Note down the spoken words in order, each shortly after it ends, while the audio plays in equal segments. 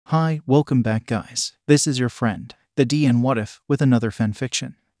Hi, welcome back guys. This is your friend, the D and WhatIf, with another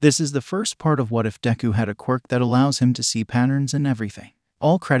fanfiction. This is the first part of What If Deku had a quirk that allows him to see patterns in everything.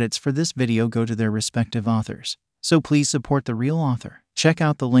 All credits for this video go to their respective authors, so please support the real author. Check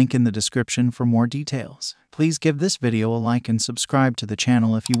out the link in the description for more details. Please give this video a like and subscribe to the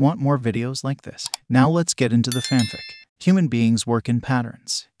channel if you want more videos like this. Now let's get into the fanfic. Human beings work in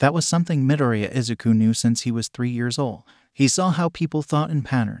patterns. That was something Midoriya Izuku knew since he was 3 years old. He saw how people thought in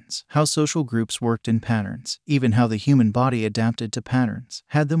patterns, how social groups worked in patterns, even how the human body adapted to patterns,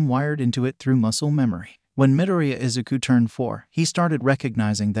 had them wired into it through muscle memory. When Midoriya Izuku turned 4, he started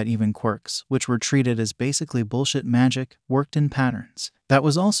recognizing that even quirks, which were treated as basically bullshit magic, worked in patterns. That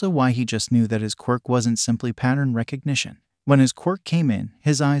was also why he just knew that his quirk wasn't simply pattern recognition. When his quirk came in,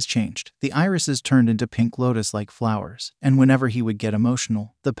 his eyes changed. The irises turned into pink lotus-like flowers, and whenever he would get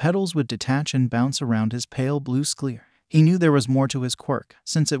emotional, the petals would detach and bounce around his pale blue sclere. He knew there was more to his quirk,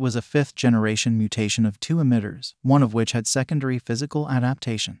 since it was a 5th-generation mutation of 2 emitters, one of which had secondary physical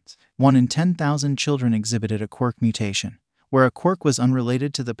adaptations. 1 in 10,000 children exhibited a quirk mutation, where a quirk was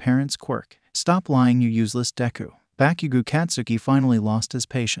unrelated to the parent's quirk. Stop lying, you useless Deku. Bakugo Katsuki finally lost his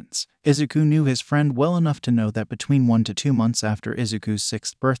patience. Izuku knew his friend well enough to know that between 1 to 2 months after Izuku's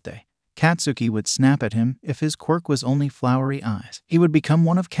 6th birthday, Katsuki would snap at him if his quirk was only flowery eyes. He would become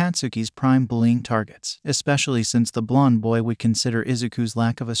one of Katsuki's prime bullying targets, especially since the blonde boy would consider Izuku's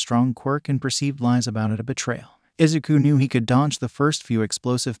lack of a strong quirk and perceived lies about it a betrayal. Izuku knew he could dodge the first few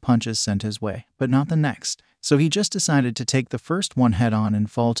explosive punches sent his way, but not the next, so he just decided to take the first one head-on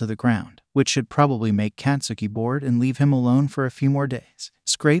and fall to the ground, which should probably make Katsuki bored and leave him alone for a few more days.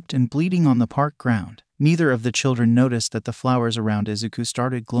 Scraped and bleeding on the park ground, neither of the children noticed that the flowers around Izuku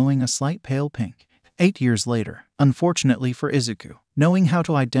started glowing a slight pale pink. 8 years later, unfortunately for Izuku, knowing how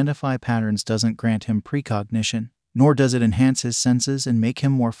to identify patterns doesn't grant him precognition, nor does it enhance his senses and make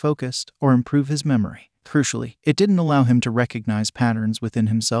him more focused or improve his memory. Crucially, it didn't allow him to recognize patterns within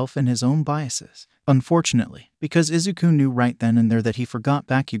himself and his own biases. Unfortunately, because Izuku knew right then and there that he forgot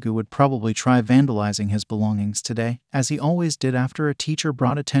Bakugo would probably try vandalizing his belongings today, as he always did after a teacher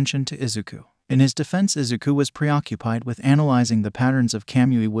brought attention to Izuku. In his defense, Izuku was preoccupied with analyzing the patterns of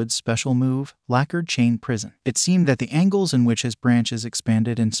Kamui Wood's special move, Lacquered Chain Prison. It seemed that the angles in which his branches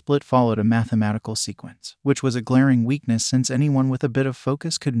expanded and split followed a mathematical sequence, which was a glaring weakness since anyone with a bit of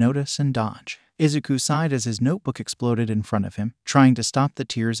focus could notice and dodge. Izuku sighed as his notebook exploded in front of him, trying to stop the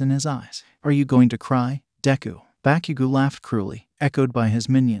tears in his eyes. "Are you going to cry, Deku?" Bakugo laughed cruelly, echoed by his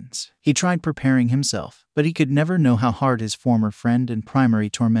minions. He tried preparing himself, but he could never know how hard his former friend and primary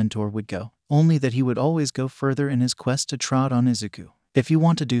tormentor would go, only that he would always go further in his quest to trot on Izuku. "If you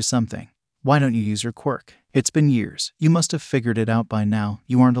want to do something, why don't you use your quirk? It's been years. You must have figured it out by now.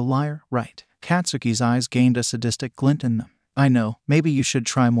 You aren't a liar, right?" Katsuki's eyes gained a sadistic glint in them. "I know, maybe you should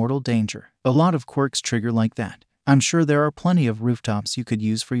try Mortal Danger. A lot of quirks trigger like that. I'm sure there are plenty of rooftops you could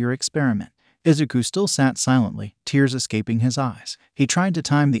use for your experiment." Izuku still sat silently, tears escaping his eyes. He tried to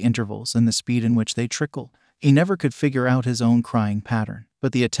time the intervals and the speed in which they trickled. He never could figure out his own crying pattern,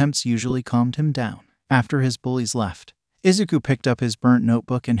 but the attempts usually calmed him down. After his bullies left, Izuku picked up his burnt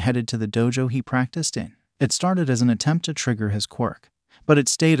notebook and headed to the dojo he practiced in. It started as an attempt to trigger his quirk, but it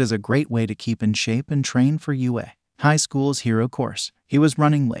stayed as a great way to keep in shape and train for UA High School's hero course. He was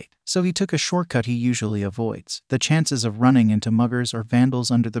running late, so he took a shortcut he usually avoids. The chances of running into muggers or vandals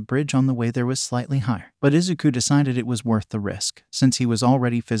under the bridge on the way there was slightly higher, but Izuku decided it was worth the risk, since he was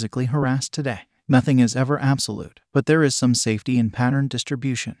already physically harassed today. Nothing is ever absolute, but there is some safety in pattern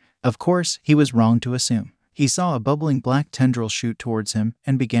distribution. Of course, he was wrong to assume. He saw a bubbling black tendril shoot towards him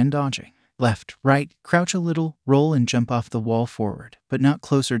and began dodging. Left, right, crouch a little, roll and jump off the wall forward, but not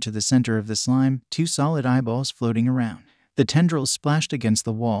closer to the center of the slime, 2 solid eyeballs floating around. The tendrils splashed against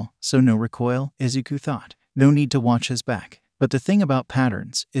the wall, so no recoil, Izuku thought. No need to watch his back. But the thing about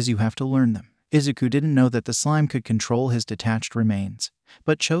patterns is you have to learn them. Izuku didn't know that the slime could control his detached remains,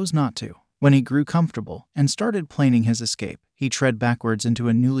 but chose not to. When he grew comfortable and started planning his escape, he tread backwards into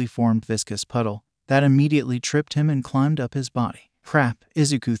a newly formed viscous puddle that immediately tripped him and climbed up his body. Crap,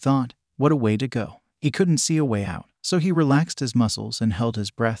 Izuku thought. What a way to go. He couldn't see a way out, so he relaxed his muscles and held his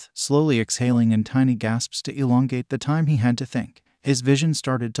breath, slowly exhaling in tiny gasps to elongate the time he had to think. His vision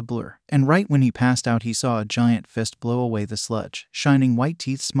started to blur, and right when he passed out he saw a giant fist blow away the sludge, shining white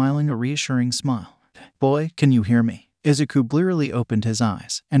teeth smiling a reassuring smile. "Boy, can you hear me?" Izuku blearily opened his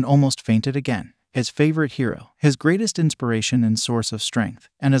eyes, and almost fainted again. His favorite hero, his greatest inspiration and source of strength,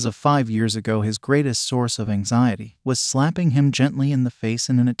 and as of 5 years ago his greatest source of anxiety, was slapping him gently in the face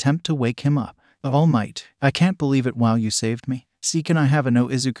in an attempt to wake him up. "All might. I can't believe it. Wow, you saved me. See, can I have a no?"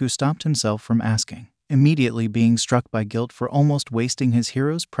 Izuku stopped himself from asking. immediately being struck by guilt for almost wasting his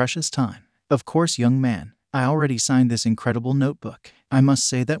hero's precious time. Of course, young man. I already signed this incredible notebook. I must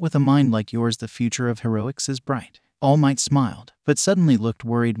say that with a mind like yours, the future of heroics is bright. All Might smiled, but suddenly looked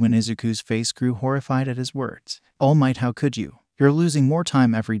worried when Izuku's face grew horrified at his words. All Might, how could you? You're losing more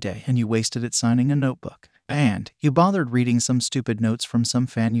time every day and you wasted it signing a notebook. And you bothered reading some stupid notes from some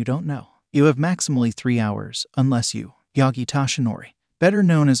fan you don't know. You have maximally 3 hours, unless you, Yagi Toshinori, better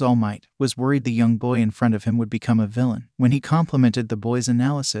known as All Might, was worried the young boy in front of him would become a villain. When he complimented the boy's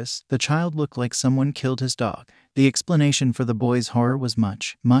analysis, the child looked like someone killed his dog. The explanation for the boy's horror was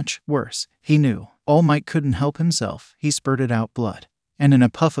much, much worse. He knew. All Might couldn't help himself. He spurted out blood. And in a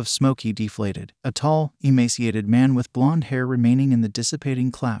puff of smoke he deflated, a tall, emaciated man with blonde hair remaining in the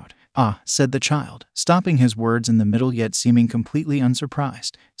dissipating cloud. Ah, said the child, stopping his words in the middle yet seeming completely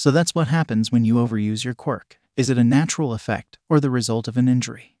unsurprised. So that's what happens when you overuse your quirk. Is it a natural effect, or the result of an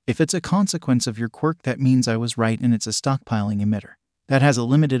injury? If it's a consequence of your quirk, that means I was right and it's a stockpiling emitter that has a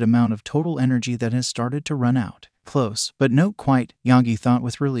limited amount of total energy that has started to run out. Close, but not quite, Yagi thought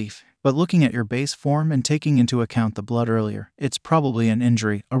with relief. But looking at your base form and taking into account the blood earlier, it's probably an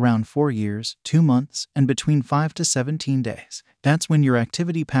injury around 4 years, 2 months, and between 5 to 17 days. That's when your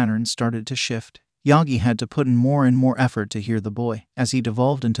activity patterns started to shift. Yagi had to put in more and more effort to hear the boy, as he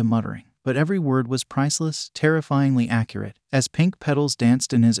devolved into muttering. But every word was priceless, terrifyingly accurate, as pink petals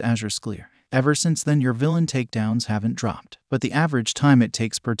danced in his azure sclere. Ever since then your villain takedowns haven't dropped, but the average time it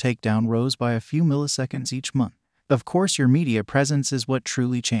takes per takedown rose by a few milliseconds each month. Of course, your media presence is what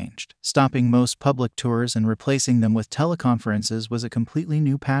truly changed. Stopping most public tours and replacing them with teleconferences was a completely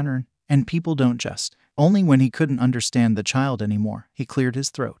new pattern, and people don't just. Only when he couldn't understand the child anymore, he cleared his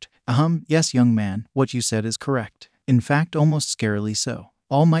throat. Yes, young man, what you said is correct. In fact, almost scarily so.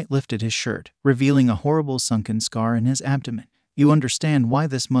 All Might lifted his shirt, revealing a horrible sunken scar in his abdomen. You understand why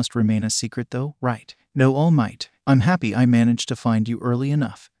this must remain a secret though, right? No, All Might. I'm happy I managed to find you early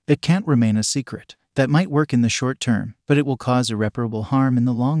enough. It can't remain a secret. That might work in the short term, but it will cause irreparable harm in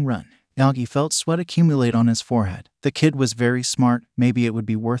the long run. Yagi felt sweat accumulate on his forehead. The kid was very smart, maybe it would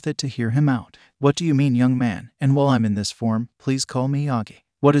be worth it to hear him out. What do you mean, young man? And while I'm in this form, please call me Yagi.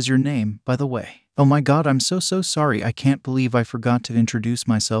 What is your name, by the way? Oh my god, I'm so sorry, I can't believe I forgot to introduce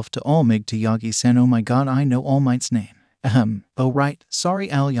myself to All Might to Yagi-san. Oh my god, I know All Might's name. Oh right,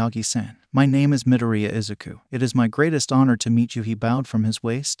 sorry Al Yagi-san. My name is Midoriya Izuku. It is my greatest honor to meet you. He bowed from his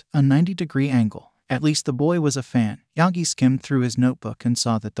waist, a 90-degree angle. At least the boy was a fan. Yagi skimmed through his notebook and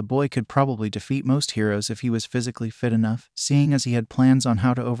saw that the boy could probably defeat most heroes if he was physically fit enough, seeing as he had plans on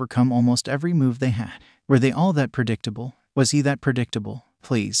how to overcome almost every move they had. Were they all that predictable? Was he that predictable?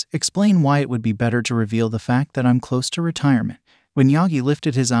 Please, explain why it would be better to reveal the fact that I'm close to retirement. When Yagi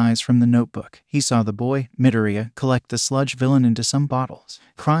lifted his eyes from the notebook, he saw the boy, Midoriya, collect the sludge villain into some bottles.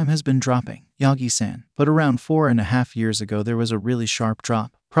 Crime has been dropping, Yagi-san, but around 4.5 years ago there was a really sharp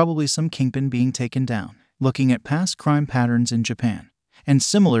drop, probably some kingpin being taken down. Looking at past crime patterns in Japan, and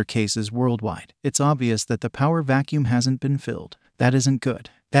similar cases worldwide, it's obvious that the power vacuum hasn't been filled. That isn't good.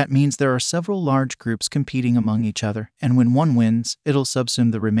 That means there are several large groups competing among each other, and when one wins, it'll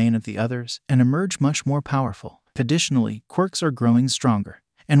subsume the remain of the others and emerge much more powerful. Additionally, quirks are growing stronger.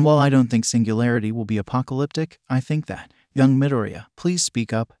 And while I don't think singularity will be apocalyptic, I think that. Young Midoriya, please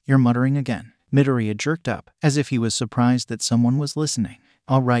speak up, you're muttering again. Midoriya jerked up, as if he was surprised that someone was listening.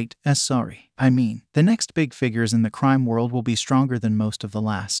 All right, sorry. I mean, the next big figures in the crime world will be stronger than most of the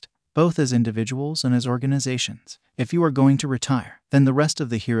last, both as individuals and as organizations. If you are going to retire, then the rest of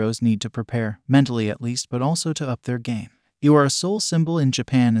the heroes need to prepare, mentally at least, but also to up their game. You are a soul symbol in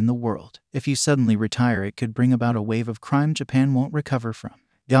Japan and the world. If you suddenly retire, it could bring about a wave of crime Japan won't recover from.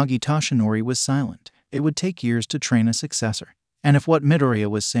 Yagi Toshinori was silent. It would take years to train a successor. And if what Midoriya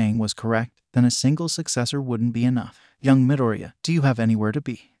was saying was correct, then a single successor wouldn't be enough. Young Midoriya, do you have anywhere to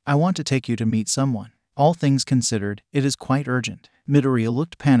be? I want to take you to meet someone. All things considered, it is quite urgent. Midoriya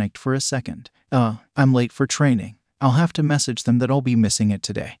looked panicked for a second. I'm late for training. I'll have to message them that I'll be missing it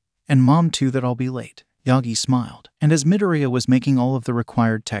today. And Mom too that I'll be late. Yagi smiled, and as Midoriya was making all of the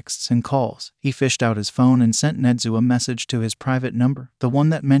required texts and calls, he fished out his phone and sent Nedzu a message to his private number, the one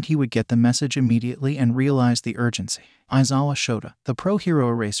that meant he would get the message immediately and realized the urgency. Aizawa Shota, the pro-hero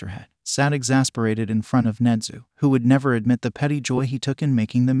eraserhead, sat exasperated in front of Nedzu, who would never admit the petty joy he took in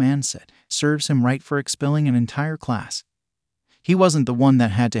making the man sit. Serves him right for expelling an entire class. He wasn't the one that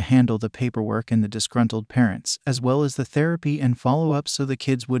had to handle the paperwork and the disgruntled parents, as well as the therapy and follow-up so the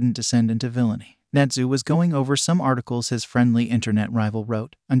kids wouldn't descend into villainy. Nedzu was going over some articles his friendly internet rival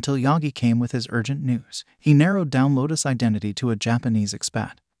wrote, until Yagi came with his urgent news. He narrowed down Lotus' identity to a Japanese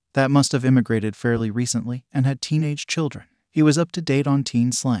expat that must have immigrated fairly recently and had teenage children. He was up to date on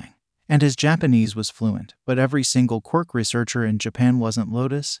teen slang, and his Japanese was fluent, but every single Quirk researcher in Japan wasn't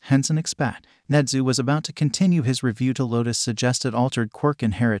Lotus, hence an expat. Nedzu was about to continue his review to Lotus suggested altered Quirk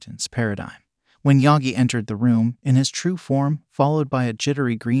inheritance paradigm, when Yagi entered the room, in his true form, followed by a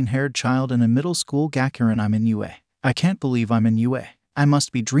jittery green-haired child and a middle school Gakurin. I'm in UA. I can't believe I'm in UA. I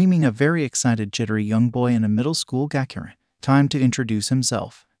must be dreaming. A very excited jittery young boy and a middle school Gakurin. Time to introduce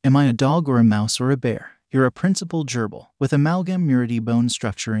himself. Am I a dog or a mouse or a bear? You're a principal gerbil, with amalgam muridy bone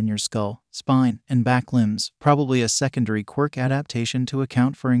structure in your skull, spine, and back limbs, probably a secondary Quirk adaptation to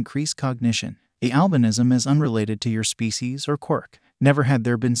account for increased cognition. The albinism is unrelated to your species or Quirk. Never had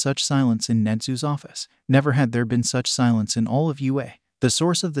there been such silence in Nedzu's office. Never had there been such silence in all of UA. The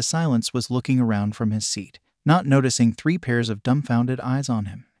source of the silence was looking around from his seat, not noticing 3 pairs of dumbfounded eyes on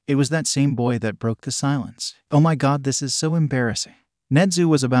him. It was that same boy that broke the silence. Oh my god, this is so embarrassing. Nedzu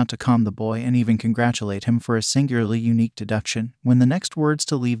was about to calm the boy and even congratulate him for a singularly unique deduction, when the next words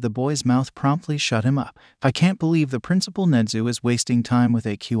to leave the boy's mouth promptly shut him up. I can't believe the principal Nedzu is wasting time with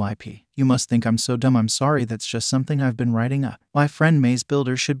a QIP. You must think I'm so dumb. I'm sorry, that's just something I've been writing up. My friend Maze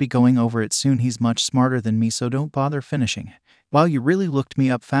Builder should be going over it soon. He's much smarter than me, so don't bother finishing it. Wow, you really looked me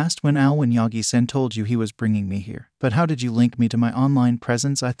up fast. When Yagi-sen told you he was bringing me here. But how did you link me to my online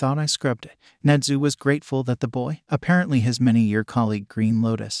presence? I thought I scrubbed it. Nedzu was grateful that the boy, apparently his many-year colleague Green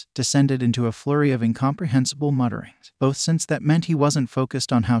Lotus, descended into a flurry of incomprehensible mutterings, both since that meant he wasn't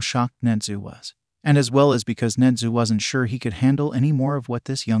focused on how shocked Nedzu was, and as well as because Nedzu wasn't sure he could handle any more of what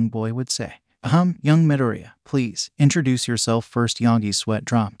this young boy would say. Young Midoriya, please, introduce yourself first. Yagi's sweat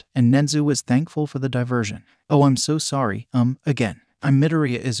dropped, and Nedzu was thankful for the diversion. Oh, I'm so sorry, again. I'm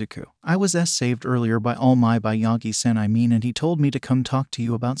Midoriya Izuku. I was saved earlier by Yagi-sen, and he told me to come talk to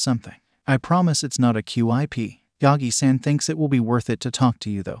you about something. I promise it's not a QIP. Yagi-san thinks it will be worth it to talk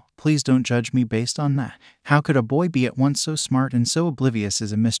to you though. Please don't judge me based on that. How could a boy be at once so smart and so oblivious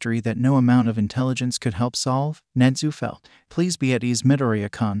is a mystery that no amount of intelligence could help solve? Nedzu felt. Please be at ease,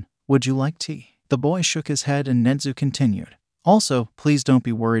 Midoriya-kun. Would you like tea? The boy shook his head and Nedzu continued. Also, please don't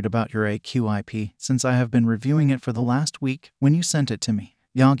be worried about your QIP, since I have been reviewing it for the last week when you sent it to me.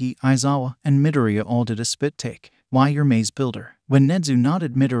 Yagi, Aizawa, and Midoriya all did a spit take. Why, your Maze Builder? When Nedzu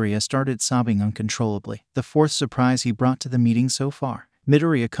nodded, Midoriya started sobbing uncontrollably, the 4th surprise he brought to the meeting so far.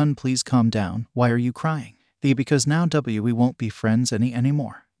 Midoriya-kun, please calm down. Why are you crying? Because now we won't be friends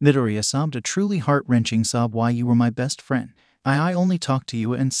anymore. Midoriya sobbed a truly heart-wrenching sob. Why, you were my best friend. I only talked to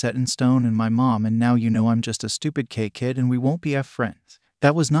you and set in stone and my mom, and now you know I'm just a stupid kid and we won't be friends.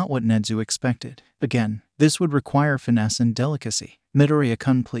 That was not what Nedzu expected. Again, this would require finesse and delicacy.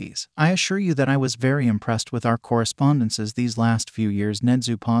 Midoriya-kun, please. I assure you that I was very impressed with our correspondences these last few years.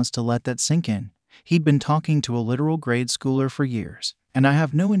 Nedzu paused to let that sink in. He'd been talking to a literal grade schooler for years, and I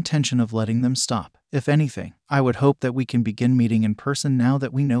have no intention of letting them stop. If anything, I would hope that we can begin meeting in person now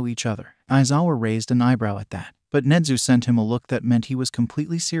that we know each other. Aizawa raised an eyebrow at that, but Nedzu sent him a look that meant he was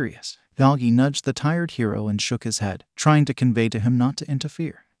completely serious. Yagi nudged the tired hero and shook his head, trying to convey to him not to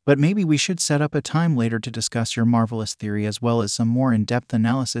interfere. But maybe we should set up a time later to discuss your marvelous theory as well as some more in-depth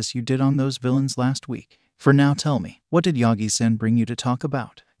analysis you did on those villains last week. For now, tell me, what did Yagi-sen bring you to talk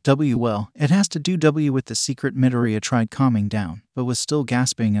about? Well, it has to do with the secret. Midoriya tried calming down, but was still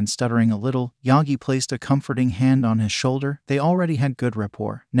gasping and stuttering a little. Yagi placed a comforting hand on his shoulder. They already had good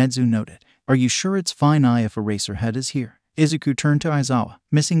rapport, Nedzu noted. Are you sure it's fine if Eraserhead is here? Izuku turned to Aizawa,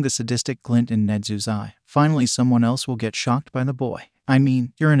 missing the sadistic glint in Nedzu's eye. Finally, someone else will get shocked by the boy. I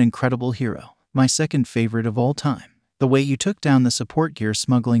mean, you're an incredible hero. My second favorite of all time. The way you took down the support gear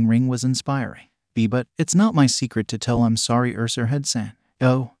smuggling ring was inspiring. But it's not my secret to tell. I'm sorry, Eraserhead-san.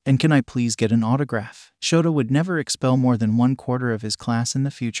 Oh, and can I please get an autograph? Shota would never expel more than 1/4 of his class in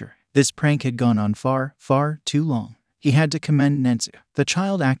the future. This prank had gone on far, far too long. He had to commend Nedzu. The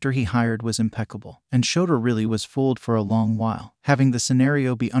child actor he hired was impeccable, and Shota really was fooled for a long while. Having the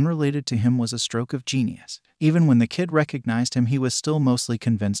scenario be unrelated to him was a stroke of genius. Even when the kid recognized him, he was still mostly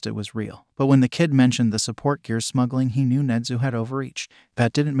convinced it was real. But when the kid mentioned the support gear smuggling, he knew Nedzu had overreached.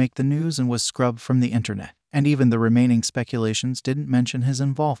 That didn't make the news and was scrubbed from the internet. And even the remaining speculations didn't mention his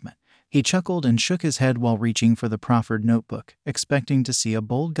involvement. He chuckled and shook his head while reaching for the proffered notebook, expecting to see a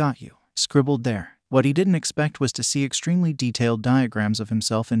bold "got you" scribbled there. What he didn't expect was to see extremely detailed diagrams of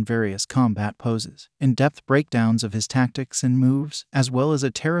himself in various combat poses, in-depth breakdowns of his tactics and moves, as well as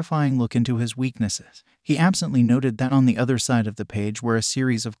a terrifying look into his weaknesses. He absently noted that on the other side of the page were a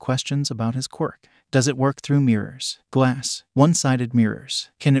series of questions about his quirk. Does it work through mirrors? Glass? One-sided mirrors?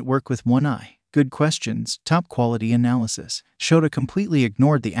 Can it work with one eye? Good questions, top quality analysis. Shota completely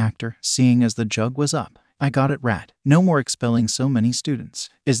ignored the actor, seeing as the jug was up. I got it, rat. No more expelling so many students.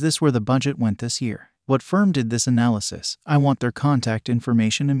 Is this where the budget went this year? What firm did this analysis? I want their contact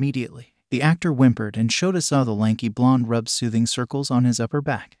information immediately. The actor whimpered, and Shota saw the lanky blonde rub soothing circles on his upper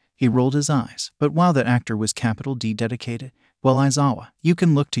back. He rolled his eyes. But wow, that actor was capital D dedicated. Well, Aizawa, you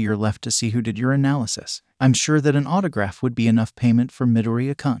can look to your left to see who did your analysis. I'm sure that an autograph would be enough payment for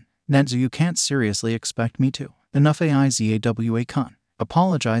Midoriya-kun. Nezu, you can't seriously expect me to. Enough Aizawa-kun.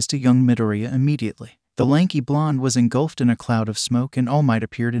 Apologize to young Midoriya immediately. The lanky blonde was engulfed in a cloud of smoke, and All Might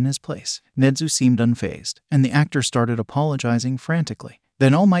appeared in his place. Nezu seemed unfazed, and the actor started apologizing frantically.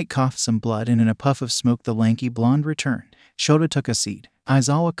 Then All Might coughed some blood, and in a puff of smoke the lanky blonde returned. Shota took a seat.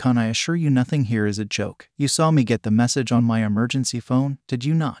 Aizawa-kun, I assure you nothing here is a joke. You saw me get the message on my emergency phone, did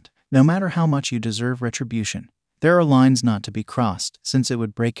you not? No matter how much you deserve retribution, there are lines not to be crossed, since it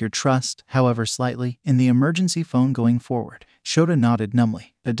would break your trust, however slightly, in the emergency phone going forward. Shota nodded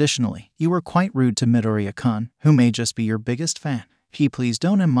numbly. Additionally, you were quite rude to Midoriya-kun, who may just be your biggest fan. Please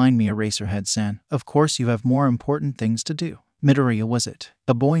don't mind me, Eraserhead-san. Of course you have more important things to do. Midoriya, was it?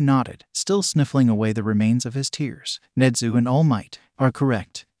 The boy nodded, still sniffling away the remains of his tears. Nezu and All Might are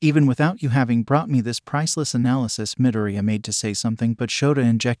correct. Even without you having brought me this priceless analysis, Midoriya made to say something, but Shota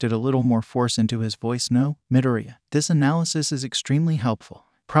injected a little more force into his voice. No, Midoriya, this analysis is extremely helpful.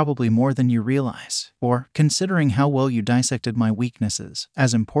 Probably more than you realize. Or, considering how well you dissected my weaknesses,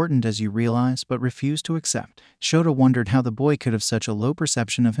 as important as you realize but refuse to accept. Shota wondered how the boy could have such a low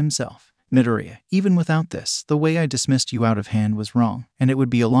perception of himself. Midoriya, even without this, the way I dismissed you out of hand was wrong, and it would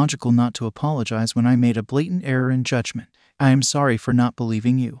be illogical not to apologize when I made a blatant error in judgment. I am sorry for not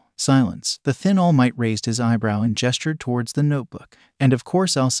believing you. Silence. The thin All Might raised his eyebrow and gestured towards the notebook. And of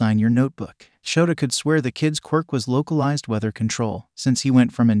course I'll sign your notebook. Shota could swear the kid's quirk was localized weather control, since he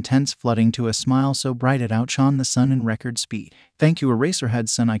went from intense flooding to a smile so bright it outshone the sun in record speed. Thank you,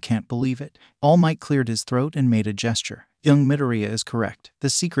 Eraserhead-san, I can't believe it. All Might cleared his throat and made a gesture. Young Midoriya is correct. The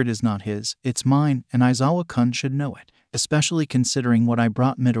secret is not his, it's mine, and Aizawa-kun should know it, especially considering what I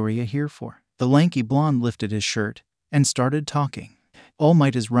brought Midoriya here for. The lanky blonde lifted his shirt and started talking. All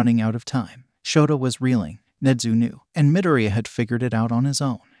Might is running out of time. Shota was reeling. Nezu knew, and Midoriya had figured it out on his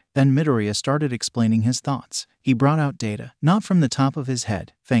own. Then Midoriya started explaining his thoughts. He brought out data, not from the top of his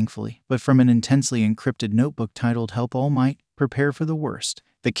head, thankfully, but from an intensely encrypted notebook titled Help All Might, Prepare for the Worst.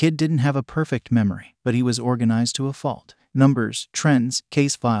 The kid didn't have a perfect memory, but he was organized to a fault. Numbers, trends,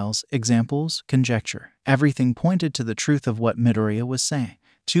 case files, examples, conjecture. Everything pointed to the truth of what Midoriya was saying.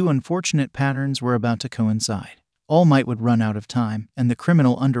 Two unfortunate patterns were about to coincide. All Might would run out of time, and the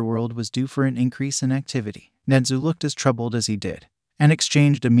criminal underworld was due for an increase in activity. Nezu looked as troubled as he did, and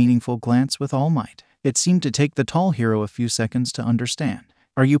exchanged a meaningful glance with All Might. It seemed to take the tall hero a few seconds to understand.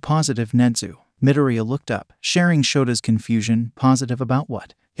 Are you positive, Nezu? Midoriya looked up, sharing Shota's confusion. Positive about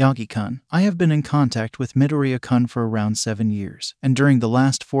what? Yagi-kun, I have been in contact with Midoriya-kun for around 7 years, and during the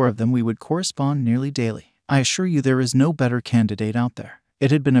last 4 of them we would correspond nearly daily. I assure you there is no better candidate out there. It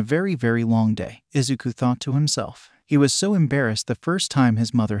had been a very, very long day, Izuku thought to himself. He was so embarrassed the first time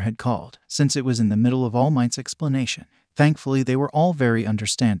his mother had called, since it was in the middle of All Might's explanation. Thankfully, they were all very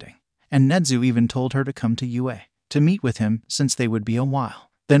understanding, and Nezu even told her to come to UA to meet with him, since they would be a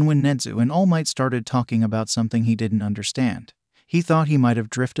while. Then when Nezu and All Might started talking about something he didn't understand, he thought he might have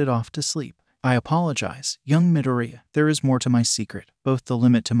drifted off to sleep. I apologize, young Midoriya. There is more to my secret, both the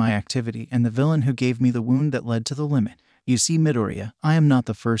limit to my activity and the villain who gave me the wound that led to the limit. You see, Midoriya, I am not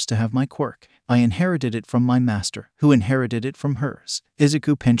the first to have my quirk. I inherited it from my master, who inherited it from hers.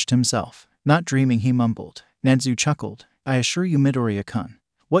 Izuku pinched himself. Not dreaming, he mumbled. Nezu chuckled. I assure you, Midoriya-kun,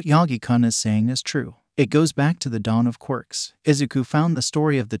 what Yagi-kun is saying is true. It goes back to the dawn of quirks. Izuku found the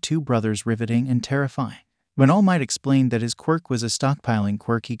story of the 2 brothers riveting and terrifying. When All Might explained that his quirk was a stockpiling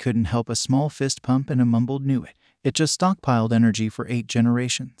quirk, he couldn't help a small fist pump, and a mumbled knew it. It just stockpiled energy for 8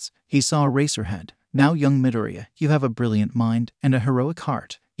 generations. He saw Eraserhead. Now, young Midoriya, you have a brilliant mind and a heroic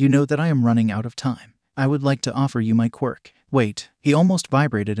heart. You know that I am running out of time. I would like to offer you my quirk. Wait, he almost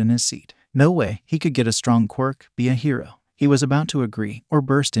vibrated in his seat. No way, he could get a strong quirk, be a hero. He was about to agree, or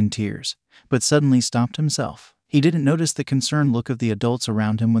burst in tears, but suddenly stopped himself. He didn't notice the concerned look of the adults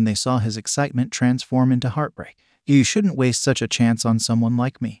around him when they saw his excitement transform into heartbreak. You shouldn't waste such a chance on someone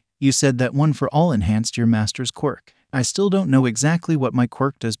like me. You said that One for All enhanced your master's quirk. I still don't know exactly what my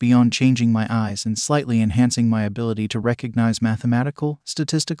quirk does beyond changing my eyes and slightly enhancing my ability to recognize mathematical,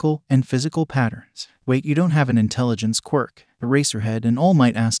 statistical, and physical patterns. Wait, you don't have an intelligence quirk? Eraserhead and All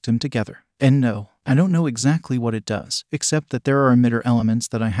Might asked him together. And no, I don't know exactly what it does, except that there are emitter elements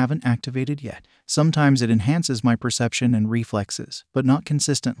that I haven't activated yet. Sometimes it enhances my perception and reflexes, but not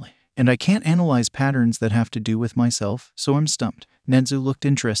consistently. And I can't analyze patterns that have to do with myself, so I'm stumped. Nezu looked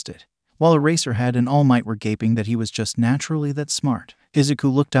interested, while Eraserhead and All Might were gaping that he was just naturally that smart.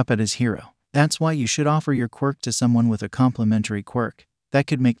 Izuku looked up at his hero. That's why you should offer your quirk to someone with a complimentary quirk that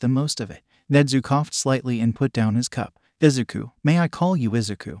could make the most of it. Nezu coughed slightly and put down his cup. Izuku, may I call you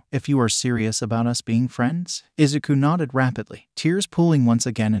Izuku, if you are serious about us being friends? Izuku nodded rapidly, tears pooling once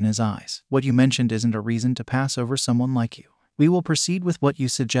again in his eyes. What you mentioned isn't a reason to pass over someone like you. We will proceed with what you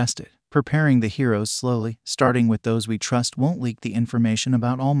suggested. Preparing the heroes slowly, starting with those we trust won't leak the information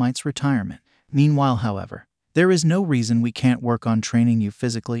about All Might's retirement. Meanwhile, however, there is no reason we can't work on training you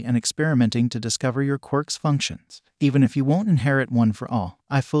physically and experimenting to discover your quirk's functions. Even if you won't inherit one for all,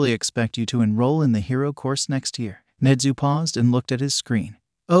 I fully expect you to enroll in the hero course next year. Nezu paused and looked at his screen.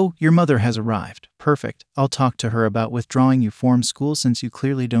 Oh, your mother has arrived. Perfect. I'll talk to her about withdrawing you from school since you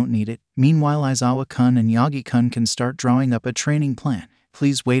clearly don't need it. Meanwhile, Aizawa-kun and Yagi-kun can start drawing up a training plan.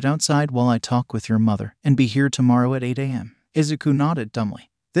 Please wait outside while I talk with your mother, and be here tomorrow at 8 a.m. Izuku nodded dumbly.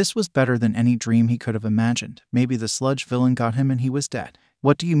 This was better than any dream he could have imagined. Maybe the sludge villain got him and he was dead.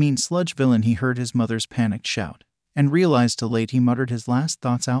 What do you mean, sludge villain? He heard his mother's panicked shout, and realized too late he muttered his last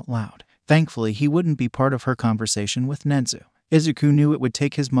thoughts out loud. Thankfully, he wouldn't be part of her conversation with Nezu. Izuku knew it would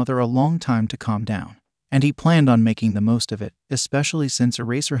take his mother a long time to calm down, and he planned on making the most of it, especially since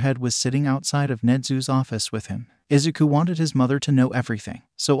Eraserhead was sitting outside of Nezu's office with him. Izuku wanted his mother to know everything,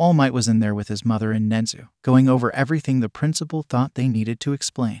 so All Might was in there with his mother and Nezu, going over everything the principal thought they needed to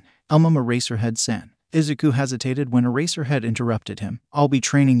explain. Eraserhead-san. Izuku hesitated when Eraserhead interrupted him. I'll be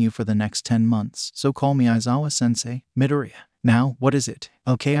training you for the next 10 months, so call me Aizawa-sensei, Midoriya. Now, what is it?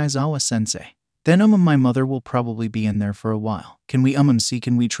 Okay, Aizawa-sensei. Then my mother will probably be in there for a while. Can we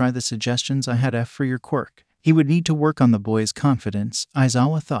can we try the suggestions I had for your quirk? He would need to work on the boy's confidence,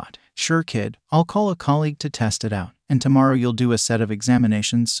 Aizawa thought. Sure, kid, I'll call a colleague to test it out, and tomorrow you'll do a set of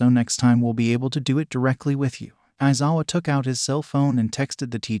examinations so next time we'll be able to do it directly with you. Aizawa took out his cell phone and texted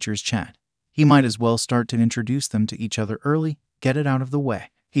the teacher's chat. He might as well start to introduce them to each other early, get it out of the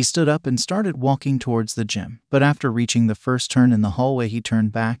way. He stood up and started walking towards the gym, but after reaching the first turn in the hallway he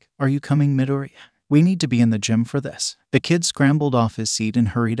turned back. Are you coming, Midoriya? We need to be in the gym for this. The kid scrambled off his seat and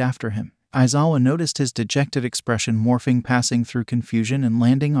hurried after him. Aizawa noticed his dejected expression morphing, passing through confusion and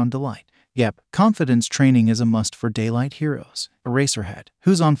landing on delight. Yep, confidence training is a must for Daylight heroes. Eraserhead,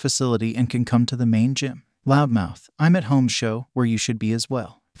 who's on facility and can come to the main gym. Loudmouth, I'm at home show, where you should be as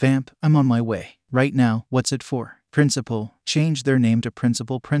well. Vamp, I'm on my way. Right now, what's it for? Principal, change their name to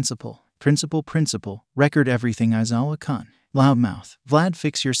Principal. Principal, record everything Aizawa-kun. Loudmouth, Vlad,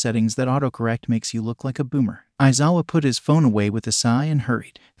 fix your settings, that autocorrect makes you look like a boomer. Aizawa put his phone away with a sigh and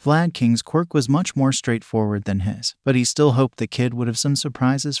hurried. Vlad King's quirk was much more straightforward than his, but he still hoped the kid would have some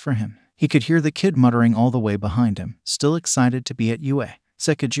surprises for him. He could hear the kid muttering all the way behind him, still excited to be at UA.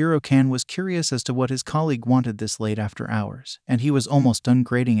 Sekijiro-kan was curious as to what his colleague wanted this late after hours, and he was almost done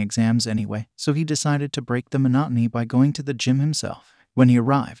grading exams anyway, so he decided to break the monotony by going to the gym himself. When he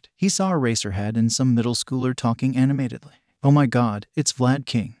arrived, he saw Eraserhead and some middle schooler talking animatedly. Oh my god, it's Vlad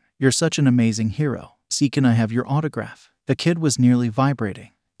King. You're such an amazing hero. See, can I have your autograph? The kid was nearly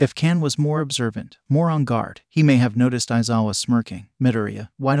vibrating. If Kan was more observant, more on guard, he may have noticed Aizawa smirking. Midoriya,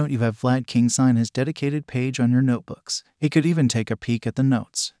 why don't you have Vlad King sign his dedicated page on your notebooks? He could even take a peek at the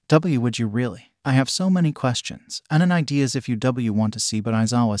notes. Would you really? I have so many questions, and an ideas if you want to see, but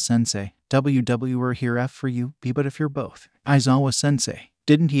Aizawa-sensei, we're here F for you, B but if you're both. Aizawa-sensei,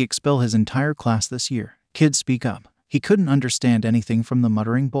 didn't he expel his entire class this year? Kid, speak up. He couldn't understand anything from the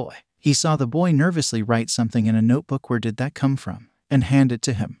muttering boy. He saw the boy nervously write something in a notebook. Where did that come from? And hand it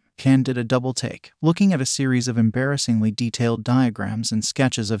to him. Kan did a double take, looking at a series of embarrassingly detailed diagrams and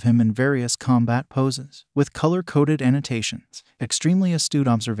sketches of him in various combat poses, with color-coded annotations. Extremely astute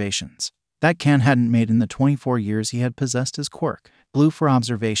observations that Kan hadn't made in the 24 years he had possessed his quirk. Blue for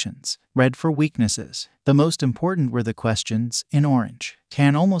observations, red for weaknesses. The most important were the questions, in orange.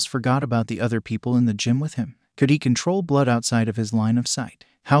 Kan almost forgot about the other people in the gym with him. Could he control blood outside of his line of sight?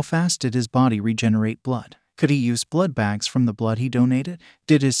 How fast did his body regenerate blood? Could he use blood bags from the blood he donated?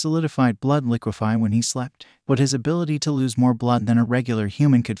 Did his solidified blood liquefy when he slept? Would his ability to lose more blood than a regular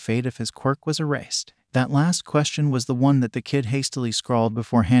human could fade if his quirk was erased? That last question was the one that the kid hastily scrawled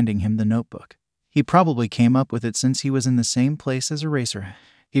before handing him the notebook. He probably came up with it since he was in the same place as Eraserhead.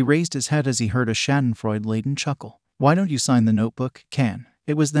 He raised his head as he heard a schadenfreude-laden chuckle. Why don't you sign the notebook, Kan?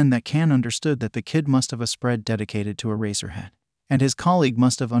 It was then that Kan understood that the kid must have a spread dedicated to Eraserhead, and his colleague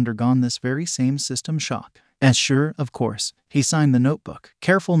must have undergone this very same system shock. Sure, of course. He signed the notebook,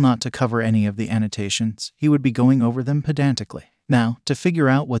 careful not to cover any of the annotations. He would be going over them pedantically. Now, to figure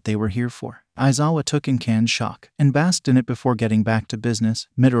out what they were here for. Aizawa took in Kan's shock and basked in it before getting back to business.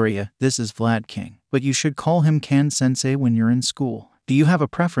 Midoriya, this is Vlad King, but you should call him Kan-sensei when you're in school. Do you have a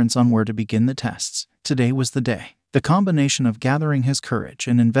preference on where to begin the tests? Today was the day. The combination of gathering his courage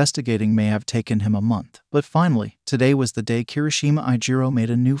and investigating may have taken him a month, but finally, today was the day Kirishima Ijiro made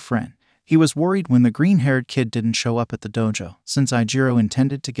a new friend. He was worried when the green-haired kid didn't show up at the dojo, since Ijiro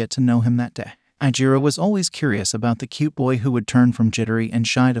intended to get to know him that day. Ijiro was always curious about the cute boy who would turn from jittery and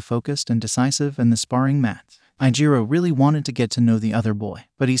shy to focused and decisive in the sparring mats. Ijiro really wanted to get to know the other boy,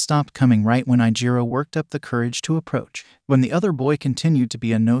 but he stopped coming right when Ijiro worked up the courage to approach. When the other boy continued to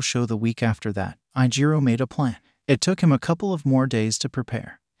be a no-show the week after that, Ijiro made a plan. It took him a couple of more days to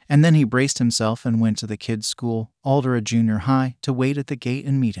prepare. And then he braced himself and went to the kid's school, Aldera Junior High, to wait at the gate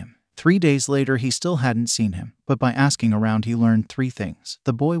and meet him. 3 days later, he still hadn't seen him, but by asking around he learned 3 things.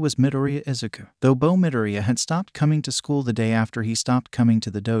 The boy was Midoriya Izuku. Though Midoriya had stopped coming to school the day after he stopped coming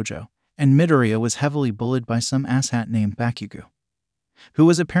to the dojo, and Midoriya was heavily bullied by some asshat named Bakugo, who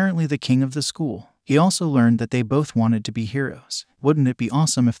was apparently the king of the school. He also learned that they both wanted to be heroes. Wouldn't it be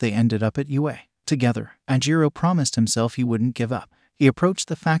awesome if they ended up at UA together? Ijiro promised himself he wouldn't give up. He approached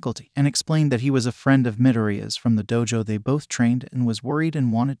the faculty and explained that he was a friend of Midoriya's from the dojo they both trained and was worried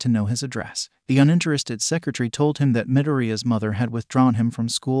and wanted to know his address. The uninterested secretary told him that Midoriya's mother had withdrawn him from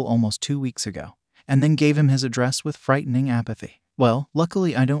school almost 2 weeks ago, and then gave him his address with frightening apathy. Well,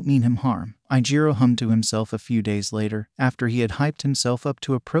 luckily I don't mean him harm, Ijiro hummed to himself a few days later, after he had hyped himself up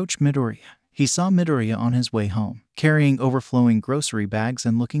to approach Midoriya. He saw Midoriya on his way home, carrying overflowing grocery bags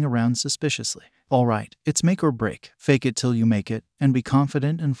and looking around suspiciously. Alright, it's make or break. Fake it till you make it, and be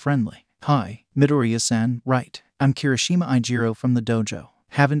confident and friendly. Hi, Midoriya-san, right. I'm Kirishima Ijiro from the dojo.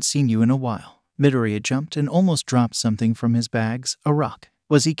 Haven't seen you in a while. Midoriya jumped and almost dropped something from his bags, a rock.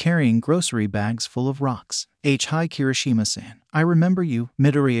 Was he carrying grocery bags full of rocks? Hi Kirishima-san, I remember you.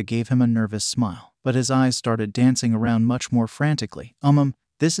 Midoriya gave him a nervous smile, but his eyes started dancing around much more frantically.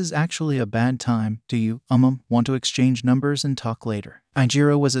 This is actually a bad time. Do you, want to exchange numbers and talk later?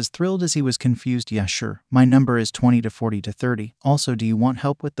 Ijiro was as thrilled as he was confused. Yeah, sure. My number is 20 to 40 to 30. Also, do you want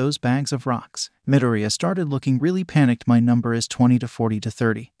help with those bags of rocks? Midoriya started looking really panicked. My number is 20 to 40 to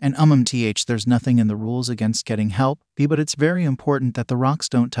 30. And there's nothing in the rules against getting help, but it's very important that the rocks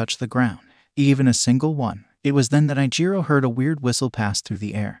don't touch the ground. Even a single one. It was then that Ijiro heard a weird whistle pass through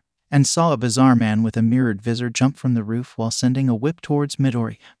the air, and saw a bizarre man with a mirrored visor jump from the roof while sending a whip towards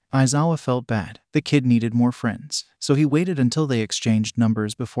Midoriya. Aizawa felt bad. The kid needed more friends, so he waited until they exchanged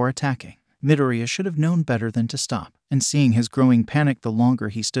numbers before attacking. Midoriya should have known better than to stop, and seeing his growing panic the longer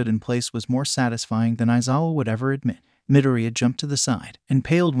he stood in place was more satisfying than Aizawa would ever admit. Midoriya jumped to the side, and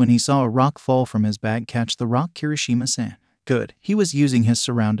paled when he saw a rock fall from his bag. Catch the rock, Kirishima-san. Good. He was using his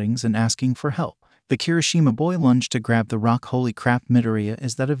surroundings and asking for help. The Kirishima boy lunged to grab the rock. Holy crap, Midoriya,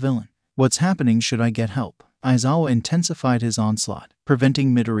 is that a villain? What's happening? Should I get help? Aizawa intensified his onslaught,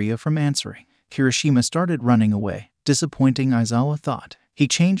 preventing Midoriya from answering. Kirishima started running away, disappointing Aizawa thought. He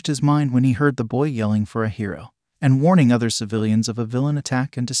changed his mind when he heard the boy yelling for a hero, and warning other civilians of a villain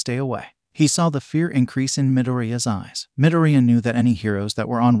attack and to stay away. He saw the fear increase in Midoriya's eyes. Midoriya knew that any heroes that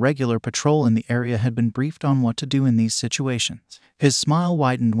were on regular patrol in the area had been briefed on what to do in these situations. His smile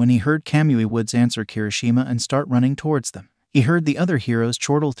widened when he heard Kamui Woods answer Kirishima and start running towards them. He heard the other heroes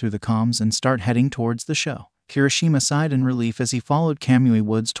chortle through the comms and start heading towards the show. Kirishima sighed in relief as he followed Kamui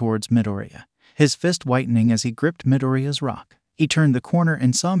Woods towards Midoriya, his fist whitening as he gripped Midoriya's rock. He turned the corner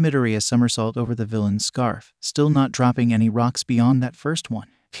and saw Midoriya somersault over the villain's scarf, still not dropping any rocks beyond that first one.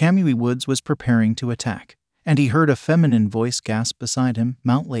 Kamui Woods was preparing to attack, and he heard a feminine voice gasp beside him,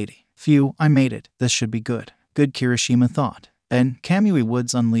 Mount Lady. Phew, I made it. This should be good. Good, Kirishima thought. Then, Kamui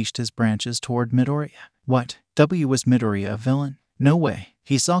Woods unleashed his branches toward Midoriya. What? Was Midoriya a villain? No way.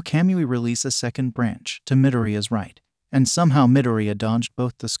 He saw Kamui release a second branch to Midoriya's right, and somehow Midoriya dodged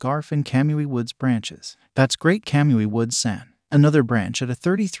both the scarf and Kamui Woods' branches. That's great, Kamui Woods-san. Another branch at a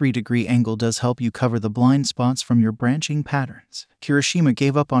 33-degree angle does help you cover the blind spots from your branching patterns. Kirishima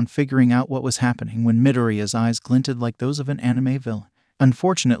gave up on figuring out what was happening when Midoriya's eyes glinted like those of an anime villain.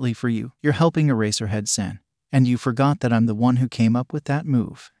 Unfortunately for you, you're helping Eraserhead-san, and you forgot that I'm the one who came up with that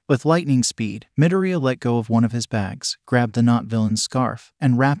move. With lightning speed, Midoriya let go of one of his bags, grabbed the not villain's scarf,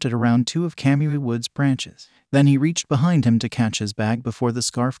 and wrapped it around 2 of Kamui Woods' branches. Then he reached behind him to catch his bag before the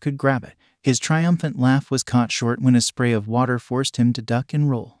scarf could grab it. His triumphant laugh was caught short when a spray of water forced him to duck and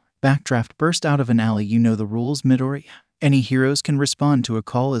roll. Backdraft burst out of an alley. You know the rules, Midoriya. Any heroes can respond to a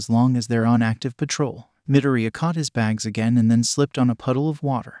call as long as they're on active patrol. Midoriya caught his bags again and then slipped on a puddle of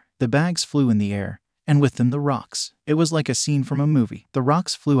water. The bags flew in the air, and with them the rocks. It was like a scene from a movie. The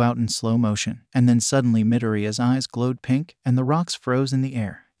rocks flew out in slow motion, and then suddenly Midoriya's eyes glowed pink, and the rocks froze in the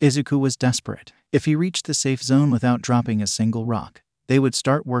air. Izuku was desperate. If he reached the safe zone without dropping a single rock, they would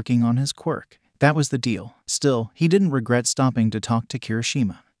start working on his quirk. That was the deal. Still, he didn't regret stopping to talk to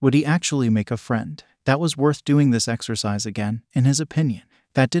Kirishima. Would he actually make a friend? That was worth doing this exercise again, in his opinion.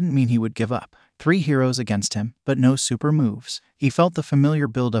 That didn't mean he would give up. 3 heroes against him, but no super moves. He felt the familiar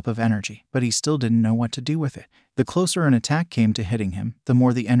buildup of energy, but he still didn't know what to do with it. The closer an attack came to hitting him, the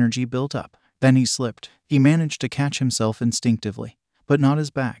more the energy built up. Then he slipped. He managed to catch himself instinctively, but not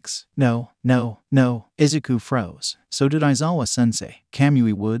his bags. No. Izuku froze. So did Aizawa-sensei,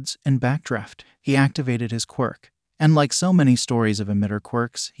 Kamui Woods, and Backdraft. He activated his quirk. And like so many stories of emitter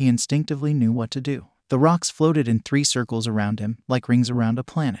quirks, he instinctively knew what to do. The rocks floated in 3 circles around him, like rings around a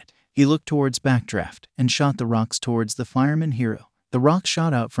planet. He looked towards Backdraft and shot the rocks towards the fireman hero. The rocks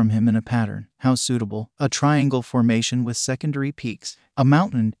shot out from him in a pattern. How suitable. A triangle formation with secondary peaks. A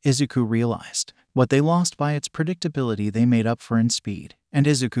mountain, Izuku realized. What they lost by its predictability they made up for in speed. And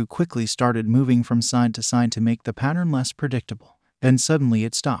Izuku quickly started moving from side to side to make the pattern less predictable. Then suddenly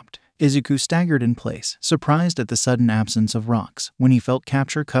it stopped. Izuku staggered in place, surprised at the sudden absence of rocks, when he felt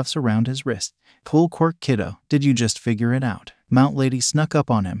capture cuffs around his wrist. Cool quirk, kiddo. Did you just figure it out? Mount Lady snuck up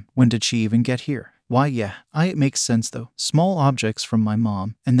on him. When did she even get here? Why, yeah, it makes sense though. Small objects from my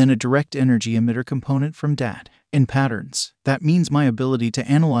mom, and then a direct energy emitter component from dad. In patterns, that means my ability to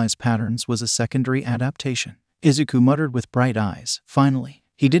analyze patterns was a secondary adaptation. Izuku muttered with bright eyes. Finally,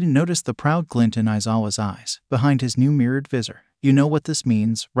 he didn't notice the proud glint in Aizawa's eyes, behind his new mirrored visor. You know what this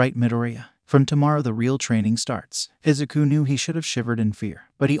means, right, Midoriya? From tomorrow the real training starts. Izuku knew he should have shivered in fear,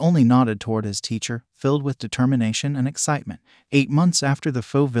 but he only nodded toward his teacher, filled with determination and excitement. 8 months after the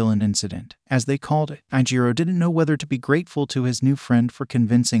faux villain incident, as they called it, Eijiro didn't know whether to be grateful to his new friend for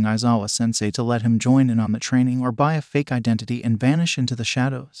convincing Aizawa-sensei to let him join in on the training or buy a fake identity and vanish into the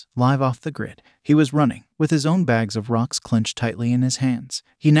shadows, live off the grid. He was running, with his own bags of rocks clenched tightly in his hands.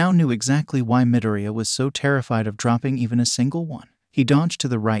 He now knew exactly why Midoriya was so terrified of dropping even a single one. He dodged to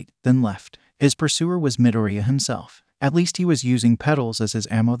the right, then left. His pursuer was Midoriya himself. At least he was using petals as his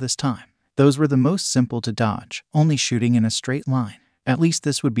ammo this time. Those were the most simple to dodge, only shooting in a straight line. At least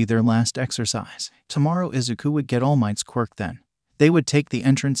this would be their last exercise. Tomorrow Izuku would get All Might's quirk then. They would take the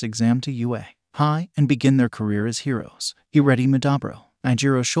entrance exam to UA High and begin their career as heroes. You ready, Midabro?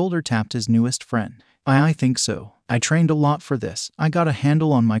 Eijiro's shoulder tapped his newest friend. I think so. I trained a lot for this. I got a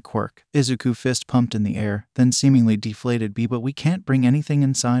handle on my quirk. Izuku fist pumped in the air, then seemingly deflated. But we can't bring anything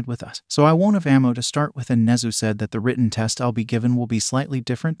inside with us, so I won't have ammo to start with. And Nezu said that the written test I'll be given will be slightly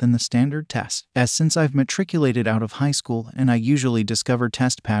different than the standard test, as since I've matriculated out of high school and I usually discover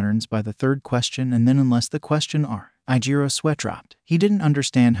test patterns by the 3rd question and then unless the question are. Eijiro's sweat dropped. He didn't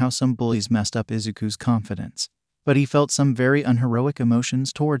understand how some bullies messed up Izuku's confidence, but he felt some very unheroic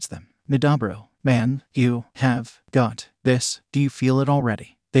emotions towards them. Midabro, man, you have got this. Do you feel it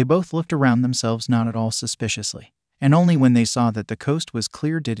already? They both looked around themselves, not at all suspiciously, and only when they saw that the coast was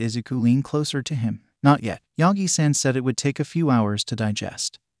clear did Izuku lean closer to him. Not yet. Yagi-san said it would take a few hours to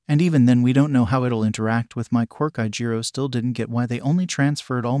digest. And even then we don't know how it'll interact with my quirk. Eijiro still didn't get why they only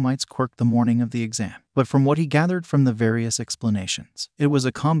transferred All Might's quirk the morning of the exam. But from what he gathered from the various explanations, it was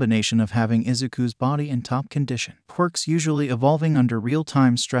a combination of having Izuku's body in top condition, quirks usually evolving under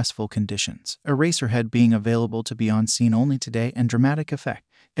real-time stressful conditions, Eraserhead being available to be on scene only today, and dramatic effect.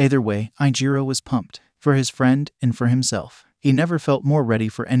 Either way, Eijiro was pumped. For his friend, and for himself. He never felt more ready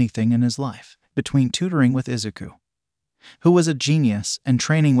for anything in his life. Between tutoring with Izuku, who was a genius, and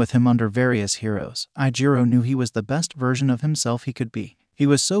training with him under various heroes, Eijiro knew he was the best version of himself he could be. He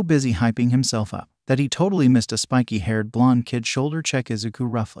was so busy hyping himself up that he totally missed a spiky-haired blonde kid shoulder check Izuku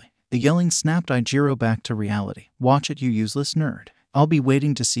roughly. The yelling snapped Eijiro back to reality. Watch it, you useless nerd. I'll be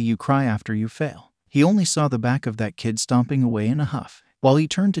waiting to see you cry after you fail. He only saw the back of that kid stomping away in a huff. While he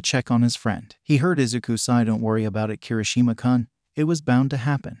turned to check on his friend, he heard Izuku sigh, "Don't worry about it, Kirishima-kun. It was bound to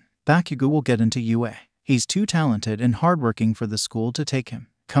happen. Bakugo will get into UA. He's too talented and hardworking for the school to take him.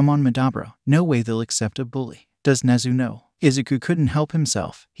 Come on, Midabro. No way they'll accept a bully. Does Nezu know?" Izuku couldn't help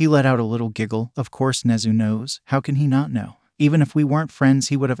himself. He let out a little giggle. Of course Nezu knows. How can he not know? Even if we weren't friends,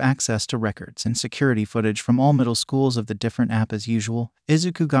 he would have access to records and security footage from all middle schools of the different app as usual.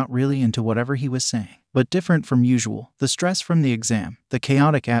 Izuku got really into whatever he was saying. But different from usual, the stress from the exam, the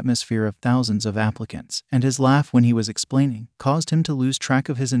chaotic atmosphere of thousands of applicants, and his laugh when he was explaining, caused him to lose track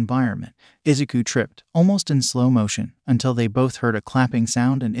of his environment. Izuku tripped, almost in slow motion, until they both heard a clapping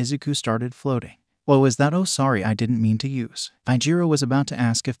sound and Izuku started floating. What was that? Oh, sorry, I didn't mean to use. Eijiro was about to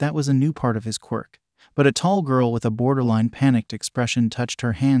ask if that was a new part of his quirk, but a tall girl with a borderline panicked expression touched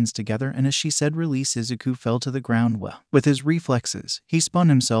her hands together, and as she said release, Izuku fell to the ground. Well, with his reflexes, he spun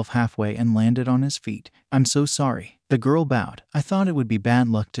himself halfway and landed on his feet. I'm so sorry. The girl bowed. I thought it would be bad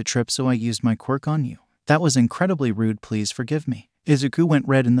luck to trip, so I used my quirk on you. That was incredibly rude. Please forgive me. Izuku went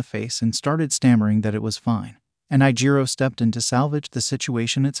red in the face and started stammering that it was fine. And Eijiro stepped in to salvage the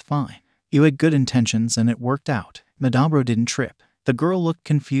situation. It's fine. You had good intentions and it worked out. Madabro didn't trip. The girl looked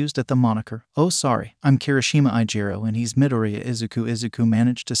confused at the moniker. Oh sorry, I'm Kirishima Ijiro and he's Midoriya Izuku. Izuku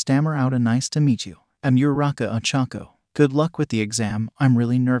managed to stammer out a nice to meet you. I'm Uraraka Ochako. Good luck with the exam, I'm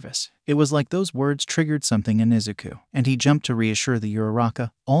really nervous. It was like those words triggered something in Izuku, and he jumped to reassure the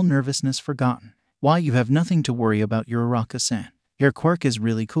Uraraka, all nervousness forgotten. Why, you have nothing to worry about, Uraraka-san. Your quirk is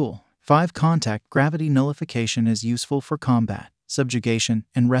really cool. 5 contact gravity nullification is useful for combat, subjugation,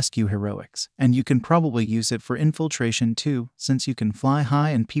 and rescue heroics, and you can probably use it for infiltration too, since you can fly high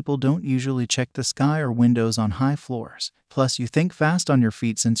and people don't usually check the sky or windows on high floors. Plus you think fast on your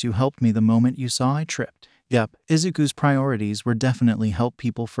feet since you helped me the moment you saw I tripped. Yup, Izuku's priorities were definitely help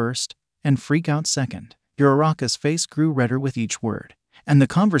people first, and freak out second. Uraraka's face grew redder with each word, and the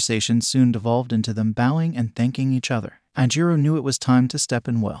conversation soon devolved into them bowing and thanking each other. Ijiro knew it was time to step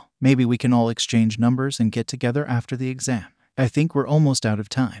in. Well, maybe we can all exchange numbers and get together after the exam. I think we're almost out of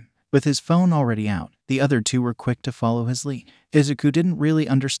time. With his phone already out, the other two were quick to follow his lead. Izuku didn't really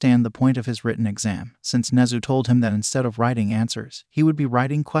understand the point of his written exam, since Nezu told him that instead of writing answers, he would be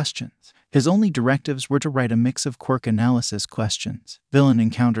writing questions. His only directives were to write a mix of quirk analysis questions, villain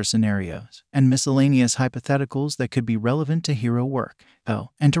encounter scenarios, and miscellaneous hypotheticals that could be relevant to hero work.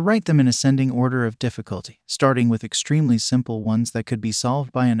 Oh, and to write them in ascending order of difficulty, starting with extremely simple ones that could be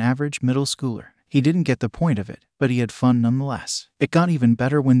solved by an average middle schooler. He didn't get the point of it, but he had fun nonetheless. It got even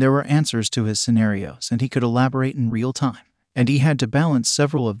better when there were answers to his scenarios and he could elaborate in real time. And he had to balance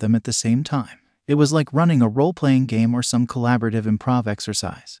several of them at the same time. It was like running a role-playing game or some collaborative improv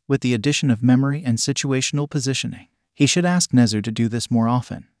exercise, with the addition of memory and situational positioning. He should ask Nezu to do this more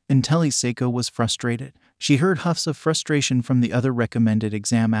often. Intelli Seiko was frustrated. She heard huffs of frustration from the other recommended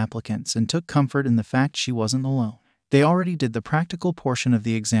exam applicants and took comfort in the fact she wasn't alone. They already did the practical portion of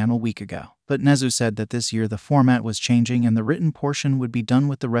the exam a week ago, but Nezu said that this year the format was changing and the written portion would be done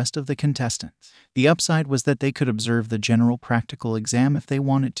with the rest of the contestants. The upside was that they could observe the general practical exam if they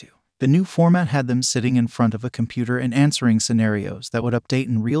wanted to. The new format had them sitting in front of a computer and answering scenarios that would update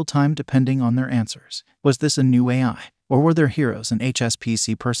in real time depending on their answers. Was this a new AI? Or were there heroes and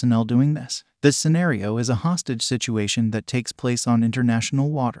HSPC personnel doing this? This scenario is a hostage situation that takes place on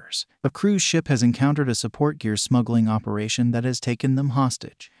international waters. A cruise ship has encountered a support gear smuggling operation that has taken them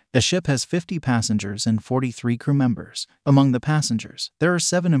hostage. The ship has 50 passengers and 43 crew members. Among the passengers, there are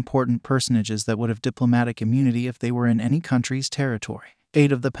 7 important personages that would have diplomatic immunity if they were in any country's territory.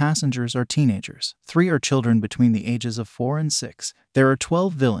 8 of the passengers are teenagers, 3 are children between the ages of 4 and 6. There are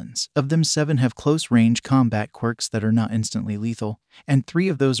 12 villains, of them 7 have close-range combat quirks that are not instantly lethal, and 3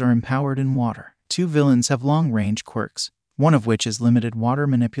 of those are empowered in water. 2 villains have long-range quirks, one of which is limited water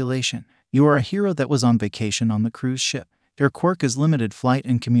manipulation. You are a hero that was on vacation on the cruise ship. Your quirk is limited flight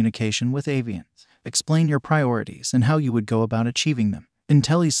and communication with avians. Explain your priorities and how you would go about achieving them.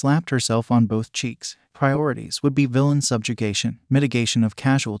 Intelli slapped herself on both cheeks. Priorities would be villain subjugation, mitigation of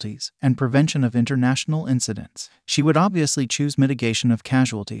casualties, and prevention of international incidents. She would obviously choose mitigation of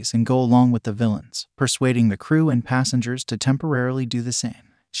casualties and go along with the villains, persuading the crew and passengers to temporarily do the same.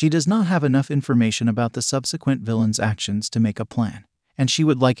 She does not have enough information about the subsequent villains' actions to make a plan, and she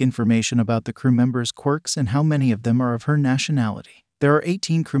would like information about the crew members' quirks and how many of them are of her nationality. There are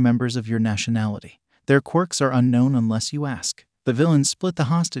 18 crew members of your nationality. Their quirks are unknown unless you ask. The villains split the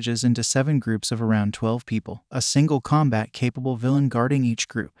hostages into 7 groups of around 12 people, a single combat-capable villain guarding each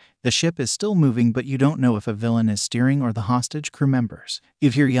group. The ship is still moving, but you don't know if a villain is steering or the hostage crew members. You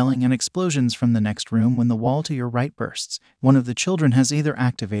hear yelling and explosions from the next room when the wall to your right bursts. One of the children has either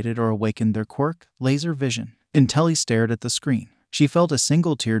activated or awakened their quirk, laser vision. Intelli stared at the screen. She felt a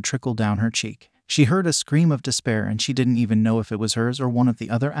single tear trickle down her cheek. She heard a scream of despair and she didn't even know if it was hers or one of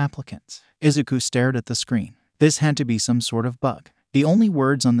the other applicants. Izuku stared at the screen. This had to be some sort of bug. The only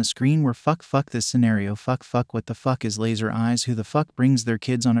words on the screen were fuck this scenario, fuck what the fuck is laser eyes, who the fuck brings their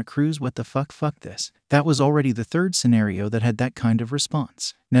kids on a cruise, what the fuck this. That was already the 3rd scenario that had that kind of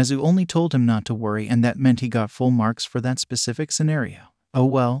response. Nezu only told him not to worry and that meant he got full marks for that specific scenario. Oh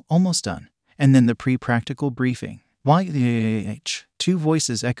well, almost done. And then the pre-practical briefing. YH. 2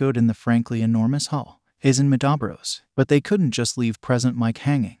 voices echoed in the frankly enormous hall. His and Madabro's. But they couldn't just leave present mic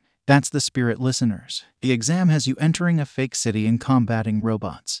hanging. That's the spirit, listeners. The exam has you entering a fake city and combating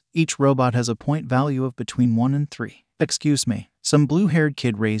robots. Each robot has a point value of between 1 and 3. Excuse me. Some blue-haired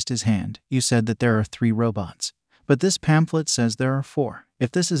kid raised his hand. You said that there are 3 robots. But this pamphlet says there are 4.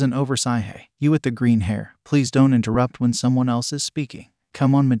 If this is an oversight, hey, you with the green hair, please don't interrupt when someone else is speaking.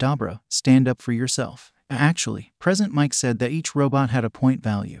 Come on, Madabro, stand up for yourself. Actually, Present Mike said that each robot had a point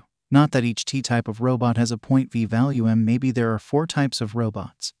value. Not that each T-type of robot has a point V value and maybe there are 4 types of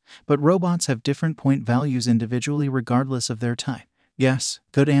robots. But robots have different point values individually regardless of their type. Yes,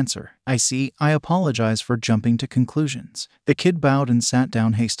 good answer. I see. I apologize for jumping to conclusions. The kid bowed and sat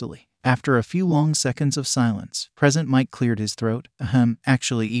down hastily. After a few long seconds of silence, Present Mike cleared his throat.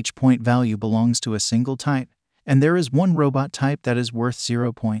 Actually each point value belongs to a single type. And there is one robot type that is worth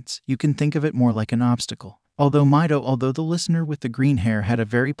 0 points. You can think of it more like an obstacle. Although the listener with the green hair had a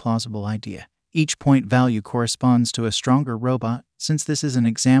very plausible idea. Each point value corresponds to a stronger robot. Since this is an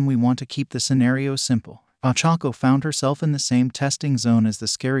exam, we want to keep the scenario simple. Ochako found herself in the same testing zone as the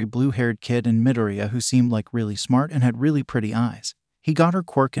scary blue-haired kid in Midoriya who seemed like really smart and had really pretty eyes. He got her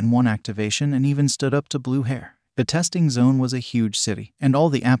quirk in one activation and even stood up to blue hair. The testing zone was a huge city, and all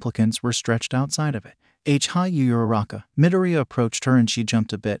the applicants were stretched outside of it. Hi Uraraka. Midoriya approached her and she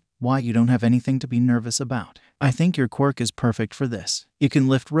jumped a bit. Why, you don't have anything to be nervous about. I think your quirk is perfect for this. You can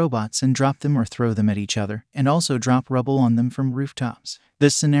lift robots and drop them or throw them at each other, and also drop rubble on them from rooftops.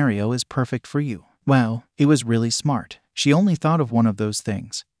 This scenario is perfect for you. Wow, it was really smart. She only thought of one of those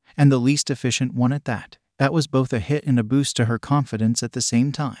things, and the least efficient one at that. That was both a hit and a boost to her confidence at the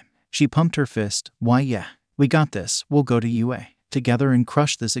same time. She pumped her fist. Why yeah, we got this. We'll go to UA together and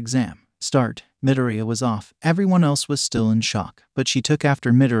crush this exam. Start. Midoriya was off. Everyone else was still in shock, but she took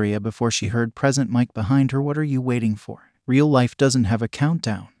after Midoriya before she heard Present Mike behind her. What are you waiting for? Real life doesn't have a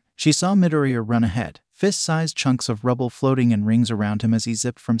countdown. She saw Midoriya run ahead, fist-sized chunks of rubble floating in rings around him as he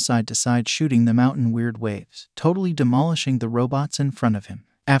zipped from side to side, shooting them out in weird waves, totally demolishing the robots in front of him.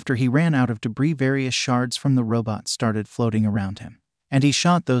 After he ran out of debris, various shards from the robots started floating around him, and he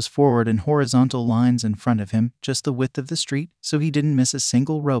shot those forward in horizontal lines in front of him, just the width of the street, so he didn't miss a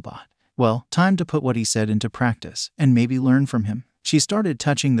single robot. Well, time to put what he said into practice, and maybe learn from him. She started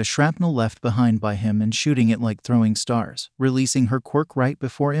touching the shrapnel left behind by him and shooting it like throwing stars, releasing her quirk right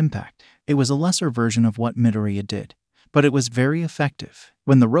before impact. It was a lesser version of what Midoriya did, but it was very effective.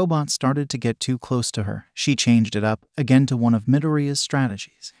 When the robot started to get too close to her, she changed it up, again to one of Midoriya's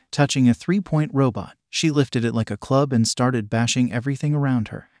strategies. Touching a 3-point robot, she lifted it like a club and started bashing everything around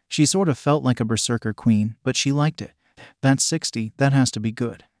her. She sort of felt like a berserker queen, but she liked it. That's 60, that has to be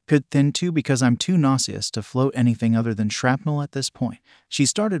good. Could thin too, because I'm too nauseous to float anything other than shrapnel at this point. She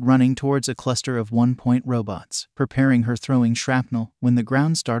started running towards a cluster of 1-point robots, preparing her throwing shrapnel, when the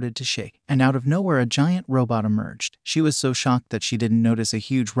ground started to shake, and out of nowhere a giant robot emerged. She was so shocked that she didn't notice a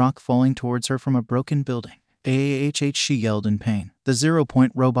huge rock falling towards her from a broken building. She yelled in pain, the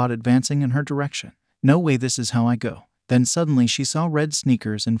 0-point robot advancing in her direction. No way, this is how I go. Then suddenly she saw red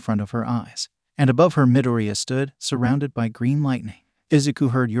sneakers in front of her eyes, and above her Midoriya stood, surrounded by green lightning.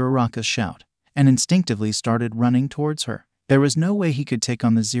 Izuku heard Uraraka's shout, and instinctively started running towards her. There was no way he could take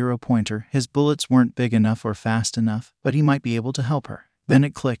on the 0-pointer, his bullets weren't big enough or fast enough, but he might be able to help her. Then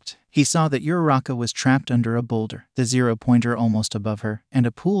it clicked. He saw that Uraraka was trapped under a boulder, the 0-pointer almost above her, and a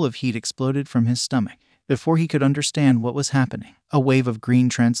pool of heat exploded from his stomach. Before he could understand what was happening, a wave of green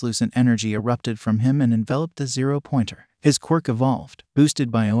translucent energy erupted from him and enveloped the 0-pointer. His quirk evolved,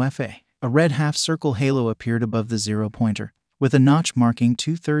 boosted by OFA. A red half-circle halo appeared above the 0-pointer, with a notch marking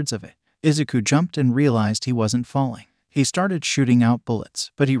 2/3 of it. Izuku jumped and realized he wasn't falling. He started shooting out bullets,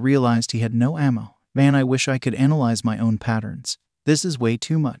 but he realized he had no ammo. Man, I wish I could analyze my own patterns. This is way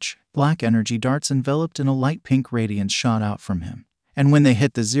too much. Black energy darts enveloped in a light pink radiance shot out from him. And when they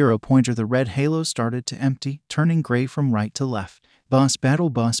hit the 0-pointer, the red halo started to empty, turning gray from right to left. Boss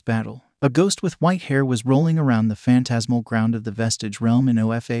battle, boss battle. A ghost with white hair was rolling around the phantasmal ground of the Vestige realm in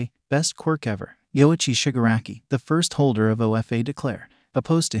OFA. Best quirk ever. Yoichi Shigaraki, the first holder of OFA, declared.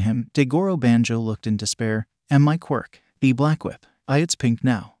 Opposed to him, Degoro Banjo looked in despair. And my quirk? The Black Whip. It's pink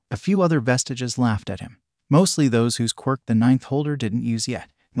now. A few other Vestiges laughed at him. Mostly those whose quirk the 9th holder didn't use yet.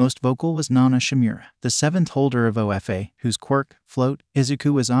 Most vocal was Nana Shimura, the 7th holder of OFA, whose quirk, Float,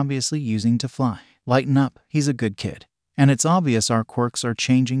 Izuku was obviously using to fly. Lighten up, he's a good kid. And it's obvious our quirks are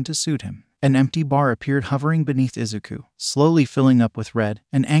changing to suit him. An empty bar appeared hovering beneath Izuku, slowly filling up with red.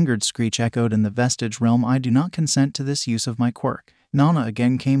 An angered screech echoed in the Vestige realm. I do not consent to this use of my quirk. Nana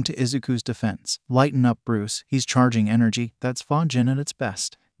again came to Izuku's defense. Lighten up, Bruce, he's charging energy. That's Fajin at its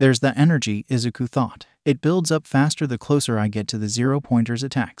best. There's the energy, Izuku thought. It builds up faster the closer I get to the 0-pointer's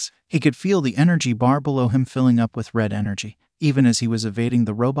attacks. He could feel the energy bar below him filling up with red energy, even as he was evading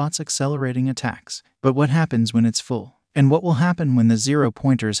the robot's accelerating attacks. But what happens when it's full? And what will happen when the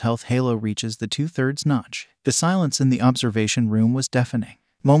 0-pointer's health halo reaches the 2/3 notch? The silence in the observation room was deafening.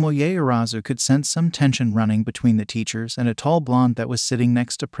 Momoye Urazu could sense some tension running between the teachers and a tall blonde that was sitting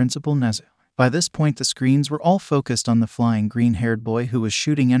next to Principal Nezu. By this point, the screens were all focused on the flying green-haired boy who was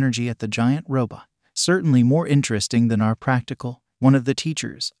shooting energy at the giant robot. Certainly more interesting than our practical. One of the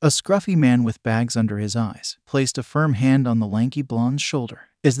teachers, a scruffy man with bags under his eyes, placed a firm hand on the lanky blonde's shoulder.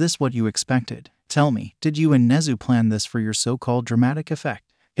 Is this what you expected? Tell me, did you and Nezu plan this for your so-called dramatic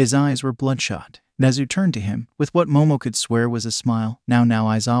effect? His eyes were bloodshot. Nezu turned to him, with what Momo could swear was a smile. Now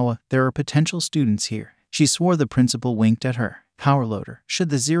Aizawa, there are potential students here. She swore the principal winked at her. Powerloader,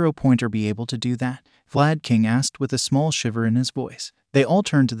 should the zero-pointer be able to do that? Vlad King asked with a small shiver in his voice. They all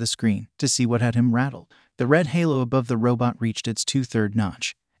turned to the screen to see what had him rattled. The red halo above the robot reached its 2/3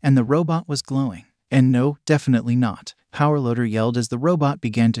 notch, and the robot was glowing. And no, definitely not. Powerloader yelled as the robot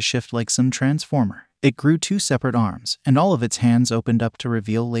began to shift like some transformer. It grew 2 separate arms, and all of its hands opened up to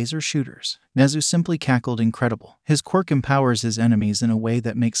reveal laser shooters. Nezu simply cackled incredible. His quirk empowers his enemies in a way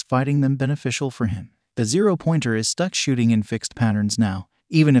that makes fighting them beneficial for him. The zero-pointer is stuck shooting in fixed patterns now,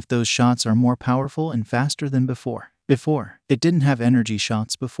 even if those shots are more powerful and faster than before. It didn't have energy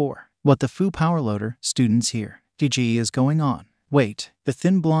shots before. What the foo, Powerloader? Students here. DGE is going on. Wait, the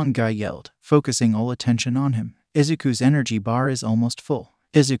thin blonde guy yelled, focusing all attention on him. Izuku's energy bar is almost full.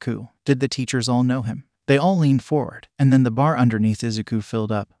 Izuku, did the teachers all know him? They all leaned forward, and then the bar underneath Izuku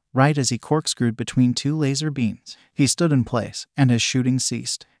filled up, right as he corkscrewed between 2 laser beams. He stood in place, and his shooting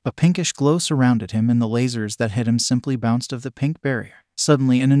ceased. A pinkish glow surrounded him, and the lasers that hit him simply bounced off the pink barrier.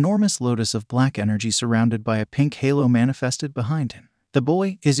 Suddenly, an enormous lotus of black energy surrounded by a pink halo manifested behind him. The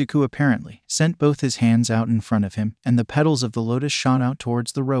boy, Izuku apparently, sent both his hands out in front of him, and the petals of the lotus shot out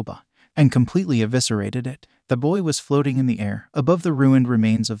towards the robot and completely eviscerated it. The boy was floating in the air, above the ruined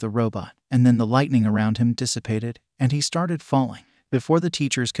remains of the robot, and then the lightning around him dissipated, and he started falling. Before the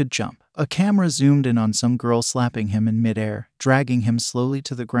teachers could jump, a camera zoomed in on some girl slapping him in midair, dragging him slowly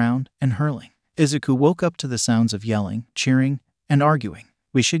to the ground, and hurling. Izuku woke up to the sounds of yelling, cheering, and arguing.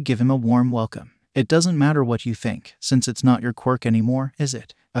 We should give him a warm welcome. It doesn't matter what you think, since it's not your quirk anymore, is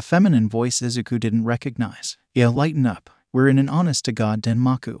it? A feminine voice Izuku didn't recognize. Yeah, lighten up. We're in an honest-to-God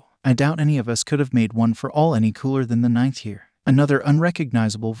Denmaku. I doubt any of us could have made one for all any cooler than the 9th year. Another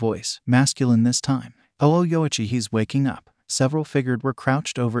unrecognizable voice, masculine this time. Oh, Yoichi, he's waking up. Several figured were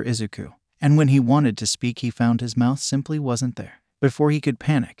crouched over Izuku, and when he wanted to speak he found his mouth simply wasn't there. Before he could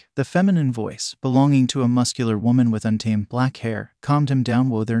panic, the feminine voice, belonging to a muscular woman with untamed black hair, calmed him down.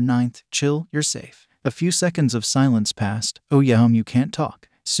 Whoa there, 9th, chill, you're safe. A few seconds of silence passed. Oh yeah, you can't talk.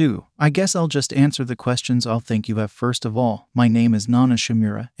 Sue, I guess I'll just answer the questions I'll think you have. First of all, my name is Nana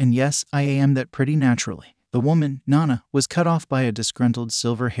Shimura, and yes, I am that pretty naturally. The woman, Nana, was cut off by a disgruntled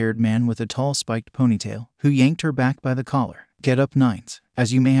silver-haired man with a tall spiked ponytail, who yanked her back by the collar. Get up, 9th.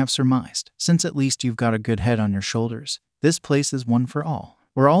 As you may have surmised, since at least you've got a good head on your shoulders, this place is one for all.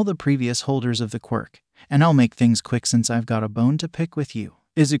 We're all the previous holders of the quirk, and I'll make things quick since I've got a bone to pick with you.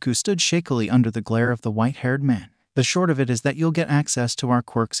 Izuku stood shakily under the glare of the white-haired man. The short of it is that you'll get access to our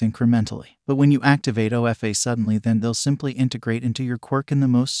quirks incrementally, but when you activate OFA suddenly, then they'll simply integrate into your quirk in the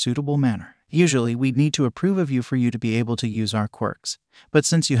most suitable manner. Usually, we'd need to approve of you for you to be able to use our quirks, but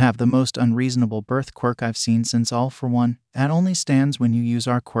since you have the most unreasonable birth quirk I've seen since All for One, that only stands when you use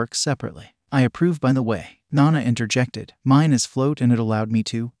our quirks separately. I approve, by the way. Nana interjected. Mine is float and it allowed me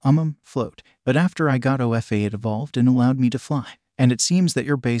to, float, but after I got OFA it evolved and allowed me to fly. And it seems that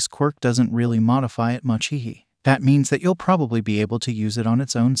your base quirk doesn't really modify it much, hehe. That means that you'll probably be able to use it on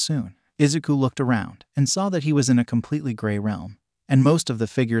its own soon. Izuku looked around and saw that he was in a completely gray realm, and most of the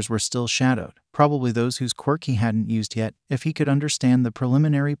figures were still shadowed, probably those whose quirk he hadn't used yet, if he could understand the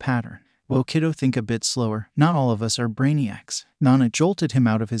preliminary pattern. Whoa, kiddo, think a bit slower. Not all of us are brainiacs. Nana jolted him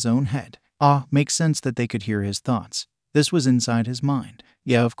out of his own head. Makes sense that they could hear his thoughts. This was inside his mind.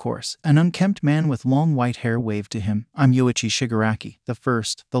 Yeah, of course. An unkempt man with long white hair waved to him. I'm Yoichi Shigaraki, the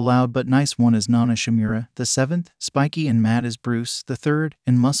 1st. The loud but nice one is Nana Shimura, the 7th. Spiky and mad is Bruce, the 3rd.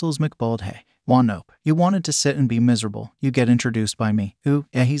 And Muscles McBaldhay. Nope. You wanted to sit and be miserable. You get introduced by me. Ooh,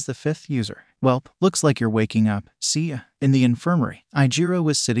 yeah, he's the 5th user. Welp, looks like you're waking up. See ya. In the infirmary, Ijiro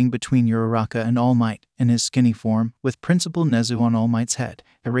was sitting between Uraraka and All Might, in his skinny form, with Principal Nezu on All Might's head.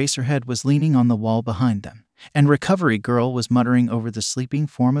 Eraserhead was leaning on the wall behind them, and Recovery Girl was muttering over the sleeping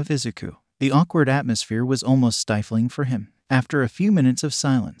form of Izuku. The awkward atmosphere was almost stifling for him. After a few minutes of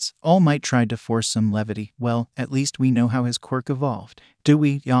silence, All Might tried to force some levity. Well, at least we know how his quirk evolved. Do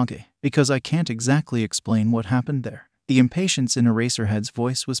we, Yage? Because I can't exactly explain what happened there. The impatience in Eraserhead's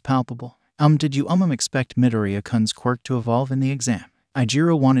voice was palpable. Did you expect Midoriya-kun's quirk to evolve in the exam?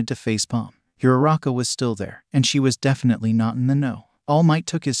 Ijiro wanted to facepalm. Uraraka was still there, and she was definitely not in the know. All Might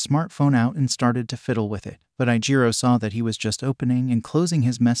took his smartphone out and started to fiddle with it, but Ijiro saw that he was just opening and closing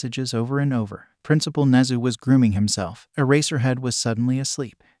his messages over and over. Principal Nezu was grooming himself. Eraserhead was suddenly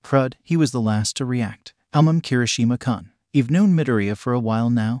asleep. Crud, he was the last to react. Kirishima-kun. You've known Midoriya for a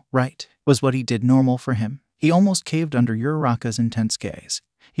while now, right? Was what he did normal for him? He almost caved under Uraraka's intense gaze.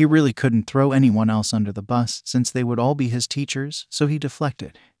 He really couldn't throw anyone else under the bus since they would all be his teachers, so he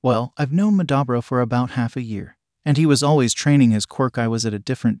deflected. Well, I've known Madabro for about half a year, and he was always training his quirk. I was at a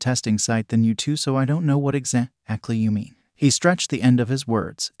different testing site than you two, so I don't know what exactly you mean. He stretched the end of his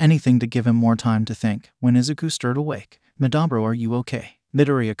words, anything to give him more time to think, when Izuku stirred awake. Madabro, are you okay?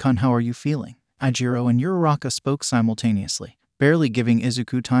 Midoriya-kun, how are you feeling? Ijiro and Uraraka spoke simultaneously, barely giving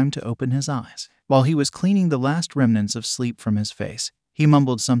Izuku time to open his eyes. While he was cleaning the last remnants of sleep from his face, he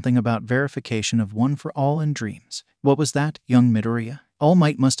mumbled something about verification of one for all in dreams. What was that, young Midoriya? All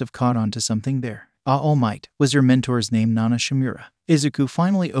Might must have caught on to something there. All Might, was your mentor's name Nana Shimura? Izuku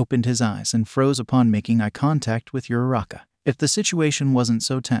finally opened his eyes and froze upon making eye contact with Uraraka. If the situation wasn't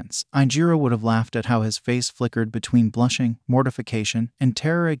so tense, Ijiro would have laughed at how his face flickered between blushing, mortification, and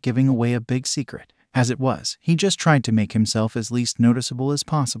terror at giving away a big secret. As it was, he just tried to make himself as least noticeable as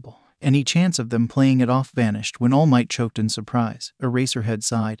possible. Any chance of them playing it off vanished when All Might choked in surprise. Eraserhead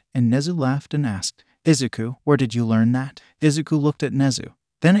sighed, and Nezu laughed and asked, Izuku, where did you learn that? Izuku looked at Nezu,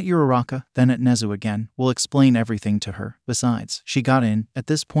 then at Uraraka, then at Nezu again. We'll explain everything to her. Besides, she got in. At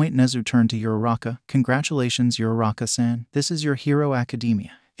this point Nezu turned to Uraraka. Congratulations, Uraraka-san. This is your Hero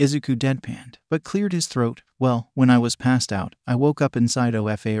Academia. Izuku deadpanned, but cleared his throat. Well, when I was passed out, I woke up inside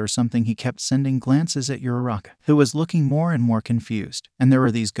OFA or something. He kept sending glances at Uraraka, who was looking more and more confused. And there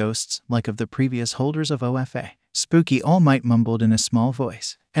were these ghosts, like of the previous holders of OFA. Spooky, All Might mumbled in a small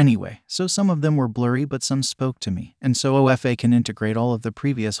voice. Anyway, so some of them were blurry but some spoke to me, and so OFA can integrate all of the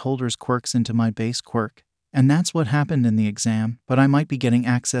previous holders' quirks into my base quirk. And that's what happened in the exam, but I might be getting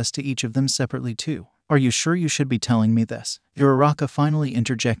access to each of them separately too. Are you sure you should be telling me this? Uraraka finally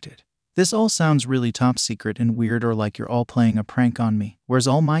interjected. This all sounds really top secret and weird, or like you're all playing a prank on me. Where's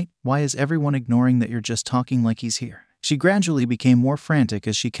All Might? Why is everyone ignoring that you're just talking like he's here? She gradually became more frantic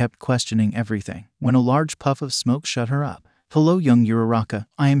as she kept questioning everything, when a large puff of smoke shut her up. Hello, young Uraraka,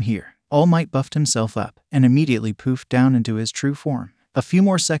 I am here. All Might buffed himself up, and immediately poofed down into his true form. A few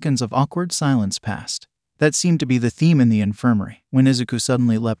more seconds of awkward silence passed. That seemed to be the theme in the infirmary, when Izuku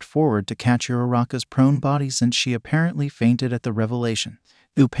suddenly leapt forward to catch Uraraka's prone body since she apparently fainted at the revelation.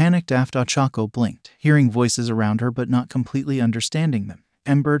 Panicked after Ochako blinked, hearing voices around her but not completely understanding them.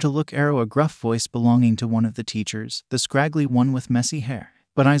 Ember to look Arrow, a gruff voice belonging to one of the teachers, the scraggly one with messy hair.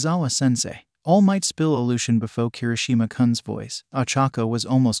 But Aizawa-sensei. All Might spill illusion before Kirishima-kun's voice. Ochako was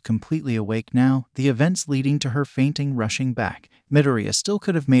almost completely awake now, the events leading to her fainting rushing back. Midoriya still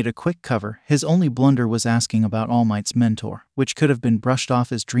could have made a quick cover. His only blunder was asking about All Might's mentor, which could have been brushed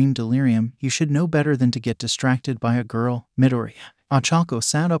off as dream delirium. You should know better than to get distracted by a girl, Midoriya. Ochako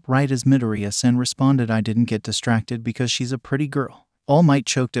sat upright as Midoriya-sen responded, I didn't get distracted because she's a pretty girl. All Might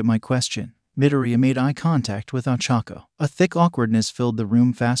choked at my question. Midoriya made eye contact with Ochako. A thick awkwardness filled the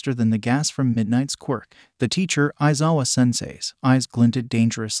room faster than the gas from Midnight's quirk. The teacher, Aizawa-sensei's, eyes glinted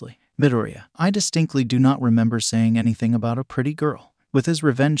dangerously. Midoriya, I distinctly do not remember saying anything about a pretty girl. With his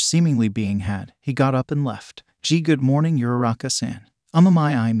revenge seemingly being had, he got up and left. Gee, good morning, Uraraka-san.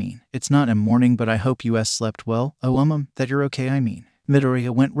 I mean, it's not a morning, but I hope you slept well. Oh, that you're okay, I mean.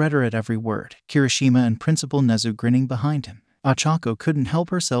 Midoriya went redder at every word, Kirishima and Principal Nezu grinning behind him. Ochako couldn't help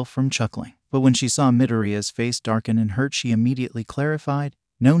herself from chuckling, but when she saw Midoriya's face darken and hurt, she immediately clarified,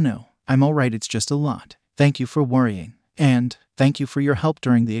 No, I'm alright, it's just a lot. Thank you for worrying. And, thank you for your help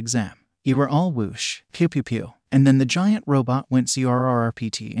during the exam. You were all whoosh, pew pew pew. And then the giant robot went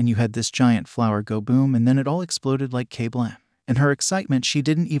CRRRPT and you had this giant flower go boom and then it all exploded like K-blam. In her excitement, she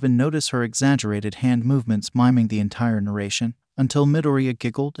didn't even notice her exaggerated hand movements miming the entire narration, until Midoriya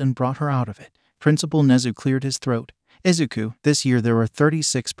giggled and brought her out of it. Principal Nezu cleared his throat. Izuku, this year there were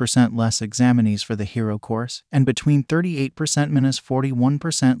 36% less examinees for the hero course, and between 38% minus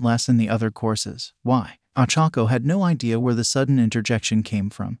 41% less in the other courses. Why? Ochako had no idea where the sudden interjection came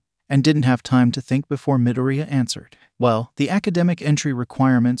from, and didn't have time to think before Midoriya answered. Well, the academic entry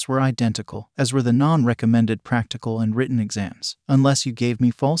requirements were identical, as were the non-recommended practical and written exams. Unless you gave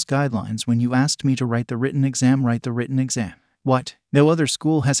me false guidelines when you asked me to write the written exam, write the written exam. What? No other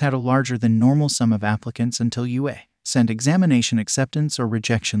school has had a larger than normal sum of applicants until UA sent examination acceptance or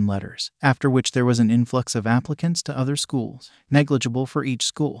rejection letters, after which there was an influx of applicants to other schools, negligible for each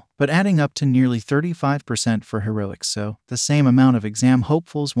school, but adding up to nearly 35% for heroics. So, the same amount of exam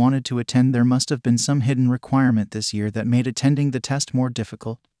hopefuls wanted to attend. There must have been some hidden requirement this year that made attending the test more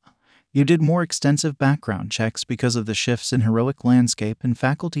difficult. You did more extensive background checks because of the shifts in heroic landscape and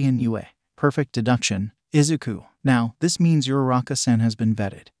faculty in UA. Perfect deduction, Izuku. Now, this means Uraraka-san has been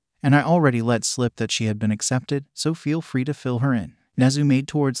vetted. And I already let slip that she had been accepted, so feel free to fill her in. Nezu made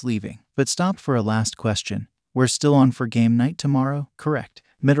towards leaving, but stopped for a last question. We're still on for game night tomorrow, correct?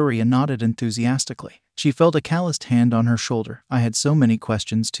 Midoriya nodded enthusiastically. She felt a calloused hand on her shoulder. I had so many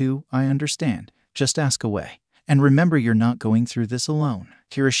questions too, I understand. Just ask away. And remember, you're not going through this alone.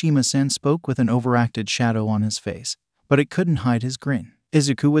 Kirishima-san spoke with an overacted shadow on his face, but it couldn't hide his grin.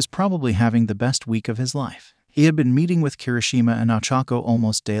 Izuku was probably having the best week of his life. He had been meeting with Kirishima and Ochako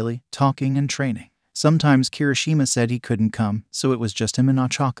almost daily, talking and training. Sometimes Kirishima said he couldn't come, so it was just him and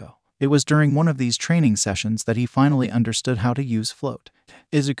Ochako. It was during one of these training sessions that he finally understood how to use float.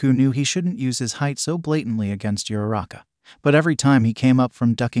 Izuku knew he shouldn't use his height so blatantly against Uraraka, but every time he came up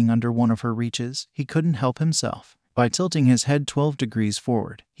from ducking under one of her reaches, he couldn't help himself. By tilting his head 12 degrees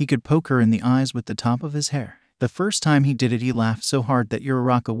forward, he could poke her in the eyes with the top of his hair. The first time he did it, he laughed so hard that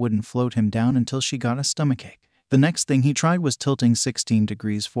Uraraka wouldn't float him down until she got a stomachache. The next thing he tried was tilting 16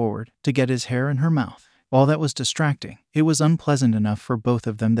 degrees forward to get his hair in her mouth. While that was distracting, it was unpleasant enough for both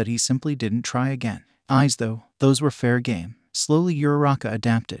of them that he simply didn't try again. Eyes though, those were fair game. Slowly Uraraka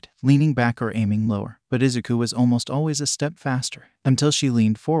adapted, leaning back or aiming lower, but Izuku was almost always a step faster, until she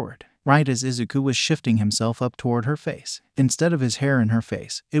leaned forward, right as Izuku was shifting himself up toward her face. Instead of his hair in her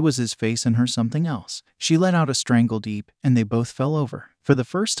face, it was his face in her something else. She let out a strangle deep, and they both fell over. For the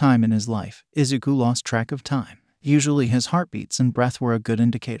first time in his life, Izuku lost track of time. Usually his heartbeats and breath were a good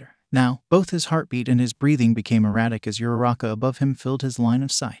indicator. Now, both his heartbeat and his breathing became erratic as Uraraka above him filled his line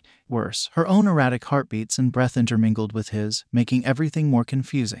of sight. Worse, her own erratic heartbeats and breath intermingled with his, making everything more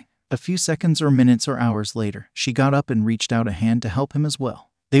confusing. A few seconds or minutes or hours later, she got up and reached out a hand to help him as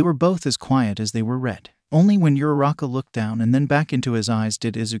well. They were both as quiet as they were red. Only when Uraraka looked down and then back into his eyes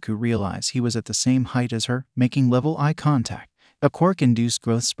did Izuku realize he was at the same height as her, making level eye contact. A quirk-induced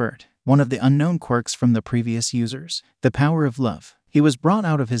growth spurt. One of the unknown quirks from the previous users. The power of love. He was brought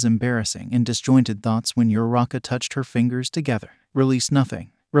out of his embarrassing and disjointed thoughts when Uraraka touched her fingers together. Release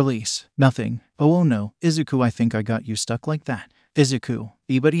nothing. Release nothing. Oh no, Izuku, I think I got you stuck like that. Izuku.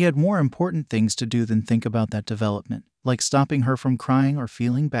 But he had more important things to do than think about that development, like stopping her from crying or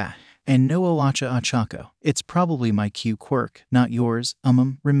feeling bad. And no Ochako. It's probably my Q quirk, not yours.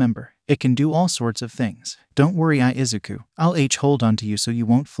 Remember, it can do all sorts of things. Don't worry, Izuku. I'll hold on to you so you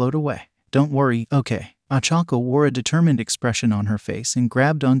won't float away. Don't worry, okay. Ochako wore a determined expression on her face and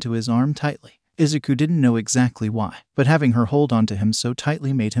grabbed onto his arm tightly. Izuku didn't know exactly why, but having her hold onto him so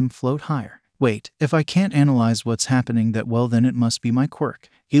tightly made him float higher. Wait, if I can't analyze what's happening that well, then it must be my quirk.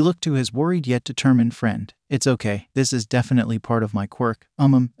 He looked to his worried yet determined friend. It's okay, this is definitely part of my quirk.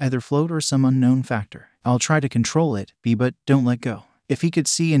 Either float or some unknown factor. I'll try to control it, but don't let go. If he could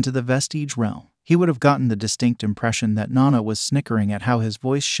see into the vestige realm, he would have gotten the distinct impression that Nana was snickering at how his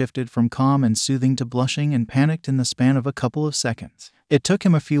voice shifted from calm and soothing to blushing and panicked in the span of a couple of seconds. It took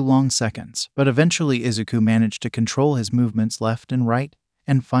him a few long seconds, but eventually Izuku managed to control his movements left and right,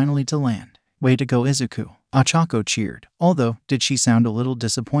 and finally to land. Way to go, Izuku. Ochako cheered, although, did she sound a little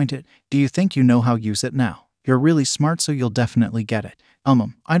disappointed? Do you think you know how to use it now? You're really smart, so you'll definitely get it.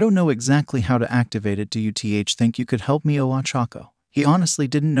 I don't know exactly how to activate it. Do you think you could help me, Ochako? He honestly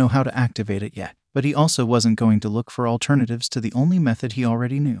didn't know how to activate it yet, but he also wasn't going to look for alternatives to the only method he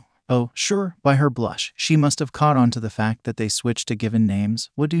already knew. Oh, sure, by her blush, she must have caught on to the fact that they switched to given names.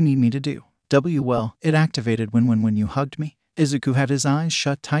 What do you need me to do? Well, it activated when you hugged me. Izuku had his eyes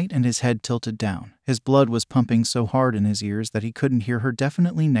shut tight and his head tilted down. His blood was pumping so hard in his ears that he couldn't hear her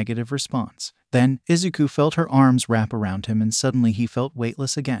definitely negative response. Then, Izuku felt her arms wrap around him and suddenly he felt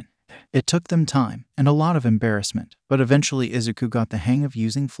weightless again. It took them time and a lot of embarrassment, but eventually Izuku got the hang of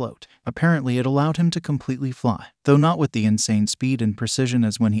using float. Apparently it allowed him to completely fly, though not with the insane speed and precision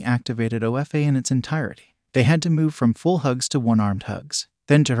as when he activated OFA in its entirety. They had to move from full hugs to one-armed hugs,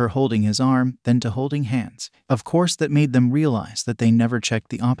 then to her holding his arm, then to holding hands. Of course that made them realize that they never checked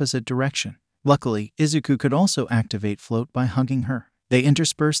the opposite direction. Luckily, Izuku could also activate float by hugging her. They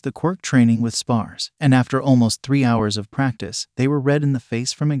interspersed the quirk training with spars, and after almost 3 hours of practice, they were red in the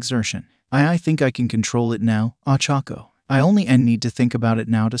face from exertion. I think I can control it now, Ochako. I only need to think about it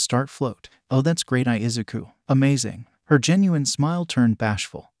now to start float. Oh, that's great, Izuku. Amazing. Her genuine smile turned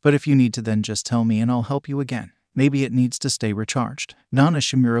bashful. But if you need to, then just tell me and I'll help you again. Maybe it needs to stay recharged. Nana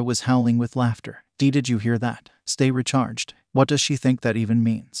Shimura was howling with laughter. Did you hear that? Stay recharged. What does she think that even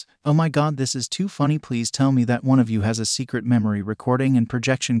means? Oh my god, this is too funny. Please tell me that one of you has a secret memory recording and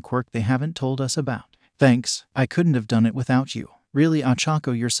projection quirk they haven't told us about. Thanks, I couldn't have done it without you. Really,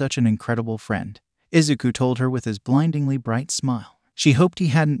 Ochako, you're such an incredible friend. Izuku told her with his blindingly bright smile. She hoped he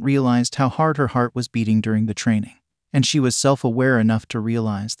hadn't realized how hard her heart was beating during the training, and she was self-aware enough to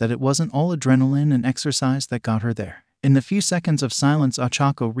realize that it wasn't all adrenaline and exercise that got her there. In the few seconds of silence,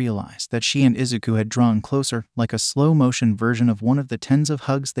 Ochako realized that she and Izuku had drawn closer, like a slow-motion version of one of the tens of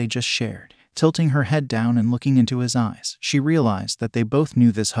hugs they just shared. Tilting her head down and looking into his eyes, she realized that they both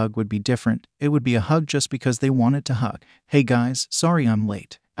knew this hug would be different. It would be a hug just because they wanted to hug. "Hey guys, sorry I'm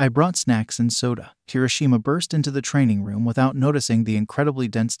late. I brought snacks and soda." Kirishima burst into the training room without noticing the incredibly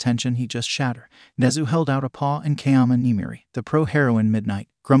dense tension he just shattered. Nezu held out a paw and Kayama Nimiri, the pro-heroine Midnight,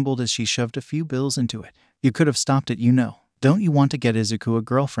 grumbled as she shoved a few bills into it. "You could have stopped it, you know. Don't you want to get Izuku a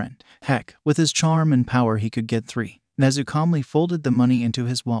girlfriend? Heck, with his charm and power he could get 3. Nezu calmly folded the money into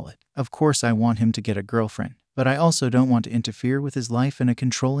his wallet. "Of course I want him to get a girlfriend, but I also don't want to interfere with his life in a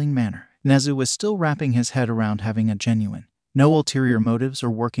controlling manner." Nezu was still wrapping his head around having a genuine, no ulterior motives or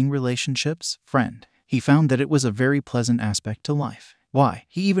working relationships friend. He found that it was a very pleasant aspect to life. Why,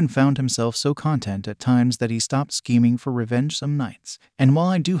 he even found himself so content at times that he stopped scheming for revenge some nights. "And while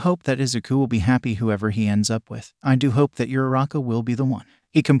I do hope that Izuku will be happy whoever he ends up with, I do hope that Uraraka will be the one."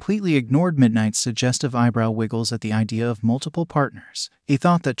 He completely ignored Midnight's suggestive eyebrow wiggles at the idea of multiple partners. He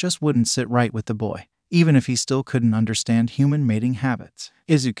thought that just wouldn't sit right with the boy, even if he still couldn't understand human mating habits.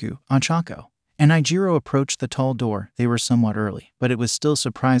 Izuku, Ochako, and Ijiro approached the tall door. They were somewhat early, but it was still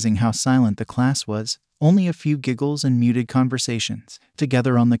surprising how silent the class was. Only a few giggles and muted conversations.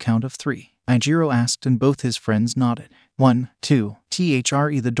 "Together on the count of 3. Ijiro asked and both his friends nodded. 1, 2,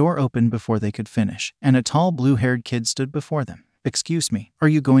 THRE. The door opened before they could finish, and a tall blue-haired kid stood before them. "Excuse me, are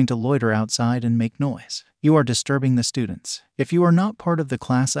you going to loiter outside and make noise? You are disturbing the students. If you are not part of the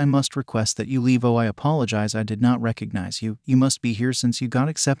class, I must request that you leave." "Oh, I apologize, I did not recognize you. You must be here since you got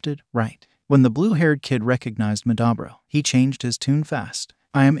accepted, right?" When the blue-haired kid recognized Madabro, he changed his tune fast.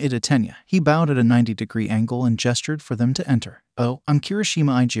 "I am Idatenya." He bowed at a 90-degree angle and gestured for them to enter. "Oh, I'm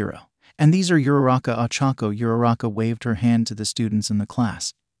Kirishima Ijiro. And these are Uraraka Ochako." Uraraka waved her hand to the students in the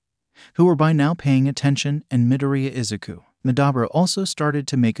class, who were by now paying attention, and Midoriya Izuku. Madabro also started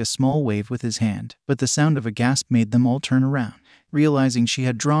to make a small wave with his hand, but the sound of a gasp made them all turn around, realizing she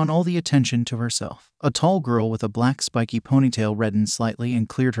had drawn all the attention to herself. A tall girl with a black spiky ponytail reddened slightly and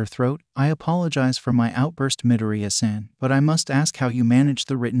cleared her throat. "I apologize for my outburst, Midoriya-san, but I must ask how you managed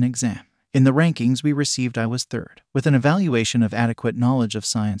the written exam. In the rankings we received, I was 3rd, with an evaluation of adequate knowledge of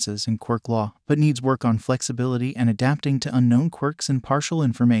sciences and quirk law, but needs work on flexibility and adapting to unknown quirks and partial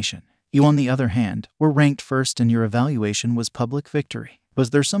information. You, on the other hand, were ranked 1st and your evaluation was public victory.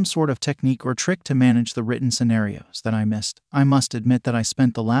 Was there some sort of technique or trick to manage the written scenarios that I missed? I must admit that I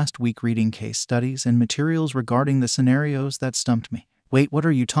spent the last week reading case studies and materials regarding the scenarios that stumped me." "Wait, what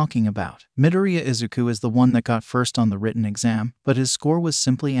are you talking about?" Midoriya Izuku is the one that got 1st on the written exam, but his score was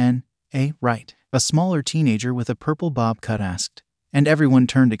simply an A, right? A smaller teenager with a purple bob cut asked, and everyone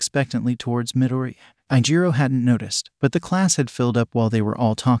turned expectantly towards Midoriya. Ijiro hadn't noticed, but the class had filled up while they were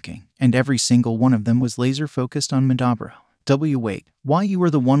all talking, and every single one of them was laser-focused on Madabro. Wait, why you were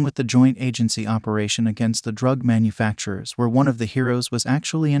the one with the joint agency operation against the drug manufacturers where one of the heroes was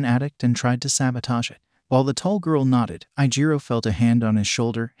actually an addict and tried to sabotage it? While the tall girl nodded, Ijiro felt a hand on his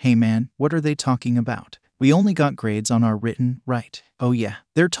shoulder. "Hey man, what are they talking about? We only got grades on our written, right?" "Oh yeah,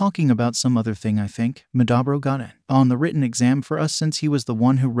 they're talking about some other thing I think." Madabro got in on the written exam for us since he was the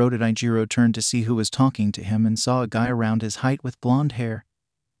one who wrote it. Ijiro turned to see who was talking to him and saw a guy around his height with blonde hair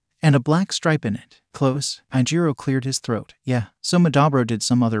and a black stripe in it. "Close." Ijiro cleared his throat. "Yeah, so Madabro did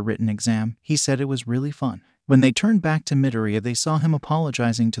some other written exam. He said it was really fun." When they turned back to Midoriya, they saw him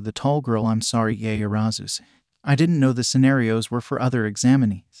apologizing to the tall girl. "I'm sorry, Yaoyorozu. I didn't know the scenarios were for other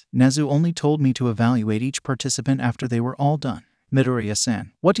examinees. Nezu only told me to evaluate each participant after they were all done."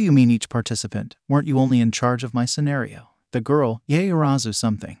 "Midoriya-san, what do you mean each participant? Weren't you only in charge of my scenario?" The girl, Yaoyorozu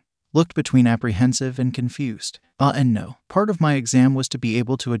something, looked between apprehensive and confused. And no. Part of my exam was to be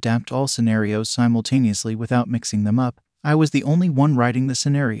able to adapt all scenarios simultaneously without mixing them up. I was the only one writing the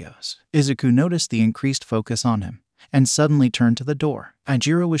scenarios." Izuku noticed the increased focus on him, and suddenly turned to the door.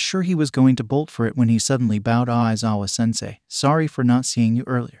 Ijiro was sure he was going to bolt for it when he suddenly bowed. "Aizawa-sensei, sorry for not seeing you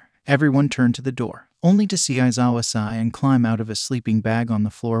earlier." Everyone turned to the door, only to see Aizawa sigh and climb out of his sleeping bag on the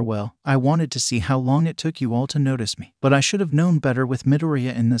floor. "Well, I wanted to see how long it took you all to notice me, but I should have known better with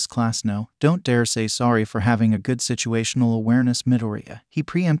Midoriya in this class." "No, don't dare say sorry for having a good situational awareness, Midoriya." He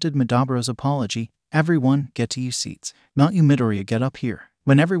preempted Madabro's apology. "Everyone, get to your seats." "Not you, Midoriya, get up here."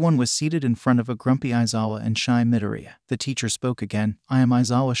 When everyone was seated in front of a grumpy Aizawa and shy Midoriya, the teacher spoke again. "I am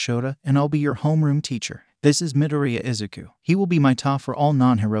Aizawa Shota, and I'll be your homeroom teacher. This is Midoriya Izuku. He will be my ta for all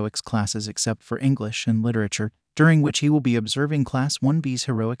non-heroics classes except for English and literature, during which he will be observing Class 1B's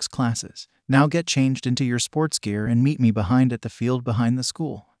heroics classes. Now get changed into your sports gear and meet me behind at the field behind the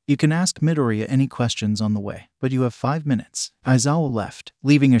school. You can ask Midoriya any questions on the way, but you have 5 minutes." Aizawa left,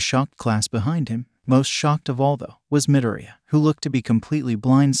 leaving a shocked class behind him. Most shocked of all, though, was Midoriya, who looked to be completely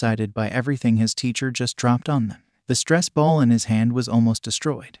blindsided by everything his teacher just dropped on them. The stress ball in his hand was almost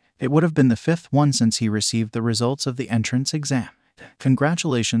destroyed. It would have been the 5th one since he received the results of the entrance exam.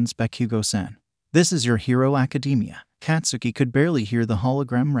 Congratulations, Bakugo-san. This is your Hero Academia. Katsuki could barely hear the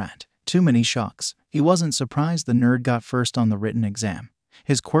hologram rant. Too many shocks. He wasn't surprised the nerd got first on the written exam.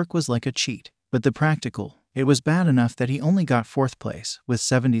 His quirk was like a cheat. But the practical, it was bad enough that he only got 4th place with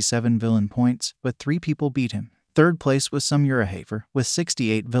 77 villain points, but 3 people beat him. 3rd place was some Urahaver with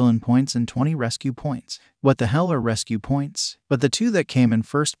 68 villain points and 20 rescue points. What the hell are rescue points? But the 2 that came in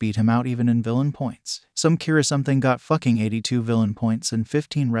first beat him out even in villain points. Some Kira something got fucking 82 villain points and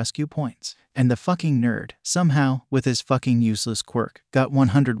 15 rescue points. And the fucking nerd, somehow, with his fucking useless quirk, got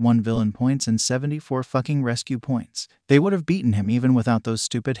 101 villain points and 74 fucking rescue points. They would have beaten him even without those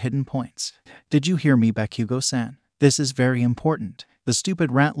stupid hidden points. Did you hear me, Bakugo-san? This is very important. The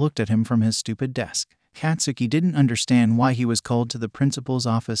stupid rat looked at him from his stupid desk. Katsuki didn't understand why he was called to the principal's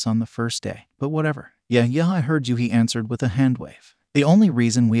office on the first day, but whatever. Yeah, I heard you, he answered with a hand wave. The only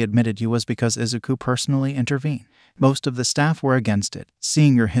reason we admitted you was because Izuku personally intervened. Most of the staff were against it,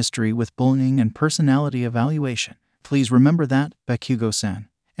 seeing your history with bullying and personality evaluation. Please remember that, Bakugo-san,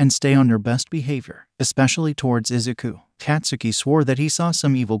 and stay on your best behavior, especially towards Izuku. Katsuki swore that he saw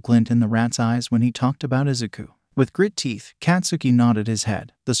some evil glint in the rat's eyes when he talked about Izuku. With grit teeth, Katsuki nodded his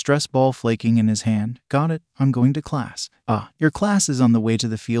head, the stress ball flaking in his hand. Got it, I'm going to class. Your class is on the way to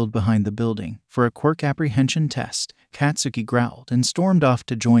the field behind the building for a quirk apprehension test. Katsuki growled and stormed off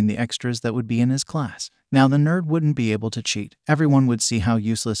to join the extras that would be in his class. Now the nerd wouldn't be able to cheat. Everyone would see how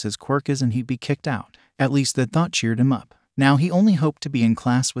useless his quirk is and he'd be kicked out. At least that thought cheered him up. Now he only hoped to be in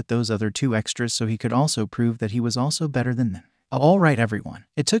class with those other 2 extras so he could also prove that he was also better than them. Alright everyone,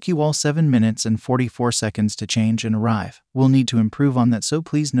 it took you all 7 minutes and 44 seconds to change and arrive. We'll need to improve on that, so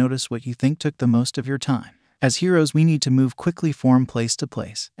please notice what you think took the most of your time. As heroes we need to move quickly from place to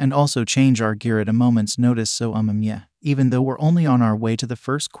place, and also change our gear at a moment's notice, so yeah, even though we're only on our way to the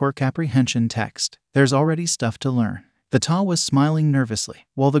first quirk apprehension text, there's already stuff to learn. The Ta was smiling nervously,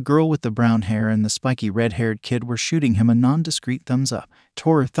 while the girl with the brown hair and the spiky red-haired kid were shooting him a non-discreet thumbs up.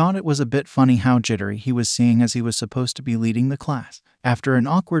 Toru thought it was a bit funny how jittery he was seeing as he was supposed to be leading the class. After an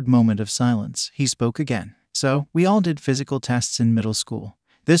awkward moment of silence, he spoke again. So, we all did physical tests in middle school.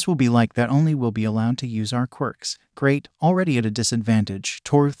 This will be like that, only we'll be allowed to use our quirks. Great, already at a disadvantage,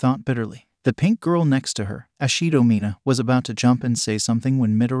 Toru thought bitterly. The pink girl next to her, Ashido Mina, was about to jump and say something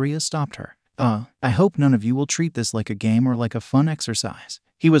when Midoriya stopped her. I hope none of you will treat this like a game or like a fun exercise.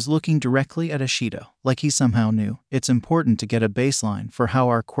 He was looking directly at Ashido, like he somehow knew. It's important to get a baseline for how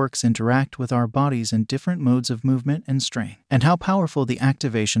our quirks interact with our bodies in different modes of movement and strain, and how powerful the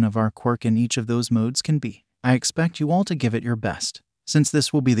activation of our quirk in each of those modes can be. I expect you all to give it your best, since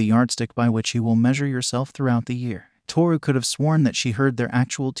this will be the yardstick by which you will measure yourself throughout the year. Toru could have sworn that she heard their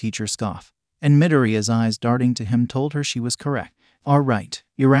actual teacher scoff, and Midoriya's eyes darting to him told her she was correct. Alright,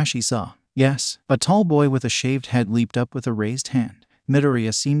 Urashi saw. Yes, a tall boy with a shaved head leaped up with a raised hand.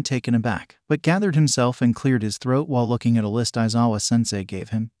 Midoriya seemed taken aback, but gathered himself and cleared his throat while looking at a list Aizawa-sensei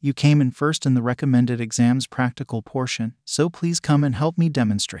gave him. You came in first in the recommended exams practical portion, so please come and help me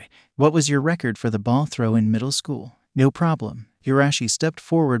demonstrate. What was your record for the ball throw in middle school? No problem. Urashi stepped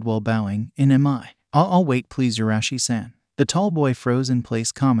forward while bowing. In MI. I'll wait please, Urashi-san. The tall boy froze in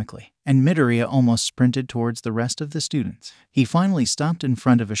place comically, and Midoriya almost sprinted towards the rest of the students. He finally stopped in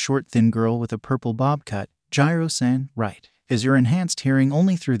front of a short thin girl with a purple bob cut. Gyro-san, right. Is your enhanced hearing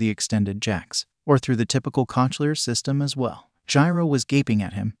only through the extended jacks, or through the typical cochlear system as well? Gyro was gaping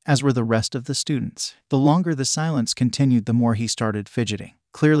at him, as were the rest of the students. The longer the silence continued, the more he started fidgeting,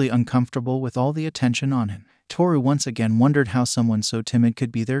 clearly uncomfortable with all the attention on him. Toru once again wondered how someone so timid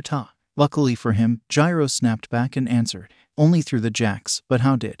could be their Ta. Luckily for him, Gyro snapped back and answered, only through the jacks, but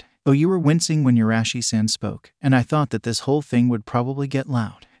how did? Oh, you were wincing when Urashi-san spoke, and I thought that this whole thing would probably get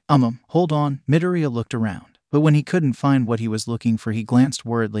loud. Hold on. Midoriya looked around, but when he couldn't find what he was looking for, he glanced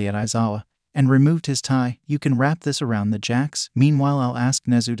worriedly at Aizawa and removed his tie. You can wrap this around the jacks. Meanwhile, I'll ask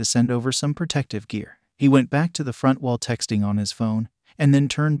Nezu to send over some protective gear. He went back to the front while texting on his phone, and then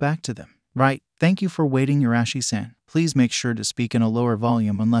turned back to them. Right, thank you for waiting, Urashi-san. Please make sure to speak in a lower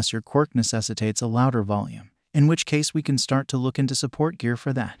volume unless your quirk necessitates a louder volume, in which case we can start to look into support gear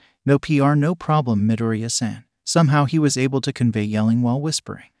for that. No PR, no problem, Midoriya-san. Somehow he was able to convey yelling while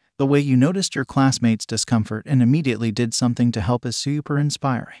whispering. The way you noticed your classmates' discomfort and immediately did something to help is super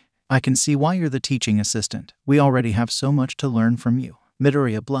inspiring. I can see why you're the teaching assistant. We already have so much to learn from you.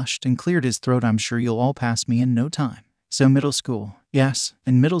 Midoriya blushed and cleared his throat. I'm sure you'll all pass me in no time. So middle school. Yes,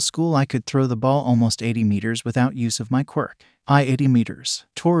 in middle school I could throw the ball almost 80 meters without use of my quirk. 80 meters.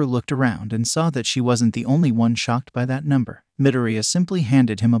 Toru looked around and saw that she wasn't the only one shocked by that number. Midoriya simply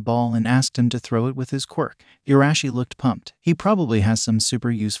handed him a ball and asked him to throw it with his quirk. Urashi looked pumped. He probably has some super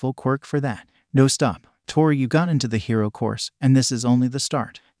useful quirk for that. No, stop. Toru, you got into the hero course, and this is only the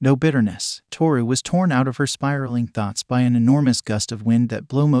start. No bitterness. Toru was torn out of her spiraling thoughts by an enormous gust of wind that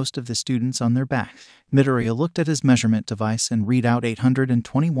blew most of the students on their back. Midoriya looked at his measurement device and read out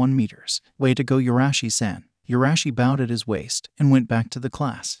 821 meters. Way to go, Urashi-san. Urashi bowed at his waist and went back to the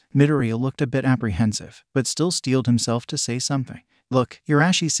class. Midoriya looked a bit apprehensive, but still steeled himself to say something. Look,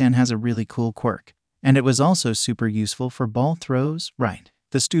 Urashi-san has a really cool quirk. And it was also super useful for ball throws, right?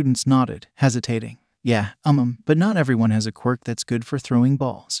 The students nodded, hesitating. Yeah, but not everyone has a quirk that's good for throwing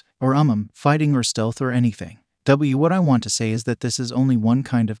balls. Or fighting or stealth or anything. What I want to say is that this is only one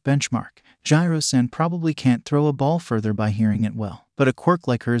kind of benchmark. Gyro-san probably can't throw a ball further by hearing it well, but a quirk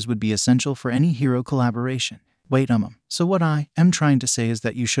like hers would be essential for any hero collaboration. Wait, so what I am trying to say is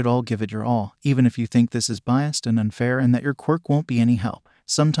that you should all give it your all, even if you think this is biased and unfair and that your quirk won't be any help.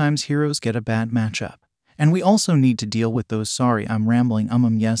 Sometimes heroes get a bad matchup. And we also need to deal with those. Sorry, I'm rambling.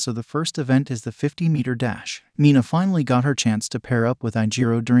 Yeah, so the first event is the 50-meter dash. Mina finally got her chance to pair up with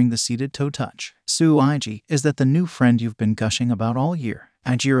Ijiro during the seated toe touch. Iji, is that the new friend you've been gushing about all year?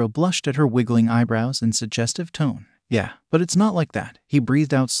 Ijiro blushed at her wiggling eyebrows and suggestive tone. Yeah, but it's not like that. He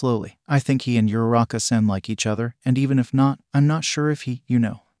breathed out slowly. I think he and Uraraka-sen like each other, and even if not, I'm not sure if he,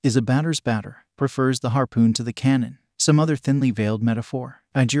 is a batter's batter, prefers the harpoon to the cannon. Some other thinly veiled metaphor.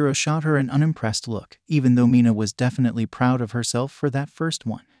 Ijiro shot her an unimpressed look, even though Mina was definitely proud of herself for that first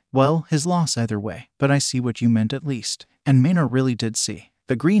one. Well, his loss either way, but I see what you meant at least. And Mina really did see.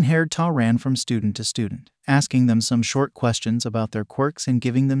 The green-haired Ta ran from student to student, asking them some short questions about their quirks and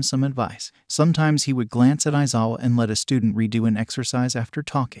giving them some advice. Sometimes he would glance at Aizawa and let a student redo an exercise after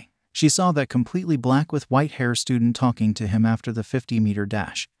talking. She saw that completely black with white hair student talking to him after the 50-meter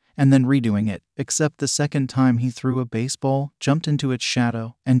dash, and then redoing it, except the second time he threw a baseball, jumped into its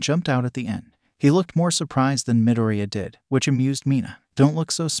shadow, and jumped out at the end. He looked more surprised than Midoriya did, which amused Mina. Don't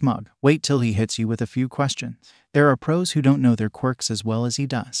look so smug. Wait till he hits you with a few questions. There are pros who don't know their quirks as well as he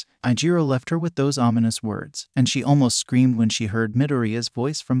does. Ijiro left her with those ominous words, and she almost screamed when she heard Midoriya's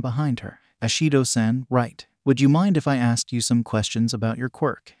voice from behind her. Ashido-san, right. Would you mind if I asked you some questions about your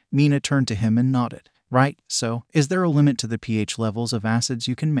quirk? Mina turned to him and nodded. Right, so, is there a limit to the pH levels of acids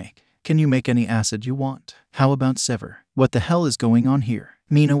you can make? Can you make any acid you want? How about sever? What the hell is going on here?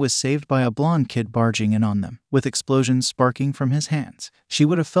 Mina was saved by a blonde kid barging in on them, with explosions sparking from his hands. She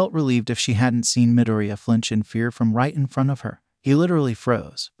would have felt relieved if she hadn't seen Midoriya flinch in fear from right in front of her. He literally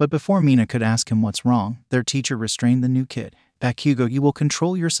froze, but before Mina could ask him what's wrong, their teacher restrained the new kid. Bakugo, you will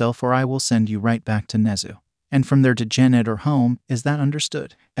control yourself or I will send you right back to Nezu. And from there to Gen Ed or home, is that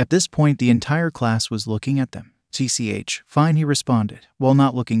understood? At this point, the entire class was looking at them. TCH, fine, he responded, while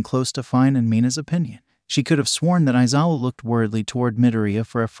not looking close to fine in Mina's opinion. She could have sworn that Aizawa looked worriedly toward Midoriya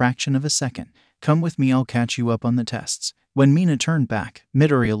for a fraction of a second. Come with me, I'll catch you up on the tests. When Mina turned back,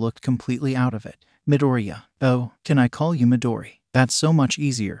 Midoriya looked completely out of it. Midoriya. Oh, can I call you Midori? That's so much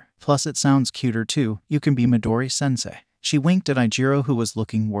easier. Plus it sounds cuter too. You can be Midori-sensei. She winked at Ijiro, who was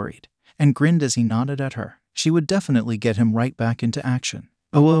looking worried, and grinned as he nodded at her. She would definitely get him right back into action.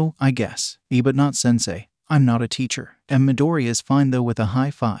 Oh, I guess. But not sensei. I'm not a teacher. And Midori is fine though with a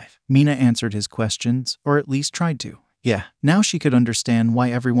high five. Mina answered his questions, or at least tried to. Yeah, now she could understand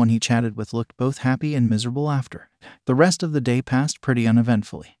why everyone he chatted with looked both happy and miserable after. The rest of the day passed pretty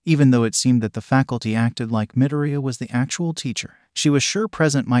uneventfully, even though it seemed that the faculty acted like Midoriya was the actual teacher. She was sure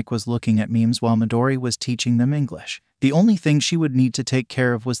Present Mike was looking at memes while Midori was teaching them English. The only thing she would need to take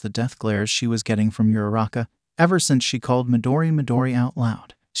care of was the death glares she was getting from Uraraka, ever since she called Midori out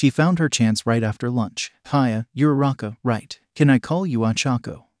loud. She found her chance right after lunch. Hiya, Uraraka, right. Can I call you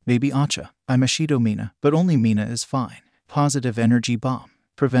Achako? Maybe Acha. I'm Ashido Mina, but only Mina is fine. Positive energy bomb.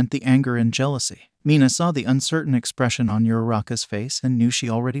 Prevent the anger and jealousy. Mina saw the uncertain expression on Uraraka's face and knew she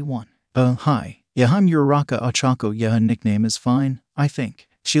already won. Hi. Yeah, I'm Uraraka Achako. Yeah, a nickname is fine, I think.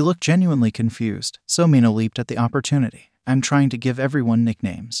 She looked genuinely confused, so Mina leaped at the opportunity. I'm trying to give everyone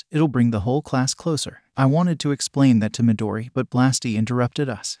nicknames. It'll bring the whole class closer. I wanted to explain that to Midori, but Blasty interrupted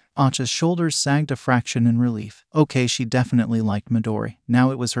us. Acha's shoulders sagged a fraction in relief. Okay, she definitely liked Midori.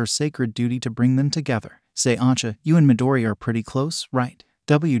 Now it was her sacred duty to bring them together. Say, Acha, you and Midori are pretty close, right?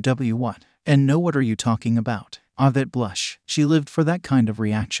 What? And no, what are you talking about? That blush. She lived for that kind of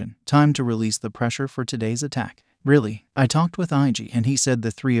reaction. Time to release the pressure for today's attack. Really? I talked with Iji and he said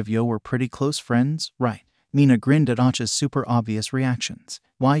the three of you were pretty close friends, right? Mina grinned at Acha's super obvious reactions.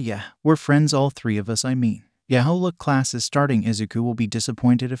 Why yeah, we're friends all three of us I mean. Yeah, oh look, class is starting. Izuku will be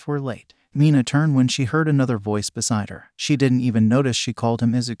disappointed if we're late. Mina turned when she heard another voice beside her. She didn't even notice she called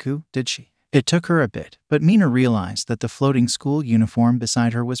him Izuku, did she? It took her a bit, but Mina realized that the floating school uniform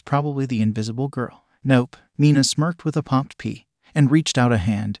beside her was probably the invisible girl. Nope, Mina smirked with a popped pea and reached out a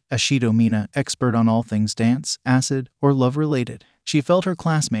hand. Ashido Mina, expert on all things dance, acid, or love-related. She felt her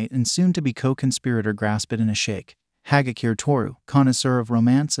classmate and soon-to-be co-conspirator grasp it in a shake. Hagakure Toru, connoisseur of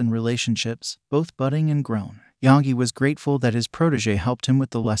romance and relationships, both budding and grown. Yagi was grateful that his protege helped him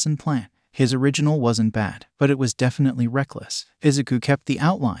with the lesson plan. His original wasn't bad, but it was definitely reckless. Izuku kept the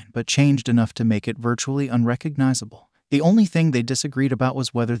outline but changed enough to make it virtually unrecognizable. The only thing they disagreed about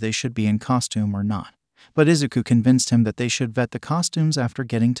was whether they should be in costume or not. But Izuku convinced him that they should vet the costumes after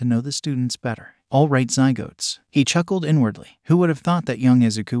getting to know the students better. All right, Zygotes. He chuckled inwardly. Who would have thought that young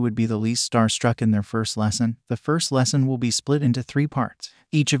Izuku would be the least starstruck in their first lesson? The first lesson will be split into 3 parts.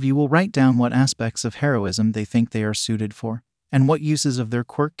 Each of you will write down what aspects of heroism they think they are suited for, and what uses of their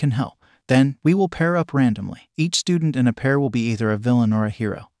quirk can help. Then, we will pair up randomly. Each student in a pair will be either a villain or a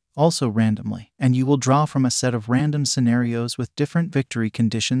hero, also randomly, and you will draw from a set of random scenarios with different victory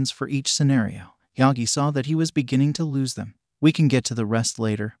conditions for each scenario. Yagi saw that he was beginning to lose them. We can get to the rest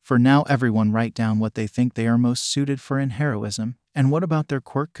later. For now, everyone write down what they think they are most suited for in heroism, and what about their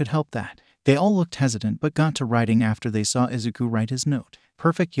quirk could help that. They all looked hesitant but got to writing after they saw Izuku write his note.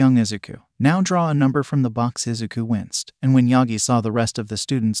 Perfect, young Izuku. Now draw a number from the box. Izuku winced, and when Yagi saw the rest of the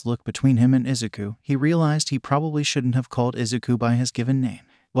students look between him and Izuku, he realized he probably shouldn't have called Izuku by his given name.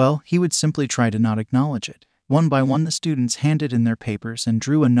 Well, he would simply try to not acknowledge it. One by one, the students handed in their papers and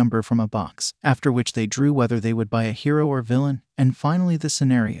drew a number from a box, after which they drew whether they would buy a hero or villain, and finally the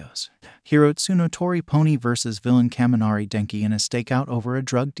scenarios. Hero Tsunotori Pony vs. villain Kaminari Denki in a stakeout over a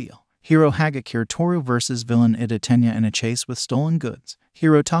drug deal. Hero Hagakure Toru vs. villain Ida Tenya in a chase with stolen goods.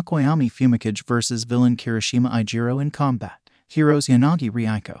 Hero Takoyami Fumikage vs. villain Kirishima Ijiro in combat. Heroes Yanagi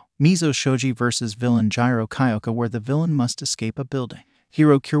Ryuko, Mizo Shoji vs. villain Jiro Kyoka where the villain must escape a building.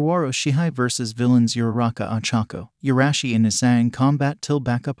 Hero Kiwaro Shihai vs. villains Uraraka Achako, Urashi and Nisa in combat till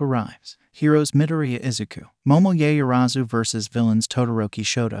backup arrives. Heroes Midoriya Izuku, Momo Yaoyorozu vs. villains Todoroki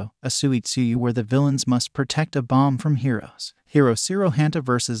Shoto, Asui Tsuyu where the villains must protect a bomb from heroes. Hero Shiro Hanta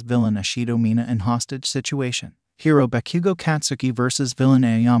vs. villain Ashido Mina in hostage situation. Hero Bakugo Katsuki vs. villain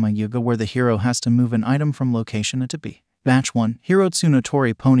Aoyama Yuga where the hero has to move an item from location A to B. Batch 1, Hero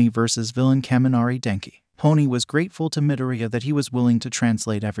Tsunotori Pony vs. villain Kaminari Denki. Pony was grateful to Midoriya that he was willing to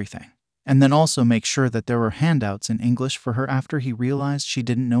translate everything, and then also make sure that there were handouts in English for her after he realized she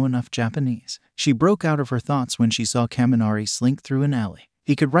didn't know enough Japanese. She broke out of her thoughts when she saw Kaminari slink through an alley.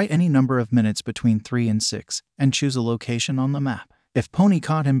 He could write any number of minutes between 3 and 6, and choose a location on the map. If Pony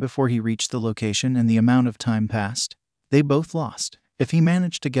caught him before he reached the location and the amount of time passed, they both lost. If he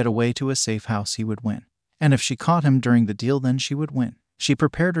managed to get away to a safe house, he would win. And if she caught him during the deal, then she would win. She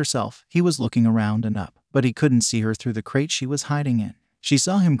prepared herself. He was looking around and up, but he couldn't see her through the crate she was hiding in. She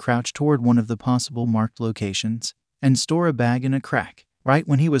saw him crouch toward one of the possible marked locations and store a bag in a crack. Right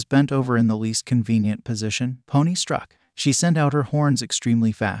when he was bent over in the least convenient position, Pony struck. She sent out her horns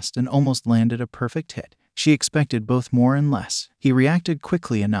extremely fast and almost landed a perfect hit. She expected both more and less. He reacted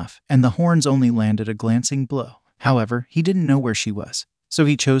quickly enough, and the horns only landed a glancing blow. However, he didn't know where she was, so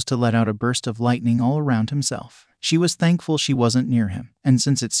he chose to let out a burst of lightning all around himself. She was thankful she wasn't near him, and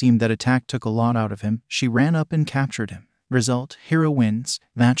since it seemed that attack took a lot out of him, she ran up and captured him. Result, hero wins.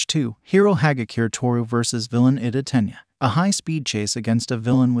 Match 2, Hero Hagakure Toru vs. villain Ida Tenya. A high-speed chase against a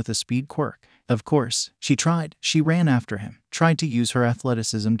villain with a speed quirk. Of course, she tried. She ran after him, tried to use her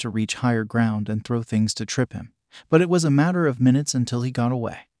athleticism to reach higher ground and throw things to trip him. But it was a matter of minutes until he got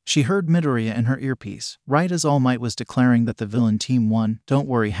away. She heard Midoriya in her earpiece, right as All Might was declaring that the villain team won. Don't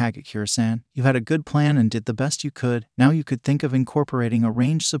worry, Hagakure-san. You had a good plan and did the best you could. Now you could think of incorporating a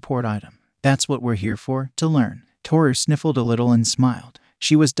ranged support item. That's what we're here for, to learn. Toru sniffled a little and smiled.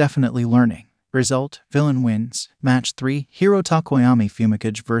 She was definitely learning. Result, villain wins. Match 3, Hero Takoyami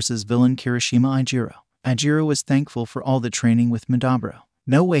Fumikage vs. villain Kirishima Ijiro. Ijiro was thankful for all the training with Midaburo.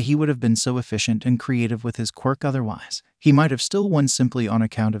 No way he would have been so efficient and creative with his quirk otherwise. He might have still won simply on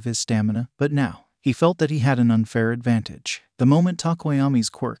account of his stamina, but now, he felt that he had an unfair advantage. The moment Takoyami's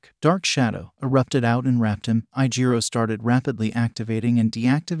quirk, Dark Shadow, erupted out and wrapped him, Ijiro started rapidly activating and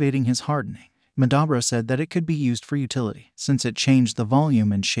deactivating his hardening. Midaburo said that it could be used for utility, since it changed the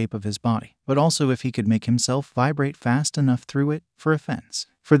volume and shape of his body, but also if he could make himself vibrate fast enough through it, for offense.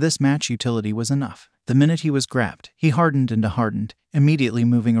 For this match, utility was enough. The minute he was grabbed, he hardened into hardened, immediately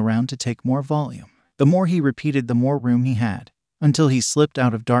moving around to take more volume. The more he repeated, the more room he had, until he slipped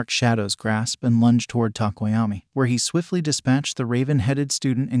out of Dark Shadow's grasp and lunged toward Takoyami, where he swiftly dispatched the raven-headed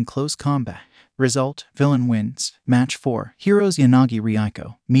student in close combat. Result, villain wins. Match 4, Heroes Yanagi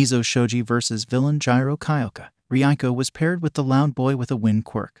Ryuko, Mizo Shoji vs. villain Jiro Kyoka. Ryuko was paired with the loud boy with a win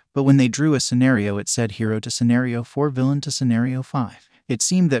quirk, but when they drew a scenario it said hero to scenario 4, villain to scenario 5. It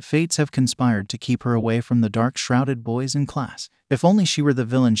seemed that fates have conspired to keep her away from the dark-shrouded boys in class. If only she were the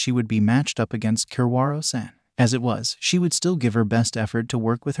villain, she would be matched up against Kiwaro-san. As it was, she would still give her best effort to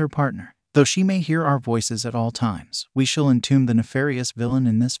work with her partner. Though she may hear our voices at all times, we shall entomb the nefarious villain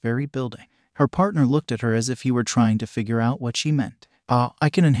in this very building. Her partner looked at her as if he were trying to figure out what she meant. I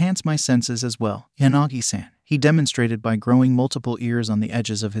can enhance my senses as well, Yanagi-san. He demonstrated by growing multiple ears on the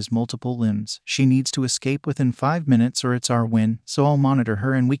edges of his multiple limbs. She needs to escape within 5 minutes or it's our win, so I'll monitor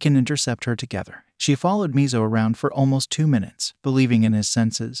her and we can intercept her together. She followed Mizo around for almost 2 minutes, believing in his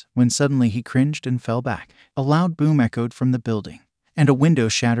senses, when suddenly he cringed and fell back. A loud boom echoed from the building, and a window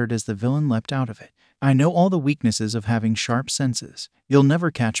shattered as the villain leapt out of it. I know all the weaknesses of having sharp senses. You'll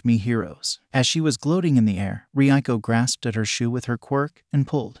never catch me, heroes. As she was gloating in the air, Ryuko grasped at her shoe with her quirk and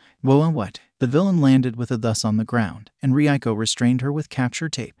pulled. Whoa, and what? The villain landed with a thus on the ground, and Ryuko restrained her with capture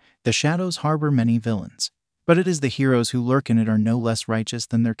tape. The shadows harbor many villains, but it is the heroes who lurk in it are no less righteous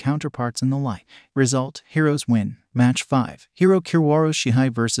than their counterparts in the light. Result, heroes win. Match 5. Hero Kiwaro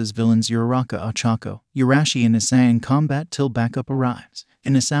Shihai vs villains Uraraka Ochako, Urashi and Isao in combat till backup arrives.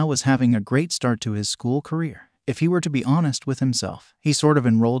 Isao was having a great start to his school career. If he were to be honest with himself, he sort of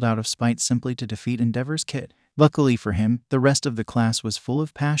enrolled out of spite simply to defeat Endeavor's kid. Luckily for him, the rest of the class was full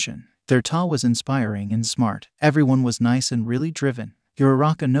of passion. Their ta was inspiring and smart. Everyone was nice and really driven.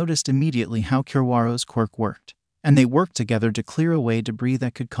 Uraraka noticed immediately how Kiwaro's quirk worked, and they worked together to clear away debris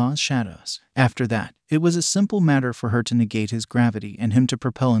that could cause shadows. After that, it was a simple matter for her to negate his gravity and him to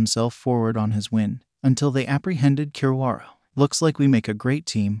propel himself forward on his wind, until they apprehended Kiwaro. Looks like we make a great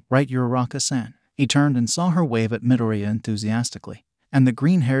team, right, Uraraka-san? He turned and saw her wave at Midoriya enthusiastically, and the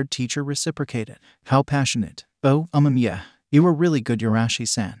green-haired teacher reciprocated. How passionate. Oh, yeah. You were really good,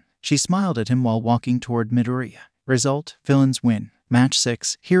 Urashi-san. She smiled at him while walking toward Midoriya. Result, villains win. Match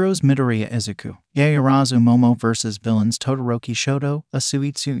 6. Heroes Midoriya Izuku, Yaoyorozu Momo vs villains Todoroki Shoto,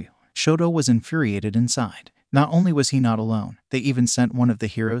 Asui Tsuyu. Shoto was infuriated inside. Not only was he not alone, they even sent one of the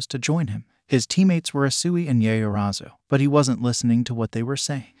heroes to join him. His teammates were Asui and Yaoyorozu, but he wasn't listening to what they were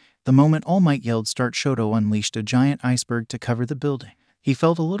saying. The moment All Might yelled start, Shoto unleashed a giant iceberg to cover the building. He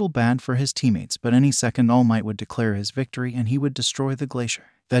felt a little bad for his teammates, but any second All Might would declare his victory and he would destroy the glacier.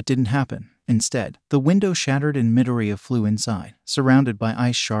 That didn't happen. Instead, the window shattered and Midoriya flew inside, surrounded by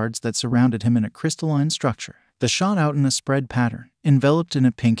ice shards that surrounded him in a crystalline structure. They shot out in a spread pattern, enveloped in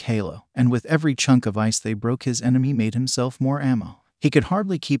a pink halo, and with every chunk of ice they broke, his enemy made himself more ammo. He could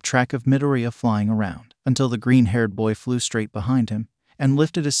hardly keep track of Midoriya flying around, until the green-haired boy flew straight behind him and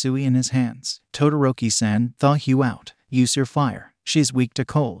lifted Asui in his hands. Todoroki-san, thaw you out. Use your fire. She's weak to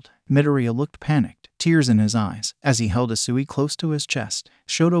cold. Midoriya looked panicked, tears in his eyes, as he held Asui close to his chest.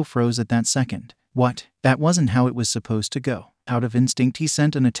 Shoto froze at that second. What? That wasn't how it was supposed to go. Out of instinct he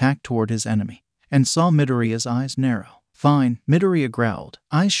sent an attack toward his enemy, and saw Midoriya's eyes narrow. Fine, Midoriya growled,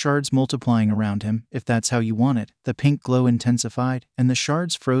 ice shards multiplying around him. If that's how you want it. The pink glow intensified, and the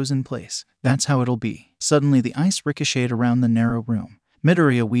shards froze in place. That's how it'll be. Suddenly the ice ricocheted around the narrow room.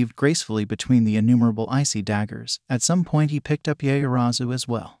 Midoriya weaved gracefully between the innumerable icy daggers. At some point he picked up Yaoyorozu as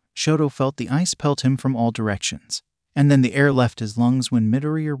well. Shoto felt the ice pelt him from all directions, and then the air left his lungs when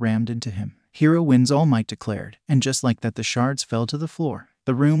Midoriya rammed into him. Hero wins, All Might declared, and just like that the shards fell to the floor.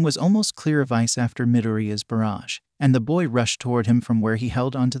 The room was almost clear of ice after Midoriya's barrage, and the boy rushed toward him from where he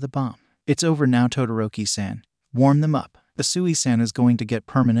held onto the bomb. It's over now, Todoroki-san. Warm them up. Asui-san is going to get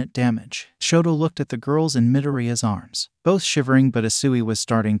permanent damage. Shoto looked at the girls in Midoriya's arms, both shivering, but Asui was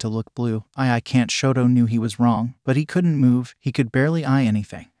starting to look blue. I can't. Shoto knew he was wrong, but he couldn't move. He could barely eye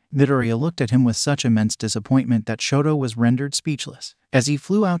anything. Midoriya looked at him with such immense disappointment that Shoto was rendered speechless. As he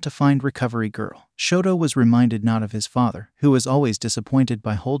flew out to find Recovery Girl, Shoto was reminded not of his father, who was always disappointed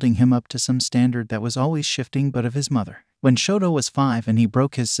by holding him up to some standard that was always shifting, but of his mother. When Shoto was 5 and he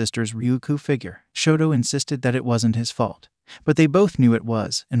broke his sister's Ryuku figure, Shoto insisted that it wasn't his fault. But they both knew it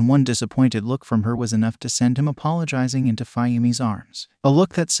was, and one disappointed look from her was enough to send him apologizing into Fayumi's arms. A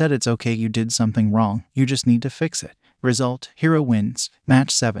look that said, it's okay, you did something wrong, you just need to fix it. Result, hero wins. Match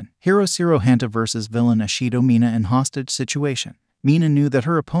 7. Hero Zero Hanta vs villain Ashido Mina in hostage situation. Mina knew that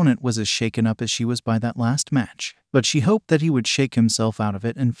her opponent was as shaken up as she was by that last match, but she hoped that he would shake himself out of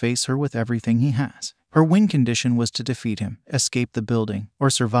it and face her with everything he has. Her win condition was to defeat him, escape the building,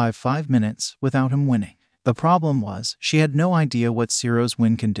 or survive 5 minutes without him winning. The problem was, she had no idea what Zero's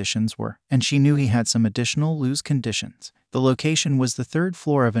win conditions were, and she knew he had some additional lose conditions. The location was the 3rd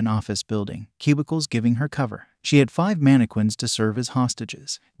floor of an office building, cubicles giving her cover. She had 5 mannequins to serve as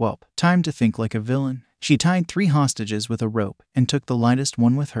hostages. Welp, time to think like a villain. She tied 3 hostages with a rope and took the lightest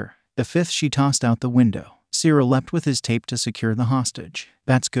one with her. The 5th she tossed out the window. Zero leapt with his tape to secure the hostage.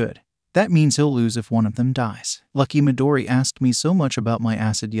 That's good. That means he'll lose if one of them dies. Lucky Midori asked me so much about my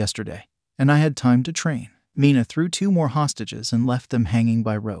acid yesterday, and I had time to train. Mina threw 2 more hostages and left them hanging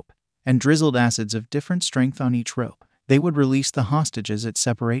by rope, and drizzled acids of different strength on each rope. They would release the hostages at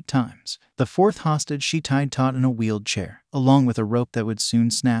separate times. The 4th hostage she tied taut in a wheeled chair, along with a rope that would soon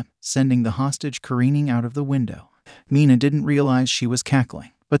snap, sending the hostage careening out of the window. Mina didn't realize she was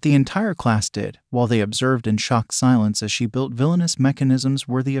cackling, but the entire class did, while they observed in shocked silence as she built villainous mechanisms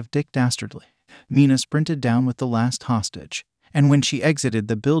worthy of Dick Dastardly. Mina sprinted down with the last hostage, and when she exited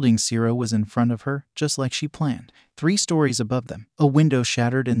the building, Zero was in front of her, just like she planned. 3 stories above them, a window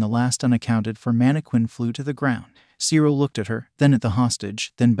shattered and the last unaccounted for mannequin flew to the ground. Zero looked at her, then at the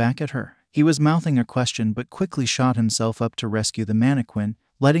hostage, then back at her. He was mouthing a question but quickly shot himself up to rescue the mannequin,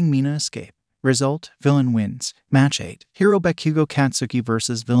 letting Mina escape. Result: villain wins. Match 8. Hero Bakugo Katsuki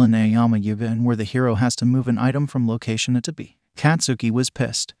vs. villain Aoyama Yugen, where the hero has to move an item from location A to B. Katsuki was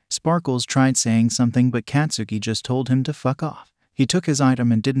pissed. Sparkles tried saying something but Katsuki just told him to fuck off. He took his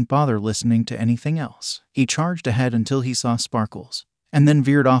item and didn't bother listening to anything else. He charged ahead until he saw Sparkles, and then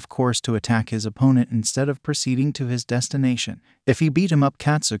veered off course to attack his opponent instead of proceeding to his destination. If he beat him up,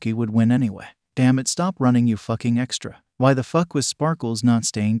 Katsuki would win anyway. Damn it, stop running, you fucking extra. Why the fuck was Sparkles not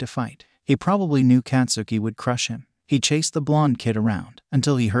staying to fight? He probably knew Katsuki would crush him. He chased the blonde kid around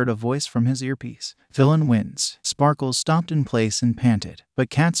until he heard a voice from his earpiece. Villain wins. Sparkles stopped in place and panted, but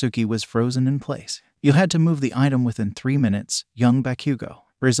Katsuki was frozen in place. You had to move the item within 3 minutes, young Bakugo.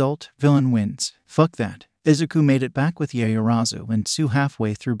 Result: villain wins. Fuck that. Izuku made it back with Yaoyorozu and Tsu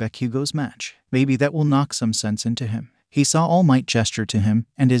halfway through Bakugo's match. Maybe that will knock some sense into him. He saw All Might gesture to him,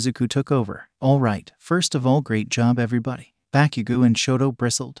 and Izuku took over. Alright, first of all, great job everybody. Bakugo and Shoto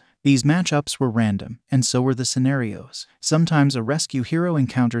bristled. These matchups were random, and so were the scenarios. Sometimes a rescue hero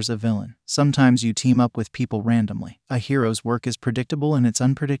encounters a villain. Sometimes you team up with people randomly. A hero's work is predictable in its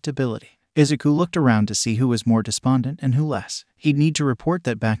unpredictability. Izuku looked around to see who was more despondent and who less. He'd need to report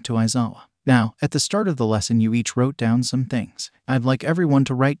that back to Aizawa. Now, at the start of the lesson you each wrote down some things. I'd like everyone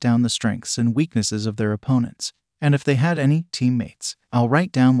to write down the strengths and weaknesses of their opponents, and if they had any teammates. I'll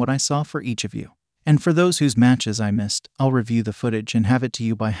write down what I saw for each of you. And for those whose matches I missed, I'll review the footage and have it to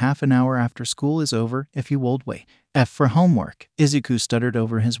you by half an hour after school is over if you would wait. F for homework. Izuku stuttered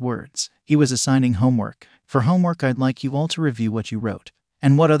over his words. He was assigning homework. For homework, I'd like you all to review what you wrote,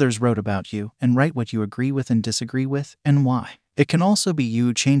 and what others wrote about you, and write what you agree with and disagree with, and why. It can also be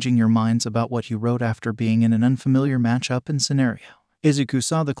you changing your minds about what you wrote after being in an unfamiliar matchup and scenario. Izuku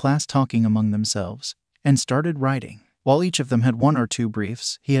saw the class talking among themselves, and started writing. While each of them had 1 or 2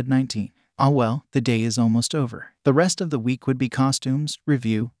 briefs, he had 19. Ah well, the day is almost over. The rest of the week would be costumes,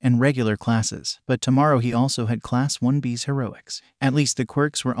 review, and regular classes, but tomorrow he also had Class 1B's heroics. At least the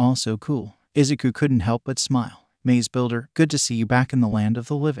quirks were all so cool. Izuku couldn't help but smile. Maze Builder, good to see you back in the land of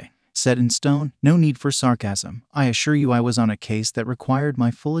the living. Set in stone, no need for sarcasm. I assure you I was on a case that required my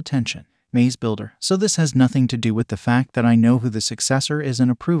full attention. Maze Builder, so this has nothing to do with the fact that I know who the successor is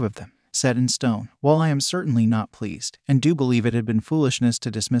and approve of them. Set in stone, while I am certainly not pleased, and do believe it had been foolishness to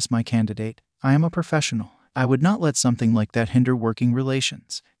dismiss my candidate, I am a professional. I would not let something like that hinder working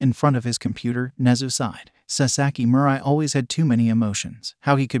relations. In front of his computer, Nezu sighed. Sasaki Murai always had too many emotions.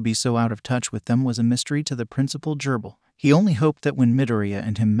 How he could be so out of touch with them was a mystery to the principal gerbil. He only hoped that when Midoriya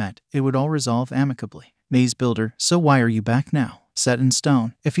and him met, it would all resolve amicably. Maze Builder, so why are you back now? Set in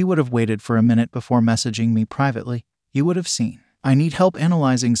stone, if you would have waited for a minute before messaging me privately, you would have seen. I need help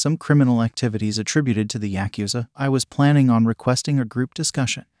analyzing some criminal activities attributed to the Yakuza. I was planning on requesting a group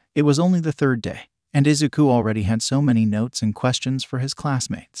discussion. It was only the 3rd day, and Izuku already had so many notes and questions for his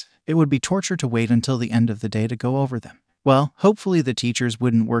classmates. It would be torture to wait until the end of the day to go over them. Well, hopefully the teachers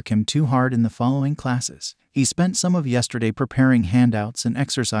wouldn't work him too hard in the following classes. He spent some of yesterday preparing handouts and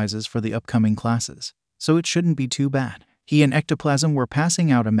exercises for the upcoming classes, so it shouldn't be too bad. He and Ectoplasm were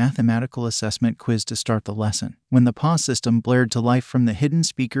passing out a mathematical assessment quiz to start the lesson, when the pause system blared to life from the hidden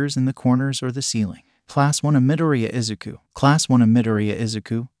speakers in the corners or the ceiling. Class 1 of Midoriya Izuku. Class 1 of Midoriya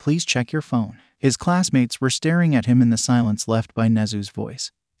Izuku, please check your phone. His classmates were staring at him in the silence left by Nezu's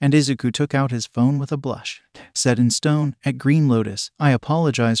voice, and Izuku took out his phone with a blush. Set in stone, at Green Lotus, I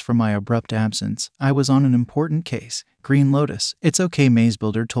apologize for my abrupt absence. I was on an important case. Green Lotus, it's okay, Maze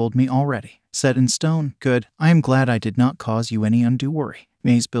Builder told me already. Set in stone, good. I am glad I did not cause you any undue worry.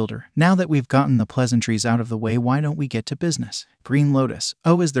 Maze Builder, now that we've gotten the pleasantries out of the way, why don't we get to business? Green Lotus,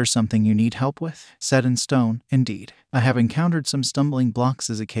 oh, is there something you need help with? Set in stone, indeed. I have encountered some stumbling blocks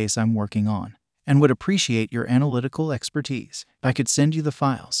as a case I'm working on, and would appreciate your analytical expertise. I could send you the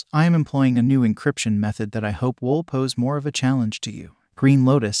files. I am employing a new encryption method that I hope will pose more of a challenge to you. Green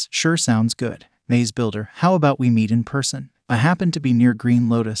Lotus, sure sounds good. Maze Builder, how about we meet in person? I happen to be near Green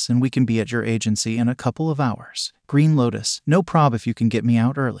Lotus and we can be at your agency in a couple of hours. Green Lotus, no prob if you can get me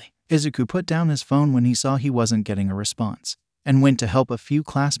out early. Izuku put down his phone when he saw he wasn't getting a response, and went to help a few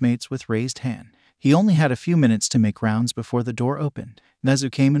classmates with raised hand. He only had a few minutes to make rounds before the door opened.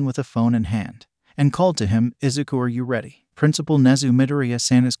 Nezu came in with a phone in hand, and called to him, Izuku, are you ready? Principal Nezu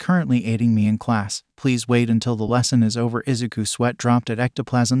Midoriya-san is currently aiding me in class. Please wait until the lesson is over. Izuku's sweat dropped at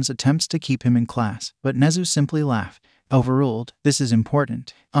Ectoplasm's attempts to keep him in class, but Nezu simply laughed. Overruled. This is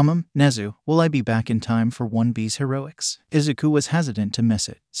important. Nezu, will I be back in time for 1B's heroics? Izuku was hesitant to miss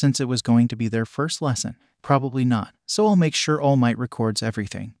it, since it was going to be their first lesson. Probably not, so I'll make sure All Might records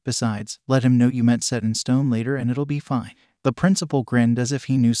everything. Besides, let him know you met Set in Stone later and it'll be fine. The principal grinned as if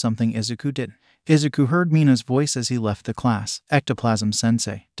he knew something Izuku didn't. Izuku heard Mina's voice as he left the class.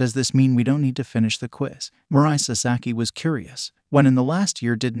 Ectoplasm-sensei, does this mean we don't need to finish the quiz? Mirai Sasaki was curious. When in the last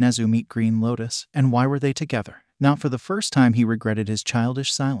year did Nezu meet Green Lotus, and why were they together? Now for the first time he regretted his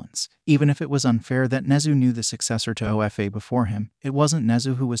childish silence. Even if it was unfair that Nezu knew the successor to OFA before him, it wasn't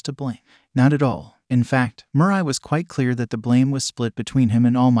Nezu who was to blame. Not at all. In fact, Mirai was quite clear that the blame was split between him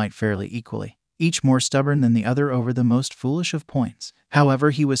and All Might fairly equally, each more stubborn than the other over the most foolish of points.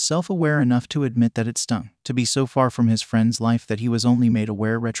 However, he was self-aware enough to admit that it stung, to be so far from his friend's life that he was only made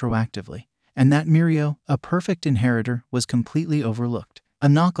aware retroactively, and that Mirio, a perfect inheritor, was completely overlooked. A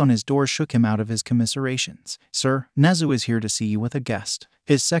knock on his door shook him out of his commiserations. Sir, Nezu is here to see you with a guest.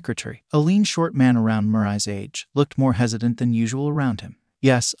 His secretary, a lean short man around Mirai's age, looked more hesitant than usual around him.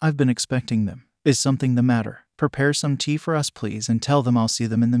 Yes, I've been expecting them. Is something the matter? Prepare some tea for us please and tell them I'll see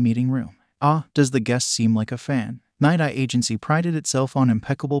them in the meeting room. Ah, does the guest seem like a fan? Night Eye Agency prided itself on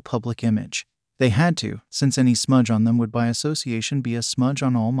impeccable public image. They had to, since any smudge on them would by association be a smudge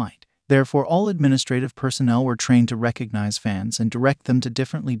on All Might. Therefore, all administrative personnel were trained to recognize fans and direct them to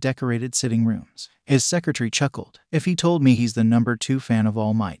differently decorated sitting rooms. His secretary chuckled. If he told me he's the number 2 fan of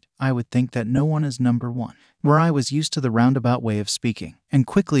All Might, I would think that no one is number 1. Mirai was used to the roundabout way of speaking, and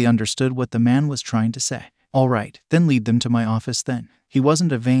quickly understood what the man was trying to say. All right, then lead them to my office then. He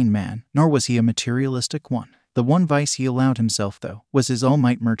wasn't a vain man, nor was he a materialistic one. The one vice he allowed himself, though, was his All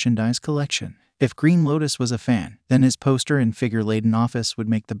Might merchandise collection. If Green Lotus was a fan, then his poster and figure-laden office would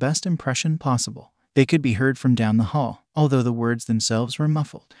make the best impression possible. They could be heard from down the hall, although the words themselves were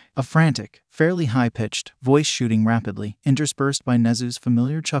muffled. A frantic, fairly high-pitched voice shooting rapidly, interspersed by Nezu's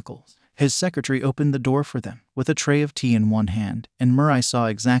familiar chuckles. His secretary opened the door for them, with a tray of tea in one hand, and Mirai saw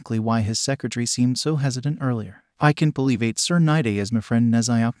exactly why his secretary seemed so hesitant earlier. I can't believe it, Sir Night is my friend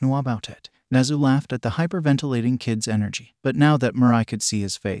Nezu knew about it. Nezu laughed at the hyperventilating kid's energy, but now that Mirai could see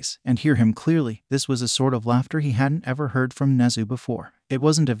his face and hear him clearly, this was a sort of laughter he hadn't ever heard from Nezu before. It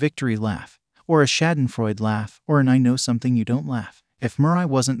wasn't a victory laugh, or a schadenfreude laugh, or an I know something you don't laugh. If Mirai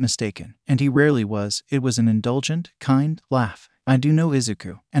wasn't mistaken, and he rarely was, it was an indulgent, kind laugh. I do know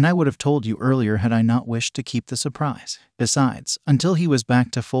Izuku, and I would have told you earlier had I not wished to keep the surprise. Besides, until he was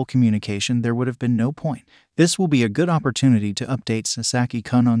back to full communication there would have been no point. This will be a good opportunity to update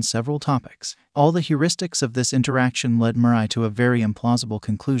Sasaki-kun on several topics. All the heuristics of this interaction led Mirai to a very implausible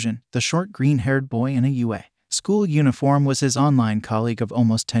conclusion. The short green-haired boy in a UA school uniform was his online colleague of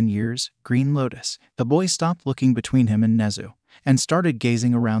almost 10 years, Green Lotus. The boy stopped looking between him and Nezu, and started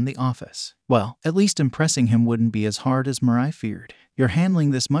gazing around the office. Well, at least impressing him wouldn't be as hard as Mirai feared. You're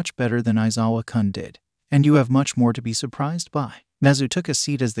handling this much better than Aizawa-kun did, and you have much more to be surprised by. Nezu took a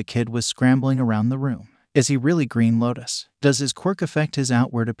seat as the kid was scrambling around the room. Is he really Green Lotus? Does his quirk affect his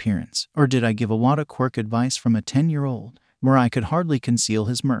outward appearance? Or did I give a lot of quirk advice from a 10-year-old? Mirai could hardly conceal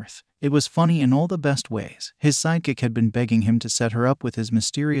his mirth. It was funny in all the best ways. His sidekick had been begging him to set her up with his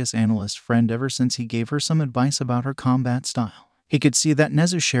mysterious analyst friend ever since he gave her some advice about her combat style. He could see that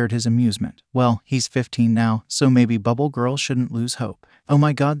Nezu shared his amusement. Well, he's 15 now, so maybe Bubble Girl shouldn't lose hope. Oh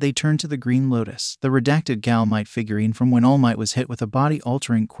my god, they turned to the Green Lotus, the redacted Gal Might figurine from when All Might was hit with a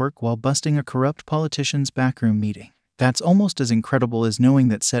body-altering quirk while busting a corrupt politician's backroom meeting. That's almost as incredible as knowing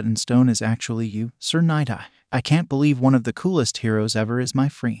that Set in Stone is actually you, Sir Night Eye. I can't believe one of the coolest heroes ever is my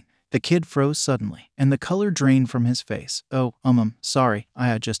friend. The kid froze suddenly, and the color drained from his face. Oh, sorry, I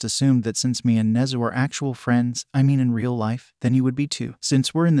had just assumed that since me and Nezu are actual friends, I mean in real life, then you would be too.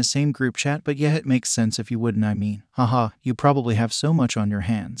 Since we're in the same group chat, but yeah, it makes sense if you wouldn't, I mean. Haha, you probably have so much on your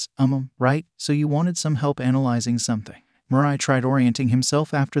hands. Right? So you wanted some help analyzing something. Mirai tried orienting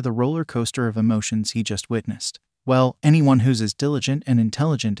himself after the roller coaster of emotions he just witnessed. Well, anyone who's as diligent and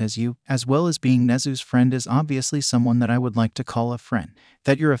intelligent as you, as well as being Nezu's friend, is obviously someone that I would like to call a friend.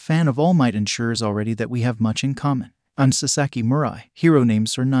 That you're a fan of All Might ensures already that we have much in common. I'm Sasaki Mirai, hero named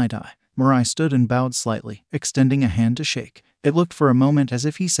Sir Night Eye. Mirai stood and bowed slightly, extending a hand to shake. It looked for a moment as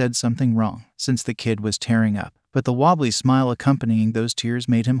if he said something wrong, since the kid was tearing up. But the wobbly smile accompanying those tears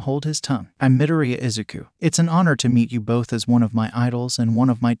made him hold his tongue. I'm Midoriya Izuku. It's an honor to meet you both as one of my idols and one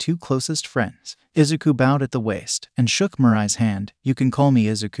of my two closest friends. Izuku bowed at the waist and shook Mirai's hand. You can call me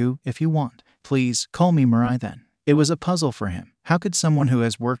Izuku if you want. Please, call me Mirai then. It was a puzzle for him. How could someone who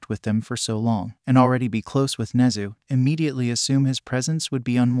has worked with them for so long and already be close with Nezu immediately assume his presence would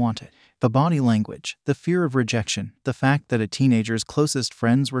be unwanted? The body language, the fear of rejection, the fact that a teenager's closest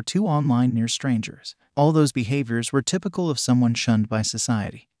friends were two online near strangers. All those behaviors were typical of someone shunned by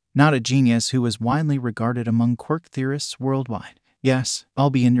society, not a genius who was widely regarded among quirk theorists worldwide. Yes, I'll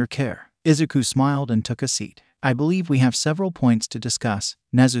be in your care. Izuku smiled and took a seat. I believe we have several points to discuss,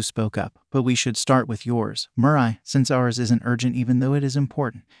 Nezu spoke up, but we should start with yours, Mirai, since ours isn't urgent even though it is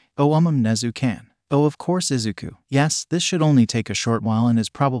important. Oh, Nezu can. Oh, of course, Izuku. Yes, this should only take a short while and is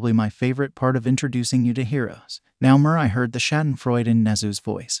probably my favorite part of introducing you to heroes. Now Mirai heard the schadenfreude in Nezu's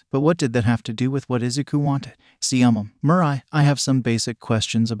voice, but what did that have to do with what Izuku wanted? See, Mirai, I have some basic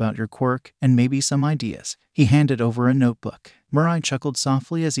questions about your quirk and maybe some ideas. He handed over a notebook. Mirai chuckled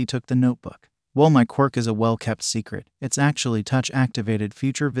softly as he took the notebook. Well, my quirk is a well-kept secret. It's actually touch-activated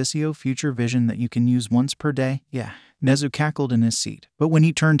future vision that you can use once per day. Yeah. Nezu cackled in his seat, but when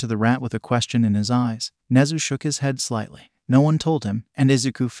he turned to the rat with a question in his eyes, Nezu shook his head slightly. No one told him, and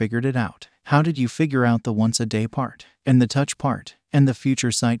Izuku figured it out. How did you figure out the once-a-day part, and the touch part, and the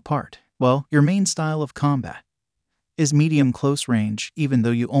future sight part? Well, your main style of combat is medium close range, even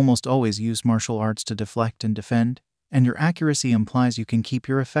though you almost always use martial arts to deflect and defend. And your accuracy implies you can keep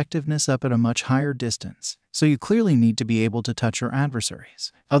your effectiveness up at a much higher distance. So you clearly need to be able to touch your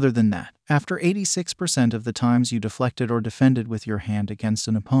adversaries. Other than that, after 86% of the times you deflected or defended with your hand against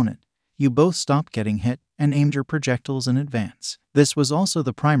an opponent, you both stopped getting hit and aimed your projectiles in advance. This was also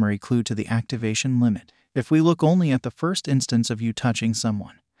the primary clue to the activation limit. If we look only at the first instance of you touching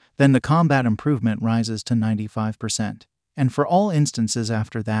someone, then the combat improvement rises to 95%. And for all instances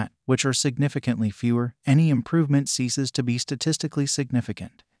after that, which are significantly fewer, any improvement ceases to be statistically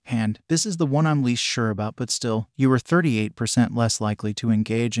significant. And this is the one I'm least sure about, but still, you are 38% less likely to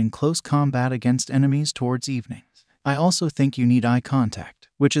engage in close combat against enemies towards evenings. I also think you need eye contact,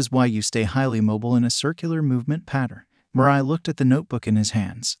 which is why you stay highly mobile in a circular movement pattern. Mirai looked at the notebook in his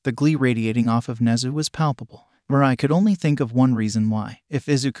hands. The glee radiating off of Nezu was palpable. Mirai could only think of one reason why. If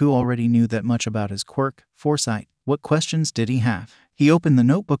Izuku already knew that much about his quirk, foresight, what questions did he have? He opened the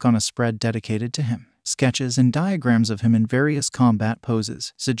notebook on a spread dedicated to him. Sketches and diagrams of him in various combat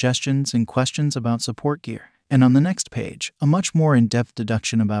poses, suggestions and questions about support gear. And on the next page, a much more in-depth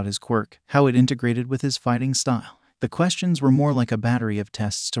deduction about his quirk, how it integrated with his fighting style. The questions were more like a battery of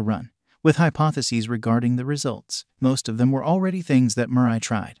tests to run, with hypotheses regarding the results. Most of them were already things that Mirai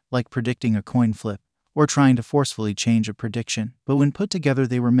tried, like predicting a coin flip, or trying to forcefully change a prediction, but when put together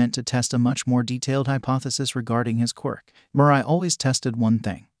they were meant to test a much more detailed hypothesis regarding his quirk. Mirai always tested one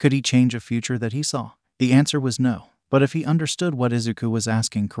thing. Could he change a future that he saw? The answer was no, but if he understood what Izuku was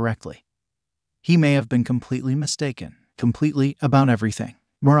asking correctly, he may have been completely mistaken. Completely about everything.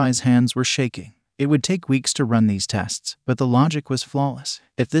 Mirai's hands were shaking. It would take weeks to run these tests, but the logic was flawless.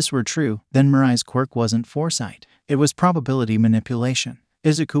 If this were true, then Mirai's quirk wasn't foresight. It was probability manipulation.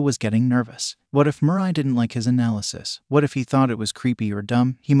 Izuku was getting nervous. What if Mirai didn't like his analysis? What if he thought it was creepy or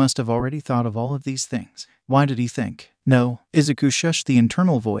dumb? He must have already thought of all of these things. Why did he think? No. Izuku shushed the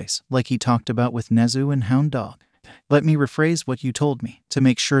internal voice, like he talked about with Nezu and Hound Dog. Let me rephrase what you told me, to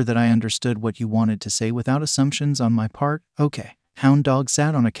make sure that I understood what you wanted to say without assumptions on my part. Okay. Hound Dog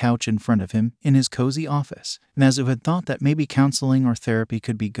sat on a couch in front of him, in his cozy office. Nezu had thought that maybe counseling or therapy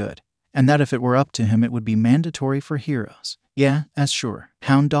could be good, and that if it were up to him it would be mandatory for heroes. Yeah, as sure.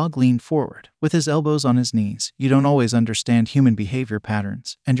 Hound Dog leaned forward, with his elbows on his knees. You don't always understand human behavior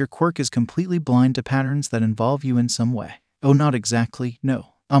patterns, and your quirk is completely blind to patterns that involve you in some way. Oh, not exactly,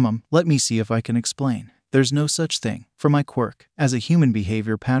 no. Let me see if I can explain. There's no such thing, for my quirk, as a human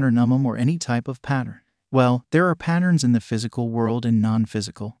behavior pattern or any type of pattern. Well, there are patterns in the physical world and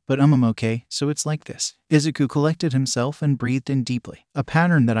non-physical, but okay, so it's like this. Izuku collected himself and breathed in deeply. A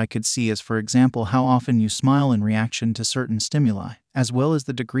pattern that I could see is, for example, how often you smile in reaction to certain stimuli, as well as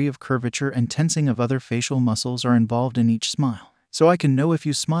the degree of curvature and tensing of other facial muscles are involved in each smile. So I can know if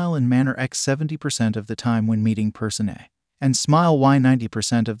you smile in manner X 70% of the time when meeting person A, and smile Y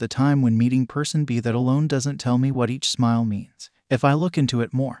 90% of the time when meeting person B. That alone doesn't tell me what each smile means. If I look into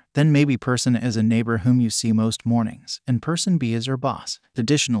it more, then maybe person A is a neighbor whom you see most mornings, and person B is your boss.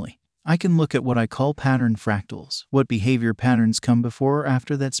 Additionally, I can look at what I call pattern fractals, what behavior patterns come before or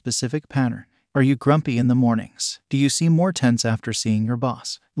after that specific pattern. Are you grumpy in the mornings? Do you seem more tense after seeing your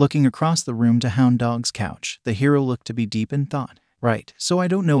boss? Looking across the room to Hound Dog's couch, the hero looked to be deep in thought. Right, so I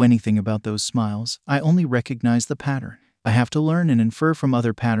don't know anything about those smiles. I only recognize the pattern. I have to learn and infer from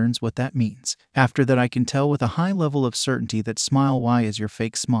other patterns what that means. After that, I can tell with a high level of certainty that smile Y is your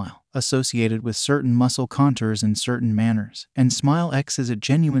fake smile, associated with certain muscle contours and certain manners, and smile X is a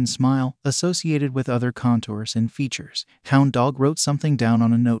genuine smile, associated with other contours and features. Hound Dog wrote something down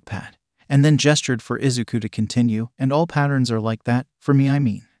on a notepad, and then gestured for Izuku to continue, and all patterns are like that, for me I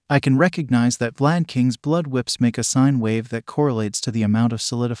mean. I can recognize that Vlad King's blood whips make a sine wave that correlates to the amount of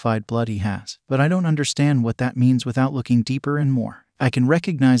solidified blood he has, but I don't understand what that means without looking deeper and more. I can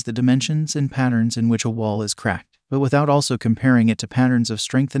recognize the dimensions and patterns in which a wall is cracked, but without also comparing it to patterns of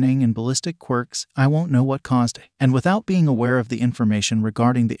strengthening and ballistic quirks, I won't know what caused it. And without being aware of the information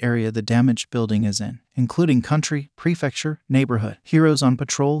regarding the area the damaged building is in, including country, prefecture, neighborhood, heroes on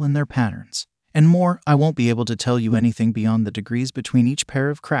patrol and their patterns, and more, I won't be able to tell you anything beyond the degrees between each pair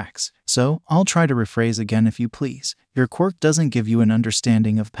of cracks. So, I'll try to rephrase again if you please. Your quirk doesn't give you an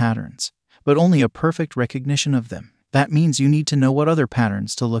understanding of patterns, but only a perfect recognition of them. That means you need to know what other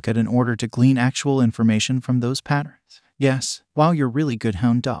patterns to look at in order to glean actual information from those patterns. Yes, wow, you're really good,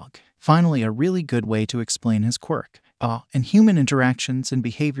 Hound Dog. Finally, a really good way to explain his quirk. And human interactions and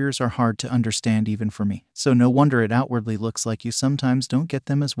behaviors are hard to understand even for me, so no wonder it outwardly looks like you sometimes don't get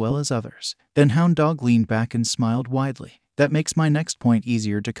them as well as others. Then Hound Dog leaned back and smiled widely. That makes my next point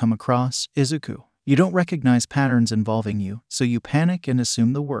easier to come across, Izuku. You don't recognize patterns involving you, so you panic and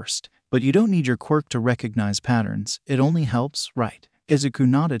assume the worst. But you don't need your quirk to recognize patterns, it only helps, right? Izuku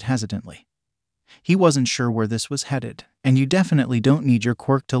nodded hesitantly. He wasn't sure where this was headed. And you definitely don't need your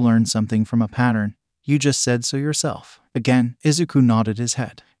quirk to learn something from a pattern. You just said so yourself. Again, Izuku nodded his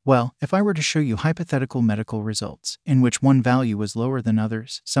head. Well, if I were to show you hypothetical medical results, in which one value was lower than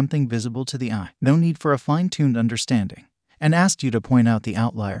others, something visible to the eye, no need for a fine-tuned understanding, and asked you to point out the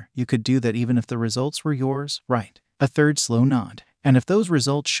outlier, you could do that even if the results were yours, right? A third slow nod. And if those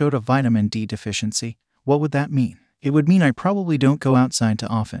results showed a vitamin D deficiency, what would that mean? It would mean I probably don't go outside too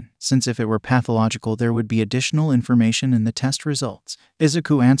often, since if it were pathological there would be additional information in the test results.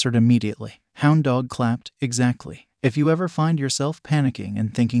 Izuku answered immediately. Hound Dog clapped. Exactly. If you ever find yourself panicking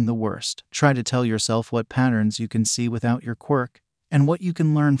and thinking the worst, try to tell yourself what patterns you can see without your quirk, and what you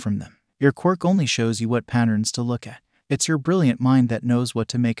can learn from them. Your quirk only shows you what patterns to look at. It's your brilliant mind that knows what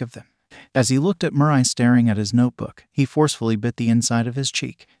to make of them. As he looked at Mirai staring at his notebook, he forcefully bit the inside of his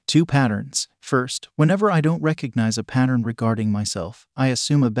cheek. 2 patterns. First, whenever I don't recognize a pattern regarding myself, I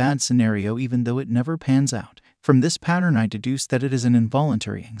assume a bad scenario even though it never pans out. From this pattern I deduce that it is an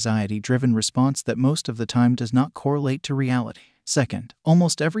involuntary anxiety-driven response that most of the time does not correlate to reality. Second,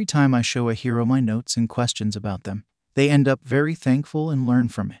 almost every time I show a hero my notes and questions about them, they end up very thankful and learn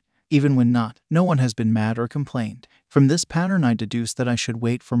from it. Even when not, no one has been mad or complained. From this pattern I deduce that I should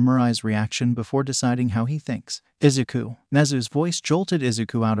wait for Mirai's reaction before deciding how he thinks. Izuku. Nezu's voice jolted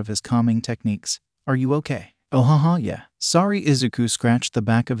Izuku out of his calming techniques. Are you okay? Oh haha, yeah. Sorry. Izuku scratched the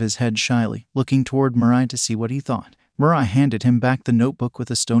back of his head shyly, looking toward Mirai to see what he thought. Mirai handed him back the notebook with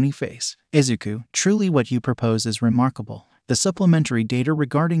a stony face. Izuku, truly what you propose is remarkable. The supplementary data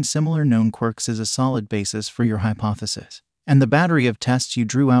regarding similar known quirks is a solid basis for your hypothesis. And the battery of tests you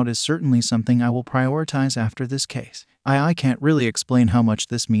drew out is certainly something I will prioritize after this case. I can't really explain how much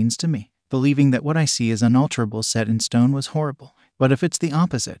this means to me. Believing that what I see is unalterable set in stone was horrible. But if it's the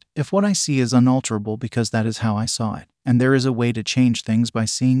opposite, if what I see is unalterable because that is how I saw it, and there is a way to change things by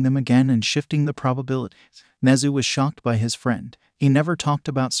seeing them again and shifting the probabilities. Nezu was shocked by his friend. He never talked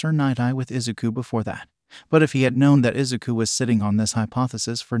about Sir Night-Eye with Izuku before that. But if he had known that Izuku was sitting on this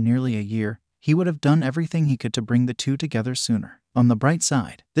hypothesis for nearly a year, he would have done everything he could to bring the two together sooner. On the bright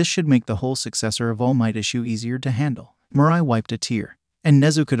side, this should make the whole successor of All Might issue easier to handle. Mirai wiped a tear, and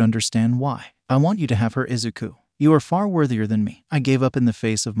Nezu could understand why. I want you to have her, Izuku. You are far worthier than me. I gave up in the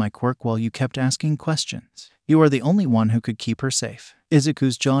face of my quirk while you kept asking questions. You are the only one who could keep her safe.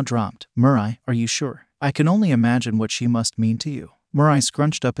 Izuku's jaw dropped. Mirai, are you sure? I can only imagine what she must mean to you. Mirai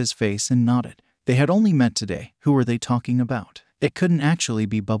scrunched up his face and nodded. They had only met today. Who were they talking about? It couldn't actually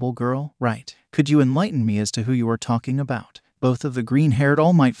be Bubble Girl, right? Could you enlighten me as to who you are talking about? Both of the green-haired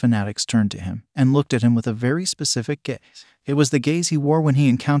All Might fanatics turned to him and looked at him with a very specific gaze. It was the gaze he wore when he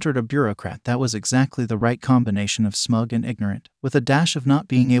encountered a bureaucrat that was exactly the right combination of smug and ignorant, with a dash of not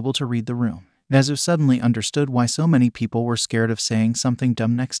being able to read the room. Nezu suddenly understood why so many people were scared of saying something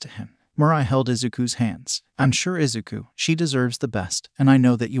dumb next to him. Mirai held Izuku's hands. I'm sure, Izuku, she deserves the best, and I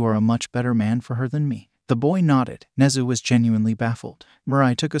know that you are a much better man for her than me. The boy nodded. Nezu was genuinely baffled.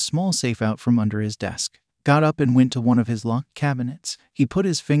 Mirai took a small safe out from under his desk. got up and went to one of his locked cabinets. He put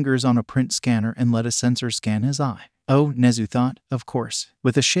his fingers on a print scanner and let a sensor scan his eye. Oh, Nezu thought, of course.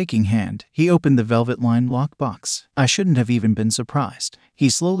 With a shaking hand, he opened the velvet-lined lockbox. I shouldn't have even been surprised. He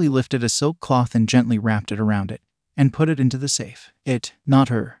slowly lifted a silk cloth and gently wrapped it around it, and put it into the safe. It, not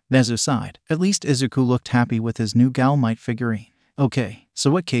her. Nezu sighed. At least Izuku looked happy with his new Galmite figurine. Okay,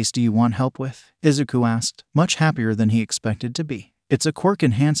 so what case do you want help with? Izuku asked, much happier than he expected to be. It's a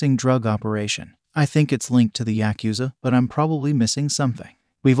quirk-enhancing drug operation. I think it's linked to the Yakuza, but I'm probably missing something.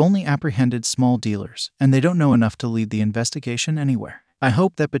 We've only apprehended small dealers, and they don't know enough to lead the investigation anywhere. I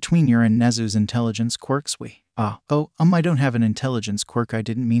hope that between your and Nezu's intelligence quirks I don't have an intelligence quirk. I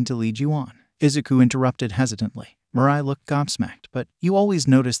didn't mean to lead you on. Izuku interrupted hesitantly. Mirai looked gobsmacked, but you always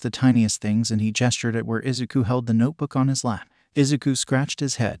notice the tiniest things, and he gestured at where Izuku held the notebook on his lap. Izuku scratched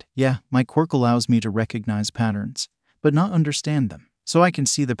his head. Yeah, my quirk allows me to recognize patterns, but not understand them. So I can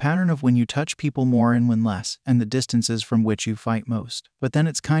see the pattern of when you touch people more and when less, and the distances from which you fight most. But then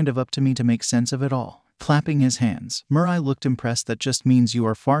it's kind of up to me to make sense of it all. Clapping his hands, Mirai looked impressed. That just means you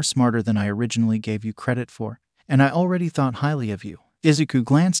are far smarter than I originally gave you credit for, and I already thought highly of you. Izuku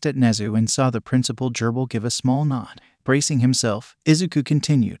glanced at Nezu and saw the principal gerbil give a small nod. Bracing himself, Izuku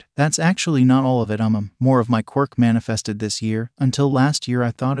continued, that's actually not all of it. More of my quirk manifested this year. Until last year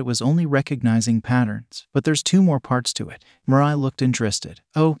I thought it was only recognizing patterns, but there's 2 more parts to it. Mirai looked interested.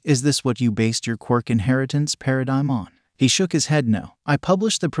 Oh, is this what you based your quirk inheritance paradigm on? He shook his head. No. I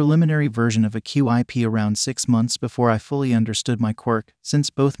published the preliminary version of a QIP around 6 months before I fully understood my quirk, since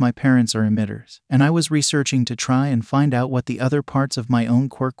both my parents are emitters, and I was researching to try and find out what the other parts of my own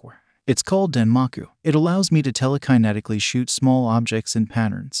quirk were. It's called Denmaku. It allows me to telekinetically shoot small objects in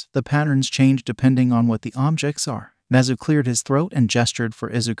patterns. The patterns change depending on what the objects are. Nezu cleared his throat and gestured for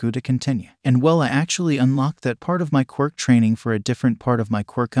Izuku to continue. And well, I actually unlocked that part of my quirk training for a different part of my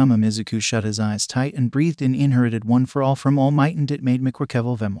quirk. Izuku shut his eyes tight and breathed in inherited one for all from All Might, and it made me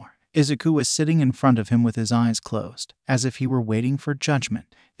quirkevel vemor. Izuku was sitting in front of him with his eyes closed, as if he were waiting for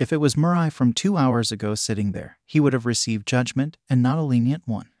judgment. If it was Mirai from 2 hours ago sitting there, he would have received judgment, and not a lenient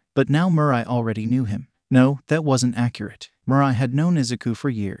one. But now Mirai already knew him. No, that wasn't accurate. Mirai had known Izuku for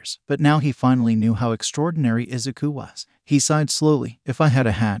years, but now he finally knew how extraordinary Izuku was. He sighed slowly. If I had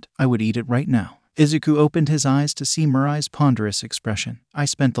a hat, I would eat it right now. Izuku opened his eyes to see Mirai's ponderous expression. I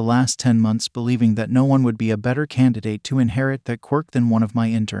spent the last 10 months believing that no one would be a better candidate to inherit that quirk than one of my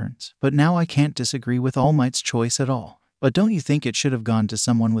interns. But now I can't disagree with All Might's choice at all. But don't you think it should have gone to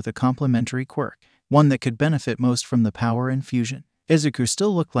someone with a complementary quirk? One that could benefit most from the power infusion? Izuku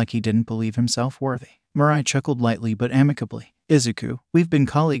still looked like he didn't believe himself worthy. Mirai chuckled lightly but amicably. Izuku, we've been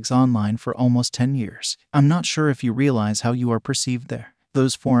colleagues online for almost 10 years. I'm not sure if you realize how you are perceived there.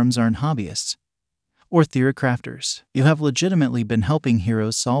 Those forums aren't hobbyists or theory crafters. You have legitimately been helping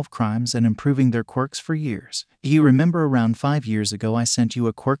heroes solve crimes and improving their quirks for years. You remember around 5 years ago I sent you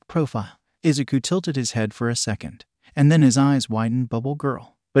a quirk profile? Izuku tilted his head for a second, and then his eyes widened. Bubble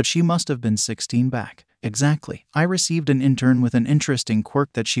girl. But she must have been 16 back. Exactly. I received an intern with an interesting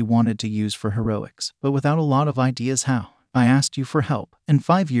quirk that she wanted to use for heroics, but without a lot of ideas how. I asked you for help, and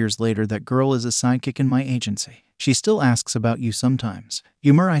 5 years later that girl is a sidekick in my agency. She still asks about you sometimes.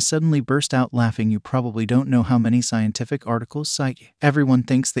 Mirai suddenly burst out laughing. You probably don't know how many scientific articles cite you. Everyone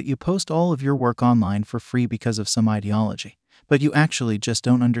thinks that you post all of your work online for free because of some ideology, but you actually just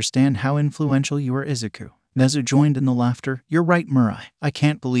don't understand how influential you are. Izuku. Nezu joined in the laughter. You're right, Mirai. I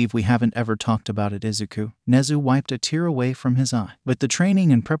can't believe we haven't ever talked about it. Izuku. Nezu wiped a tear away from his eye. With the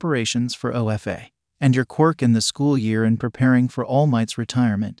training and preparations for OFA, and your quirk in the school year and preparing for All Might's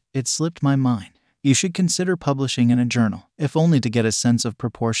retirement, it slipped my mind. You should consider publishing in a journal, if only to get a sense of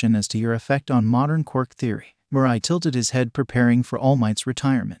proportion as to your effect on modern quirk theory. Mirai tilted his head. Preparing for All Might's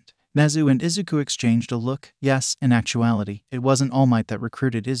retirement. Nezu and Izuku exchanged a look. Yes, in actuality, it wasn't All Might that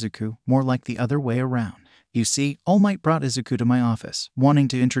recruited Izuku, more like the other way around. You see, All Might brought Izuku to my office, wanting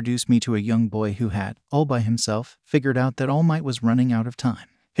to introduce me to a young boy who had, all by himself, figured out that All Might was running out of time.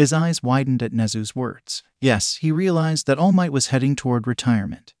 His eyes widened at Nezu's words. Yes, he realized that All Might was heading toward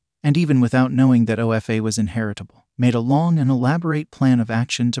retirement, and even without knowing that OFA was inheritable, made a long and elaborate plan of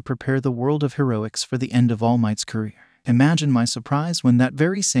action to prepare the world of heroics for the end of All Might's career. Imagine my surprise when that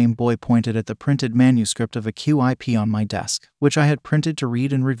very same boy pointed at the printed manuscript of a QIP on my desk, which I had printed to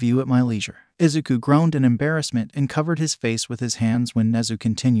read and review at my leisure. Izuku groaned in embarrassment and covered his face with his hands when Nezu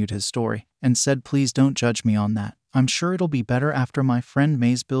continued his story, and said, please don't judge me on that. I'm sure it'll be better after my friend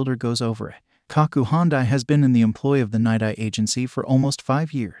Maze Builder goes over it. Kaku Handai has been in the employ of the Night Eye Agency for almost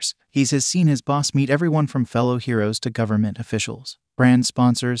 5 years. He has seen his boss meet everyone from fellow heroes to government officials. brand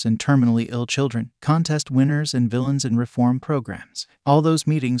sponsors and terminally ill children, contest winners and villains in reform programs. All those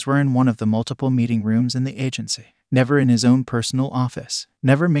meetings were in one of the multiple meeting rooms in the agency. Never in his own personal office.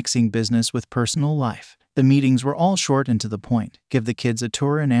 Never mixing business with personal life. The meetings were all short and to the point. Give the kids a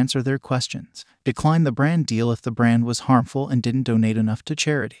tour and answer their questions. Decline the brand deal if the brand was harmful and didn't donate enough to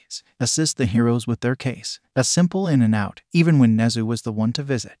charities. Assist the heroes with their case. A simple in and out, even when Nezu was the one to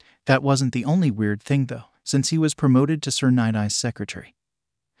visit. That wasn't the only weird thing though, since he was promoted to Sir Night-Eye's secretary.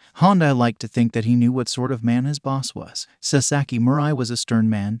 Honda liked to think that he knew what sort of man his boss was. Sasaki Murai was a stern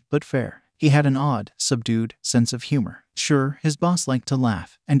man, but fair. He had an odd, subdued sense of humor. Sure, his boss liked to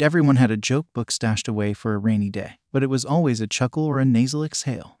laugh, and everyone had a joke book stashed away for a rainy day, but it was always a chuckle or a nasal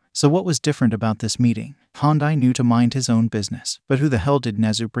exhale. So what was different about this meeting? Honda knew to mind his own business, but who the hell did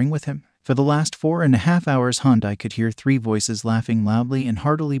Nezu bring with him? For the last 4.5 hours Honda could hear 3 voices laughing loudly and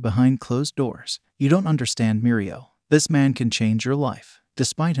heartily behind closed doors. You don't understand, Mirio. This man can change your life.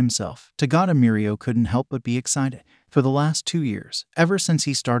 Despite himself, Tagata Mirio couldn't help but be excited. For the last 2 years, ever since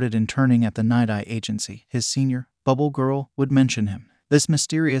he started interning at the Night-Eye agency, his senior, Bubble Girl, would mention him. This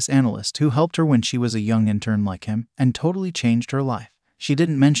mysterious analyst who helped her when she was a young intern like him and totally changed her life. She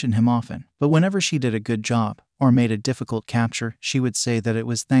didn't mention him often, but whenever she did a good job or made a difficult capture, she would say that it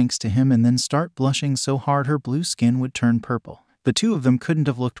was thanks to him and then start blushing so hard her blue skin would turn purple. The two of them couldn't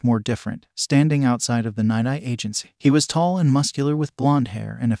have looked more different, standing outside of the Night-Eye agency. He was tall and muscular with blonde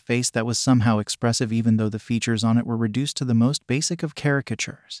hair and a face that was somehow expressive even though the features on it were reduced to the most basic of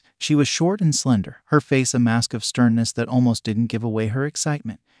caricatures. She was short and slender, her face a mask of sternness that almost didn't give away her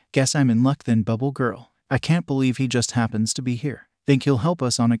excitement. Guess I'm in luck then, Bubble Girl. I can't believe he just happens to be here. Think he'll help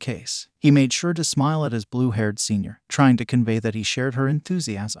us on a case. He made sure to smile at his blue-haired senior, trying to convey that he shared her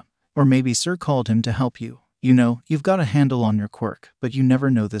enthusiasm. Or maybe Sir called him to help you. You know, you've got a handle on your quirk, but you never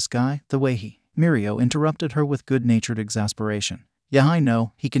know this guy, the way he... Mirio interrupted her with good-natured exasperation. Yeah, I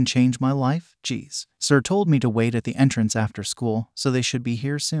know, he can change my life? Geez. Sir told me to wait at the entrance after school, so they should be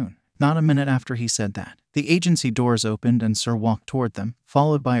here soon. Not a minute after he said that, the agency doors opened and Sir walked toward them,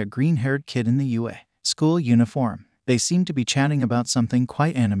 followed by a green-haired kid in the UA school uniform. They seemed to be chatting about something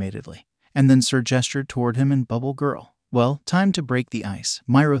quite animatedly. And then Sir gestured toward him and Bubble Girl. Well, time to break the ice.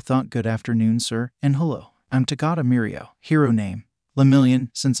 Miro thought good afternoon, sir, and hello. I'm Tagata Mirio. Hero name. Lemillion,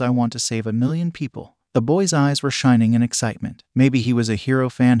 since I want to save 1 million people. The boy's eyes were shining in excitement. Maybe he was a hero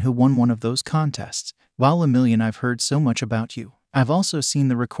fan who won one of those contests. Wow, Lemillion, I've heard so much about you. I've also seen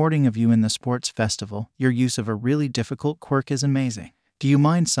the recording of you in the sports festival. Your use of a really difficult quirk is amazing. Do you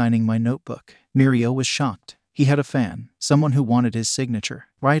mind signing my notebook? Mirio was shocked. He had a fan, someone who wanted his signature.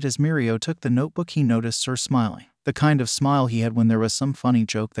 Right as Mirio took the notebook, he noticed Sir smiling. The kind of smile he had when there was some funny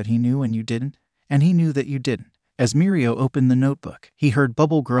joke that he knew and you didn't, and he knew that you didn't. As Mirio opened the notebook, he heard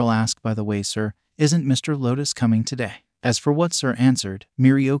Bubble Girl ask, by the way, sir, isn't Mr. Lotus coming today? As for what Sir answered,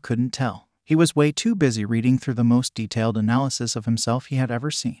 Mirio couldn't tell. He was way too busy reading through the most detailed analysis of himself he had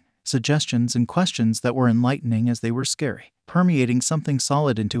ever seen. Suggestions and questions that were enlightening as they were scary, permeating something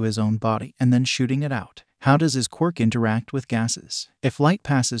solid into his own body and then shooting it out. How does his quirk interact with gases? If light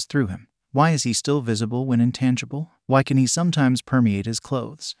passes through him, why is he still visible when intangible? Why can he sometimes permeate his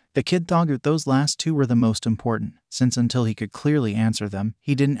clothes? The kid thought that those last two were the most important, since until he could clearly answer them,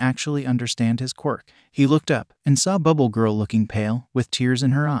 he didn't actually understand his quirk. He looked up and saw Bubble Girl looking pale, with tears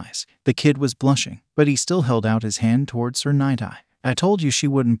in her eyes. The kid was blushing, but he still held out his hand towards Sir Night-Eye. I told you she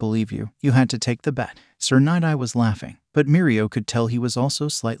wouldn't believe you. You had to take the bet. Sir Night-Eye was laughing, but Mirio could tell he was also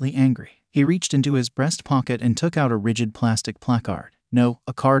slightly angry. He reached into his breast pocket and took out a rigid plastic placard. No,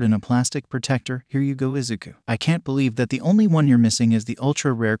 a card and a plastic protector. Here you go, Izuku. I can't believe that the only one you're missing is the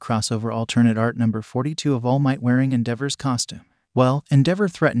ultra-rare crossover alternate art number 42 of All Might wearing Endeavor's costume. Well, Endeavor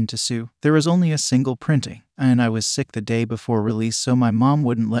threatened to sue. There was only a single printing, and I was sick the day before release, so my mom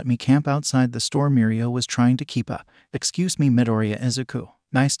wouldn't let me camp outside the store. Mirio was trying to keep up. Excuse me, Midoriya Izuku.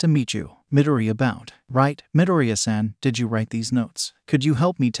 Nice to meet you. Midoriya bowed. Right, Midoriya-san, did you write these notes? Could you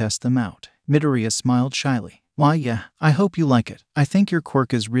help me test them out? Midoriya smiled shyly. Why yeah, I hope you like it. I think your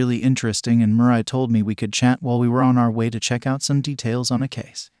quirk is really interesting and Murai told me we could chat while we were on our way to check out some details on a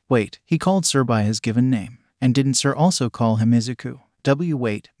case. Wait, he called Sir by his given name. And didn't Sir also call him Izuku?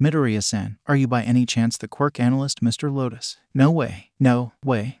 Wait, Midoriya-san, are you by any chance the quirk analyst Mr. Lotus? No way. No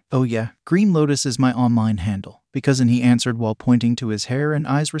way. Oh yeah, Green Lotus is my online handle. And he answered while pointing to his hair and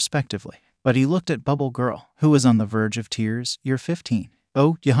eyes respectively. But he looked at Bubble Girl, who was on the verge of tears. You're 15.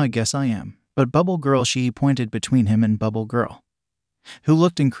 Oh, yeah, I guess I am. But Bubble Girl, she pointed between him and Bubble Girl, who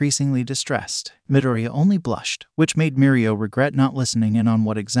looked increasingly distressed. Midoriya only blushed, which made Mirio regret not listening in on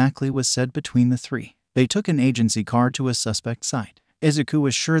what exactly was said between the three. They took an agency car to a suspect site. Izuku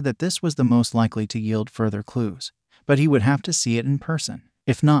was sure that this was the most likely to yield further clues. but he would have to see it in person.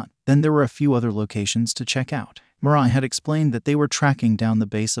 If not, then there were a few other locations to check out. Mirai had explained that they were tracking down the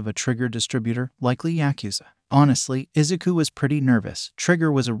base of a trigger distributor, likely Yakuza. Honestly, Izuku was pretty nervous.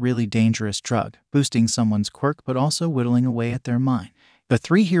 Trigger was a really dangerous drug, boosting someone's quirk but also whittling away at their mind. The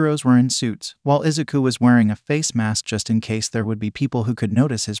three heroes were in suits, while Izuku was wearing a face mask just in case there would be people who could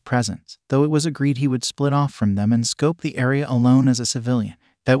notice his presence, though it was agreed he would split off from them and scope the area alone as a civilian.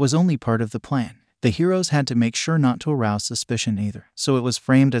 That was only part of the plan. The heroes had to make sure not to arouse suspicion either, so it was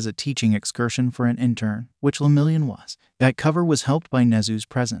framed as a teaching excursion for an intern, which Lemillion was. That cover was helped by Nezu's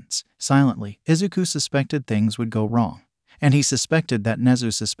presence. Silently, Izuku suspected things would go wrong. And he suspected that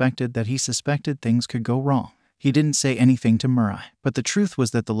Nezu suspected that he suspected things could go wrong. He didn't say anything to Mirai, but the truth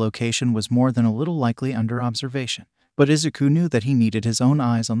was that the location was more than a little likely under observation. But Izuku knew that he needed his own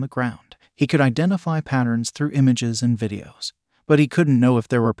eyes on the ground. He could identify patterns through images and videos. But he couldn't know if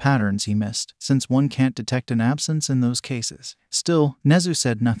there were patterns he missed, since one can't detect an absence in those cases. Still, Nezu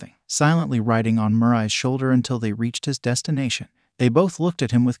said nothing, silently riding on Mirai's shoulder until they reached his destination. They both looked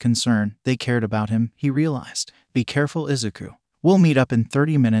at him with concern. They cared about him, he realized. Be careful, Izuku. We'll meet up in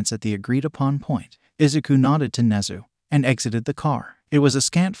 30 minutes at the agreed-upon point. Izuku nodded to Nezu and exited the car. It was a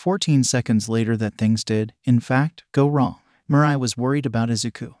scant 14 seconds later that things did, in fact, go wrong. Mirai was worried about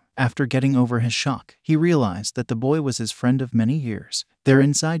Izuku. After getting over his shock, he realized that the boy was his friend of many years. Their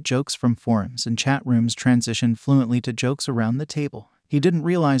inside jokes from forums and chat rooms transitioned fluently to jokes around the table. He didn't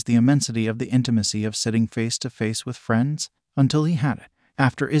realize the immensity of the intimacy of sitting face to face with friends until he had it.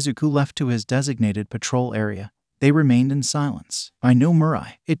 After Izuku left to his designated patrol area, they remained in silence. I know,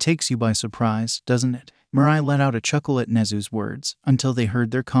 Mirai, it takes you by surprise, doesn't it? Mirai let out a chuckle at Nezu's words until they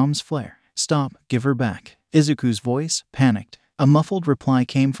heard their comms flare. Stop, give her back. Izuku's voice panicked. A muffled reply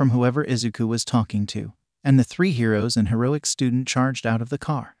came from whoever Izuku was talking to, and the three heroes and heroic student charged out of the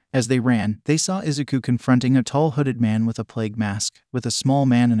car. As they ran, they saw Izuku confronting a tall hooded man with a plague mask, with a small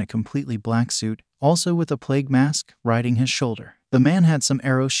man in a completely black suit, also with a plague mask, riding his shoulder. The man had some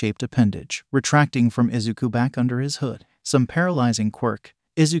arrow-shaped appendage, retracting from Izuku back under his hood. Some paralyzing quirk.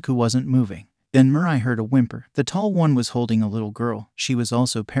 Izuku wasn't moving. Then Mirai heard a whimper. The tall one was holding a little girl. She was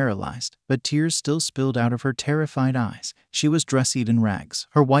also paralyzed, but tears still spilled out of her terrified eyes. She was dressed in rags,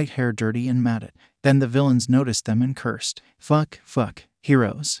 her white hair dirty and matted. Then the villains noticed them and cursed. Fuck,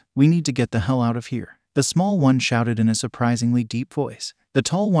 heroes. We need to get the hell out of here. The small one shouted in a surprisingly deep voice. The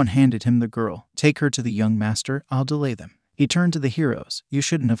tall one handed him the girl. Take her to the young master, I'll delay them. He turned to the heroes. You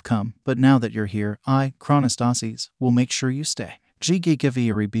shouldn't have come, but now that you're here, I, Chronostasis, will make sure you stay.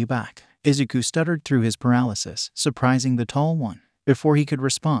 Jigigaviari be back. Izuku stuttered through his paralysis, surprising the tall one. Before he could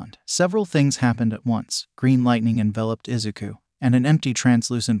respond, several things happened at once. Green lightning enveloped Izuku, and an empty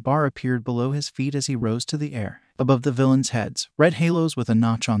translucent bar appeared below his feet as he rose to the air. Above the villains' heads, red halos with a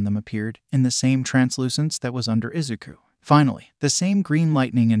notch on them appeared, in the same translucence that was under Izuku. Finally, the same green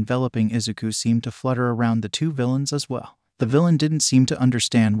lightning enveloping Izuku seemed to flutter around the two villains as well. The villain didn't seem to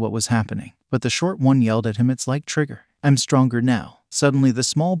understand what was happening, but the short one yelled at him, it's like Trigger. I'm stronger now. Suddenly the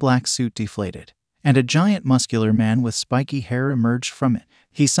small black suit deflated, and a giant muscular man with spiky hair emerged from it.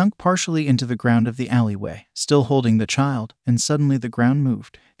 He sunk partially into the ground of the alleyway, still holding the child, and suddenly the ground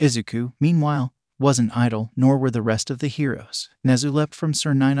moved. Izuku, meanwhile, wasn't idle, nor were the rest of the heroes. Nezu leapt from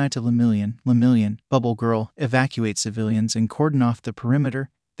Sir Nine-Eye to Lemillion, Bubble Girl, evacuate civilians and cordon off the perimeter,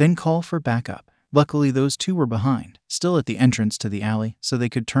 then call for backup. Luckily those two were behind, still at the entrance to the alley, so they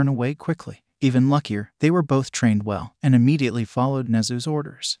could turn away quickly. Even luckier, they were both trained well, and immediately followed Nezu's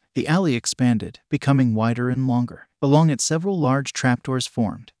orders. The alley expanded, becoming wider and longer. Along it several large trapdoors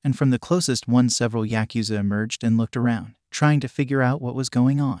formed, and from the closest one several Yakuza emerged and looked around, trying to figure out what was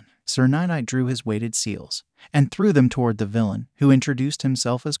going on. Sir Nine-Eye drew his weighted seals, and threw them toward the villain, who introduced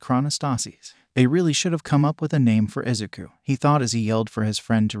himself as Chronostasis. They really should have come up with a name for Izuku, he thought as he yelled for his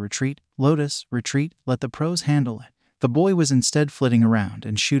friend to retreat. Lotus, retreat, let the pros handle it. The boy was instead flitting around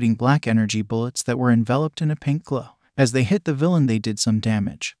and shooting black energy bullets that were enveloped in a pink glow. As they hit the villain they did some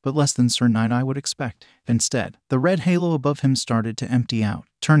damage, but less than Sir Nine-Eye would expect. Instead, the red halo above him started to empty out,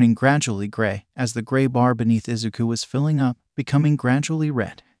 turning gradually gray, as the gray bar beneath Izuku was filling up, becoming gradually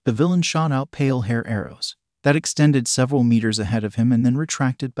red. The villain shot out pale hair arrows that extended several meters ahead of him and then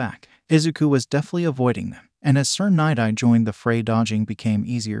retracted back. Izuku was deftly avoiding them, and as Sir Nine-Eye joined the fray, dodging became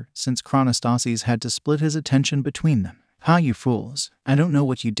easier, since Chronostasis had to split his attention between them. Ha, you fools. I don't know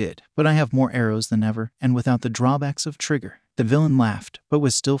what you did, but I have more arrows than ever, and without the drawbacks of Trigger. The villain laughed, but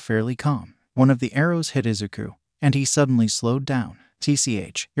was still fairly calm. One of the arrows hit Izuku, and he suddenly slowed down.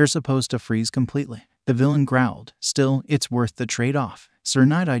 TCH, you're supposed to freeze completely. The villain growled. Still, it's worth the trade-off. Sir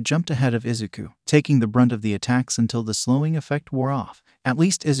Night-Eye jumped ahead of Izuku, taking the brunt of the attacks until the slowing effect wore off. At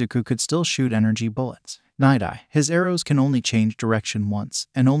least Izuku could still shoot energy bullets. Night-Eye, his arrows can only change direction once,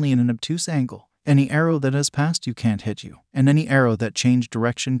 and only in an obtuse angle. Any arrow that has passed you can't hit you, and any arrow that changed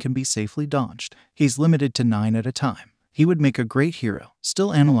direction can be safely dodged. He's limited to 9 at a time. He would make a great hero,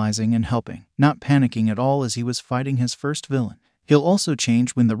 still analyzing and helping, not panicking at all as he was fighting his first villain. He'll also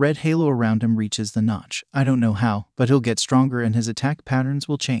change when the red halo around him reaches the notch. I don't know how, but he'll get stronger and his attack patterns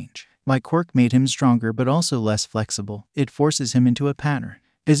will change. My quirk made him stronger but also less flexible. It forces him into a pattern.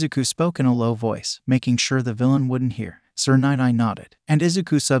 Izuku spoke in a low voice, making sure the villain wouldn't hear. Sir Night-Eye nodded, and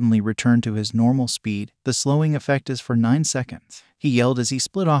Izuku suddenly returned to his normal speed. The slowing effect is for 9 seconds. He yelled as he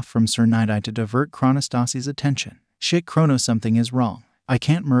split off from Sir Night-Eye to divert Chronostasi's attention. Shit, Chrono, something is wrong. I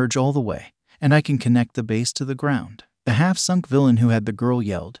can't merge all the way, and I can connect the base to the ground. The half-sunk villain who had the girl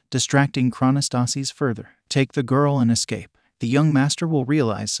yelled, distracting Chronostasis further. Take the girl and escape. The young master will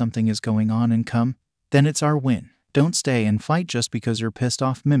realize something is going on and come. Then it's our win. Don't stay and fight just because you're pissed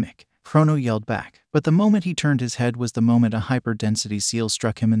off, Mimic. Chrono yelled back, but the moment he turned his head was the moment a hyper-density seal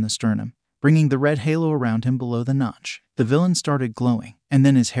struck him in the sternum, bringing the red halo around him below the notch. The villain started glowing, and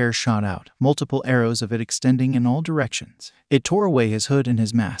then his hair shot out, multiple arrows of it extending in all directions. It tore away his hood and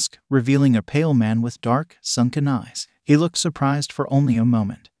his mask, revealing a pale man with dark, sunken eyes. He looked surprised for only a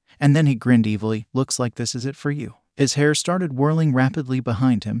moment, and then he grinned evilly. Looks like this is it for you. His hair started whirling rapidly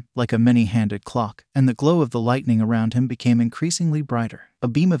behind him, like a many-handed clock, and the glow of the lightning around him became increasingly brighter. A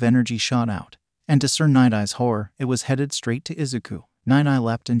beam of energy shot out, and to Sir Night-Eye's horror, it was headed straight to Izuku. Night-Eye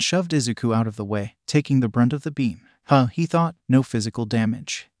leapt and shoved Izuku out of the way, taking the brunt of the beam. He thought, no physical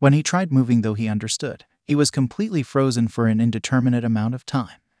damage. When he tried moving though, he understood. He was completely frozen for an indeterminate amount of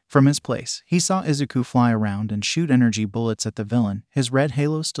time. From his place, he saw Izuku fly around and shoot energy bullets at the villain, his red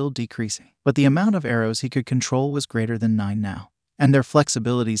halo still decreasing. But the amount of arrows he could control was greater than 9 now, and their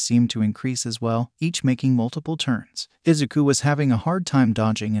flexibility seemed to increase as well, each making multiple turns. Izuku was having a hard time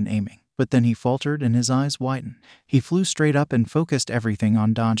dodging and aiming, but then he faltered and his eyes widened. He flew straight up and focused everything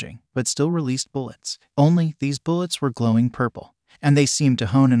on dodging, but still released bullets. Only, these bullets were glowing purple, and they seemed to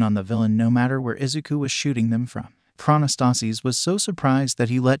hone in on the villain no matter where Izuku was shooting them from. Chronostasis was so surprised that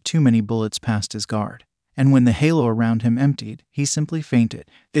he let too many bullets past his guard, and when the halo around him emptied, he simply fainted.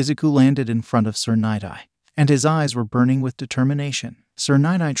 Izuku landed in front of Sir Night-Eye, and his eyes were burning with determination. Sir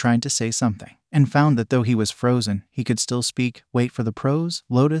Night-Eye tried to say something, and found that though he was frozen, he could still speak. Wait for the pros,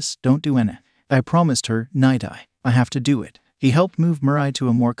 Lotus, don't do it. I promised her, Night-Eye. I have to do it. He helped move Mirai to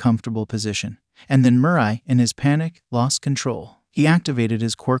a more comfortable position, and then Mirai, in his panic, lost control. He activated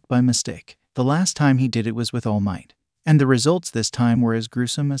his quirk by mistake. The last time he did it was with all might, and the results this time were as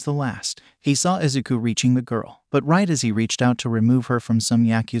gruesome as the last. He saw Izuku reaching the girl, but right as he reached out to remove her from some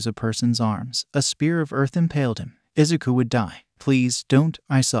Yakuza person's arms, a spear of earth impaled him. Izuku would die. Please, don't,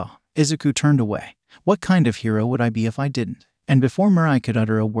 I saw. Izuku turned away. What kind of hero would I be if I didn't? And before Mirai could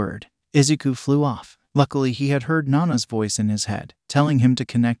utter a word, Izuku flew off. Luckily, he had heard Nana's voice in his head, telling him to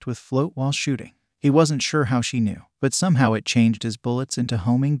connect with Float while shooting. He wasn't sure how she knew, but somehow it changed his bullets into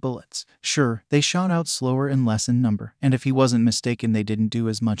homing bullets. Sure, they shot out slower and less in number, and if he wasn't mistaken they didn't do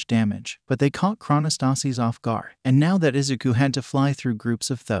as much damage, but they caught Chronostasis off guard. And now that Izuku had to fly through groups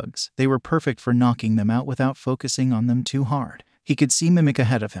of thugs, they were perfect for knocking them out without focusing on them too hard. He could see Mimic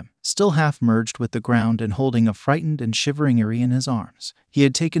ahead of him, still half merged with the ground and holding a frightened and shivering Eri in his arms. He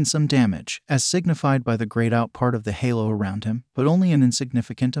had taken some damage, as signified by the grayed out part of the halo around him, but only an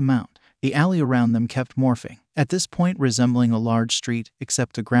insignificant amount. The alley around them kept morphing, at this point resembling a large street,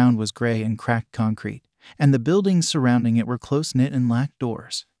 except the ground was gray and cracked concrete, and the buildings surrounding it were close-knit and lacked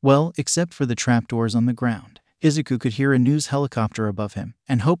doors. Well, except for the trapdoors on the ground. Izuku could hear a news helicopter above him,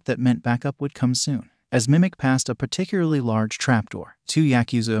 and hoped that meant backup would come soon. As Mimic passed a particularly large trapdoor, 2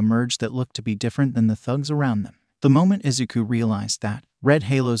 Yakuza emerged that looked to be different than the thugs around them. The moment Izuku realized that, red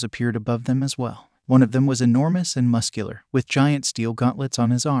halos appeared above them as well. One of them was enormous and muscular, with giant steel gauntlets on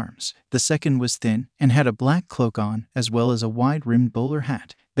his arms. The second was thin, and had a black cloak on, as well as a wide-rimmed bowler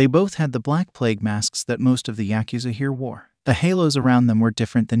hat. They both had the black plague masks that most of the Yakuza here wore. The halos around them were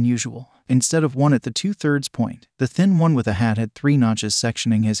different than usual. Instead of one at the 2/3 point, the thin one with a hat had 3 notches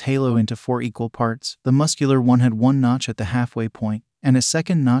sectioning his halo into 4 equal parts. The muscular one had 1 notch at the halfway point, and a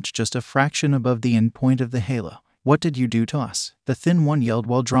second notch just a fraction above the end point of the halo. What did you do to us? The thin one yelled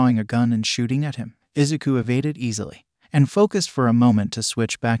while drawing a gun and shooting at him. Izuku evaded easily, and focused for a moment to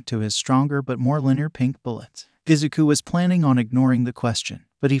switch back to his stronger but more linear pink bullets. Izuku was planning on ignoring the question,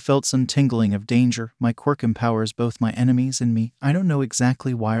 but he felt some tingling of danger. My quirk empowers both my enemies and me. I don't know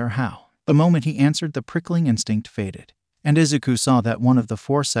exactly why or how. The moment he answered, the prickling instinct faded, and Izuku saw that one of the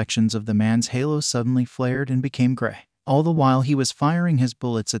 4 sections of the man's halo suddenly flared and became gray. All the while he was firing his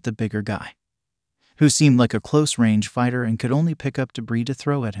bullets at the bigger guy, who seemed like a close-range fighter and could only pick up debris to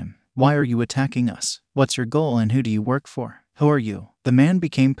throw at him. "Why are you attacking us? What's your goal and who do you work for? Who are you?" The man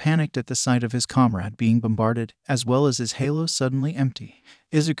became panicked at the sight of his comrade being bombarded, as well as his halo suddenly empty.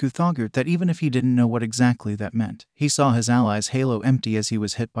 Izuku thought that even if he didn't know what exactly that meant, he saw his ally's halo empty as he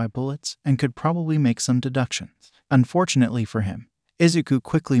was hit by bullets and could probably make some deductions. Unfortunately for him, Izuku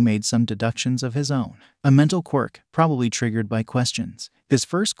quickly made some deductions of his own. A mental quirk, probably triggered by questions. His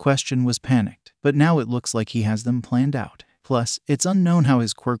first question was panicked, but now it looks like he has them planned out. Plus, it's unknown how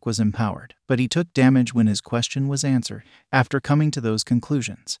his quirk was empowered, but he took damage when his question was answered. After coming to those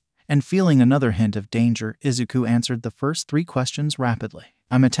conclusions, and feeling another hint of danger, Izuku answered the first 3 questions rapidly.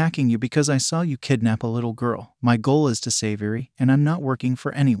 "I'm attacking you because I saw you kidnap a little girl. My goal is to save Eri, and I'm not working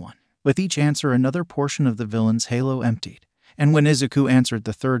for anyone." With each answer, another portion of the villain's halo emptied. And when Izuku answered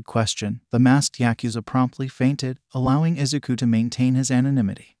the 3rd question, the masked Yakuza promptly fainted, allowing Izuku to maintain his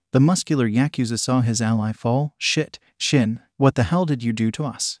anonymity. The muscular Yakuza saw his ally fall. "Shit, Shin, what the hell did you do to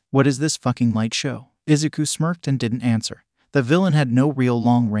us? What is this fucking light show?" Izuku smirked and didn't answer. The villain had no real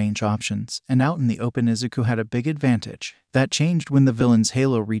long-range options, and out in the open Izuku had a big advantage. That changed when the villain's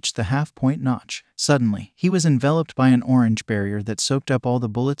halo reached the half-point notch. Suddenly, he was enveloped by an orange barrier that soaked up all the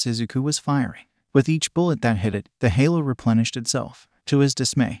bullets Izuku was firing. With each bullet that hit it, the halo replenished itself. To his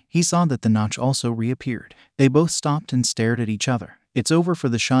dismay, he saw that the notch also reappeared. They both stopped and stared at each other. "It's over for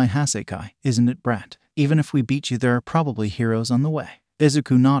the shy Hasekai, isn't it, brat? Even if we beat you, there are probably heroes on the way."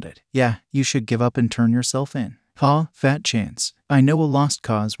 Izuku nodded. "Yeah, you should give up and turn yourself in." "Ha, fat chance. I know a lost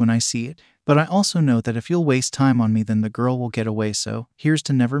cause when I see it, but I also know that if you'll waste time on me then the girl will get away, so here's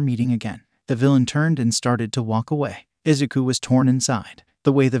to never meeting again." The villain turned and started to walk away. Izuku was torn inside.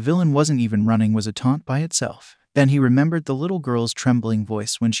 The way the villain wasn't even running was a taunt by itself. Then he remembered the little girl's trembling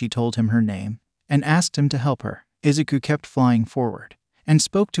voice when she told him her name, and asked him to help her. Izuku kept flying forward, and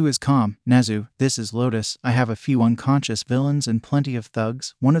spoke to his comm. "Nezu, this is Lotus. I have a few unconscious villains and plenty of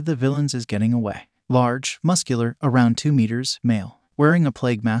thugs. One of the villains is getting away. Large, muscular, around 2 meters, male. Wearing a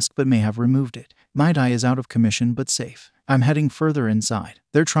plague mask but may have removed it. Night Eye is out of commission but safe. I'm heading further inside.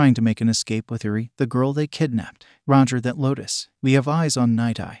 They're trying to make an escape with Eri, the girl they kidnapped." "Roger that, Lotus. We have eyes on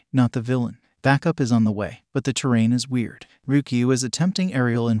Night Eye, not the villain. Backup is on the way, but the terrain is weird. Ryukyu is attempting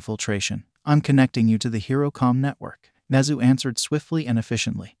aerial infiltration. I'm connecting you to the HeroComm network." Nezu answered swiftly and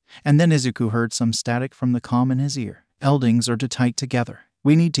efficiently, and then Izuku heard some static from the comm in his ear. "Eldings are too tight together.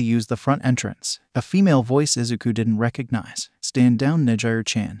 We need to use the front entrance." A female voice Izuku didn't recognize. "Stand down,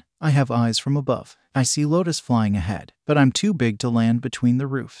 Nejire-chan. I have eyes from above. I see Lotus flying ahead, but I'm too big to land between the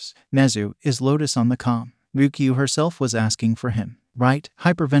roofs." "Nezu, is Lotus on the comm?" Ryukyu herself was asking for him. "Right,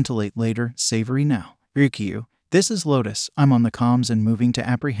 hyperventilate later, savory now." "Ryukyu, this is Lotus. I'm on the comms and moving to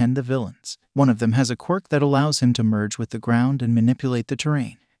apprehend the villains. One of them has a quirk that allows him to merge with the ground and manipulate the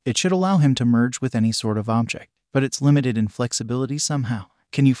terrain. It should allow him to merge with any sort of object, but it's limited in flexibility somehow.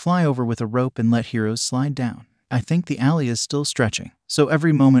 Can you fly over with a rope and let heroes slide down? I think the alley is still stretching, so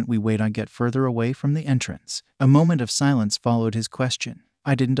every moment we wait I get further away from the entrance." A moment of silence followed his question.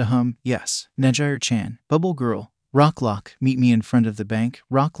 "I didn't yes. Nejire-chan, Bubble Girl, Rocklock, meet me in front of the bank.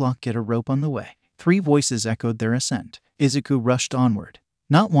 Rocklock, get a rope on the way." 3 voices echoed their assent. Izuku rushed onward,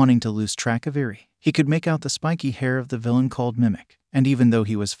 not wanting to lose track of Eri. He could make out the spiky hair of the villain called Mimic, and even though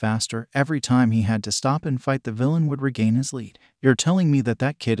he was faster, every time he had to stop and fight the villain would regain his lead. "You're telling me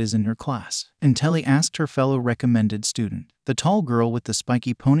that kid is in your class?" Inteli asked her fellow recommended student, the tall girl with the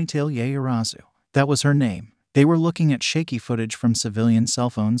spiky ponytail, Yairazu. That was her name. They were looking at shaky footage from civilian cell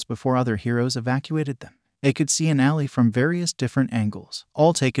phones before other heroes evacuated them. They could see an alley from various different angles,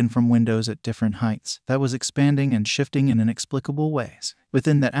 all taken from windows at different heights, that was expanding and shifting in inexplicable ways.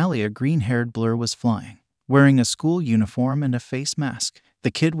 Within that alley, a green-haired blur was flying, wearing a school uniform and a face mask.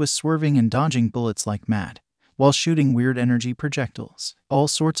 The kid was swerving and dodging bullets like mad, while shooting weird energy projectiles. All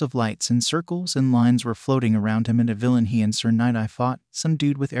sorts of lights and circles and lines were floating around him, and a villain he and Sir Night Eye fought, some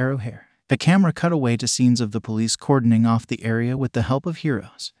dude with arrow hair. The camera cut away to scenes of the police cordoning off the area with the help of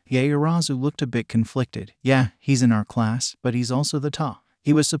heroes. Yairazu looked a bit conflicted. "Yeah, he's in our class, but he's also the top.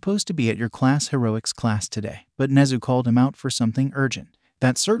 He was supposed to be at your class heroics class today, but Nezu called him out for something urgent."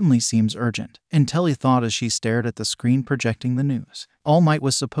 "That certainly seems urgent," Inteli thought as she stared at the screen projecting the news. All Might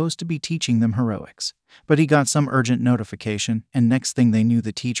was supposed to be teaching them heroics, but he got some urgent notification, and next thing they knew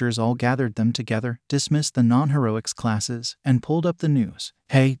the teachers all gathered them together, dismissed the non-heroics classes, and pulled up the news.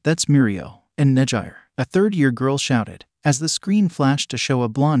 "Hey, that's Mirio and Nejire," a third-year girl shouted. As the screen flashed to show a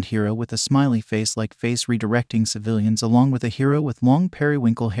blonde hero with a smiley face-like face redirecting civilians along with a hero with long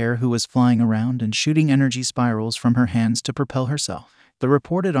periwinkle hair who was flying around and shooting energy spirals from her hands to propel herself. The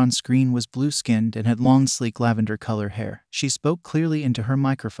reported on screen was blue-skinned and had long sleek lavender color hair. She spoke clearly into her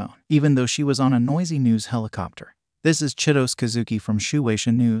microphone, even though she was on a noisy news helicopter. This is Chitos Kazuki from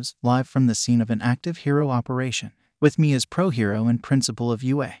Shueisha News, live from the scene of an active hero operation. With me is pro hero and principal of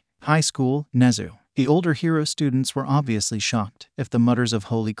UA High School, Nezu. The older hero students were obviously shocked, if the mutters of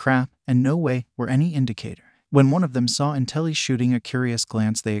 "holy crap" and "no way" were any indicator. When one of them saw Intelli shooting a curious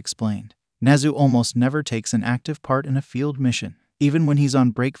glance, they explained, "Nezu almost never takes an active part in a field mission. Even when he's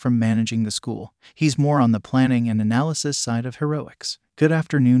on break from managing the school, he's more on the planning and analysis side of heroics." Good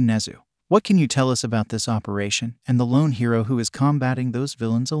afternoon, Nezu. What can you tell us about this operation and the lone hero who is combating those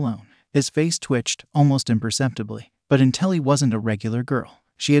villains alone? His face twitched, almost imperceptibly, but Intelli wasn't a regular girl.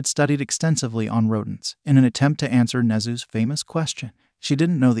 She had studied extensively on rodents in an attempt to answer Nezu's famous question. She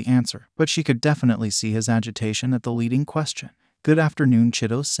didn't know the answer, but she could definitely see his agitation at the leading question. Good afternoon,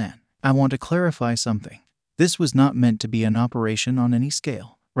 Chitos-san. I want to clarify something. This was not meant to be an operation on any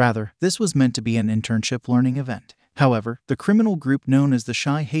scale. Rather, this was meant to be an internship learning event. However, the criminal group known as the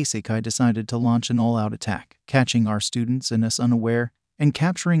Shai Heisekai decided to launch an all-out attack, catching our students and us unaware, and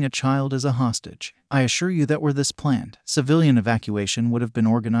capturing a child as a hostage. I assure you that were this planned, civilian evacuation would have been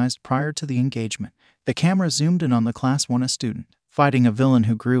organized prior to the engagement. The camera zoomed in on the Class 1A student, fighting a villain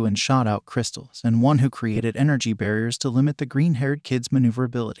who grew and shot out crystals, and one who created energy barriers to limit the green-haired kid's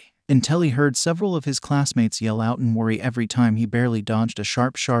maneuverability. Intelli heard several of his classmates yell out in worry every time he barely dodged a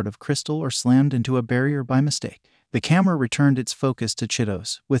sharp shard of crystal or slammed into a barrier by mistake. The camera returned its focus to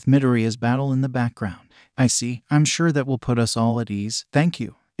Chitos, with Midoriya's battle in the background. I see. I'm sure that will put us all at ease. Thank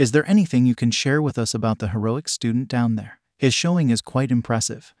you. Is there anything you can share with us about the heroic student down there? His showing is quite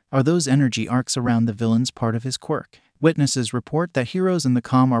impressive. Are those energy arcs around the villains part of his quirk? Witnesses report that heroes in the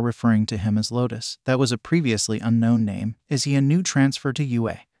comm are referring to him as Lotus. That was a previously unknown name. Is he a new transfer to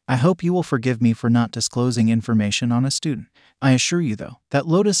UA? I hope you will forgive me for not disclosing information on a student. I assure you, though, that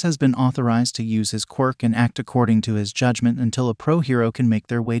Lotus has been authorized to use his quirk and act according to his judgment until a pro hero can make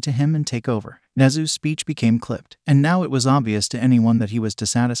their way to him and take over. Nezu's speech became clipped, and now it was obvious to anyone that he was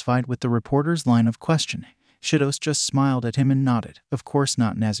dissatisfied with the reporter's line of questioning. Chitos just smiled at him and nodded. Of course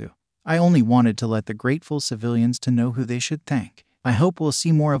not, Nezu. I only wanted to let the grateful civilians to know who they should thank. I hope we'll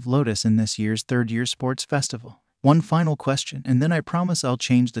see more of Lotus in this year's third-year sports festival. One final question, and then I promise I'll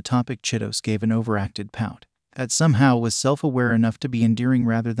change the topic. Chitos gave an overacted pout that somehow was self-aware enough to be endearing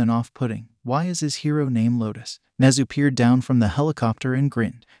rather than off-putting. Why is his hero named Lotus? Nezu peered down from the helicopter and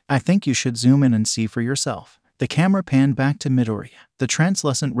grinned. I think you should zoom in and see for yourself. The camera panned back to Midoriya. The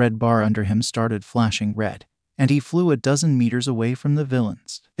translucent red bar under him started flashing red, and he flew a dozen meters away from the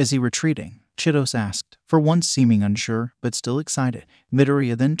villains. Is he retreating? Chitos asked, for once seeming unsure, but still excited.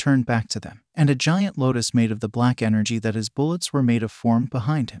 Midoriya then turned back to them, and a giant lotus made of the black energy that his bullets were made of formed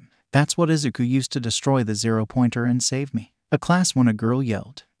behind him. That's what Izuku used to destroy the zero-pointer and save me. A Class 1A girl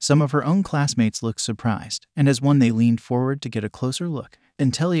yelled. Some of her own classmates looked surprised, and as one they leaned forward to get a closer look.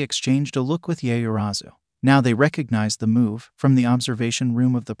 Intelli exchanged a look with Yaoyorozu. Now they recognized the move from the observation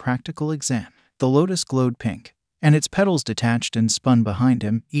room of the practical exam. The lotus glowed pink, and its petals detached and spun behind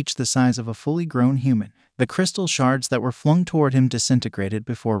him, each the size of a fully grown human. The crystal shards that were flung toward him disintegrated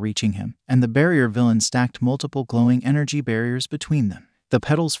before reaching him, and the barrier villain stacked multiple glowing energy barriers between them. The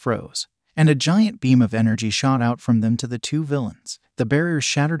petals froze, and a giant beam of energy shot out from them to the two villains. The barriers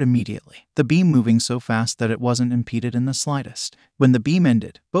shattered immediately, the beam moving so fast that it wasn't impeded in the slightest. When the beam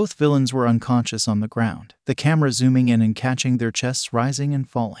ended, both villains were unconscious on the ground, the camera zooming in and catching their chests rising and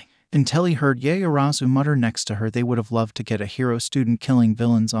falling. Intelli heard Yaoyorozu mutter next to her they would have loved to get a hero student killing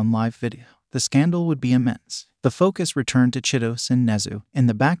villains on live video. The scandal would be immense. The focus returned to Chitos and Nezu. In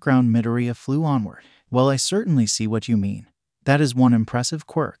the background, Midoriya flew onward. Well, I certainly see what you mean. That is one impressive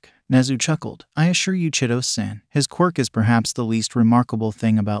quirk. Nezu chuckled. I assure you, Chitos-san, his quirk is perhaps the least remarkable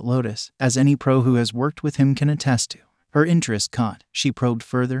thing about Lotus, as any pro who has worked with him can attest to. Her interest caught. She probed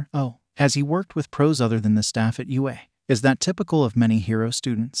further. Oh, has he worked with pros other than the staff at UA? Is that typical of many hero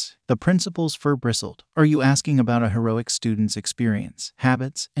students? The principal's fur bristled. Are you asking about a heroic student's experience,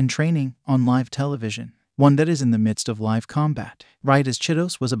 habits, and training on live television? One that is in the midst of live combat. Right as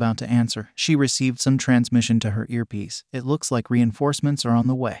Chitos was about to answer, she received some transmission to her earpiece. It looks like reinforcements are on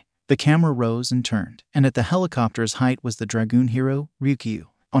the way. The camera rose and turned, and at the helicopter's height was the dragoon hero, Ryukyu,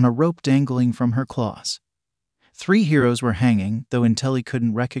 on a rope dangling from her claws. 3 heroes were hanging, though Intelli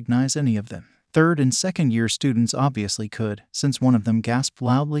couldn't recognize any of them. Third and second year students obviously could, since one of them gasped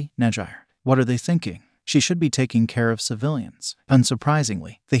loudly, Nejire. What are they thinking? She should be taking care of civilians.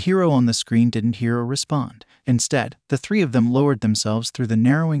 Unsurprisingly, the hero on the screen didn't hear or respond. Instead, the three of them lowered themselves through the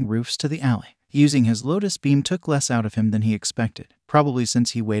narrowing roofs to the alley. Using his lotus beam took less out of him than he expected, probably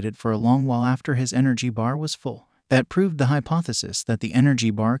since he waited for a long while after his energy bar was full. That proved the hypothesis that the energy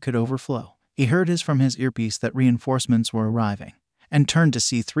bar could overflow. He heard from his earpiece that reinforcements were arriving, and turned to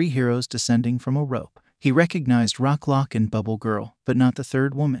see three heroes descending from a rope. He recognized Rocklock and Bubble Girl, but not the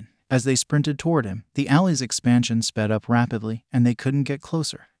third woman. As they sprinted toward him, the alley's expansion sped up rapidly, and they couldn't get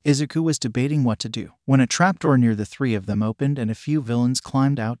closer. Izuku was debating what to do, when a trapdoor near the three of them opened and a few villains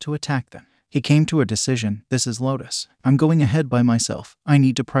climbed out to attack them. He came to a decision. This is Lotus. I'm going ahead by myself. I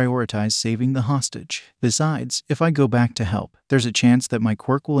need to prioritize saving the hostage. Besides, if I go back to help, there's a chance that my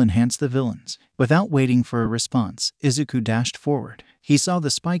quirk will enhance the villains. Without waiting for a response, Izuku dashed forward. He saw the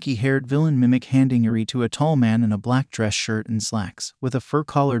spiky-haired villain mimic handing Yuri to a tall man in a black dress shirt and slacks, with a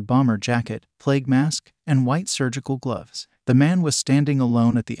fur-collared bomber jacket, plague mask, and white surgical gloves. The man was standing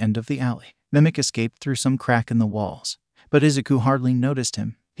alone at the end of the alley. Mimic escaped through some crack in the walls, but Izuku hardly noticed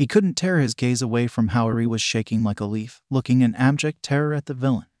him. He couldn't tear his gaze away from how Yuri was shaking like a leaf, looking in abject terror at the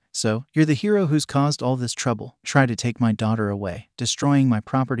villain. So, you're the hero who's caused all this trouble. Try to take my daughter away, destroying my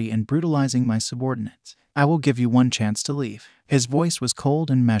property and brutalizing my subordinates. I will give you one chance to leave. His voice was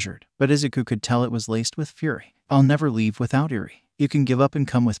cold and measured, but Izuku could tell it was laced with fury. I'll never leave without Yuri. You can give up and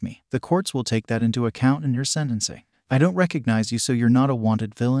come with me. The courts will take that into account in your sentencing. I don't recognize you, so you're not a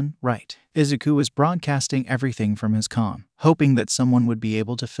wanted villain, right? Izuku was broadcasting everything from his comm, hoping that someone would be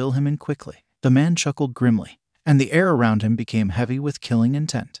able to fill him in quickly. The man chuckled grimly, and the air around him became heavy with killing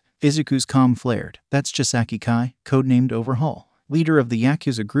intent. Izuku's comm flared. That's Chisaki Kai, codenamed Overhaul, leader of the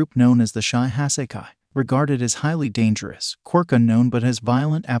Yakuza group known as the Shai Hasekai. Regarded as highly dangerous, quirk unknown but has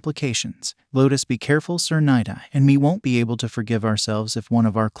violent applications. Lotus, be careful, Sir Night-Eye and me won't be able to forgive ourselves if one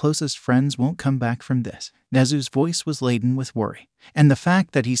of our closest friends won't come back from this. Nezu's voice was laden with worry, and the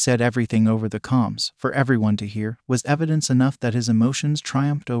fact that he said everything over the comms, for everyone to hear, was evidence enough that his emotions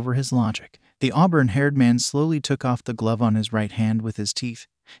triumphed over his logic. The auburn-haired man slowly took off the glove on his right hand with his teeth,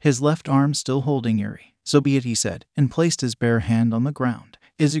 his left arm still holding Yuri. So be it, he said, and placed his bare hand on the ground.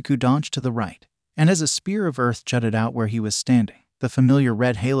 Izuku dodged to the right, and as a spear of earth jutted out where he was standing, the familiar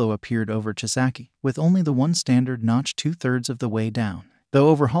red halo appeared over Chisaki, with only the one standard notch 2/3 of the way down. Though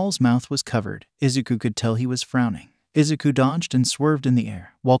Overhaul's mouth was covered, Izuku could tell he was frowning. Izuku dodged and swerved in the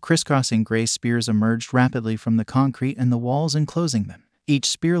air, while crisscrossing gray spears emerged rapidly from the concrete and the walls enclosing them. Each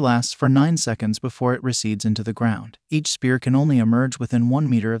spear lasts for 9 seconds before it recedes into the ground. Each spear can only emerge within 1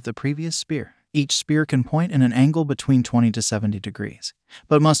 meter of the previous spear. Each spear can point in an angle between 20 to 70 degrees,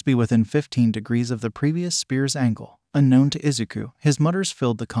 but must be within 15 degrees of the previous spear's angle. Unknown to Izuku, his mutters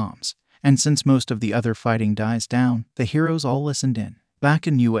filled the comms, and since most of the other fighting dies down, the heroes all listened in. Back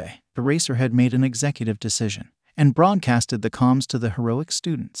in UA, Eraserhead made an executive decision, and broadcasted the comms to the heroic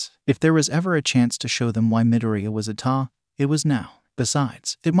students. If there was ever a chance to show them why Midoriya was a Ta, it was now.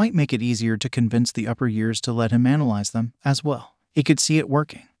 Besides, it might make it easier to convince the upper years to let him analyze them, as well. He could see it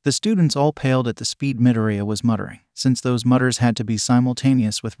working. The students all paled at the speed Midoriya was muttering, since those mutters had to be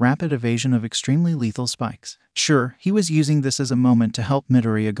simultaneous with rapid evasion of extremely lethal spikes. Sure, he was using this as a moment to help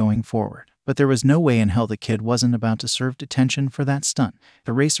Midoriya going forward, but there was no way in hell the kid wasn't about to serve detention for that stunt.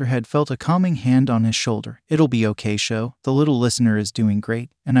 Eraserhead felt a calming hand on his shoulder. It'll be okay, Sho. The little listener is doing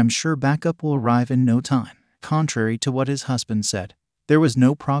great, and I'm sure backup will arrive in no time. Contrary to what his husband said, there was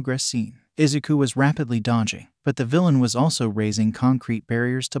no progress seen. Izuku was rapidly dodging, but the villain was also raising concrete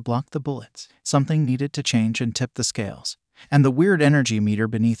barriers to block the bullets. Something needed to change and tip the scales, and the weird energy meter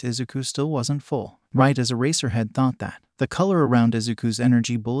beneath Izuku still wasn't full. Right as Eraserhead thought that, the color around Izuku's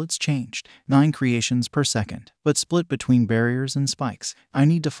energy bullets changed, 9 creations per second, but split between barriers and spikes. I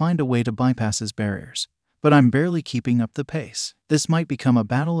need to find a way to bypass his barriers, but I'm barely keeping up the pace. This might become a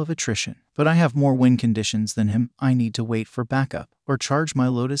battle of attrition, but I have more win conditions than him. I need to wait for backup, or charge my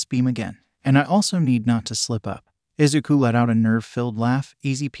Lotus Beam again. And I also need not to slip up. Izuku let out a nerve-filled laugh.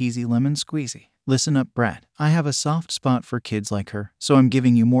 Easy peasy lemon squeezy. Listen up, brat. I have a soft spot for kids like her, so I'm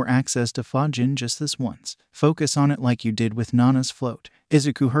giving you more access to Fajin just this once. Focus on it like you did with Nana's float.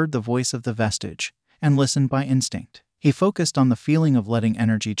 Izuku heard the voice of the vestige, and listened by instinct. He focused on the feeling of letting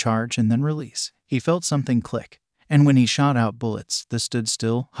energy charge and then release. He felt something click, and when he shot out bullets, they stood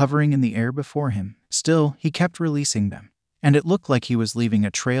still, hovering in the air before him. Still, he kept releasing them, and it looked like he was leaving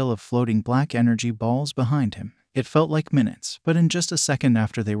a trail of floating black energy balls behind him. It felt like minutes, but in just a second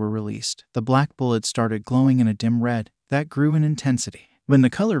after they were released, the black bullets started glowing in a dim red that grew in intensity. When the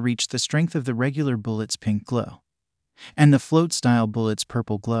color reached the strength of the regular bullets' pink glow, and the float-style bullets'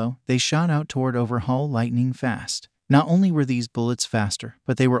 purple glow, they shot out toward Overhaul lightning fast. Not only were these bullets faster,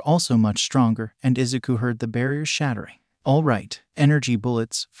 but they were also much stronger, and Izuku heard the barriers shattering. All right, energy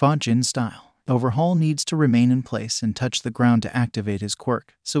bullets, Fajin style. Overhaul needs to remain in place and touch the ground to activate his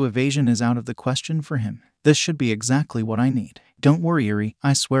quirk, so evasion is out of the question for him. This should be exactly what I need. Don't worry, Eri,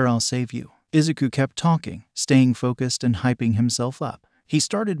 I swear I'll save you. Izuku kept talking, staying focused and hyping himself up. He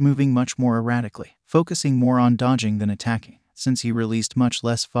started moving much more erratically, focusing more on dodging than attacking, since he released much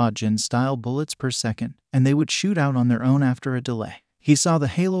less Fajin-style bullets per second, and they would shoot out on their own after a delay. He saw the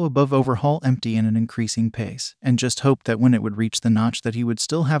halo above Overhaul empty in an increasing pace, and just hoped that when it would reach the notch that he would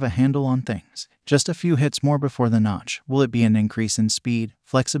still have a handle on things. Just a few hits more before the notch. Will it be an increase in speed,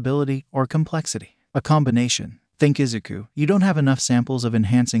 flexibility, or complexity? A combination. Think Izuku, you don't have enough samples of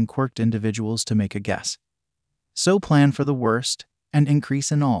enhancing quirked individuals to make a guess. So plan for the worst, and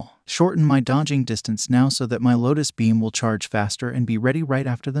increase in all. Shorten my dodging distance now so that my Lotus Beam will charge faster and be ready right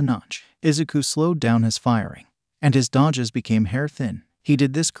after the notch. Izuku slowed down his firing, and his dodges became hair-thin. He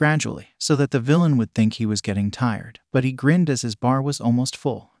did this gradually, so that the villain would think he was getting tired, but he grinned as his bar was almost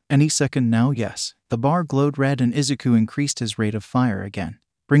full. Any second now, yes. The bar glowed red and Izuku increased his rate of fire again,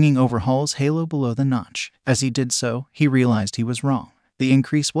 bringing Overhaul's halo below the notch. As he did so, he realized he was wrong. The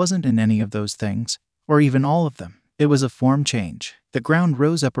increase wasn't in any of those things, or even all of them. It was a form change. The ground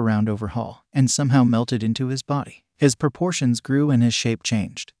rose up around Overhaul, and somehow melted into his body. His proportions grew and his shape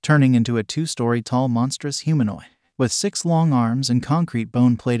changed, turning into a 2-story tall monstrous humanoid. With 6 long arms and concrete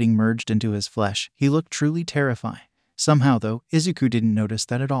bone plating merged into his flesh, he looked truly terrifying. Somehow though, Izuku didn't notice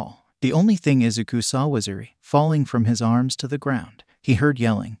that at all. The only thing Izuku saw was Eri, falling from his arms to the ground. He heard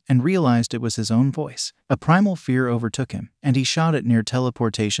yelling, and realized it was his own voice. A primal fear overtook him, and he shot at near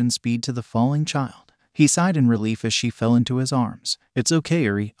teleportation speed to the falling child. He sighed in relief as she fell into his arms. It's okay,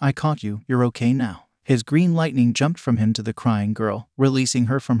 Eri, I caught you, you're okay now. His green lightning jumped from him to the crying girl, releasing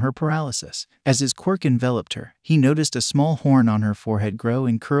her from her paralysis. As his quirk enveloped her, he noticed a small horn on her forehead grow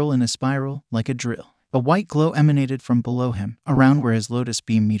and curl in a spiral, like a drill. A white glow emanated from below him, around where his Lotus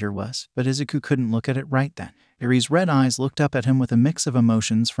Beam meter was, but Izuku couldn't look at it right then. Eri's red eyes looked up at him with a mix of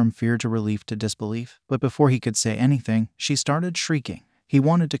emotions from fear to relief to disbelief, but before he could say anything, she started shrieking. He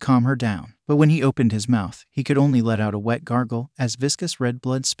wanted to calm her down, but when he opened his mouth, he could only let out a wet gargle as viscous red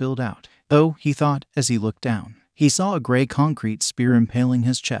blood spilled out. Oh, he thought, as he looked down. He saw a gray concrete spear impaling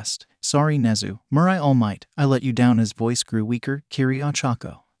his chest. Sorry, Nezu. Murai All Might, I let you down. His voice grew weaker. Kiri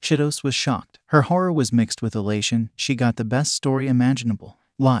Ochako. Shidos was shocked. Her horror was mixed with elation. She got the best story imaginable.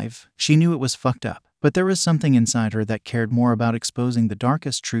 Live. She knew it was fucked up, but there was something inside her that cared more about exposing the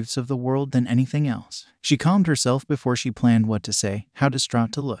darkest truths of the world than anything else. She calmed herself before she planned what to say, how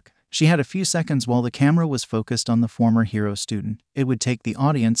distraught to look. She had a few seconds while the camera was focused on the former hero student. It would take the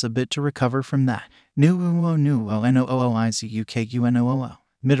audience a bit to recover from that. Nooizukuu.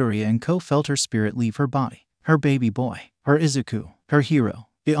 Midoriya and Ko felt her spirit leave her body. Her baby boy, her Izuku, her hero.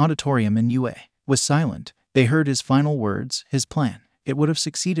 The auditorium in UA was silent. They heard his final words, his plan. It would have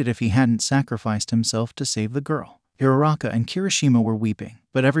succeeded if he hadn't sacrificed himself to save the girl. Hiraraka and Kirishima were weeping,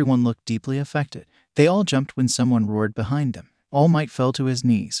 but everyone looked deeply affected. They all jumped when someone roared behind them. All Might fell to his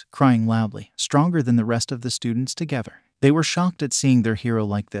knees, crying loudly, stronger than the rest of the students together. They were shocked at seeing their hero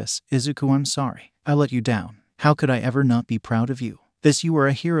like this. Izuku, I'm sorry. I let you down. How could I ever not be proud of you? You were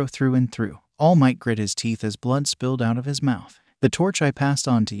a hero through and through. All Might grit his teeth as blood spilled out of his mouth. The torch I passed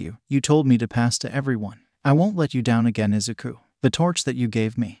on to you, you told me to pass to everyone. I won't let you down again, Izuku. The torch that you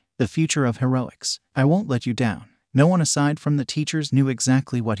gave me, the future of heroics. I won't let you down. No one aside from the teachers knew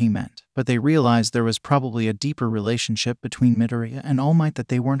exactly what he meant, but they realized there was probably a deeper relationship between Midoriya and All Might that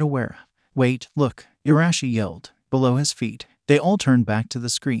they weren't aware of. Wait, look, Irashi yelled. Below his feet, they all turned back to the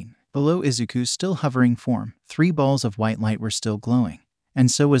screen. Below Izuku's still hovering form, 3 balls of white light were still glowing. And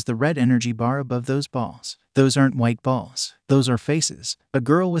so was the red energy bar above those balls. Those aren't white balls. Those are faces. A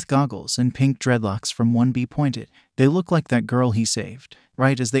girl with goggles and pink dreadlocks from 1B pointed. They look like that girl he saved.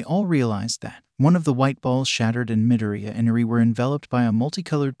 Right as they all realized that, one of the white balls shattered and Midoriya and Eri were enveloped by a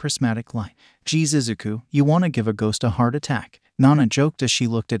multicolored prismatic light. Geez, Izuku, you wanna give a ghost a heart attack? Nana joked as she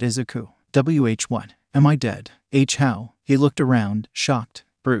looked at Izuku. What? Am I dead? How? He looked around, shocked.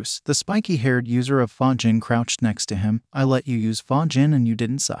 Bruce, the spiky-haired user of Fajin, crouched next to him. I let you use Fajin and you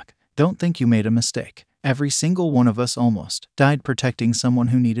didn't suck. Don't think you made a mistake. Every single one of us almost died protecting someone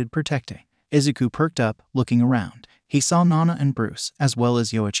who needed protecting. Izuku perked up, looking around. He saw Nana and Bruce, as well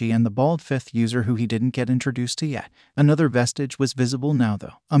as Yoichi and the bald 5th user who he didn't get introduced to yet. Another vestige was visible now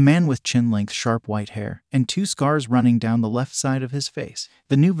though. A man with chin-length sharp white hair, and 2 scars running down the left side of his face.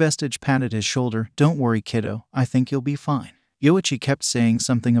 The new vestige patted his shoulder. Don't worry, kiddo. I think you'll be fine. Yoichi kept saying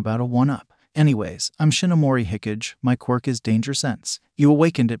something about a 1-up. Anyways, I'm Shinomori Hikage, my quirk is Danger Sense. You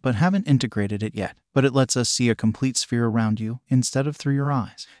awakened it but haven't integrated it yet, but it lets us see a complete sphere around you instead of through your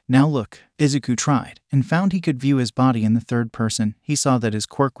eyes. Now look, Izuku tried, and found he could view his body in the third person. He saw that his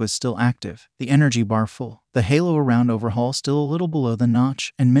quirk was still active, the energy bar full, the halo around Overhaul still a little below the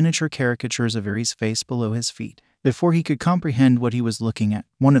notch, and miniature caricatures of Eri's face below his feet. Before he could comprehend what he was looking at,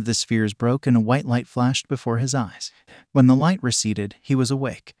 one of the spheres broke and a white light flashed before his eyes. When the light receded, he was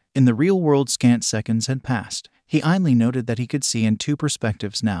awake. In the real world, scant seconds had passed. He idly noted that he could see in two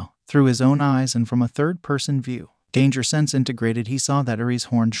perspectives now, through his own eyes and from a third-person view. Danger Sense integrated, he saw that Eri's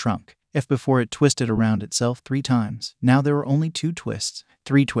horn shrunk. If before it twisted around itself 3 times, now there were only 2 twists.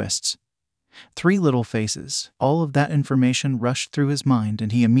 3 twists. 3 little faces. All of that information rushed through his mind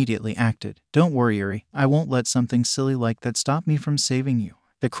and he immediately acted. Don't worry, Eri, I won't let something silly like that stop me from saving you.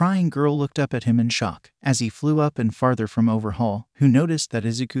 The crying girl looked up at him in shock as he flew up and farther from Overhaul, who noticed that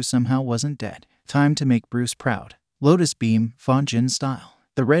Izuku somehow wasn't dead. Time to make Bruce proud. Lotus Beam, Fajin style.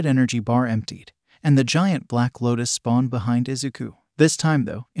 The red energy bar emptied, and the giant black lotus spawned behind Izuku. This time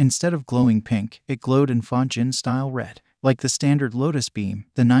though, instead of glowing pink, it glowed in Fajin style red. Like the standard lotus beam,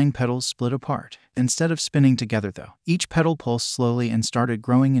 the 9 petals split apart. Instead of spinning together though, each petal pulsed slowly and started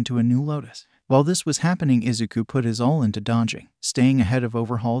growing into a new lotus. While this was happening, Izuku put his all into dodging, staying ahead of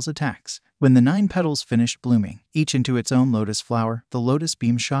Overhaul's attacks. When the 9 petals finished blooming, each into its own lotus flower, the lotus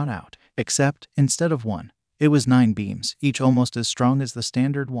beam shot out. Except, instead of 1, it was 9 beams, each almost as strong as the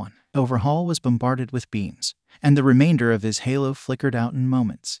standard one. Overhaul was bombarded with beams, and the remainder of his halo flickered out in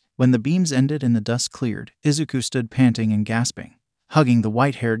moments. When the beams ended and the dust cleared, Izuku stood panting and gasping, hugging the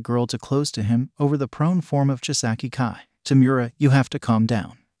white-haired girl too close to him over the prone form of Chisaki Kai. Tamura, you have to calm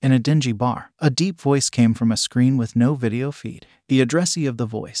down. In a dingy bar, a deep voice came from a screen with no video feed. The addressee of the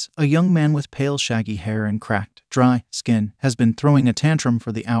voice, a young man with pale shaggy hair and cracked, dry skin, has been throwing a tantrum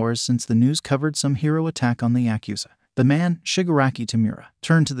for the hours since the news covered some hero attack on the Yakuza. The man, Shigaraki Tamura,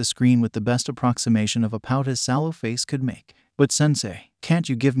 turned to the screen with the best approximation of a pout his sallow face could make. But sensei, can't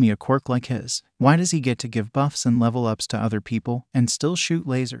you give me a quirk like his? Why does he get to give buffs and level ups to other people and still shoot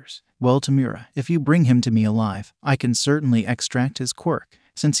lasers? Well, Tamura, if you bring him to me alive, I can certainly extract his quirk.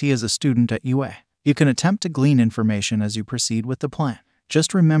 Since he is a student at UA, you can attempt to glean information as you proceed with the plan.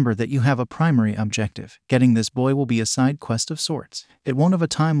 Just remember that you have a primary objective. Getting this boy will be a side quest of sorts. It won't have a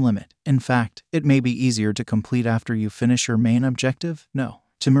time limit. In fact, it may be easier to complete after you finish your main objective. No.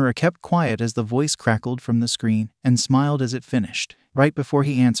 Tamura kept quiet as the voice crackled from the screen and smiled as it finished. Right before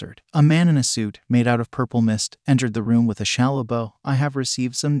he answered, a man in a suit made out of purple mist entered the room with a shallow bow. I have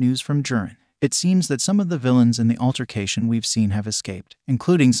received some news from Jurin. It seems that some of the villains in the altercation we've seen have escaped,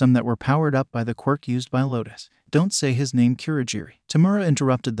 including some that were powered up by the quirk used by Lotus. Don't say his name, Kurogiri. Tamura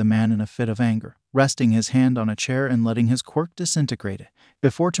interrupted the man in a fit of anger, resting his hand on a chair and letting his quirk disintegrate it.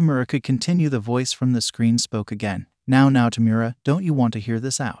 Before Tamura could continue, the voice from the screen spoke again. Now Tamura, don't you want to hear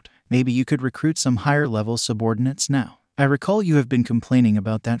this out? Maybe you could recruit some higher-level subordinates now. I recall you have been complaining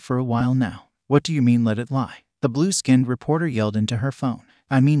about that for a while now. What do you mean, let it lie? The blue-skinned reporter yelled into her phone.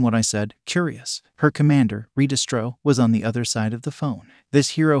 I mean what I said, curious. Her commander, Redistro, was on the other side of the phone.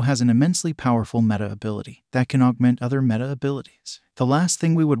 This hero has an immensely powerful meta ability that can augment other meta abilities. The last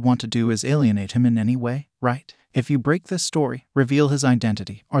thing we would want to do is alienate him in any way, right? If you break this story, reveal his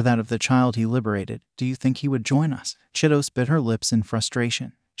identity, or that of the child he liberated, do you think he would join us? Chitos bit her lips in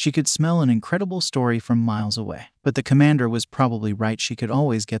frustration. She could smell an incredible story from miles away. But the commander was probably right. She could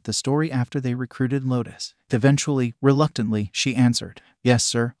always get the story after they recruited Lotus. Eventually, reluctantly, she answered, Yes,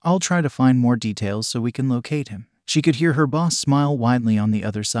 sir, I'll try to find more details so we can locate him. She could hear her boss smile widely on the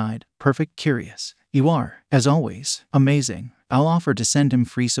other side. Perfect, curious. You are, as always, amazing. I'll offer to send him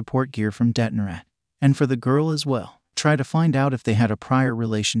free support gear from Detonarat. And for the girl as well. Try to find out if they had a prior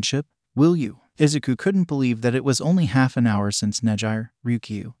relationship, will you? Izuku couldn't believe that it was only half an hour since Nejire,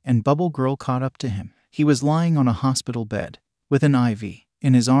 Ryukyu, and Bubble Girl caught up to him. He was lying on a hospital bed, with an IV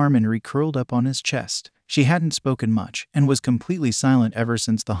in his arm and Eri curled up on his chest. She hadn't spoken much, and was completely silent ever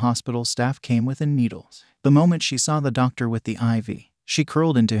since the hospital staff came within needles. The moment she saw the doctor with the IV, she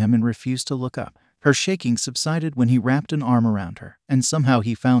curled into him and refused to look up. Her shaking subsided when he wrapped an arm around her, and somehow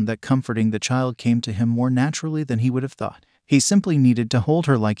he found that comforting the child came to him more naturally than he would have thought. He simply needed to hold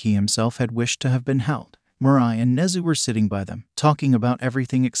her like he himself had wished to have been held. Mirai and Nezu were sitting by them, talking about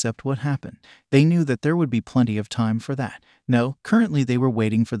everything except what happened. They knew that there would be plenty of time for that. No, currently they were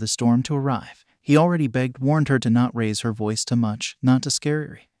waiting for the storm to arrive. He already warned her to not raise her voice too much, not to scare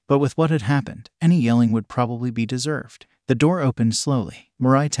Eri. But with what had happened, any yelling would probably be deserved. The door opened slowly.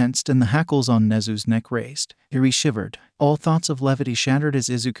 Mirai tensed and the hackles on Nezu's neck raised. Eri shivered. All thoughts of levity shattered as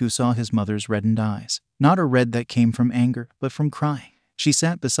Izuku saw his mother's reddened eyes. Not a red that came from anger, but from crying. She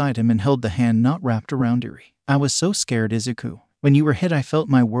sat beside him and held the hand not wrapped around Eri. I was so scared, Izuku. When you were hit I felt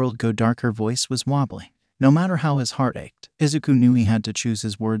my world go dark. Her voice was wobbling. No matter how his heart ached, Izuku knew he had to choose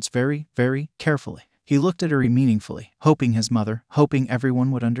his words very, very carefully. He looked at Eri meaningfully, hoping his mother, hoping everyone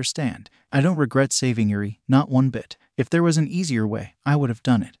would understand. I don't regret saving Eri, not one bit. If there was an easier way, I would have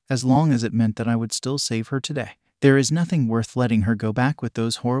done it, as long as it meant that I would still save her today. There is nothing worth letting her go back with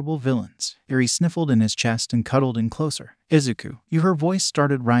those horrible villains. Eri sniffled in his chest and cuddled in closer. Izuku, her voice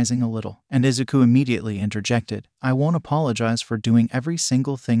started rising a little, and Izuku immediately interjected, I won't apologize for doing every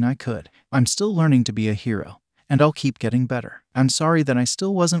single thing I could. I'm still learning to be a hero, and I'll keep getting better. I'm sorry that I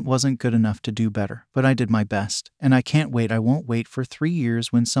still wasn't good enough to do better, but I did my best, and I can't wait. I won't wait for 3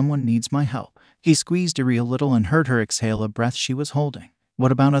 years when someone needs my help. He squeezed Eri a little and heard her exhale a breath she was holding.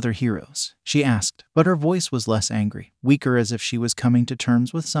 What about other heroes? She asked, but her voice was less angry, weaker, as if she was coming to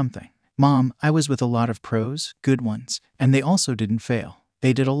terms with something. Mom, I was with a lot of pros, good ones, and they also didn't fail.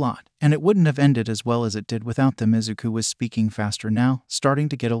 They did a lot, and it wouldn't have ended as well as it did without them. Izuku was speaking faster now, starting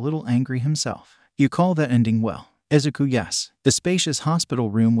to get a little angry himself. You call that ending well? Izuku, yes. The spacious hospital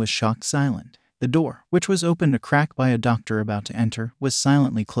room was shocked silent. The door, which was opened a crack by a doctor about to enter, was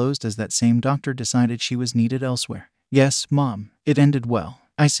silently closed as that same doctor decided she was needed elsewhere. Yes, Mom, it ended well.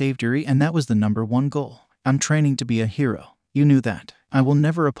 I saved Eri, and that was the #1 goal. I'm training to be a hero. You knew that. I will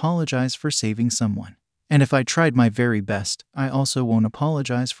never apologize for saving someone. And if I tried my very best, I also won't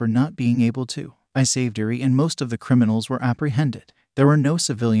apologize for not being able to. I saved Eri, and most of the criminals were apprehended. There were no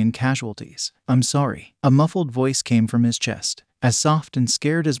civilian casualties. I'm sorry. A muffled voice came from his chest, as soft and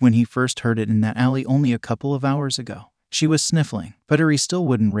scared as when he first heard it in that alley only a couple of hours ago. She was sniffling, but Eri still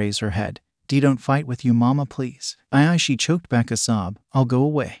wouldn't raise her head. Don't fight with you, Mama, please. Aye, she choked back a sob. I'll go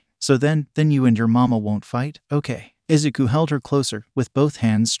away. So then you and your mama won't fight? Okay. Izuku held her closer, with both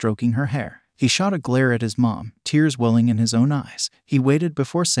hands stroking her hair. He shot a glare at his mom, tears welling in his own eyes. He waited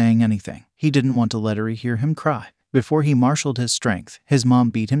before saying anything. He didn't want to let Eri hear him cry. Before he marshaled his strength, his mom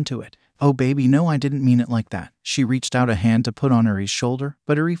beat him to it. Oh baby, no, I didn't mean it like that. She reached out a hand to put on Eri's shoulder,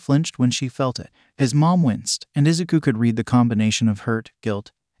 but Eri flinched when she felt it. His mom winced, and Izuku could read the combination of hurt,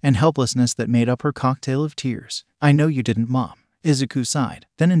 guilt, and helplessness that made up her cocktail of tears. I know you didn't, Mom. Izuku sighed,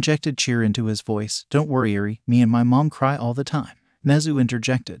 then injected cheer into his voice. Don't worry, Eri, me and my mom cry all the time. Nezu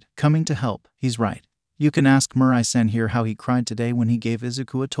interjected, coming to help. He's right. You can ask Murai-san here how he cried today when he gave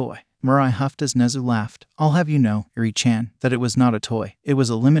Izuku a toy. Murai huffed as Nezu laughed. I'll have you know, Eri-chan, that it was not a toy. It was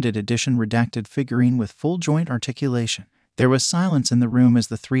a limited edition redacted figurine with full joint articulation. There was silence in the room as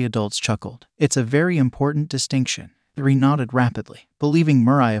the 3 adults chuckled. It's a very important distinction. Eri nodded rapidly, believing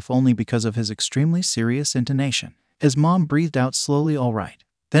Murai if only because of his extremely serious intonation. His mom breathed out slowly, all right.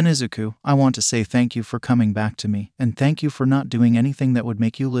 Then Izuku, I want to say thank you for coming back to me, and thank you for not doing anything that would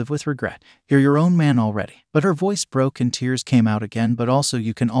make you live with regret. You're your own man already. But her voice broke and tears came out again. But also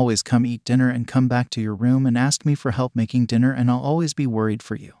you can always come eat dinner and come back to your room and ask me for help making dinner, and I'll always be worried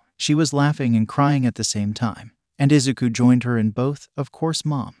for you. She was laughing and crying at the same time, and Izuku joined her in both. Of course,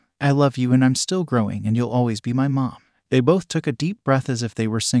 Mom. I love you and I'm still growing and you'll always be my mom. They both took a deep breath as if they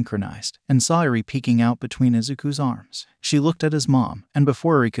were synchronized, and saw Eri peeking out between Izuku's arms. She looked at his mom, and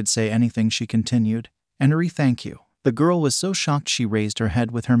before Eri could say anything she continued, and Eri, thank you. The girl was so shocked she raised her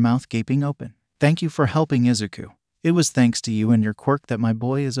head with her mouth gaping open. Thank you for helping, Izuku. It was thanks to you and your quirk that my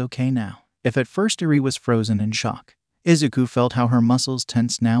boy is okay now. If at first Eri was frozen in shock, Izuku felt how her muscles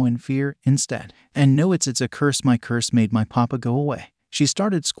tensed now in fear instead. And no, it's a curse. My curse made my papa go away. She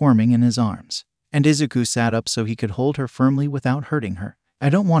started squirming in his arms, and Izuku sat up so he could hold her firmly without hurting her. I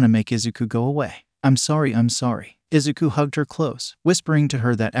don't want to make Izuku go away. I'm sorry. Izuku hugged her close, whispering to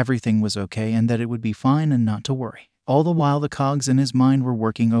her that everything was okay and that it would be fine and not to worry. All the while the cogs in his mind were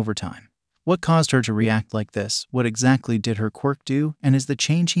working overtime. What caused her to react like this? What exactly did her quirk do? And is the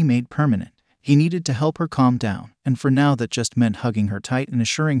change he made permanent? He needed to help her calm down, and for now that just meant hugging her tight and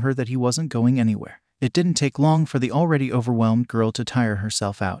assuring her that he wasn't going anywhere. It didn't take long for the already overwhelmed girl to tire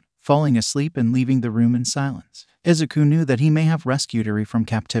herself out, falling asleep and leaving the room in silence. Izuku knew that he may have rescued Eri from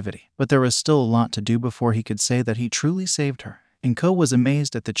captivity, but there was still a lot to do before he could say that he truly saved her. Inko was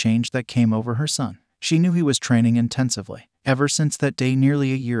amazed at the change that came over her son. She knew he was training intensively. Ever since that day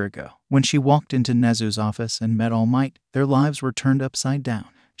nearly a year ago, when she walked into Nezu's office and met All Might, their lives were turned upside down.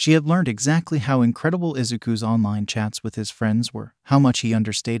 She had learned exactly how incredible Izuku's online chats with his friends were, how much he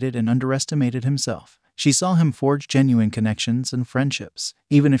understated and underestimated himself. She saw him forge genuine connections and friendships.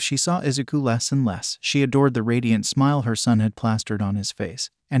 Even if she saw Izuku less and less, she adored the radiant smile her son had plastered on his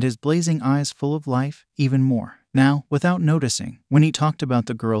face, and his blazing eyes full of life even more. Now, without noticing, when he talked about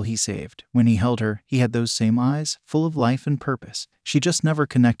the girl he saved, when he held her, he had those same eyes, full of life and purpose. She just never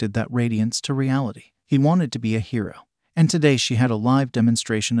connected that radiance to reality. He wanted to be a hero, And today she had a live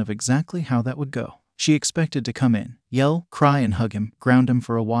demonstration of exactly how that would go. She expected to come in, yell, cry and hug him, ground him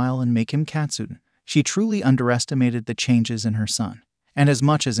for a while and make him katsuden. She truly underestimated the changes in her son. And as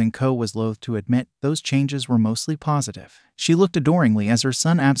much as Inko was loath to admit, those changes were mostly positive. She looked adoringly as her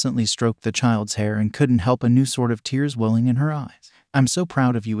son absently stroked the child's hair and couldn't help a new sort of tears welling in her eyes. "I'm so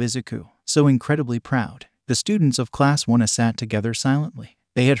proud of you, Izuku. So incredibly proud." The students of Class 1 sat together silently.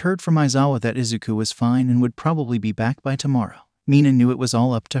 They had heard from Aizawa that Izuku was fine and would probably be back by tomorrow. Mina knew it was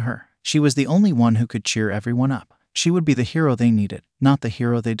all up to her. She was the only one who could cheer everyone up. She would be the hero they needed, not the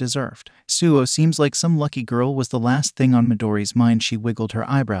hero they deserved. Suo seems like some lucky girl was the last thing on Midori's mind. She wiggled her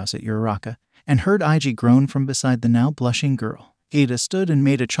eyebrows at Uraraka and heard Iji groan from beside the now blushing girl. Ida stood and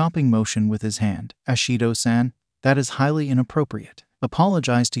made a chopping motion with his hand. "Ashido-san, that is highly inappropriate.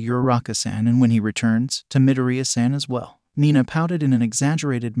 Apologize to Uraraka-san, and when he returns, to Midoriya-san as well." Mina pouted in an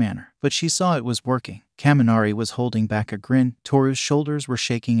exaggerated manner, but she saw it was working. Kaminari was holding back a grin. Toru's shoulders were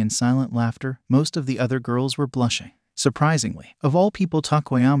shaking in silent laughter. Most of the other girls were blushing. Surprisingly, of all people,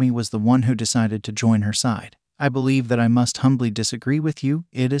 Takoyami was the one who decided to join her side. "I believe that I must humbly disagree with you,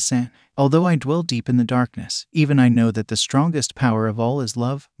 Ida-san. Although I dwell deep in the darkness, even I know that the strongest power of all is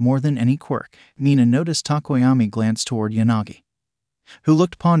love, more than any quirk." Mina noticed Takoyami glance toward Yanagi, who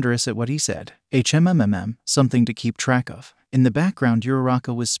looked ponderous at what he said. Something to keep track of. In the background,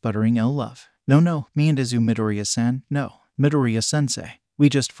 Uraraka was sputtering love. No, me and Izu Midoriya-san, no. Midoriya-sensei. We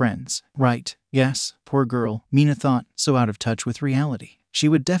just friends, right?" "Yes." Poor girl, Mina thought, so out of touch with reality. She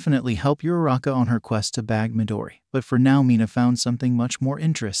would definitely help Uraraka on her quest to bag Midori, but for now Mina found something much more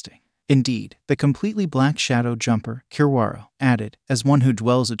interesting. Indeed, the completely black shadow jumper, Kiwaro, added, "As one who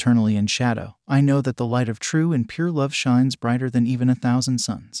dwells eternally in shadow, I know that the light of true and pure love shines brighter than even 1,000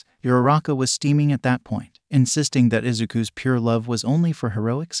 suns." Uraraka was steaming at that point, insisting that Izuku's pure love was only for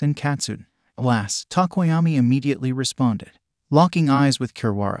heroics and katsuden. Alas, Takoyami immediately responded, locking eyes with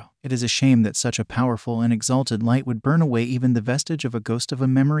Kiwaro. "It is a shame that such a powerful and exalted light would burn away even the vestige of a ghost of a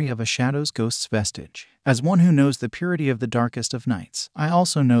memory of a shadow's ghost's vestige. As one who knows the purity of the darkest of nights, I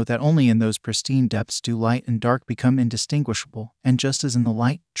also know that only in those pristine depths do light and dark become indistinguishable, and just as in the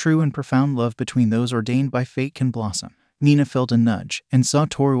light, true and profound love between those ordained by fate can blossom." Mina felt a nudge and saw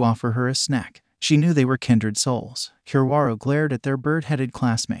Toru offer her a snack. She knew they were kindred souls. Kiwaro glared at their bird-headed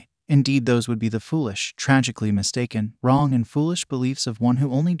classmate. Indeed, those would be the foolish, tragically mistaken, wrong and foolish beliefs of one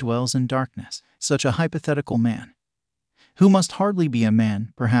who only dwells in darkness. Such a hypothetical man, who must hardly be a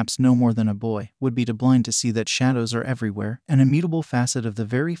man, perhaps no more than a boy, would be too blind to see that shadows are everywhere, an immutable facet of the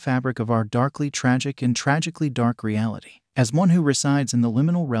very fabric of our darkly tragic and tragically dark reality. As one who resides in the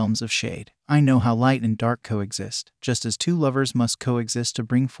liminal realms of shade, I know how light and dark coexist, just as two lovers must coexist to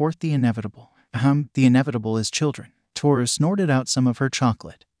bring forth the inevitable. The inevitable is children. Toru snorted out some of her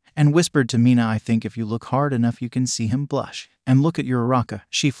chocolate and whispered to Mina, "I think if you look hard enough you can see him blush. And look at Uraraka.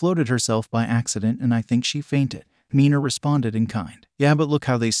 She floated herself by accident and I think she fainted." Mina responded in kind. "Yeah, but look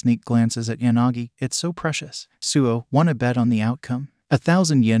how they sneak glances at Yanagi. It's so precious." Suo, "Wanna bet on the outcome?"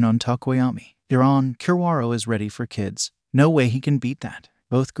 1,000 yen on Takoyami. "You're on. Kiwaro is ready for kids. No way he can beat that."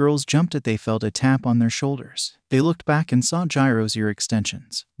 Both girls jumped as they felt a tap on their shoulders. They looked back and saw Jiro's ear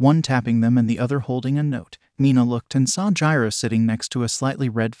extensions, one tapping them and the other holding a note. Mina looked and saw Jiro sitting next to a slightly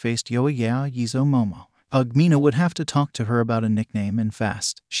red-faced Yoaya Yizo Momo. Mina would have to talk to her about a nickname and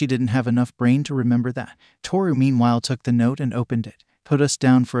fast. She didn't have enough brain to remember that. Toru meanwhile took the note and opened it. "Put us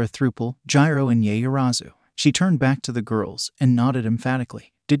down for a throuple, Jiro and Yaoyorozu." She turned back to the girls and nodded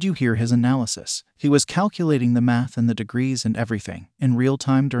emphatically. "Did you hear his analysis? He was calculating the math and the degrees and everything, in real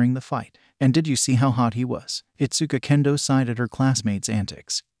time during the fight. And did you see how hot he was?" Itsuka Kendo sighed at her classmates'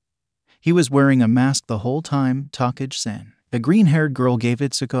 antics. "He was wearing a mask the whole time, Takage-sen." The green-haired girl gave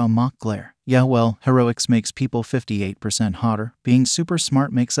Itsuka a mock glare. "Yeah, well, heroics makes people 58% hotter. Being super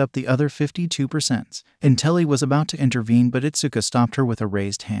smart makes up the other 52%. Intelli was about to intervene, but Itsuka stopped her with a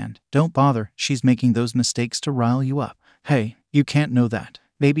raised hand. "Don't bother, she's making those mistakes to rile you up." "Hey, you can't know that.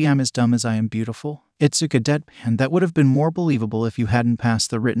 Maybe I'm as dumb as I am beautiful." Itsuka deadpanned. "That would have been more believable if you hadn't passed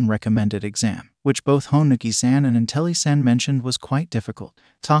the written recommended exam, which both Honuki-san and Intelli-san mentioned was quite difficult."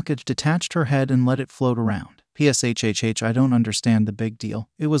 Takage detached her head and let it float around. "PSHHH, I don't understand the big deal.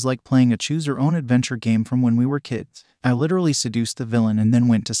 It was like playing a choose-your-own-adventure game from when we were kids. I literally seduced the villain and then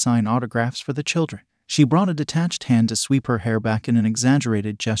went to sign autographs for the children." She brought a detached hand to sweep her hair back in an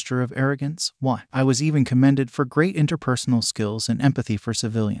exaggerated gesture of arrogance. "What? I was even commended for great interpersonal skills and empathy for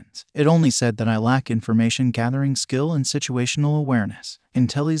civilians. It only said that I lack information-gathering skill and situational awareness."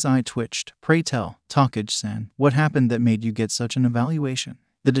 Intelli's eye twitched. "Pray tell, Takage-san, what happened that made you get such an evaluation?"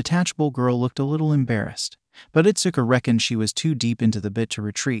 The detachable girl looked a little embarrassed, but Itsuka reckoned she was too deep into the bit to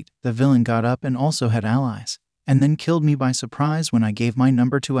retreat. "The villain got up and also had allies. and then killed me by surprise when I gave my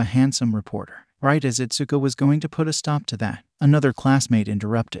number to a handsome reporter. Right as Itsuka was going to put a stop to that, another classmate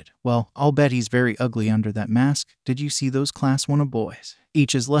interrupted. Well, I'll bet he's very ugly under that mask. Did you see those class 1 boys?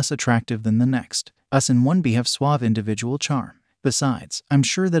 Each is less attractive than the next. Us and 1B have suave individual charm. Besides, I'm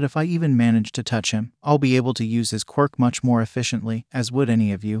sure that if I even manage to touch him, I'll be able to use his quirk much more efficiently, as would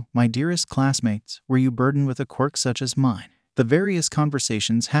any of you, my dearest classmates, were you burdened with a quirk such as mine. The various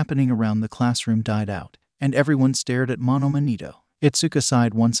conversations happening around the classroom died out, and everyone stared at Monomanito. Itsuka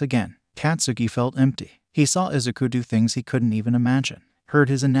sighed once again. Katsuki felt empty. He saw Izuku do things he couldn't even imagine, heard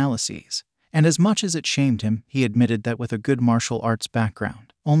his analyses, and as much as it shamed him, he admitted that with a good martial arts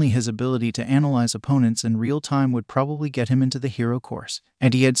background, only his ability to analyze opponents in real time would probably get him into the hero course.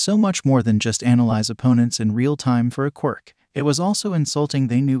 And he had so much more than just analyze opponents in real time for a quirk. It was also insulting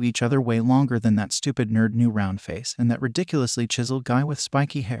they knew each other way longer than that stupid nerd knew Roundface and that ridiculously chiseled guy with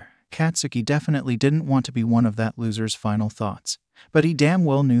spiky hair. Katsuki definitely didn't want to be one of that loser's final thoughts, but he damn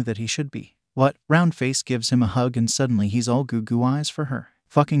well knew that he should be. What? Roundface gives him a hug and suddenly he's all goo-goo eyes for her.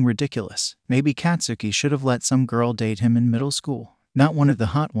 Fucking ridiculous. Maybe Katsuki should have let some girl date him in middle school. Not one of the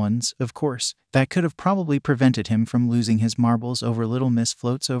hot ones, of course. That could have probably prevented him from losing his marbles over Little Miss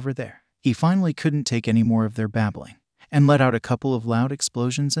Floats over there. He finally couldn't take any more of their babbling, and let out a couple of loud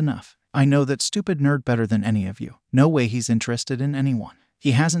explosions. Enough. I know that stupid nerd better than any of you. No way he's interested in anyone.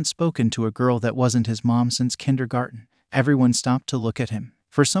 He hasn't spoken to a girl that wasn't his mom since kindergarten. Everyone stopped to look at him.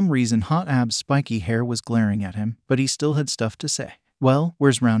 For some reason, Hot Ab's spiky hair was glaring at him, but he still had stuff to say. Well,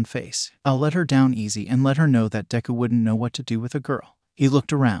 where's Roundface? I'll let her down easy and let her know that Deku wouldn't know what to do with a girl. He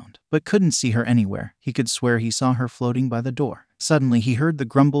looked around, but couldn't see her anywhere. He could swear he saw her floating by the door. Suddenly he heard the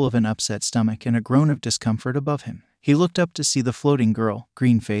grumble of an upset stomach and a groan of discomfort above him. He looked up to see the floating girl,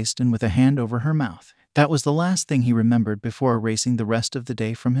 green-faced and with a hand over her mouth. That was the last thing he remembered before erasing the rest of the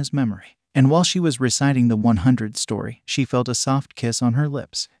day from his memory. And while she was reciting the 100 story, she felt a soft kiss on her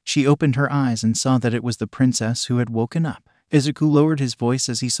lips. She opened her eyes and saw that it was the princess who had woken up. Izuku lowered his voice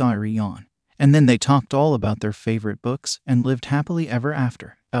as he saw her yawn. And then they talked all about their favorite books and lived happily ever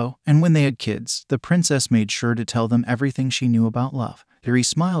after. Oh, and when they had kids, the princess made sure to tell them everything she knew about love. Yuri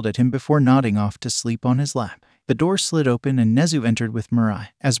smiled at him before nodding off to sleep on his lap. The door slid open and Nezu entered with Mirai,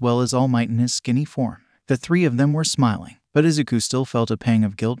 as well as All Might in his skinny form. The three of them were smiling, but Izuku still felt a pang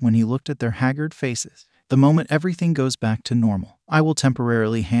of guilt when he looked at their haggard faces. The moment everything goes back to normal, I will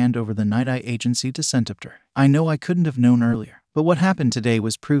temporarily hand over the Night Eye Agency to Centipter. I know I couldn't have known earlier, but what happened today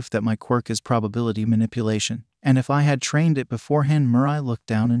was proof that my quirk is probability manipulation, and if I had trained it beforehand. Mirai looked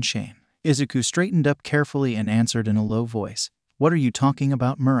down in shame. Izuku straightened up carefully and answered in a low voice. What are you talking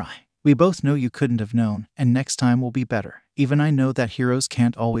about, Mirai? We both know you couldn't have known, and next time will be better. Even I know that heroes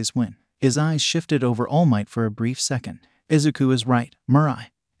can't always win. His eyes shifted over All Might for a brief second. Izuku is right, Mirai.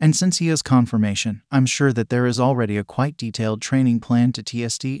 And since he has confirmation, I'm sure that there is already a quite detailed training plan to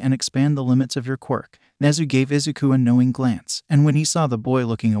TSD and expand the limits of your quirk. Nezu gave Izuku a knowing glance, and when he saw the boy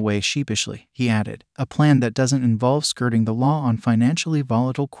looking away sheepishly, he added, a plan that doesn't involve skirting the law on financially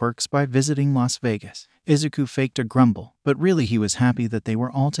volatile quirks by visiting Las Vegas. Izuku faked a grumble, but really he was happy that they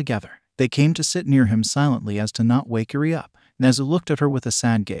were all together. They came to sit near him silently as to not wake Yuri up. Nezu looked at her with a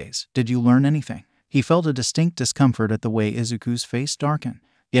sad gaze. Did you learn anything? He felt a distinct discomfort at the way Izuku's face darkened.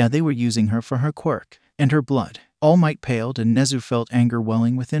 Yeah, they were using her for her quirk. And her blood. All Might paled and Nezu felt anger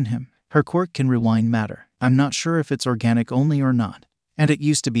welling within him. Her quirk can rewind matter. I'm not sure if it's organic only or not. And it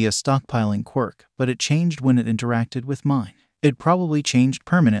used to be a stockpiling quirk, but it changed when it interacted with mine. It probably changed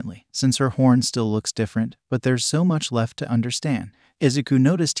permanently, since her horn still looks different, but there's so much left to understand. Izuku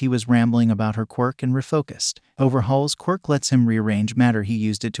noticed he was rambling about her quirk and refocused. Overhaul's quirk lets him rearrange matter. He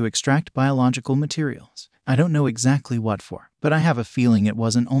used it to extract biological materials. I don't know exactly what for, but I have a feeling it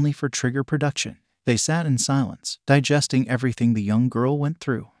wasn't only for trigger production. They sat in silence, digesting everything the young girl went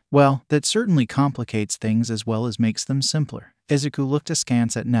through. Well, that certainly complicates things as well as makes them simpler. Izuku looked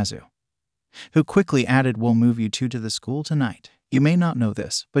askance at Nezu, who quickly added, we'll move you two to the school tonight. You may not know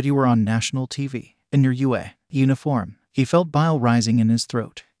this, but you were on national TV. In your UA uniform. He felt bile rising in his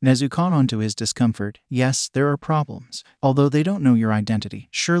throat. Nezu caught on to his discomfort. Yes, there are problems. Although they don't know your identity,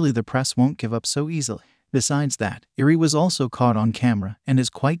 surely the press won't give up so easily. Besides that, Yuri was also caught on camera and is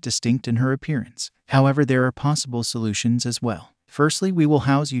quite distinct in her appearance. However, there are possible solutions as well. Firstly, we will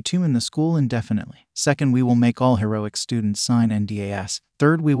house you two in the school indefinitely. Second, we will make all heroic students sign NDAs.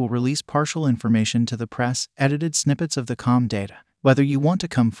 Third, we will release partial information to the press, edited snippets of the comm data. Whether you want to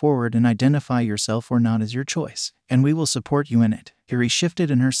come forward and identify yourself or not is your choice, and we will support you in it. Yuri shifted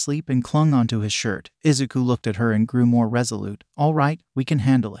in her sleep and clung onto his shirt. Izuku looked at her and grew more resolute. All right, we can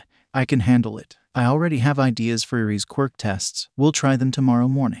handle it. I can handle it. I already have ideas for Yuri's quirk tests. We'll try them tomorrow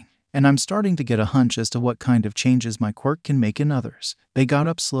morning. and I'm starting to get a hunch as to what kind of changes my quirk can make in others. They got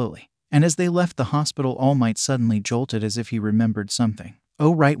up slowly, and as they left the hospital, All Might suddenly jolted as if he remembered something.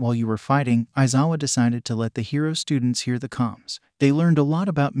 Oh right, while you were fighting, Aizawa decided to let the hero students hear the comms. They learned a lot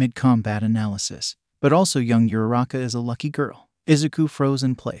about mid-combat analysis, but also young Uraraka is a lucky girl. Izuku froze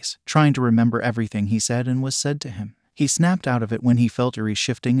in place, trying to remember everything he said and was said to him. He snapped out of it when he felt Eri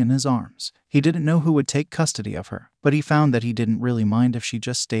shifting in his arms. He didn't know who would take custody of her, but he found that he didn't really mind if she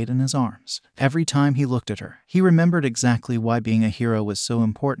just stayed in his arms. Every time he looked at her, he remembered exactly why being a hero was so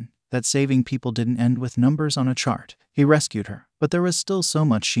important, that saving people didn't end with numbers on a chart. He rescued her, but there was still so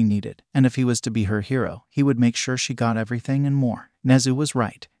much she needed, and if he was to be her hero, he would make sure she got everything and more. Nezu was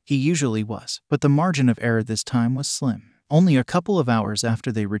right. He usually was, but the margin of error this time was slim. Only a couple of hours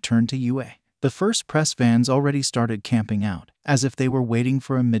after they returned to UA, the first press vans already started camping out, as if they were waiting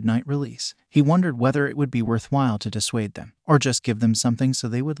for a midnight release. He wondered whether it would be worthwhile to dissuade them, or just give them something so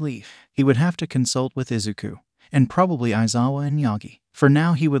they would leave. He would have to consult with Izuku, and probably Aizawa and Yagi. For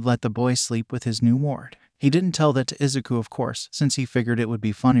now, he would let the boy sleep with his new ward. He didn't tell that to Izuku, of course, since he figured it would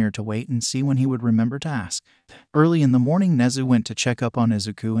be funnier to wait and see when he would remember to ask. Early in the morning, Nezu went to check up on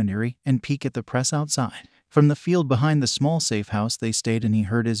Izuku and Eri and peek at the press outside. From the field behind the small safe house they stayed in, he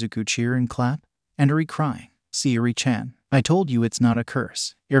heard Izuku cheer and clap, and Eri crying. See, Eri-chan, I told you it's not a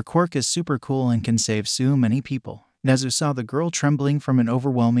curse. Your quirk is super cool and can save so many people. Nezu saw the girl trembling from an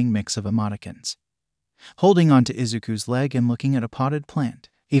overwhelming mix of emoticons, holding onto Izuku's leg and looking at a potted plant.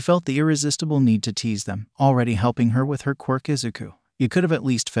 He felt the irresistible need to tease them, already helping her with her quirk. Izuku, you could have at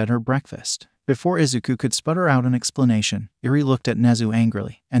least fed her breakfast. Before Izuku could sputter out an explanation, Eri looked at Nezu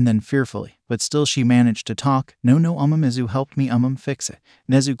angrily, and then fearfully, but still she managed to talk. No, Mizu helped me fix it.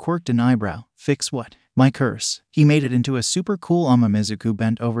 Nezu quirked an eyebrow. Fix what? My curse. He made it into a super cool Izuku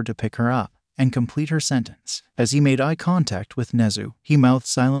bent over to pick her up and complete her sentence. As he made eye contact with Nezu, he mouthed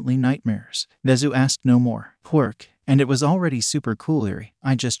silently, nightmares. Nezu asked no more. Quirk. And it was already super cool, Eri.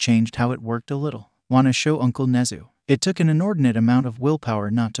 I just changed how it worked a little. Wanna show Uncle Nezu? It took an inordinate amount of willpower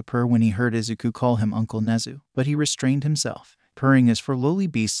not to purr when he heard Izuku call him Uncle Nezu, but he restrained himself. Purring is for lowly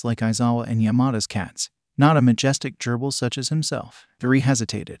beasts like Aizawa and Yamada's cats, not a majestic gerbil such as himself. Eri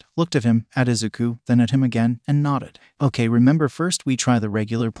hesitated, looked at him, at Izuku, then at him again, and nodded. Okay, remember first we try the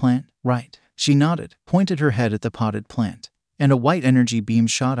regular plant, right? She nodded, pointed her head at the potted plant, and a white energy beam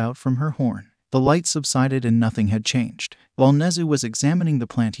shot out from her horn. The light subsided and nothing had changed. While Nezu was examining the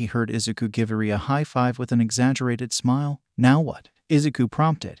plant, he heard Izuku give Eri a high five with an exaggerated smile. Now what? Izuku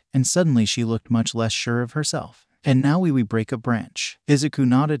prompted, and suddenly she looked much less sure of herself. And now we break a branch. Izuku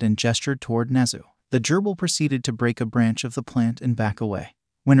nodded and gestured toward Nezu. The gerbil proceeded to break a branch of the plant and back away.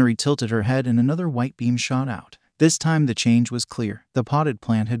 When Eri tilted her head and another white beam shot out. This time the change was clear. The potted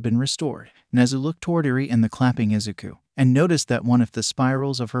plant had been restored. Nezu looked toward Eri and the clapping Izuku, and noticed that one of the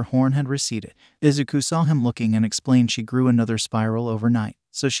spirals of her horn had receded. Izuku saw him looking and explained she grew another spiral overnight,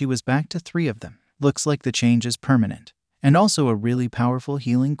 so she was back to 3 of them. Looks like the change is permanent, and also a really powerful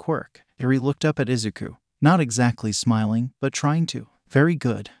healing quirk. Eri looked up at Izuku, not exactly smiling, but trying to. Very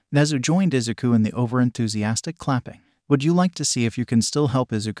good. Nezu joined Izuku in the over-enthusiastic clapping. Would you like to see if you can still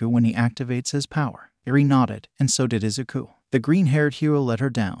help Izuku when he activates his power? Eri nodded, and so did Izuku. The green-haired hero let her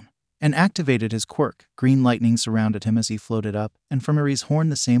down and activated his quirk. Green lightning surrounded him as he floated up, and from Eri's horn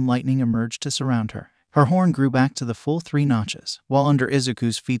the same lightning emerged to surround her. Her horn grew back to the full 3 notches, while under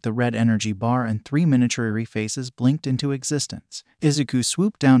Izuku's feet the red energy bar and 3 miniature Eri faces blinked into existence. Izuku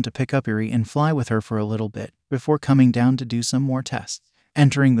swooped down to pick up Eri and fly with her for a little bit, before coming down to do some more tests.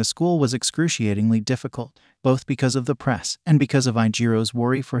 Entering the school was excruciatingly difficult, both because of the press and because of Ijiro's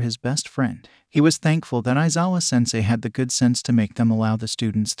worry for his best friend. He was thankful that Aizawa-sensei had the good sense to make them allow the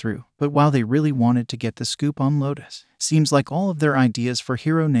students through, but while they really wanted to get the scoop on Lotus, seems like all of their ideas for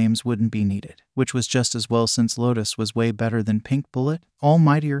hero names wouldn't be needed, which was just as well since Lotus was way better than Pink Bullet,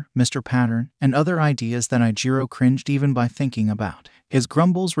 Almightier, Mr. Pattern, and other ideas that Ijiro cringed even by thinking about. His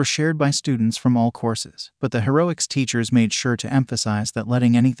grumbles were shared by students from all courses, but the heroics teachers made sure to emphasize that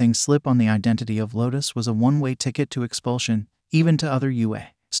letting anything slip on the identity of Lotus was a one-way ticket to expulsion, even to other UA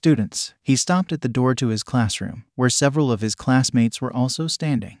students. He stopped at the door to his classroom, where several of his classmates were also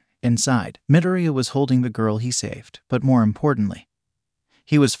standing. Inside, Midoriya was holding the girl he saved, but more importantly,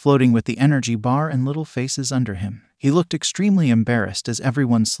 he was floating with the energy bar and little faces under him. He looked extremely embarrassed as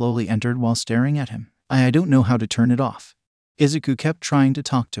everyone slowly entered while staring at him. I don't know how to turn it off. Izuku kept trying to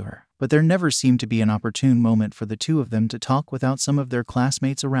talk to her, but there never seemed to be an opportune moment for the two of them to talk without some of their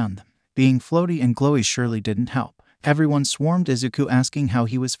classmates around them. Being floaty and glowy surely didn't help. Everyone swarmed Izuku asking how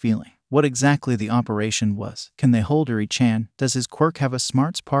he was feeling. what exactly the operation was. Can they hold Eri-chan? Does his quirk have a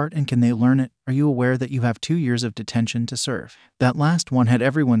smarts part and can they learn it? Are you aware that you have 2 years of detention to serve? That last one had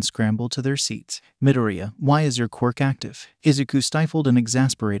everyone scramble to their seats. Midoriya, why is your quirk active? Izuku stifled an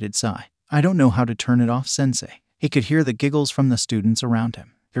exasperated sigh. I don't know how to turn it off, sensei. He could hear the giggles from the students around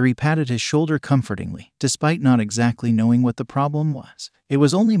him. Eri patted his shoulder comfortingly, despite not exactly knowing what the problem was. It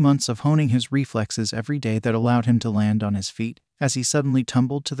was only months of honing his reflexes every day that allowed him to land on his feet, as he suddenly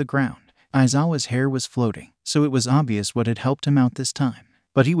tumbled to the ground. Aizawa's hair was floating, so it was obvious what had helped him out this time.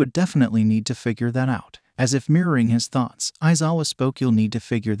 But he would definitely need to figure that out. As if mirroring his thoughts, Aizawa spoke, you'll need to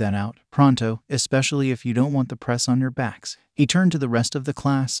figure that out, pronto, especially if you don't want the press on your backs. He turned to the rest of the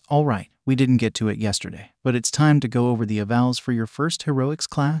class. All right, we didn't get to it yesterday, but it's time to go over the evals for your first heroics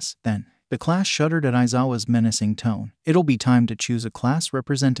class, then. The class shuddered at Aizawa's menacing tone. It'll be time to choose a class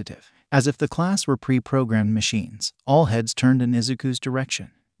representative. As if the class were pre-programmed machines, all heads turned in Izuku's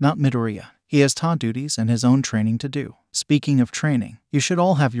direction. Not Midoriya. He has Ta duties and his own training to do. Speaking of training, you should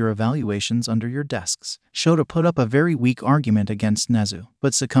all have your evaluations under your desks. Shota put up a very weak argument against Nezu,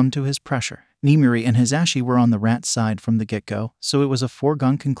 but succumbed to his pressure. Nimiri and Hisashi were on the rat's side from the get-go, so it was a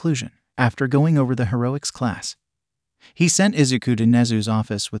foregone conclusion. After going over the heroics class, he sent Izuku to Nezu's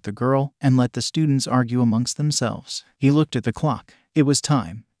office with the girl and let the students argue amongst themselves. He looked at the clock. It was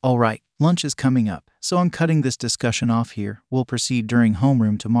time. All right, lunch is coming up, so I'm cutting this discussion off here. We'll proceed during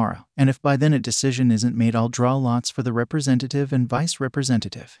homeroom tomorrow, and if by then a decision isn't made, I'll draw lots for the representative and vice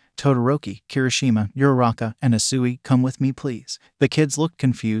representative. Todoroki, Kirishima, Uraraka, and Asui, come with me please. The kids looked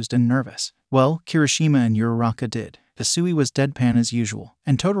confused and nervous. Well, Kirishima and Uraraka did. Asui was deadpan as usual,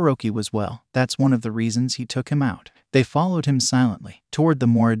 and Todoroki was well. That's one of the reasons he took him out. They followed him silently, toward the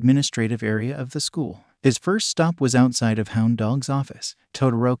more administrative area of the school. His first stop was outside of Hound Dog's office.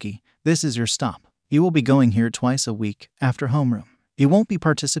 Todoroki, this is your stop. You will be going here twice a week, after homeroom. You won't be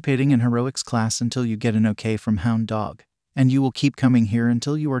participating in heroics class until you get an okay from Hound Dog, and you will keep coming here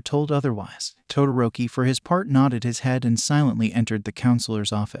until you are told otherwise. Todoroki for his part nodded his head and silently entered the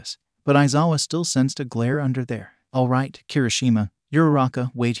counselor's office, but Aizawa still sensed a glare under there. All right, Kirishima,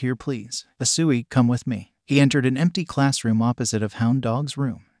 Uraraka, wait here please. Asui, come with me. He entered an empty classroom opposite of Hound Dog's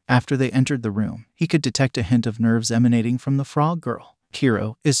room. After they entered the room, he could detect a hint of nerves emanating from the frog girl.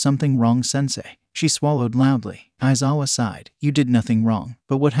 Kiro, is something wrong, sensei? She swallowed loudly. Aizawa sighed. You did nothing wrong,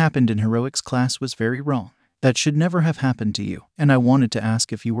 but what happened in heroics class was very wrong. That should never have happened to you, and I wanted to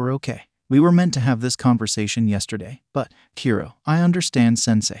ask if you were okay. We were meant to have this conversation yesterday, but, Kiro, I understand,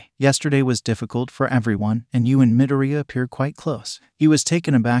 sensei. Yesterday was difficult for everyone, and you and Midoriya appear quite close. He was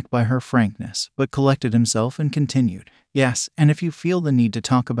taken aback by her frankness, but collected himself and continued. Yes, and if you feel the need to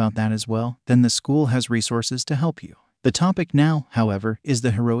talk about that as well, then the school has resources to help you. The topic now, however, is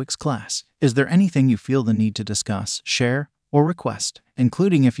the heroics class. Is there anything you feel the need to discuss, share, or request,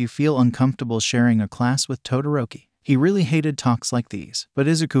 including if you feel uncomfortable sharing a class with Todoroki? He really hated talks like these, but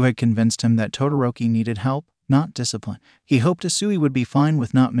Izuku had convinced him that Todoroki needed help, not discipline. He hoped Asui would be fine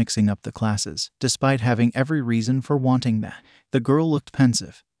with not mixing up the classes, despite having every reason for wanting that. The girl looked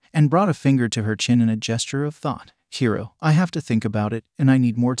pensive, and brought a finger to her chin in a gesture of thought. Hiro, I have to think about it, and I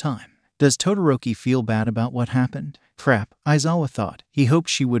need more time. Does Todoroki feel bad about what happened? Crap, Aizawa thought. He hoped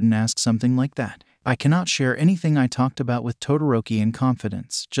she wouldn't ask something like that. I cannot share anything I talked about with Todoroki in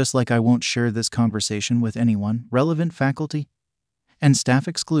confidence, just like I won't share this conversation with anyone, relevant faculty and staff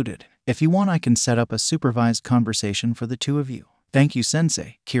excluded. If you want, I can set up a supervised conversation for the two of you. Thank you,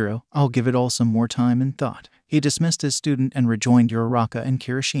 sensei. Kiro, I'll give it all some more time and thought. He dismissed his student and rejoined Uraraka and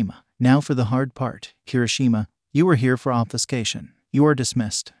Kirishima. Now for the hard part. Kirishima, you were here for obfuscation. You are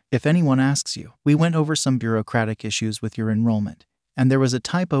dismissed. If anyone asks you, we went over some bureaucratic issues with your enrollment, and there was a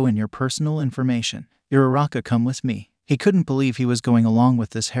typo in your personal information. Uraraka, come with me. He couldn't believe he was going along with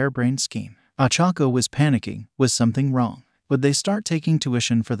this harebrained scheme. Achako was panicking. Was something wrong? Would they start taking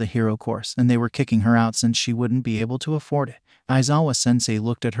tuition for the hero course and they were kicking her out since she wouldn't be able to afford it? Aizawa-sensei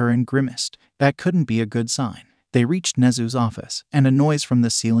looked at her and grimaced. That couldn't be a good sign. They reached Nezu's office, and a noise from the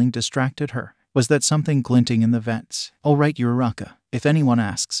ceiling distracted her. Was that something glinting in the vents? All right, Uraraka. If anyone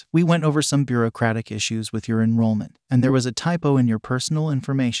asks, we went over some bureaucratic issues with your enrollment, and there was a typo in your personal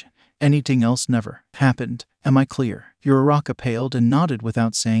information. Anything else never happened. Am I clear? Uraraka paled and nodded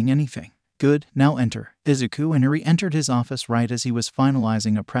without saying anything. Good, now enter. Izuku and Eri entered his office right as he was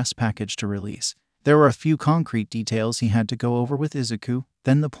finalizing a press package to release. There were a few concrete details he had to go over with Izuku,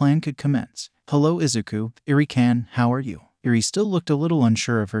 then the plan could commence. Hello Izuku, Eri-kan, how are you? Eri still looked a little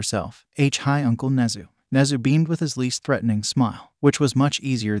unsure of herself. Hi Uncle Nezu. Nezu beamed with his least threatening smile, which was much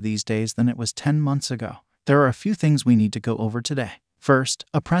easier these days than it was 10 months ago. There are a few things we need to go over today. First,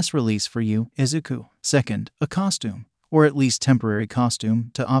 a press release for you, Izuku. Second, a costume. or at least temporary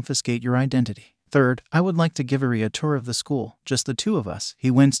costume, to obfuscate your identity. Third, I would like to give Eri a tour of the school, just the two of us. He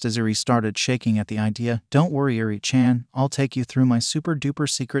winced as Eri started shaking at the idea. Don't worry, Eri-chan, I'll take you through my super-duper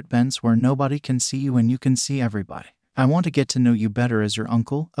secret vents where nobody can see you and you can see everybody. I want to get to know you better as your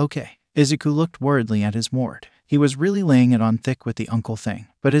uncle, okay? Izuku looked worriedly at his ward. He was really laying it on thick with the uncle thing,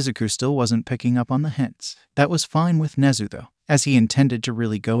 but Izuku still wasn't picking up on the hints. That was fine with Nezu though, as he intended to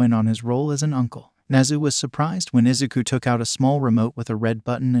really go in on his role as an uncle. Nezu was surprised when Izuku took out a small remote with a red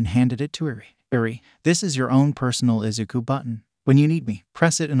button and handed it to Eri. Eri, this is your own personal Izuku button. When you need me,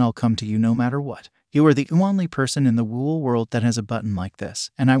 press it and I'll come to you no matter what. You are the only person in the Wool world that has a button like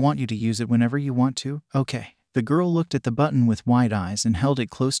this, and I want you to use it whenever you want to, okay? The girl looked at the button with wide eyes and held it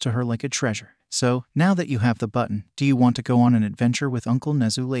close to her like a treasure. So, now that you have the button, do you want to go on an adventure with Uncle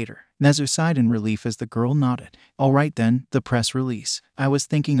Nezu later? Nezu sighed in relief as the girl nodded. Alright then, the press release. I was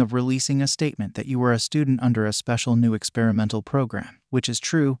thinking of releasing a statement that you were a student under a special new experimental program, which is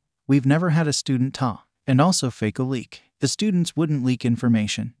true. We've never had a student ta. And also fake a leak. The students wouldn't leak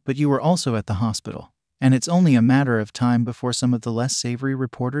information, but you were also at the hospital. And it's only a matter of time before some of the less savory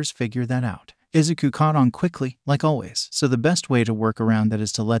reporters figure that out. Izuku caught on quickly, like always, so the best way to work around that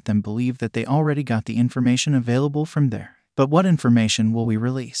is to let them believe that they already got the information available from there. But what information will we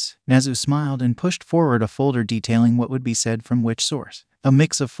release? Nezu smiled and pushed forward a folder detailing what would be said from which source. A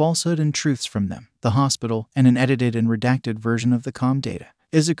mix of falsehood and truths from them, the hospital, and an edited and redacted version of the comm data.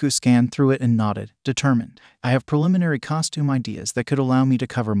 Izuku scanned through it and nodded, determined. I have preliminary costume ideas that could allow me to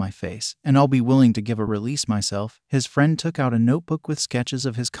cover my face, and I'll be willing to give a release myself. His friend took out a notebook with sketches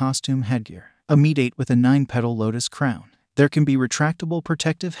of his costume headgear. A meat-8 with a 9-petal lotus crown. There can be retractable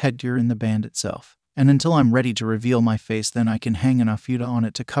protective headgear in the band itself. And until I'm ready to reveal my face, then I can hang an afuda on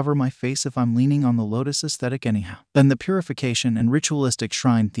it to cover my face if I'm leaning on the lotus aesthetic anyhow. Then the purification and ritualistic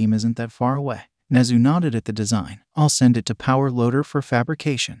shrine theme isn't that far away. Nezu nodded at the design. I'll send it to Power Loader for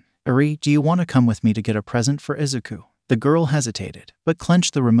fabrication. Eri, do you want to come with me to get a present for Izuku? The girl hesitated, but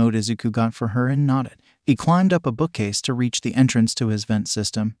clenched the remote Izuku got for her and nodded. He climbed up a bookcase to reach the entrance to his vent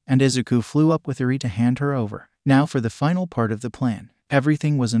system, and Izuku flew up with Eri to hand her over. Now for the final part of the plan.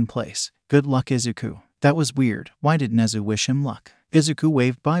 Everything was in place. Good luck, Izuku. That was weird. Why did Nezu wish him luck? Izuku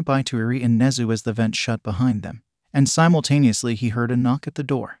waved bye-bye to Eri and Nezu as the vent shut behind them, and simultaneously he heard a knock at the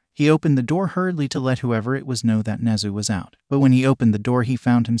door. He opened the door hurriedly to let whoever it was know that Nezu was out. But when he opened the door, he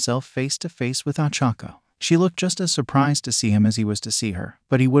found himself face to face with Ochako. She looked just as surprised to see him as he was to see her,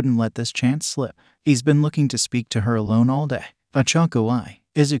 but he wouldn't let this chance slip. He's been looking to speak to her alone all day. Ochako,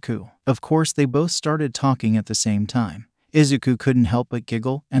 Izuku. Of course, they both started talking at the same time. Izuku couldn't help but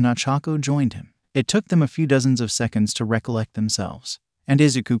giggle, and Ochako joined him. It took them a few dozens of seconds to recollect themselves, and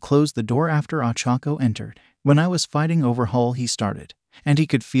Izuku closed the door after Ochako entered. When I was fighting Overhaul, he started, and he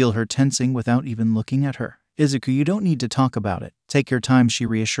could feel her tensing without even looking at her. Izuku, you don't need to talk about it. Take your time, she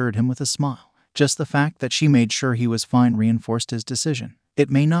reassured him with a smile. Just the fact that she made sure he was fine reinforced his decision. It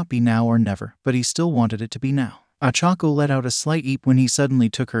may not be now or never, but he still wanted it to be now. Ochako let out a slight eep when he suddenly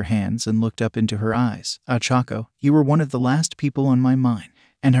took her hands and looked up into her eyes. Ochako, you were one of the last people on my mind.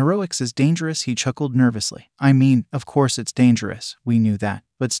 And heroics is dangerous, he chuckled nervously. I mean, of course it's dangerous, we knew that,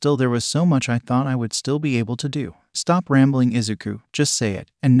 but still there was so much I thought I would still be able to do. Stop rambling, Izuku, just say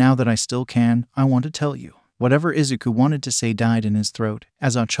it, and now that I still can, I want to tell you. Whatever Izuku wanted to say died in his throat,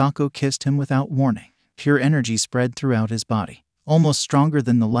 as Ochako kissed him without warning. Pure energy spread throughout his body, almost stronger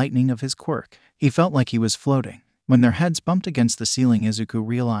than the lightning of his quirk. He felt like he was floating. When their heads bumped against the ceiling, Izuku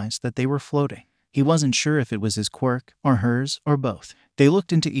realized that they were floating. He wasn't sure if it was his quirk, or hers, or both. They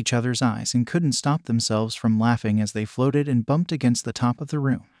looked into each other's eyes and couldn't stop themselves from laughing as they floated and bumped against the top of the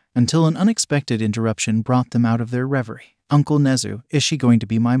room, until an unexpected interruption brought them out of their reverie. Uncle Nezu, is she going to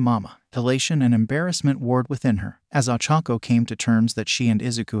be my mama? Elation and embarrassment warred within her, as Ochako came to terms that she and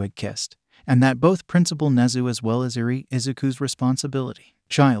Izuku had kissed, and that both Principal Nezu as well as Izuku's responsibility.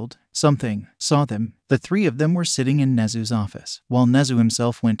 Child, something, saw them. The three of them were sitting in Nezu's office, while Nezu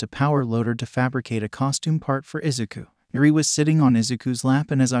himself went to Power Loader to fabricate a costume part for Izuku. Eri was sitting on Izuku's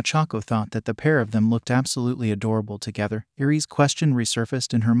lap, and as Ochako thought that the pair of them looked absolutely adorable together, Eri's question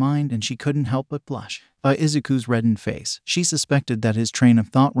resurfaced in her mind and she couldn't help but blush. By Izuku's reddened face, she suspected that his train of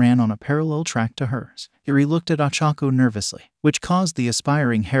thought ran on a parallel track to hers. Eri looked at Ochako nervously, which caused the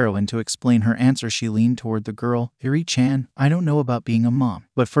aspiring heroine to explain her answer. She leaned toward the girl. Eri-chan, I don't know about being a mom,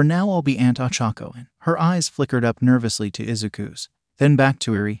 but for now I'll be Aunt Ochako. And her eyes flickered up nervously to Izuku's. Then back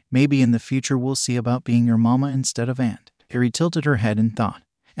to Eri. Maybe in the future we'll see about being your mama instead of aunt. Eri tilted her head in thought,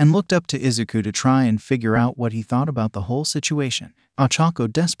 and looked up to Izuku to try and figure out what he thought about the whole situation.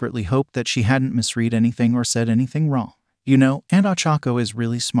 Ochako desperately hoped that she hadn't misread anything or said anything wrong. You know, Aunt Ochako is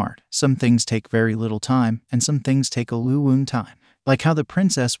really smart. Some things take very little time, and some things take a long time. Like how the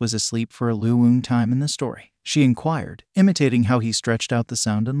princess was asleep for a long time in the story, she inquired, imitating how he stretched out the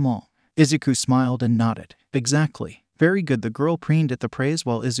sound and long. Izuku smiled and nodded. Exactly. Very good. The girl preened at the praise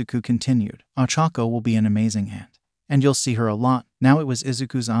while Izuku continued. Ochako will be an amazing aunt. And you'll see her a lot. Now it was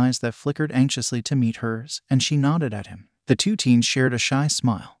Izuku's eyes that flickered anxiously to meet hers, and she nodded at him. The two teens shared a shy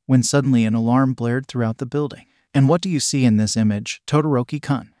smile, when suddenly an alarm blared throughout the building. And what do you see in this image,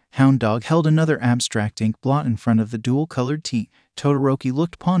 Todoroki-kun? Hound Dog held another abstract ink blot in front of the dual-colored tea. Todoroki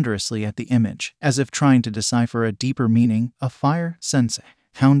looked ponderously at the image, as if trying to decipher a deeper meaning. A fire, sensei.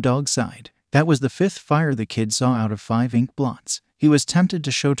 Hound Dog sighed. That was the 5th fire the kid saw out of 5 ink blots. He was tempted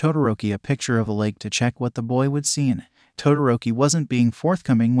to show Todoroki a picture of a lake to check what the boy would see in it. Todoroki wasn't being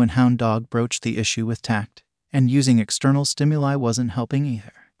forthcoming when Hound Dog broached the issue with tact, and using external stimuli wasn't helping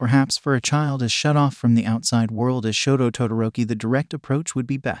either. Perhaps for a child as shut off from the outside world as Shoto Todoroki, the direct approach would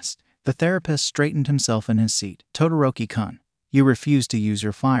be best. The therapist straightened himself in his seat. Todoroki-kun, you refuse to use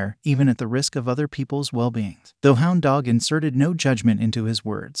your fire, even at the risk of other people's well-being. Though Hound Dog inserted no judgment into his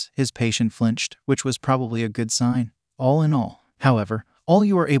words, his patient flinched, which was probably a good sign. All in all, however, all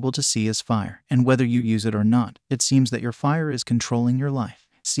you are able to see is fire, and whether you use it or not, it seems that your fire is controlling your life.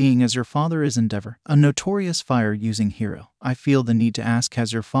 Seeing as your father is Endeavor, a notorious fire-using hero, I feel the need to ask,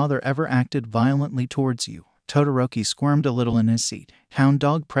 has your father ever acted violently towards you? Todoroki squirmed a little in his seat. Hound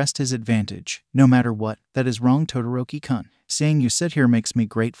Dog pressed his advantage. No matter what, that is wrong, Todoroki-kun. Seeing you sit here makes me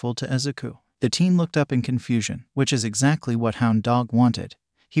grateful to Izuku. The teen looked up in confusion, which is exactly what Hound Dog wanted.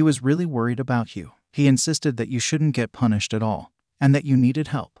 He was really worried about you. He insisted that you shouldn't get punished at all, and that you needed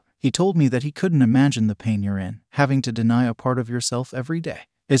help. He told me that he couldn't imagine the pain you're in, having to deny a part of yourself every day.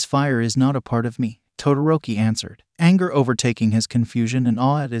 His fire is not a part of me, Todoroki answered, anger overtaking his confusion and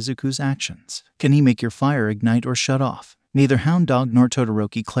awe at Izuku's actions. Can he make your fire ignite or shut off? Neither Hound Dog nor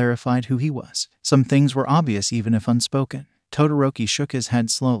Todoroki clarified who he was. Some things were obvious even if unspoken. Todoroki shook his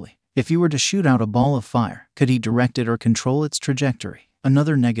head slowly. If you were to shoot out a ball of fire, could he direct it or control its trajectory?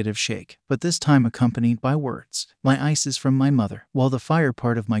 Another negative shake, but this time accompanied by words. My ice is from my mother, while the fire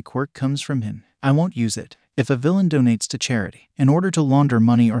part of my quirk comes from him. I won't use it. If a villain donates to charity, in order to launder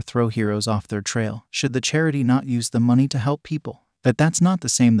money or throw heroes off their trail, should the charity not use the money to help people? But that's not the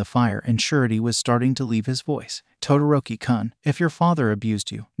same. The fire and surety was starting to leave his voice. Todoroki-kun, if your father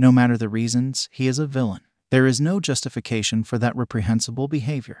abused you, no matter the reasons, he is a villain. There is no justification for that reprehensible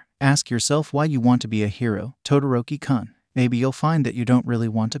behavior. Ask yourself why you want to be a hero, Todoroki-kun. Maybe you'll find that you don't really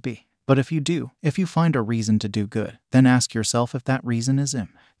want to be. But if you do, if you find a reason to do good, then ask yourself if that reason is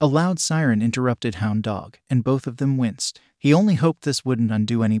him. A loud siren interrupted Hound Dog, and both of them winced. He only hoped this wouldn't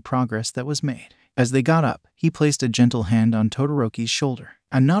undo any progress that was made. As they got up, he placed a gentle hand on Todoroki's shoulder.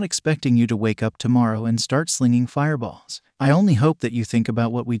 I'm not expecting you to wake up tomorrow and start slinging fireballs. I only hope that you think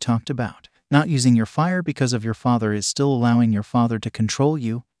about what we talked about. Not using your fire because of your father is still allowing your father to control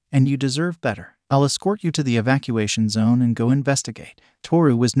you, and you deserve better. I'll escort you to the evacuation zone and go investigate.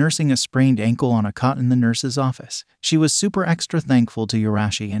 Toru was nursing a sprained ankle on a cot in the nurse's office. She was super extra thankful to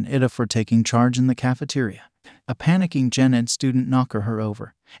Yurashi and Ida for taking charge in the cafeteria. A panicking Gen Ed student knocked her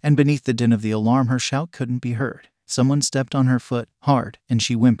over, and beneath the din of the alarm her shout couldn't be heard. Someone stepped on her foot, hard, and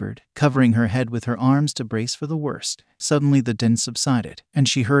she whimpered, covering her head with her arms to brace for the worst. Suddenly the din subsided, and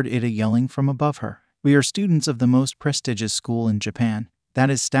she heard Ida yelling from above her. We are students of the most prestigious school in Japan. That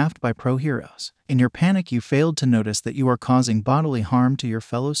is staffed by pro heroes. In your panic you failed to notice that you are causing bodily harm to your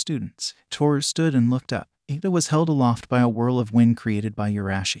fellow students. Toru stood and looked up. Ida was held aloft by a whirl of wind created by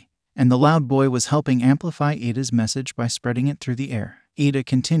Yurashi, and the loud boy was helping amplify Ida's message by spreading it through the air. Ida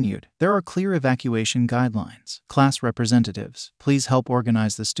continued, there are clear evacuation guidelines. Class representatives, please help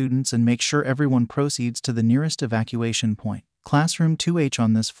organize the students and make sure everyone proceeds to the nearest evacuation point. Classroom 2H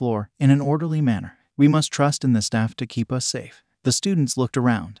on this floor, in an orderly manner. We must trust in the staff to keep us safe. The students looked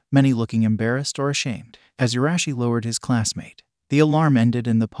around, many looking embarrassed or ashamed. As Yurashi lowered his classmate, the alarm ended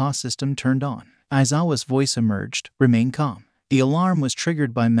and the pause system turned on. Aizawa's voice emerged, remain calm. The alarm was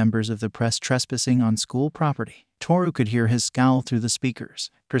triggered by members of the press trespassing on school property. Toru could hear his scowl through the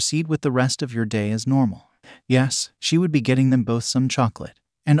speakers. Proceed with the rest of your day as normal. Yes, she would be getting them both some chocolate.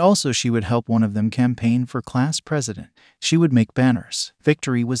 And also she would help one of them campaign for class president. She would make banners.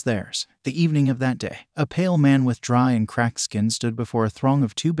 Victory was theirs. The evening of that day, a pale man with dry and cracked skin stood before a throng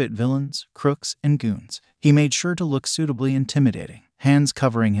of 2-bit villains, crooks, and goons. He made sure to look suitably intimidating, hands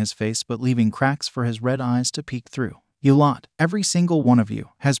covering his face but leaving cracks for his red eyes to peek through. You lot, every single one of you,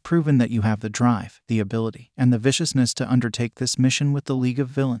 has proven that you have the drive, the ability, and the viciousness to undertake this mission with the League of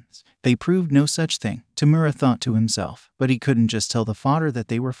Villains. They proved no such thing, Tamura thought to himself, but he couldn't just tell the fodder that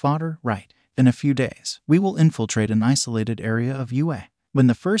they were fodder, right? In a few days, we will infiltrate an isolated area of UA, when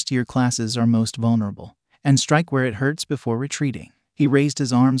the first-year classes are most vulnerable, and strike where it hurts before retreating. He raised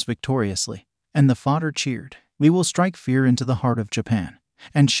his arms victoriously, and the fodder cheered. We will strike fear into the heart of Japan,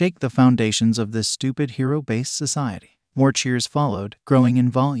 and shake the foundations of this stupid hero-based society. More cheers followed, growing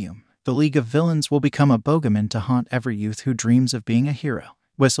in volume. The League of Villains will become a bogeyman to haunt every youth who dreams of being a hero.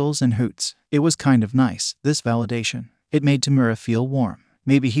 Whistles and hoots. It was kind of nice, this validation. It made Tamura feel warm.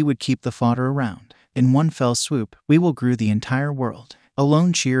 Maybe he would keep the fodder around. In one fell swoop, we will grew the entire world. A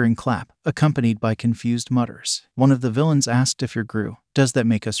lone cheer and clap, accompanied by confused mutters. One of the villains asked if you're Gru. Does that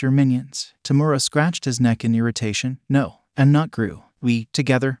make us your minions? Tamura scratched his neck in irritation. No, and not Gru. We,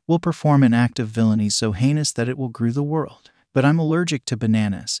 together, will perform an act of villainy so heinous that it will Gru the world. But I'm allergic to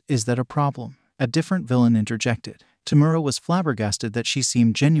bananas. Is that a problem? A different villain interjected. Tamura was flabbergasted that she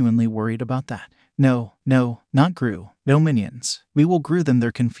seemed genuinely worried about that. No, not Gru. No minions. We will Gru them.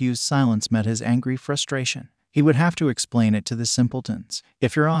 Their confused silence met his angry frustration. He would have to explain it to the simpletons.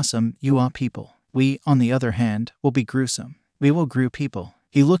 If you're awesome, you are people. We, on the other hand, will be gruesome. We will Gru people.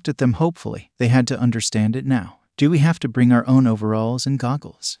 He looked at them hopefully. They had to understand it now. Do we have to bring our own overalls and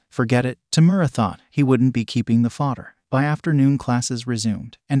goggles? Forget it. Tamura thought he wouldn't be keeping the fodder. By afternoon, classes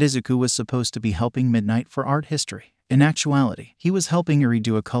resumed, and Izuku was supposed to be helping Midnight for art history. In actuality, he was helping Eri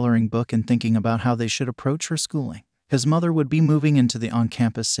do a coloring book and thinking about how they should approach her schooling. His mother would be moving into the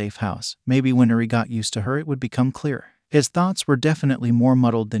on-campus safe house. Maybe when Eri got used to her it would become clearer. His thoughts were definitely more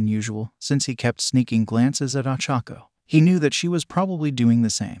muddled than usual, since he kept sneaking glances at Ochako. He knew that she was probably doing the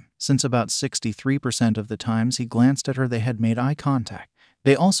same, since about 63% of the times he glanced at her they had made eye contact.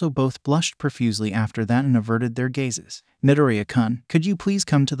 They also both blushed profusely after that and averted their gazes. Midoriya-kun, could you please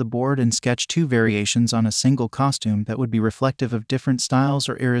come to the board and sketch 2 variations on a single costume that would be reflective of different styles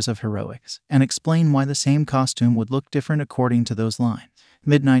or eras of heroics, and explain why the same costume would look different according to those lines?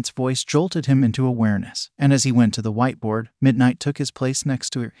 Midnight's voice jolted him into awareness, and as he went to the whiteboard, Midnight took his place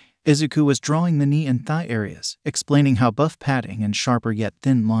next to Eri. Izuku was drawing the knee and thigh areas, explaining how buff padding and sharper yet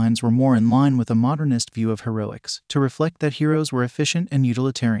thin lines were more in line with a modernist view of heroics, to reflect that heroes were efficient and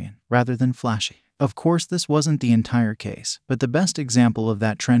utilitarian, rather than flashy. Of course, this wasn't the entire case, but the best example of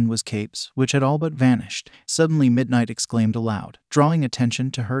that trend was capes, which had all but vanished. Suddenly Midnight exclaimed aloud, drawing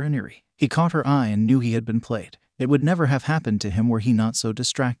attention to her and Eri. He caught her eye and knew he had been played. It would never have happened to him were he not so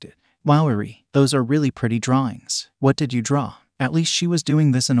distracted. Wow, Eri, those are really pretty drawings. What did you draw? At least she was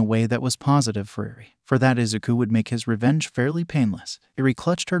doing this in a way that was positive for Eri. For that Izuku would make his revenge fairly painless. Eri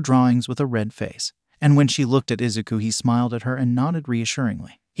clutched her drawings with a red face, and when she looked at Izuku he smiled at her and nodded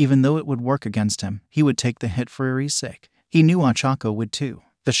reassuringly. Even though it would work against him, he would take the hit for Eri's sake. He knew Ochako would too.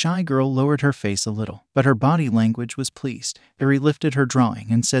 The shy girl lowered her face a little, but her body language was pleased. Eri lifted her drawing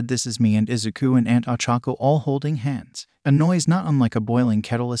and said, "This is me and Izuku and Aunt Ochako all holding hands." A noise not unlike a boiling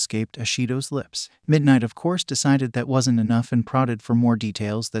kettle escaped Ashido's lips. Midnight of course decided that wasn't enough and prodded for more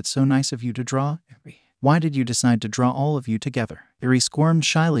details. "That's so nice of you to draw, Eri. Why did you decide to draw all of you together?" Eri squirmed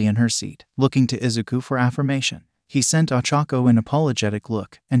shyly in her seat, looking to Izuku for affirmation. He sent Ochako an apologetic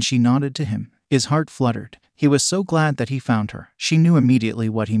look, and she nodded to him. His heart fluttered. He was so glad that he found her. She knew immediately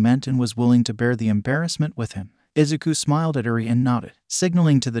what he meant and was willing to bear the embarrassment with him. Izuku smiled at Eri and nodded,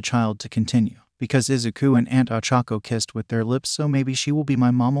 signaling to the child to continue. Because Izuku and Aunt Ochako kissed with their lips, so maybe she will be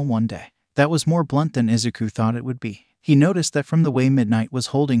my mama one day. That was more blunt than Izuku thought it would be. He noticed that from the way Midnight was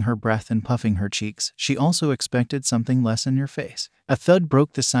holding her breath and puffing her cheeks, she also expected something less in your face. A thud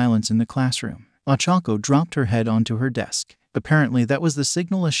broke the silence in the classroom. Ochako dropped her head onto her desk. Apparently that was the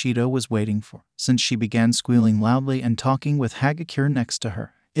signal Ashido was waiting for, since she began squealing loudly and talking with Hagakure next to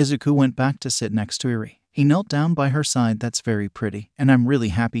her. Izuku went back to sit next to Eri. He knelt down by her side. "That's very pretty, and I'm really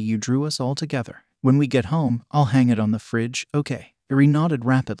happy you drew us all together. When we get home, I'll hang it on the fridge, okay?" Eri nodded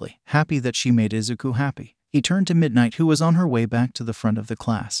rapidly, happy that she made Izuku happy. He turned to Midnight, who was on her way back to the front of the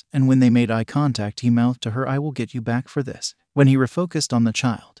class, and when they made eye contact he mouthed to her, "I will get you back for this." When he refocused on the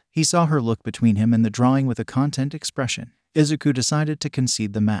child, he saw her look between him and the drawing with a content expression. Izuku decided to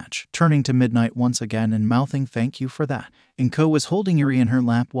concede the match, turning to Midnight once again and mouthing, "Thank you for that." Inko was holding Eri in her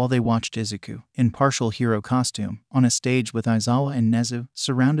lap while they watched Izuku, in partial hero costume, on a stage with Aizawa and Nezu,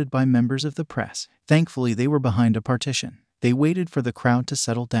 surrounded by members of the press. Thankfully they were behind a partition. They waited for the crowd to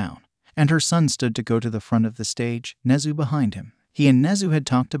settle down, and her son stood to go to the front of the stage, Nezu behind him. He and Nezu had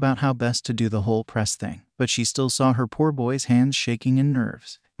talked about how best to do the whole press thing, but she still saw her poor boy's hands shaking in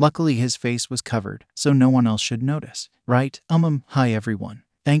nerves. Luckily his face was covered, so no one else should notice. "Right, hi everyone.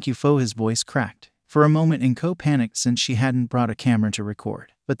 Thank you fo." His voice cracked. For a moment Inko panicked since she hadn't brought a camera to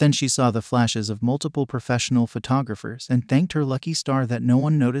record, but then she saw the flashes of multiple professional photographers and thanked her lucky star that no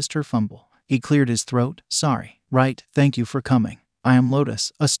one noticed her fumble. He cleared his throat. "Sorry. Right, thank you for coming. I am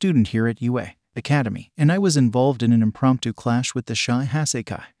Lotus, a student here at UA Academy, and I was involved in an impromptu clash with the Shy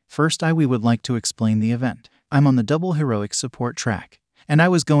Hasekai. First, we would like to explain the event. I'm on the double heroic support track, and I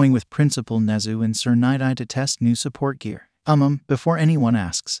was going with Principal Nezu and Sir Night-Eye to test new support gear. Before anyone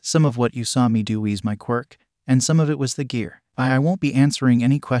asks, some of what you saw me do is my quirk, and some of it was the gear. I won't be answering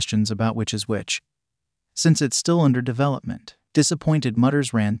any questions about which is which, since it's still under development. Disappointed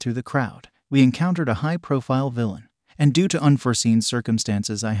mutters ran through the crowd. We encountered a high-profile villain, and due to unforeseen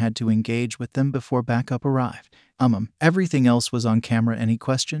circumstances I had to engage with them before backup arrived. Everything else was on camera. Any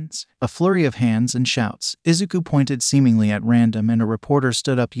questions? A flurry of hands and shouts. Izuku pointed seemingly at random and a reporter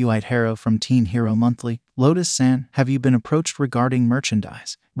stood up. Uite Hero from Teen Hero Monthly. Lotus-san, have you been approached regarding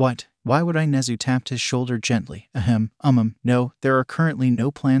merchandise? What? Why would I? Nezu tapped his shoulder gently. No, there are currently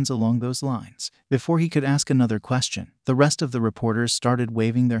no plans along those lines. Before he could ask another question, the rest of the reporters started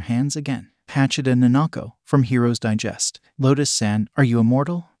waving their hands again. Hachida Nanako, from Heroes Digest. Lotus-san, are you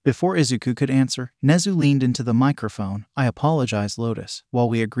immortal? Before Izuku could answer, Nezu leaned into the microphone. I apologize, Lotus. While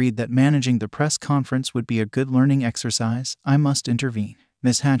we agreed that managing the press conference would be a good learning exercise, I must intervene.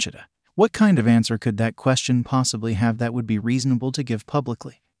 Miss Hachida, what kind of answer could that question possibly have that would be reasonable to give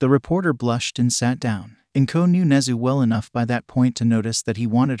publicly? The reporter blushed and sat down. Inko knew Nezu well enough by that point to notice that he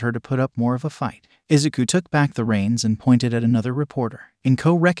wanted her to put up more of a fight. Izuku took back the reins and pointed at another reporter.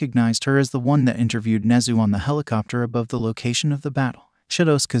 Inko recognized her as the one that interviewed Nezu on the helicopter above the location of the battle.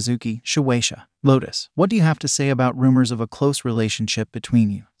 Shidos Kazuki, Shueisha. Lotus, what do you have to say about rumors of a close relationship between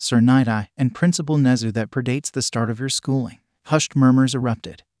you, Sir Night-Eye, and Principal Nezu that predates the start of your schooling? Hushed murmurs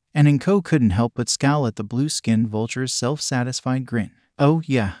erupted, and Inko couldn't help but scowl at the blue-skinned vulture's self-satisfied grin. Oh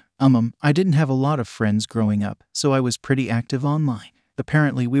yeah, I didn't have a lot of friends growing up, so I was pretty active online.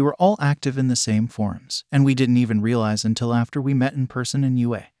 Apparently we were all active in the same forums, and we didn't even realize until after we met in person in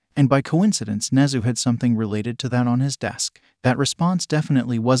UA. And by coincidence, Nezu had something related to that on his desk. That response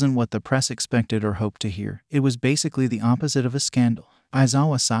definitely wasn't what the press expected or hoped to hear. It was basically the opposite of a scandal.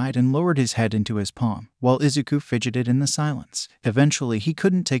 Aizawa sighed and lowered his head into his palm, while Izuku fidgeted in the silence. Eventually, he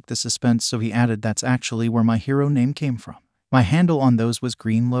couldn't take the suspense, so he added, that's actually where my hero name came from. My handle on those was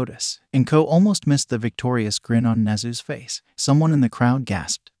Green Lotus. Inko almost missed the victorious grin on Nezu's face. Someone in the crowd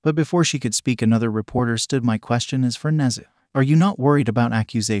gasped, but before she could speak, another reporter stood. My question is for Nezu. Are you not worried about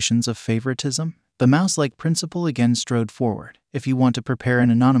accusations of favoritism? The mouse-like principal again strode forward. If you want to prepare an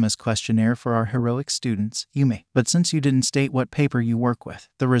anonymous questionnaire for our heroic students, you may. But since you didn't state what paper you work with,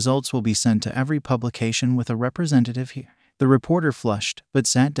 the results will be sent to every publication with a representative here. The reporter flushed, but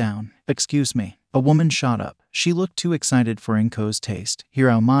sat down. Excuse me. A woman shot up. She looked too excited for Inko's taste.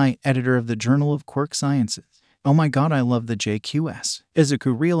 Hiro Mai, editor of the Journal of Quirk Sciences. Oh my god, I love the JQS.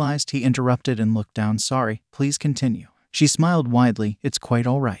 Izuku realized he interrupted and looked down. Sorry, please continue. She smiled widely. It's quite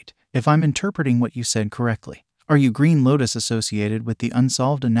all right. If I'm interpreting what you said correctly. Are you Green Lotus associated with the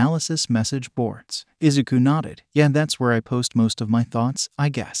unsolved analysis message boards? Izuku nodded. Yeah, that's where I post most of my thoughts, I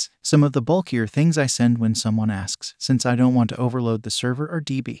guess. Some of the bulkier things I send when someone asks, since I don't want to overload the server or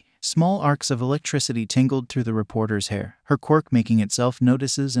DB. Small arcs of electricity tingled through the reporter's hair, her quirk making itself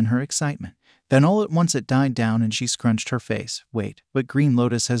notices in her excitement. Then all at once it died down and she scrunched her face. Wait, but Green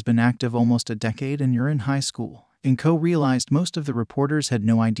Lotus has been active almost a decade and you're in high school. Inko realized most of the reporters had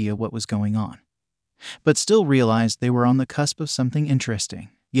no idea what was going on, but still realized they were on the cusp of something interesting.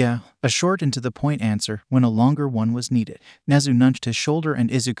 Yeah, a short and to the point answer when a longer one was needed. Nezu nudged his shoulder and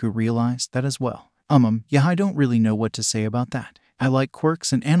Izuku realized that as well. Yeah, I don't really know what to say about that. I like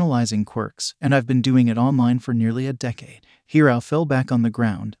quirks and analyzing quirks, and I've been doing it online for nearly a decade. Hiro fell back on the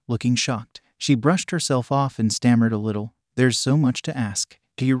ground, looking shocked. She brushed herself off and stammered a little. There's so much to ask.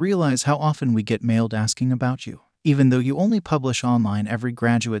 Do you realize how often we get mailed asking about you? Even though you only publish online, every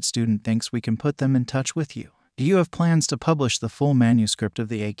graduate student thinks we can put them in touch with you. Do you have plans to publish the full manuscript of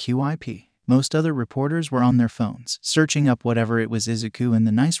the AQIP? Most other reporters were on their phones, searching up whatever it was Izuku and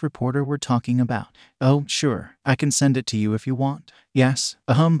the nice reporter were talking about. Oh, sure, I can send it to you if you want. Yes,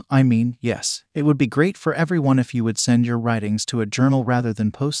 yes. It would be great for everyone if you would send your writings to a journal rather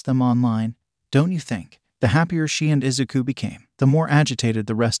than post them online, don't you think? The happier she and Izuku became, the more agitated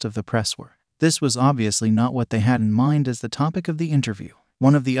the rest of the press were. This was obviously not what they had in mind as the topic of the interview.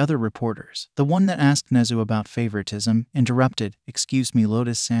 One of the other reporters, the one that asked Nezu about favoritism, interrupted. Excuse me,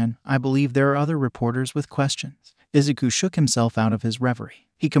 Lotus-san, I believe there are other reporters with questions. Izuku shook himself out of his reverie.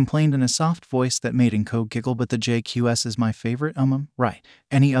 He complained in a soft voice that made Inko giggle, but the JQS is my favorite, right.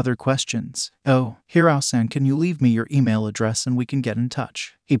 Any other questions? Oh, Hiro-san, can you leave me your email address and we can get in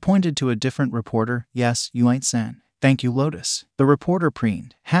touch? He pointed to a different reporter. Yes, Uite-san. Thank you, Lotus. The reporter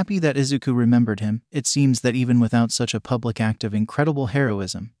preened, happy that Izuku remembered him. It seems that even without such a public act of incredible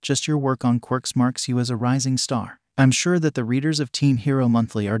heroism, just your work on quirks marks you as a rising star. I'm sure that the readers of Teen Hero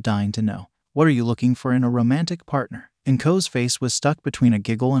Monthly are dying to know. What are you looking for in a romantic partner? Inko's face was stuck between a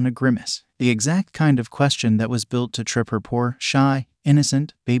giggle and a grimace. The exact kind of question that was built to trip her poor, shy,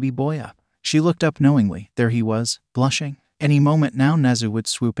 innocent baby boy up. She looked up knowingly. There he was, blushing. Any moment now Nezu would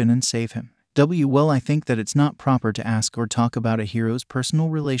swoop in and save him. Well, I think that it's not proper to ask or talk about a hero's personal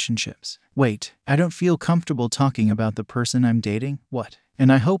relationships. Wait, I don't feel comfortable talking about the person I'm dating. What?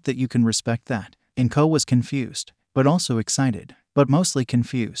 And I hope that you can respect that. Inko was confused, but also excited, but mostly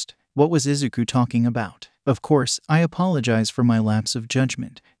confused. What was Izuku talking about? Of course, I apologize for my lapse of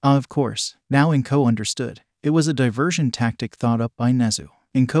judgment. Of course. Now Inko understood. It was a diversion tactic thought up by Nezu.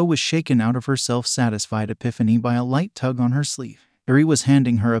 Inko was shaken out of her self-satisfied epiphany by a light tug on her sleeve. Eri was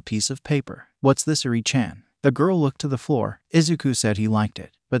handing her a piece of paper. What's this, Eri-chan? The girl looked to the floor. Izuku said he liked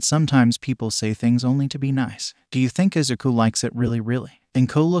it, but sometimes people say things only to be nice. Do you think Izuku likes it really?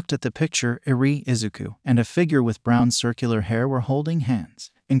 Inko looked at the picture. Eri, Izuku, and a figure with brown circular hair were holding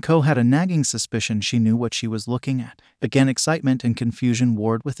hands. Inko had a nagging suspicion she knew what she was looking at. Again, excitement and confusion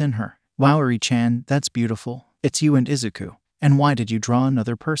warred within her. Wow, Eri-chan, that's beautiful. It's you and Izuku. And why did you draw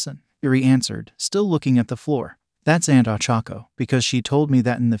another person? Eri answered, still looking at the floor. That's Aunt Ochako, because she told me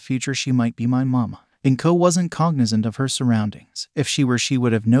that in the future she might be my mama. Inko wasn't cognizant of her surroundings. If she were, she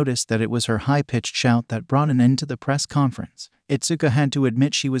would have noticed that it was her high-pitched shout that brought an end to the press conference. Itsuka had to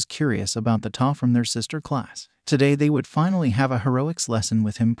admit she was curious about the Ta from their sister class. Today they would finally have a heroics lesson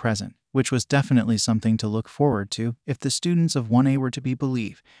with him present, which was definitely something to look forward to if the students of 1A were to be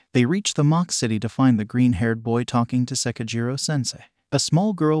believed. They reached the mock city to find the green-haired boy talking to Sekijiro-sensei. A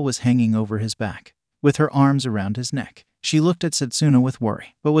small girl was hanging over his back, with her arms around his neck. She looked at Setsuna with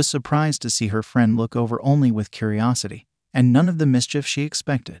worry, but was surprised to see her friend look over only with curiosity, and none of the mischief she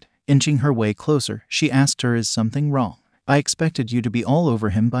expected. Inching her way closer, she asked her, is something wrong? I expected you to be all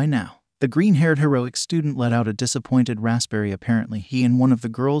over him by now. The green-haired heroic student let out a disappointed raspberry. Apparently he and one of the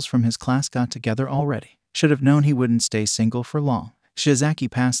girls from his class got together already. Should have known he wouldn't stay single for long. Shizaki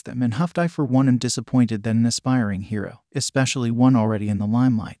passed them and huffed. I for one am disappointed that an aspiring hero, especially one already in the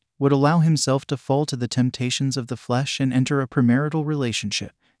limelight, would allow himself to fall to the temptations of the flesh and enter a premarital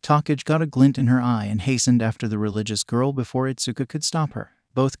relationship. Takage got a glint in her eye and hastened after the religious girl before Itsuka could stop her.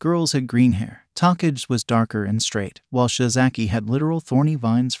 Both girls had green hair. Takage's was darker and straight, while Shizaki had literal thorny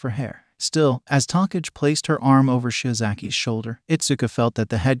vines for hair. Still, as Takage placed her arm over Shizaki's shoulder, Itsuka felt that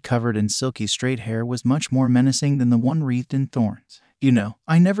the head covered in silky straight hair was much more menacing than the one wreathed in thorns. You know,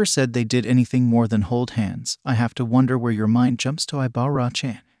 I never said they did anything more than hold hands. I have to wonder where your mind jumps to,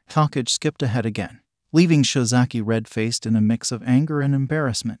 Ibara-chan. Takage skipped ahead again, leaving Shizaki red-faced in a mix of anger and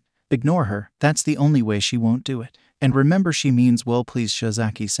embarrassment. Ignore her, that's the only way she won't do it. And remember, she means well, please,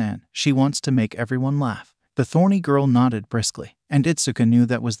 Shizaki-san. She wants to make everyone laugh. The thorny girl nodded briskly, and Itsuka knew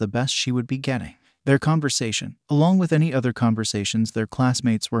that was the best she would be getting. Their conversation, along with any other conversations their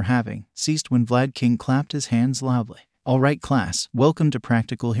classmates were having, ceased when Vlad King clapped his hands loudly. All right, class, welcome to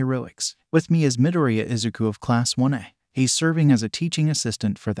Practical Heroics. With me is Midoriya Izuku of Class 1A. He's serving as a teaching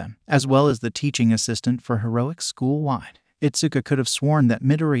assistant for them, as well as the teaching assistant for Heroics school-wide. Itsuka could have sworn that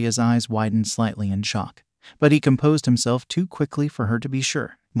Midoriya's eyes widened slightly in shock, but he composed himself too quickly for her to be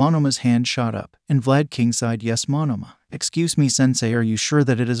sure. Monoma's hand shot up, and Vlad King sighed. Yes, Monoma. Excuse me, Sensei, are you sure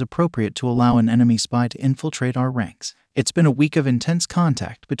that it is appropriate to allow an enemy spy to infiltrate our ranks? It's been a week of intense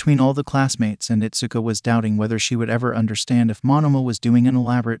contact between all the classmates, and Itsuka was doubting whether she would ever understand if Monoma was doing an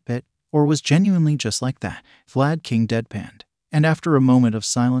elaborate bit, or was genuinely just like that. Vlad King deadpanned, and after a moment of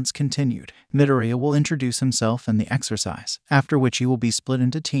silence continued. Midoriya will introduce himself and the exercise, after which you will be split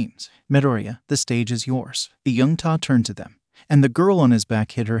into teams. Midoriya, the stage is yours. The young Ta turned to them, and the girl on his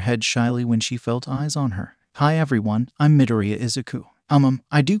back hid her head shyly when she felt eyes on her. Hi everyone, I'm Midoriya Izuku.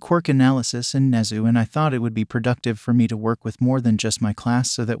 I do quirk analysis in Nezu, and I thought it would be productive for me to work with more than just my class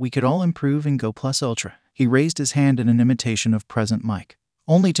so that we could all improve and go plus ultra. He raised his hand in an imitation of present mic,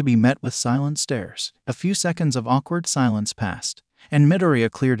 only to be met with silent stares. A few seconds of awkward silence passed, and Midoriya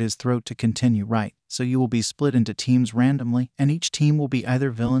cleared his throat to continue. Right, so you will be split into teams randomly, and each team will be either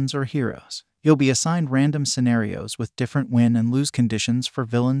villains or heroes. You'll be assigned random scenarios with different win and lose conditions for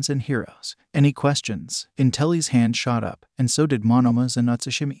villains and heroes. Any questions? Intelli's hand shot up, and so did Monoma's and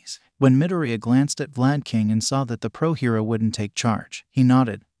Utsushimi's. When Midoriya glanced at Vlad King and saw that the pro hero wouldn't take charge, he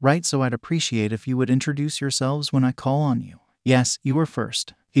nodded. Right, so I'd appreciate if you would introduce yourselves when I call on you. Yes, you are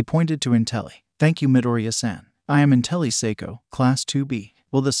first. He pointed to Intelli. Thank you, Midoriya-san. I am Intelli Seiko, Class 2B.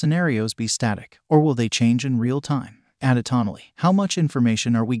 Will the scenarios be static, or will they change in real time? Additionally, how much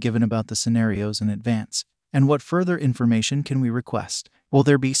information are we given about the scenarios in advance? And what further information can we request? Will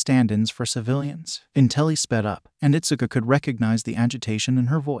there be stand-ins for civilians? Intelli sped up, and Itsuka could recognize the agitation in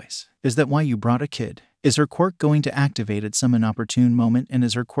her voice. Is that why you brought a kid? Is her quirk going to activate at some inopportune moment, and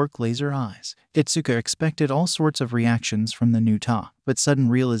is her quirk laser eyes? Itsuka expected all sorts of reactions from the new Ta, but sudden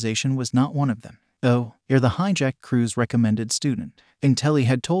realization was not one of them. Oh, you're the hijack crew's recommended student. Intelli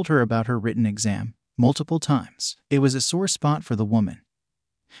had told her about her written exam multiple times. It was a sore spot for the woman,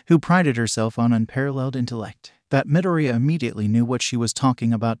 who prided herself on unparalleled intellect. That Midoriya immediately knew what she was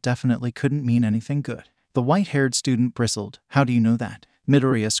talking about definitely couldn't mean anything good. The white-haired student bristled. How do you know that?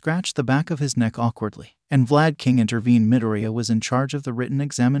 Midoriya scratched the back of his neck awkwardly, and Vlad King intervened. Midoriya was in charge of the written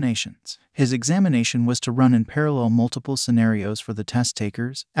examinations. His examination was to run in parallel multiple scenarios for the test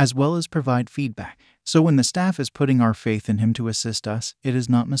takers, as well as provide feedback. So when the staff is putting our faith in him to assist us, it is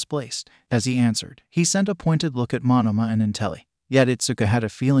not misplaced. As he answered, he sent a pointed look at Monoma and Intelli. Yet Itsuka had a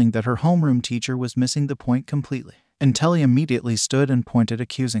feeling that her homeroom teacher was missing the point completely. Intelli immediately stood and pointed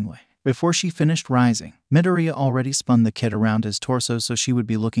accusingly. Before she finished rising, Midoriya already spun the kit around his torso so she would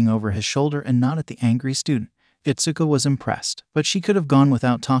be looking over his shoulder and not at the angry student. Itsuka was impressed, but she could have gone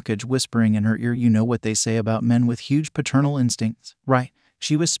without Takage whispering in her ear, you know what they say about men with huge paternal instincts, right?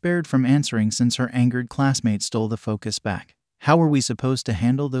 She was spared from answering since her angered classmate stole the focus back. How were we supposed to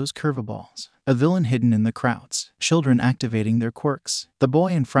handle those curveballs? A villain hidden in the crowds, children activating their quirks. The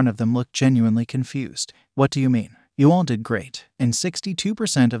boy in front of them looked genuinely confused. What do you mean? You all did great. In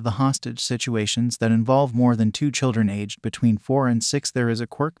 62% of the hostage situations that involve more than 2 children aged between 4 and 6, there is a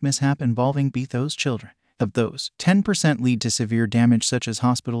quirk mishap involving those children. Of those, 10% lead to severe damage such as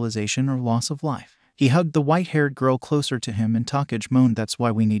hospitalization or loss of life. He hugged the white-haired girl closer to him, and Takage moaned, that's why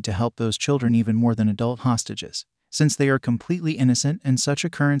we need to help those children even more than adult hostages, since they are completely innocent and such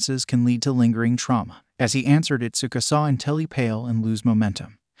occurrences can lead to lingering trauma. As he answered, Itsuka saw Intelli pale and lose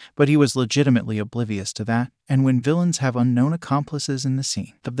momentum. But he was legitimately oblivious to that, and when villains have unknown accomplices in the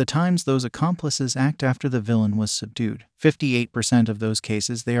scene, of the times those accomplices act after the villain was subdued, 58% of those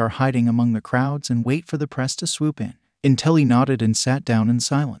cases they are hiding among the crowds and wait for the press to swoop in. Intelli nodded and sat down in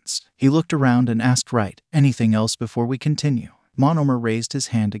silence. He looked around and asked, right, anything else before we continue? Monoma raised his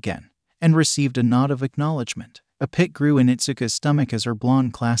hand again, and received a nod of acknowledgement. A pit grew in Itsuka's stomach as her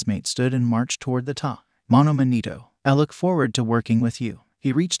blonde classmate stood and marched toward the top. Monoma Nito, I look forward to working with you.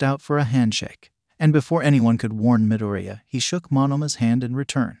 He reached out for a handshake, and before anyone could warn Midoriya, he shook Monoma's hand in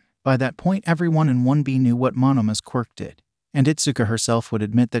return. By that point, everyone in 1B knew what Monoma's quirk did, and Itsuka herself would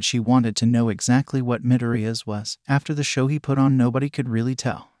admit that she wanted to know exactly what Midoriya's was. After the show he put on, nobody could really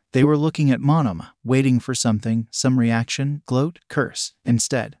tell. They were looking at Monoma, waiting for something, some reaction, gloat, curse.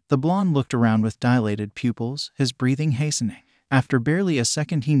 Instead, the blonde looked around with dilated pupils, his breathing hastening. After barely a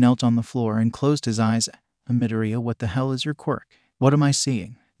second, he knelt on the floor and closed his eyes. Midoriya, what the hell is your quirk? What am I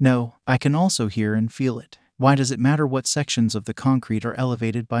seeing? No, I can also hear and feel it. Why does it matter what sections of the concrete are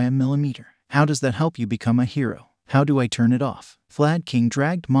elevated by a millimeter? How does that help you become a hero? How do I turn it off? Vlad King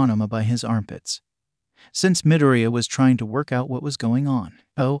dragged Monoma by his armpits, since Midoriya was trying to work out what was going on.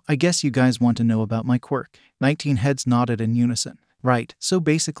 Oh, I guess you guys want to know about my quirk. 19 heads nodded in unison. Right, so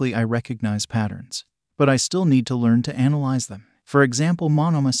basically I recognize patterns, but I still need to learn to analyze them. For example,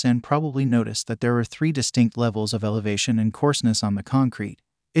 Monoma-san probably noticed that there are 3 distinct levels of elevation and coarseness on the concrete.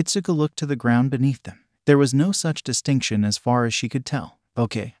 Itsuka looked to the ground beneath them. There was no such distinction as far as she could tell.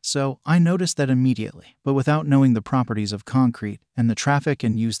 Okay, so I noticed that immediately, but without knowing the properties of concrete and the traffic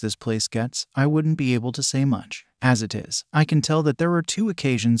and use this place gets, I wouldn't be able to say much. As it is, I can tell that there were 2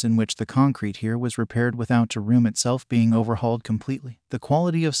 occasions in which the concrete here was repaired without the room itself being overhauled completely. The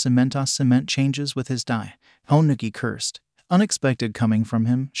quality of cement changes with his dye. Honuki cursed. Unexpected coming from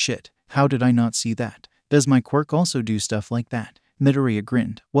him. Shit, how did I not see that? Does my quirk also do stuff like that? Midoriya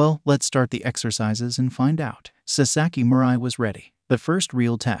grinned. Well, let's start the exercises and find out. Sasaki Mirai was ready. The first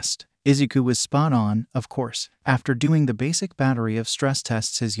real test. Izuku was spot on, of course. After doing the basic battery of stress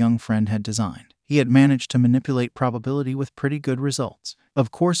tests his young friend had designed, he had managed to manipulate probability with pretty good results. Of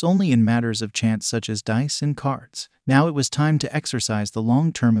course, only in matters of chance such as dice and cards. Now it was time to exercise the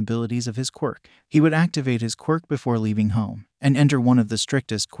long-term abilities of his quirk. He would activate his quirk before leaving home, and enter one of the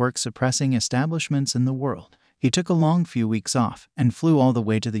strictest quirk-suppressing establishments in the world. He took a long few weeks off, and flew all the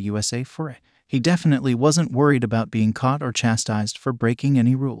way to the USA for it. He definitely wasn't worried about being caught or chastised for breaking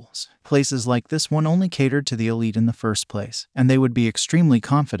any rules. Places like this one only catered to the elite in the first place, and they would be extremely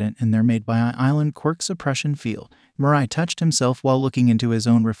confident in their made-by-island quirk suppression field. Mirai touched himself while looking into his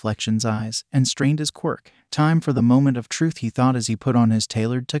own reflection's eyes, and strained his quirk. Time for the moment of truth, he thought as he put on his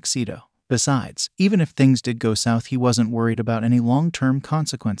tailored tuxedo. Besides, even if things did go south, he wasn't worried about any long-term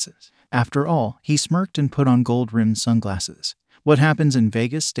consequences. After all, he smirked and put on gold-rimmed sunglasses. What happens in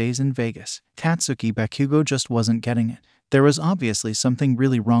Vegas stays in Vegas. Katsuki Bakugo just wasn't getting it. There was obviously something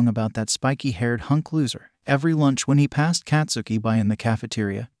really wrong about that spiky-haired hunk loser. Every lunch when he passed Katsuki by in the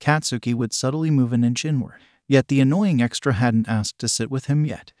cafeteria, Katsuki would subtly move an inch inward. Yet the annoying extra hadn't asked to sit with him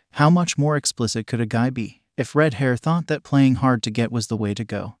yet. How much more explicit could a guy be? If Red Hair thought that playing hard to get was the way to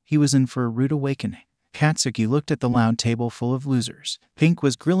go, he was in for a rude awakening. Katsuki looked at the loud table full of losers. Pink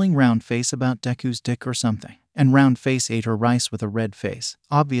was grilling Round Face about Deku's dick or something, and Round Face ate her rice with a red face,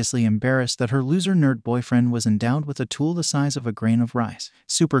 obviously embarrassed that her loser nerd boyfriend was endowed with a tool the size of a grain of rice.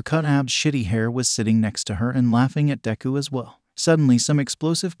 Super cut abs shitty hair was sitting next to her and laughing at Deku as well. Suddenly some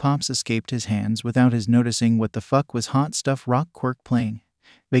explosive pops escaped his hands without his noticing what the fuck was hot stuff rock Quirk playing,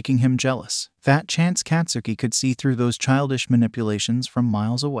 making him jealous. Fat chance Katsuki could see through those childish manipulations from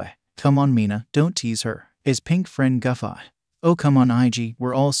miles away. Come on Mina, don't tease her. His pink friend guff-eyed. Oh come on IG,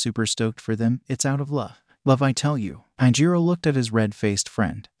 we're all super stoked for them, it's out of love. Love I tell you. Ijiro looked at his red-faced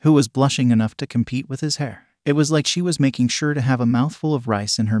friend, who was blushing enough to compete with his hair. It was like she was making sure to have a mouthful of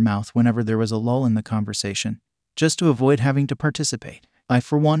rice in her mouth whenever there was a lull in the conversation, just to avoid having to participate. I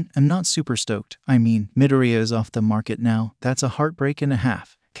for one am not super stoked. I mean, Midoriya is off the market now, that's a heartbreak and a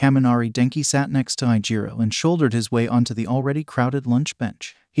half. Kaminari Denki sat next to Ijiro and shouldered his way onto the already crowded lunch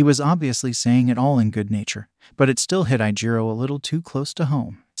bench. He was obviously saying it all in good nature, but it still hit Ijiro a little too close to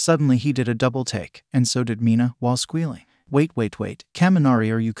home. Suddenly he did a double take, and so did Mina, while squealing. Wait,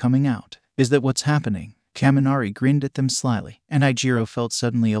 Kaminari, are you coming out? Is that what's happening? Kaminari grinned at them slyly, and Ijiro felt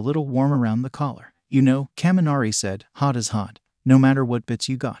suddenly a little warm around the collar. You know, Kaminari said, hot is hot, no matter what bits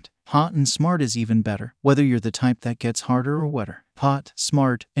you got. Hot and smart is even better, whether you're the type that gets harder or wetter. Hot,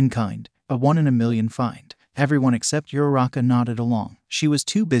 smart, and kind. A 1 in a million find. Everyone except Uraraka nodded along. She was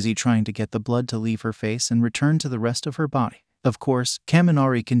too busy trying to get the blood to leave her face and return to the rest of her body. Of course,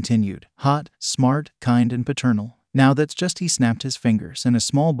 Kaminari continued. Hot, smart, kind, and paternal. Now that's just he snapped his fingers and a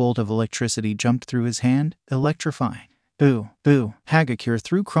small bolt of electricity jumped through his hand, electrifying. Boo, boo. Hagakure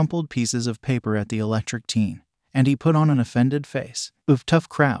threw crumpled pieces of paper at the electric teen, and he put on an offended face. Oof, tough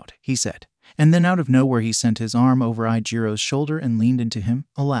crowd, he said. And then out of nowhere he sent his arm over Ijiro's shoulder and leaned into him.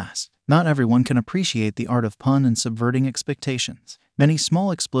 Alas, not everyone can appreciate the art of pun and subverting expectations. Many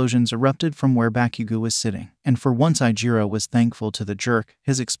small explosions erupted from where Bakugo was sitting, and for once Ijiro was thankful to the jerk.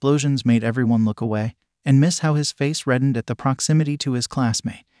 His explosions made everyone look away and miss how his face reddened at the proximity to his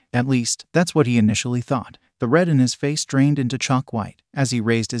classmate. At least, that's what he initially thought. The red in his face drained into chalk white as he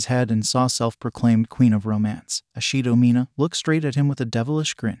raised his head and saw self-proclaimed queen of romance, Ashido Mina, look straight at him with a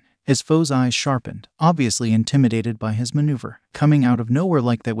devilish grin. His foe's eyes sharpened, obviously intimidated by his maneuver. Coming out of nowhere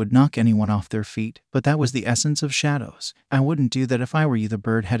like that would knock anyone off their feet, but that was the essence of shadows. I wouldn't do that if I were you, the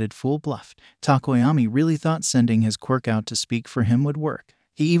bird-headed fool bluffed. Takoyami really thought sending his Quirk out to speak for him would work.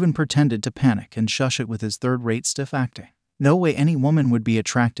 He even pretended to panic and shush it with his third-rate stiff acting. No way any woman would be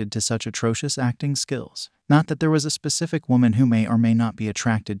attracted to such atrocious acting skills. Not that there was a specific woman who may or may not be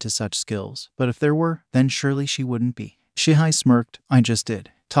attracted to such skills, but if there were, then surely she wouldn't be. Shihai smirked. I just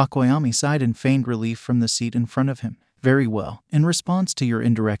did. Takoyami sighed and feigned relief from the seat in front of him. Very well. In response to your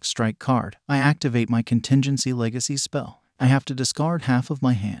indirect strike card, I activate my contingency legacy spell. I have to discard half of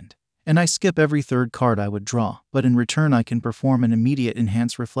my hand, and I skip every third card I would draw, but in return I can perform an immediate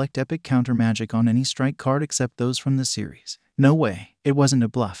enhance reflect epic counter magic on any strike card except those from the series. No way. It wasn't a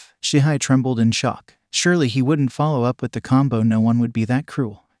bluff. Shihai trembled in shock. Surely he wouldn't follow up with the combo. No one would be that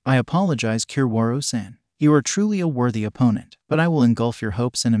cruel. I apologize, Kiruwaro-san. You are truly a worthy opponent, but I will engulf your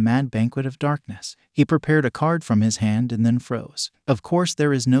hopes in a mad banquet of darkness. He prepared a card from his hand and then froze. Of course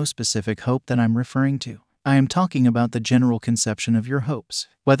there is no specific hope that I'm referring to. I am talking about the general conception of your hopes,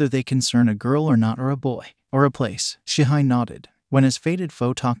 whether they concern a girl or not, or a boy, or a place. Shihai nodded. When his fated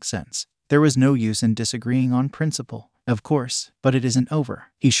foe talked sense, there was no use in disagreeing on principle. Of course, but it isn't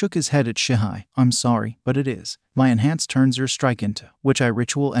over. He shook his head at Shihai. I'm sorry, but it is. My enhance turns your strike into, which I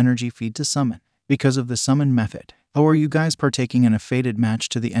ritual energy feed to summon. Because of the summon method. Oh, are you guys partaking in a fated match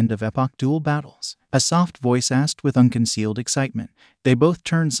to the end of Epoch Duel battles? A soft voice asked with unconcealed excitement. They both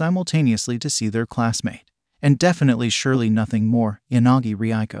turned simultaneously to see their classmate. And definitely surely nothing more, Yanagi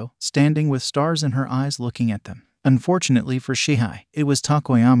Ryuko, standing with stars in her eyes looking at them. Unfortunately for Shihai, it was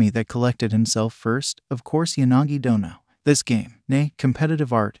Takoyami that collected himself first. Of course Yanagi don't know. This game, nay,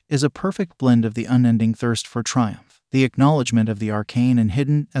 competitive art, is a perfect blend of the unending thirst for triumph, the acknowledgement of the arcane and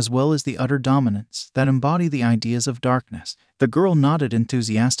hidden, as well as the utter dominance that embody the ideas of darkness. The girl nodded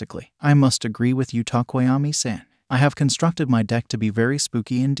enthusiastically. I must agree with you, Takoyami-san. I have constructed my deck to be very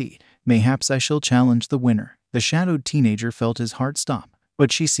spooky indeed. Mayhaps I shall challenge the winner. The shadowed teenager felt his heart stop.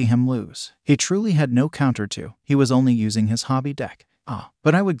 Would she see him lose? He truly had no counter to. He was only using his hobby deck. Ah,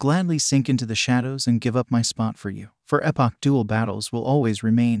 but I would gladly sink into the shadows and give up my spot for you. For epoch duel battles will always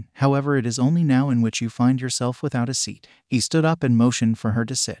remain, however it is only now in which you find yourself without a seat. He stood up and motioned for her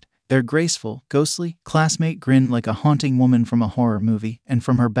to sit. Their graceful, ghostly classmate grinned like a haunting woman from a horror movie, and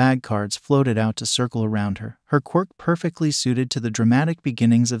from her bag cards floated out to circle around her, her quirk perfectly suited to the dramatic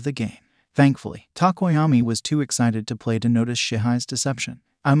beginnings of the game. Thankfully, Takoyami was too excited to play to notice Shihai's deception.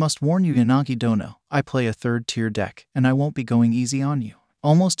 I must warn you, Yanagi Dono, I play a third-tier deck, and I won't be going easy on you.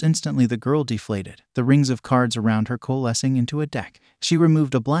 Almost instantly the girl deflated, the rings of cards around her coalescing into a deck. She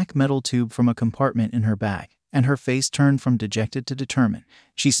removed a black metal tube from a compartment in her bag, and her face turned from dejected to determined.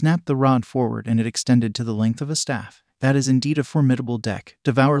 She snapped the rod forward and it extended to the length of a staff. That is indeed a formidable deck.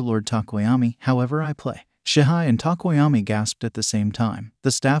 Devour Lord Takoyami, however I play. Shihai and Takoyami gasped at the same time.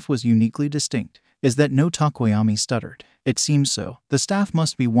 The staff was uniquely distinct. Is that no? Takoyami stuttered. It seems so. The staff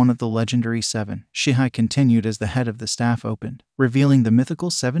must be one of the legendary 7, Shihai continued as the head of the staff opened, revealing the mythical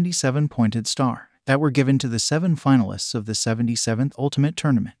 77-pointed star that were given to the 7 finalists of the 77th Ultimate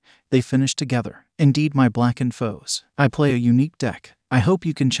Tournament. They finished together. Indeed, my blackened foes. I play a unique deck. I hope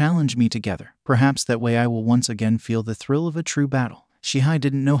you can challenge me together. Perhaps that way I will once again feel the thrill of a true battle. Shihai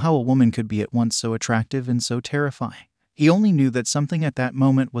didn't know how a woman could be at once so attractive and so terrifying. He only knew that something at that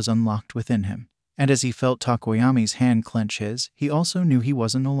moment was unlocked within him. And as he felt Takoyami's hand clench his, he also knew he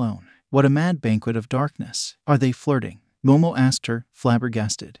wasn't alone. What a mad banquet of darkness. Are they flirting? Momo asked her,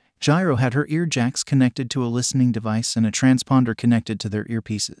 flabbergasted. Gyro had her ear jacks connected to a listening device and a transponder connected to their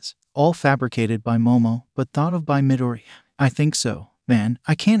earpieces. All fabricated by Momo, but thought of by Midori. I think so. Man,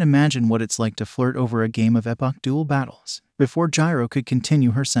 I can't imagine what it's like to flirt over a game of epoch duel battles. Before Gyro could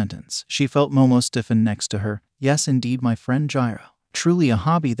continue her sentence, she felt Momo stiffen next to her. Yes, indeed, my friend Gyro. Truly a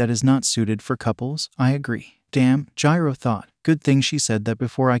hobby that is not suited for couples, I agree. Damn, Gyro thought. Good thing she said that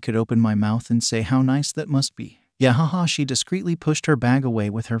before I could open my mouth and say how nice that must be. Yeah, haha, she discreetly pushed her bag away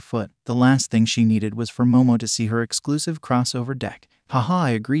with her foot. The last thing she needed was for Momo to see her exclusive crossover deck. Haha, I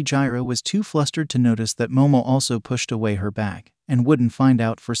agree. Gyro was too flustered to notice that Momo also pushed away her bag, and wouldn't find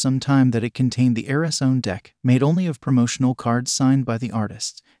out for some time that it contained the heiress own deck, made only of promotional cards signed by the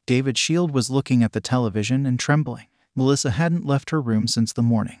artists. David Shield was looking at the television and trembling. Melissa hadn't left her room since the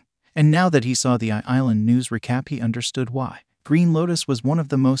morning. And now that he saw the I-Island news recap, he understood why. Green Lotus was one of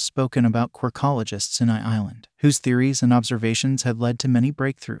the most spoken about quirkologists in I-Island, whose theories and observations had led to many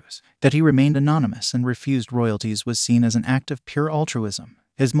breakthroughs. That he remained anonymous and refused royalties was seen as an act of pure altruism.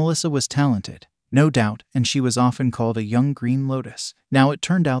 His Melissa was talented, no doubt, and she was often called a young Green Lotus. Now it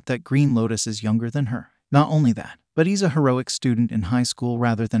turned out that Green Lotus is younger than her. Not only that, but he's a heroic student in high school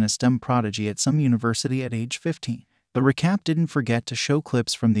rather than a STEM prodigy at some university at age 15. The recap didn't forget to show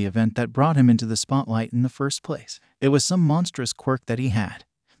clips from the event that brought him into the spotlight in the first place. It was some monstrous quirk that he had.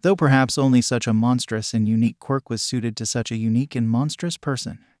 Though perhaps only such a monstrous and unique quirk was suited to such a unique and monstrous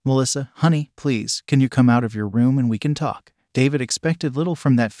person. Melissa, honey, please, can you come out of your room and we can talk? David expected little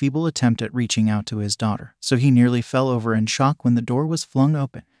from that feeble attempt at reaching out to his daughter, so he nearly fell over in shock when the door was flung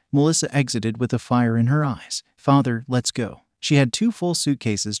open. Melissa exited with a fire in her eyes. Father, let's go. She had 2 full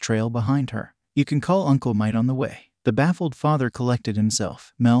suitcases trail behind her. You can call Uncle Mite on the way. The baffled father collected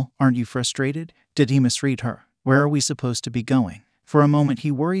himself. Mel, aren't you frustrated? Did he misread her? Where are we supposed to be going? For a moment he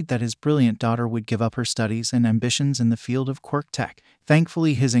worried that his brilliant daughter would give up her studies and ambitions in the field of quirk tech.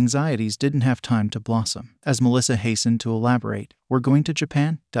 Thankfully his anxieties didn't have time to blossom, as Melissa hastened to elaborate. We're going to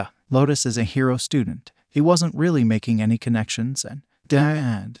Japan? Duh. Lotus is a hero student. He wasn't really making any connections and...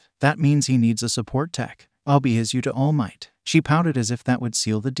 Dad, that means he needs a support tech. I'll be his you to all might. She pouted as if that would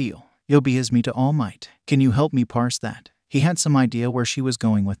seal the deal. You'll be his me to all might. Can you help me parse that? He had some idea where she was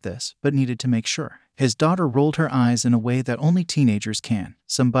going with this, but needed to make sure. His daughter rolled her eyes in a way that only teenagers can.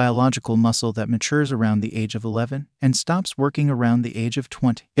 Some biological muscle that matures around the age of 11 and stops working around the age of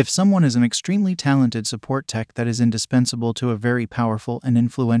 20. If someone is an extremely talented support tech that is indispensable to a very powerful and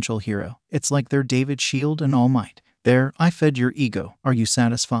influential hero, it's like they're David Shield and All Might. There, I fed your ego. Are you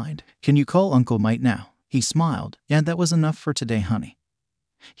satisfied? Can you call Uncle Mite now? He smiled. Yeah, that was enough for today, honey.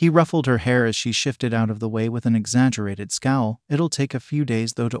 He ruffled her hair as she shifted out of the way with an exaggerated scowl. It'll take a few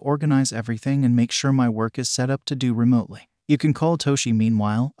days though to organize everything and make sure my work is set up to do remotely. You can call Toshi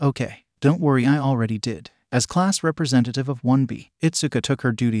meanwhile. Okay. Don't worry, I already did. As class representative of 1B, Itsuka took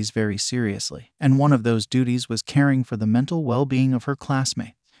her duties very seriously, and one of those duties was caring for the mental well-being of her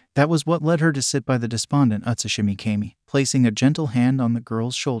classmates. That was what led her to sit by the despondent Utsushimi Kami, placing a gentle hand on the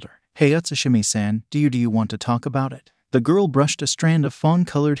girl's shoulder. Hey Utsushimi-san, do you want to talk about it? The girl brushed a strand of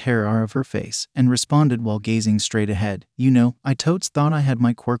fawn-colored hair out of her face and responded while gazing straight ahead. You know, I totes thought I had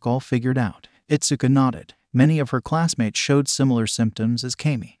my quirk all figured out. Itsuka nodded. Many of her classmates showed similar symptoms as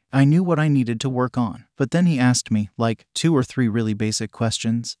Kami. I knew what I needed to work on, but then he asked me, like, 2 or 3 really basic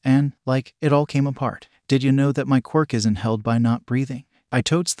questions, and, like, it all came apart. Did you know that my quirk isn't held by not breathing? I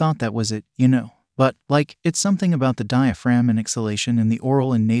totes thought that was it, you know. But, like, it's something about the diaphragm and exhalation in the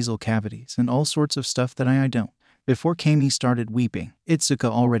oral and nasal cavities and all sorts of stuff that I don't. Before Kami started weeping, Itsuka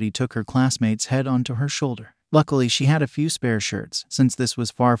already took her classmate's head onto her shoulder. Luckily, she had a few spare shirts, since this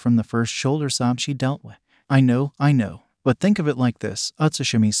was far from the first shoulder sob she dealt with. I know. But think of it like this,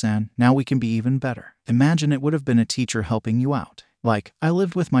 Utsushimi-san, now we can be even better. Imagine it would have been a teacher helping you out. Like, I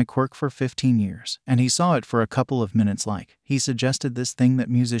lived with my quirk for 15 years, and he saw it for a couple of minutes like, he suggested this thing that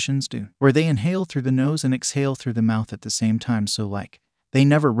musicians do, where they inhale through the nose and exhale through the mouth at the same time, so like, they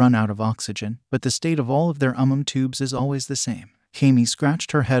never run out of oxygen, but the state of all of their tubes is always the same. Kami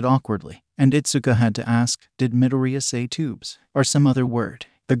scratched her head awkwardly, and Itsuka had to ask, did Midoriya say tubes? Or some other word?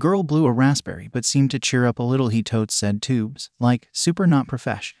 The girl blew a raspberry but seemed to cheer up a little. He totes said tubes, like, super not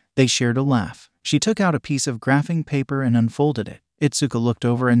profesh. They shared a laugh. She took out a piece of graphing paper and unfolded it. Itsuka looked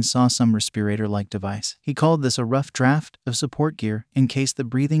over and saw some respirator-like device. He called this a rough draft of support gear in case the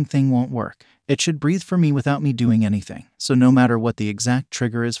breathing thing won't work. It should breathe for me without me doing anything, so no matter what the exact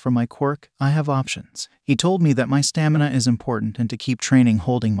trigger is for my quirk, I have options. He told me that my stamina is important and to keep training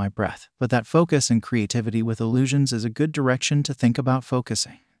holding my breath, but that focus and creativity with illusions is a good direction to think about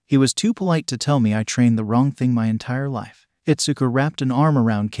focusing. He was too polite to tell me I trained the wrong thing my entire life. Itsuka wrapped an arm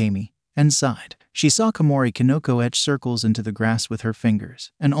around Kami and sighed. She saw Komori Kinoko etch circles into the grass with her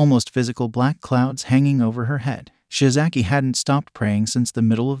fingers, and almost physical black clouds hanging over her head. Shizaki hadn't stopped praying since the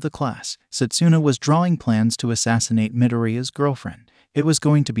middle of the class. Satsuna was drawing plans to assassinate Midoriya's girlfriend. It was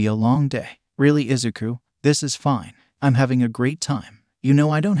going to be a long day. Really, Izuku, this is fine. I'm having a great time. You know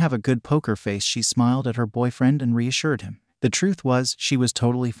I don't have a good poker face. She smiled at her boyfriend and reassured him. The truth was, she was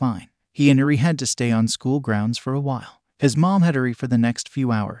totally fine. He and Eri had to stay on school grounds for a while. His mom had Eri for the next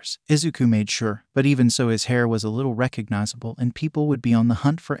few hours. Izuku made sure, but even so his hair was a little recognizable and people would be on the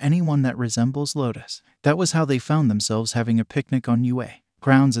hunt for anyone that resembles Lotus. That was how they found themselves having a picnic on UA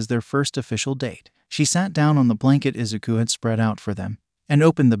grounds as their first official date. She sat down on the blanket Izuku had spread out for them and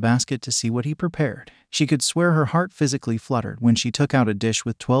opened the basket to see what he prepared. She could swear her heart physically fluttered when she took out a dish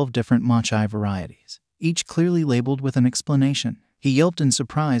with 12 different matcha varieties, each clearly labeled with an explanation. He yelped in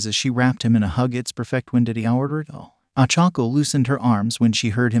surprise as she wrapped him in a hug. It's perfect. When did he order it all? Achako loosened her arms when she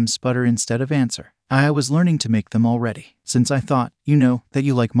heard him sputter instead of answer. I was learning to make them already, since I thought, you know, that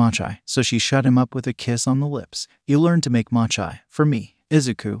you like matcha. So she shut him up with a kiss on the lips. You learned to make matcha for me.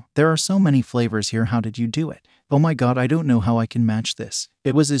 Izuku, there are so many flavors here. How did you do it? Oh my god, I don't know how I can match this.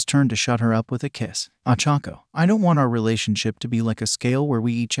 It was his turn to shut her up with a kiss. Achako, I don't want our relationship to be like a scale where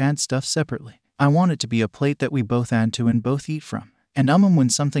we each add stuff separately. I want it to be a plate that we both add to and both eat from. And when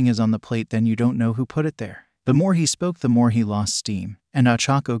something is on the plate then you don't know who put it there. The more he spoke, the more he lost steam, and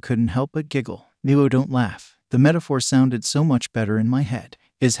Achako couldn't help but giggle. Nuo, don't laugh. The metaphor sounded so much better in my head.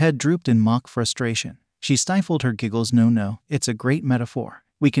 His head drooped in mock frustration. She stifled her giggles. No, it's a great metaphor.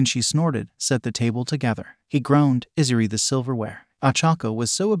 We can, she snorted, set the table together. He groaned, Izuri the silverware. Achako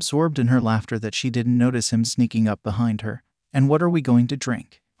was so absorbed in her laughter that she didn't notice him sneaking up behind her. And what are we going to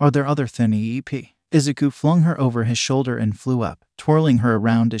drink? Are there other thin EEP? Izuku flung her over his shoulder and flew up, twirling her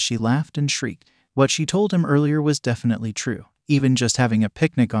around as she laughed and shrieked. What she told him earlier was definitely true. Even just having a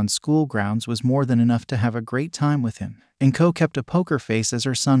picnic on school grounds was more than enough to have a great time with him. Inko kept a poker face as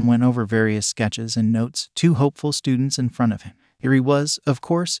her son went over various sketches and notes, 2 hopeful students in front of him. Here he was, of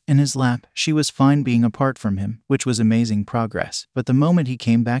course, in his lap. She was fine being apart from him, which was amazing progress. But the moment he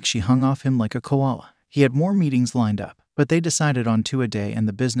came back, she hung off him like a koala. He had more meetings lined up, but they decided on 2 a day, and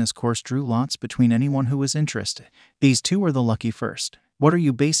the business course drew lots between anyone who was interested. These 2 were the lucky first. What are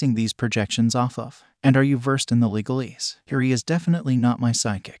you basing these projections off of? And are you versed in the legalese? Here he is definitely not my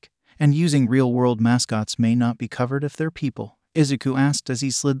sidekick. And using real-world mascots may not be covered if they're people. Izuku asked as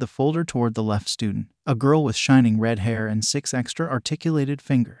he slid the folder toward the left student, a girl with shining red hair and 6 extra articulated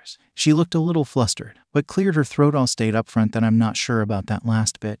fingers. She looked a little flustered, but cleared her throat. I'll state up front that I'm not sure about that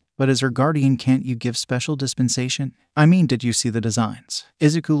last bit, but as her guardian, can't you give special dispensation? I mean, did you see the designs?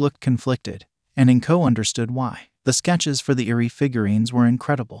 Izuku looked conflicted, and Inko understood why. The sketches for the Eri figurines were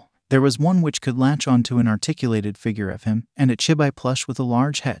incredible. There was one which could latch onto an articulated figure of him, and a chibi plush with a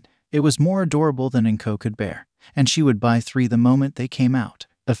large head. It was more adorable than Inko could bear, and she would buy 3 the moment they came out.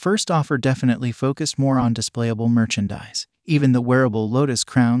 The first offer definitely focused more on displayable merchandise. Even the wearable lotus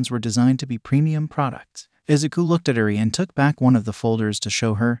crowns were designed to be premium products. Izuku looked at Eri and took back one of the folders to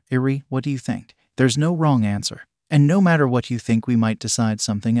show her. Eri, what do you think? There's no wrong answer. And no matter what you think, we might decide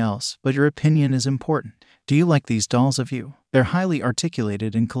something else, but your opinion is important. Do you like these dolls of you? They're highly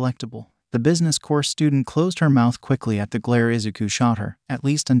articulated and collectible. The business course student closed her mouth quickly at the glare Izuku shot her, at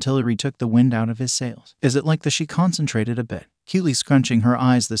least until it took the wind out of his sails. Is it like she concentrated a bit? Cutely scrunching her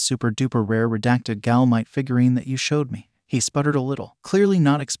eyes, the super duper rare redacted Galmite figurine that you showed me. He sputtered a little, clearly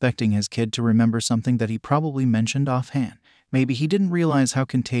not expecting his kid to remember something that he probably mentioned offhand. Maybe he didn't realize how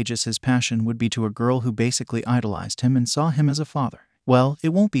contagious his passion would be to a girl who basically idolized him and saw him as a father. Well, it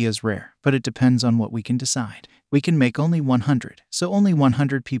won't be as rare, but it depends on what we can decide. We can make only 100, so only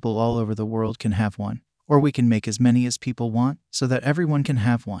 100 people all over the world can have one. Or we can make as many as people want, so that everyone can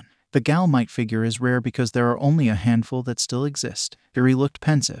have one. The Galmite figure is rare because there are only a handful that still exist. Yuri looked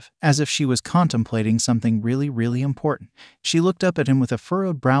pensive, as if she was contemplating something really important. She looked up at him with a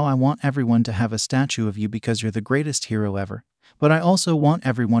furrowed brow. I want everyone to have a statue of you because you're the greatest hero ever. But I also want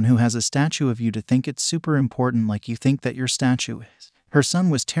everyone who has a statue of you to think it's super important like you think that your statue is. Her son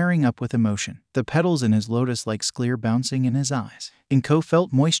was tearing up with emotion, the petals in his lotus-like sclere bouncing in his eyes. Inko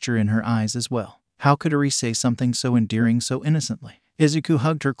felt moisture in her eyes as well. How could Uri say something so endearing so innocently? Izuku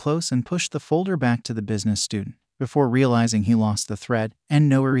hugged her close and pushed the folder back to the business student, before realizing he lost the thread. And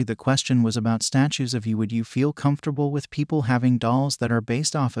no, Uri, the question was about statues of you. Would you feel comfortable with people having dolls that are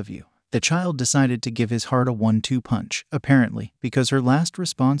based off of you? The child decided to give his heart a 1-2 punch, apparently, because her last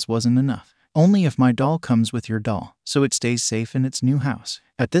response wasn't enough. Only if my doll comes with your doll, so it stays safe in its new house.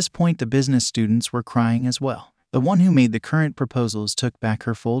 At this point, the business students were crying as well. The one who made the current proposals took back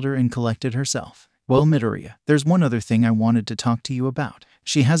her folder and collected herself. Well, Midoriya, there's one other thing I wanted to talk to you about.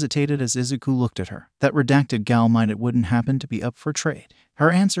 She hesitated as Izuku looked at her. That redacted Galmite, it wouldn't happen to be up for trade.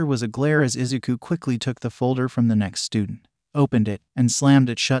 Her answer was a glare as Izuku quickly took the folder from the next student, opened it, and slammed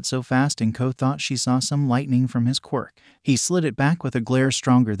it shut so fast Inko thought she saw some lightning from his quirk. He slid it back with a glare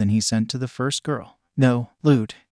stronger than he sent to the first girl. No, Lute.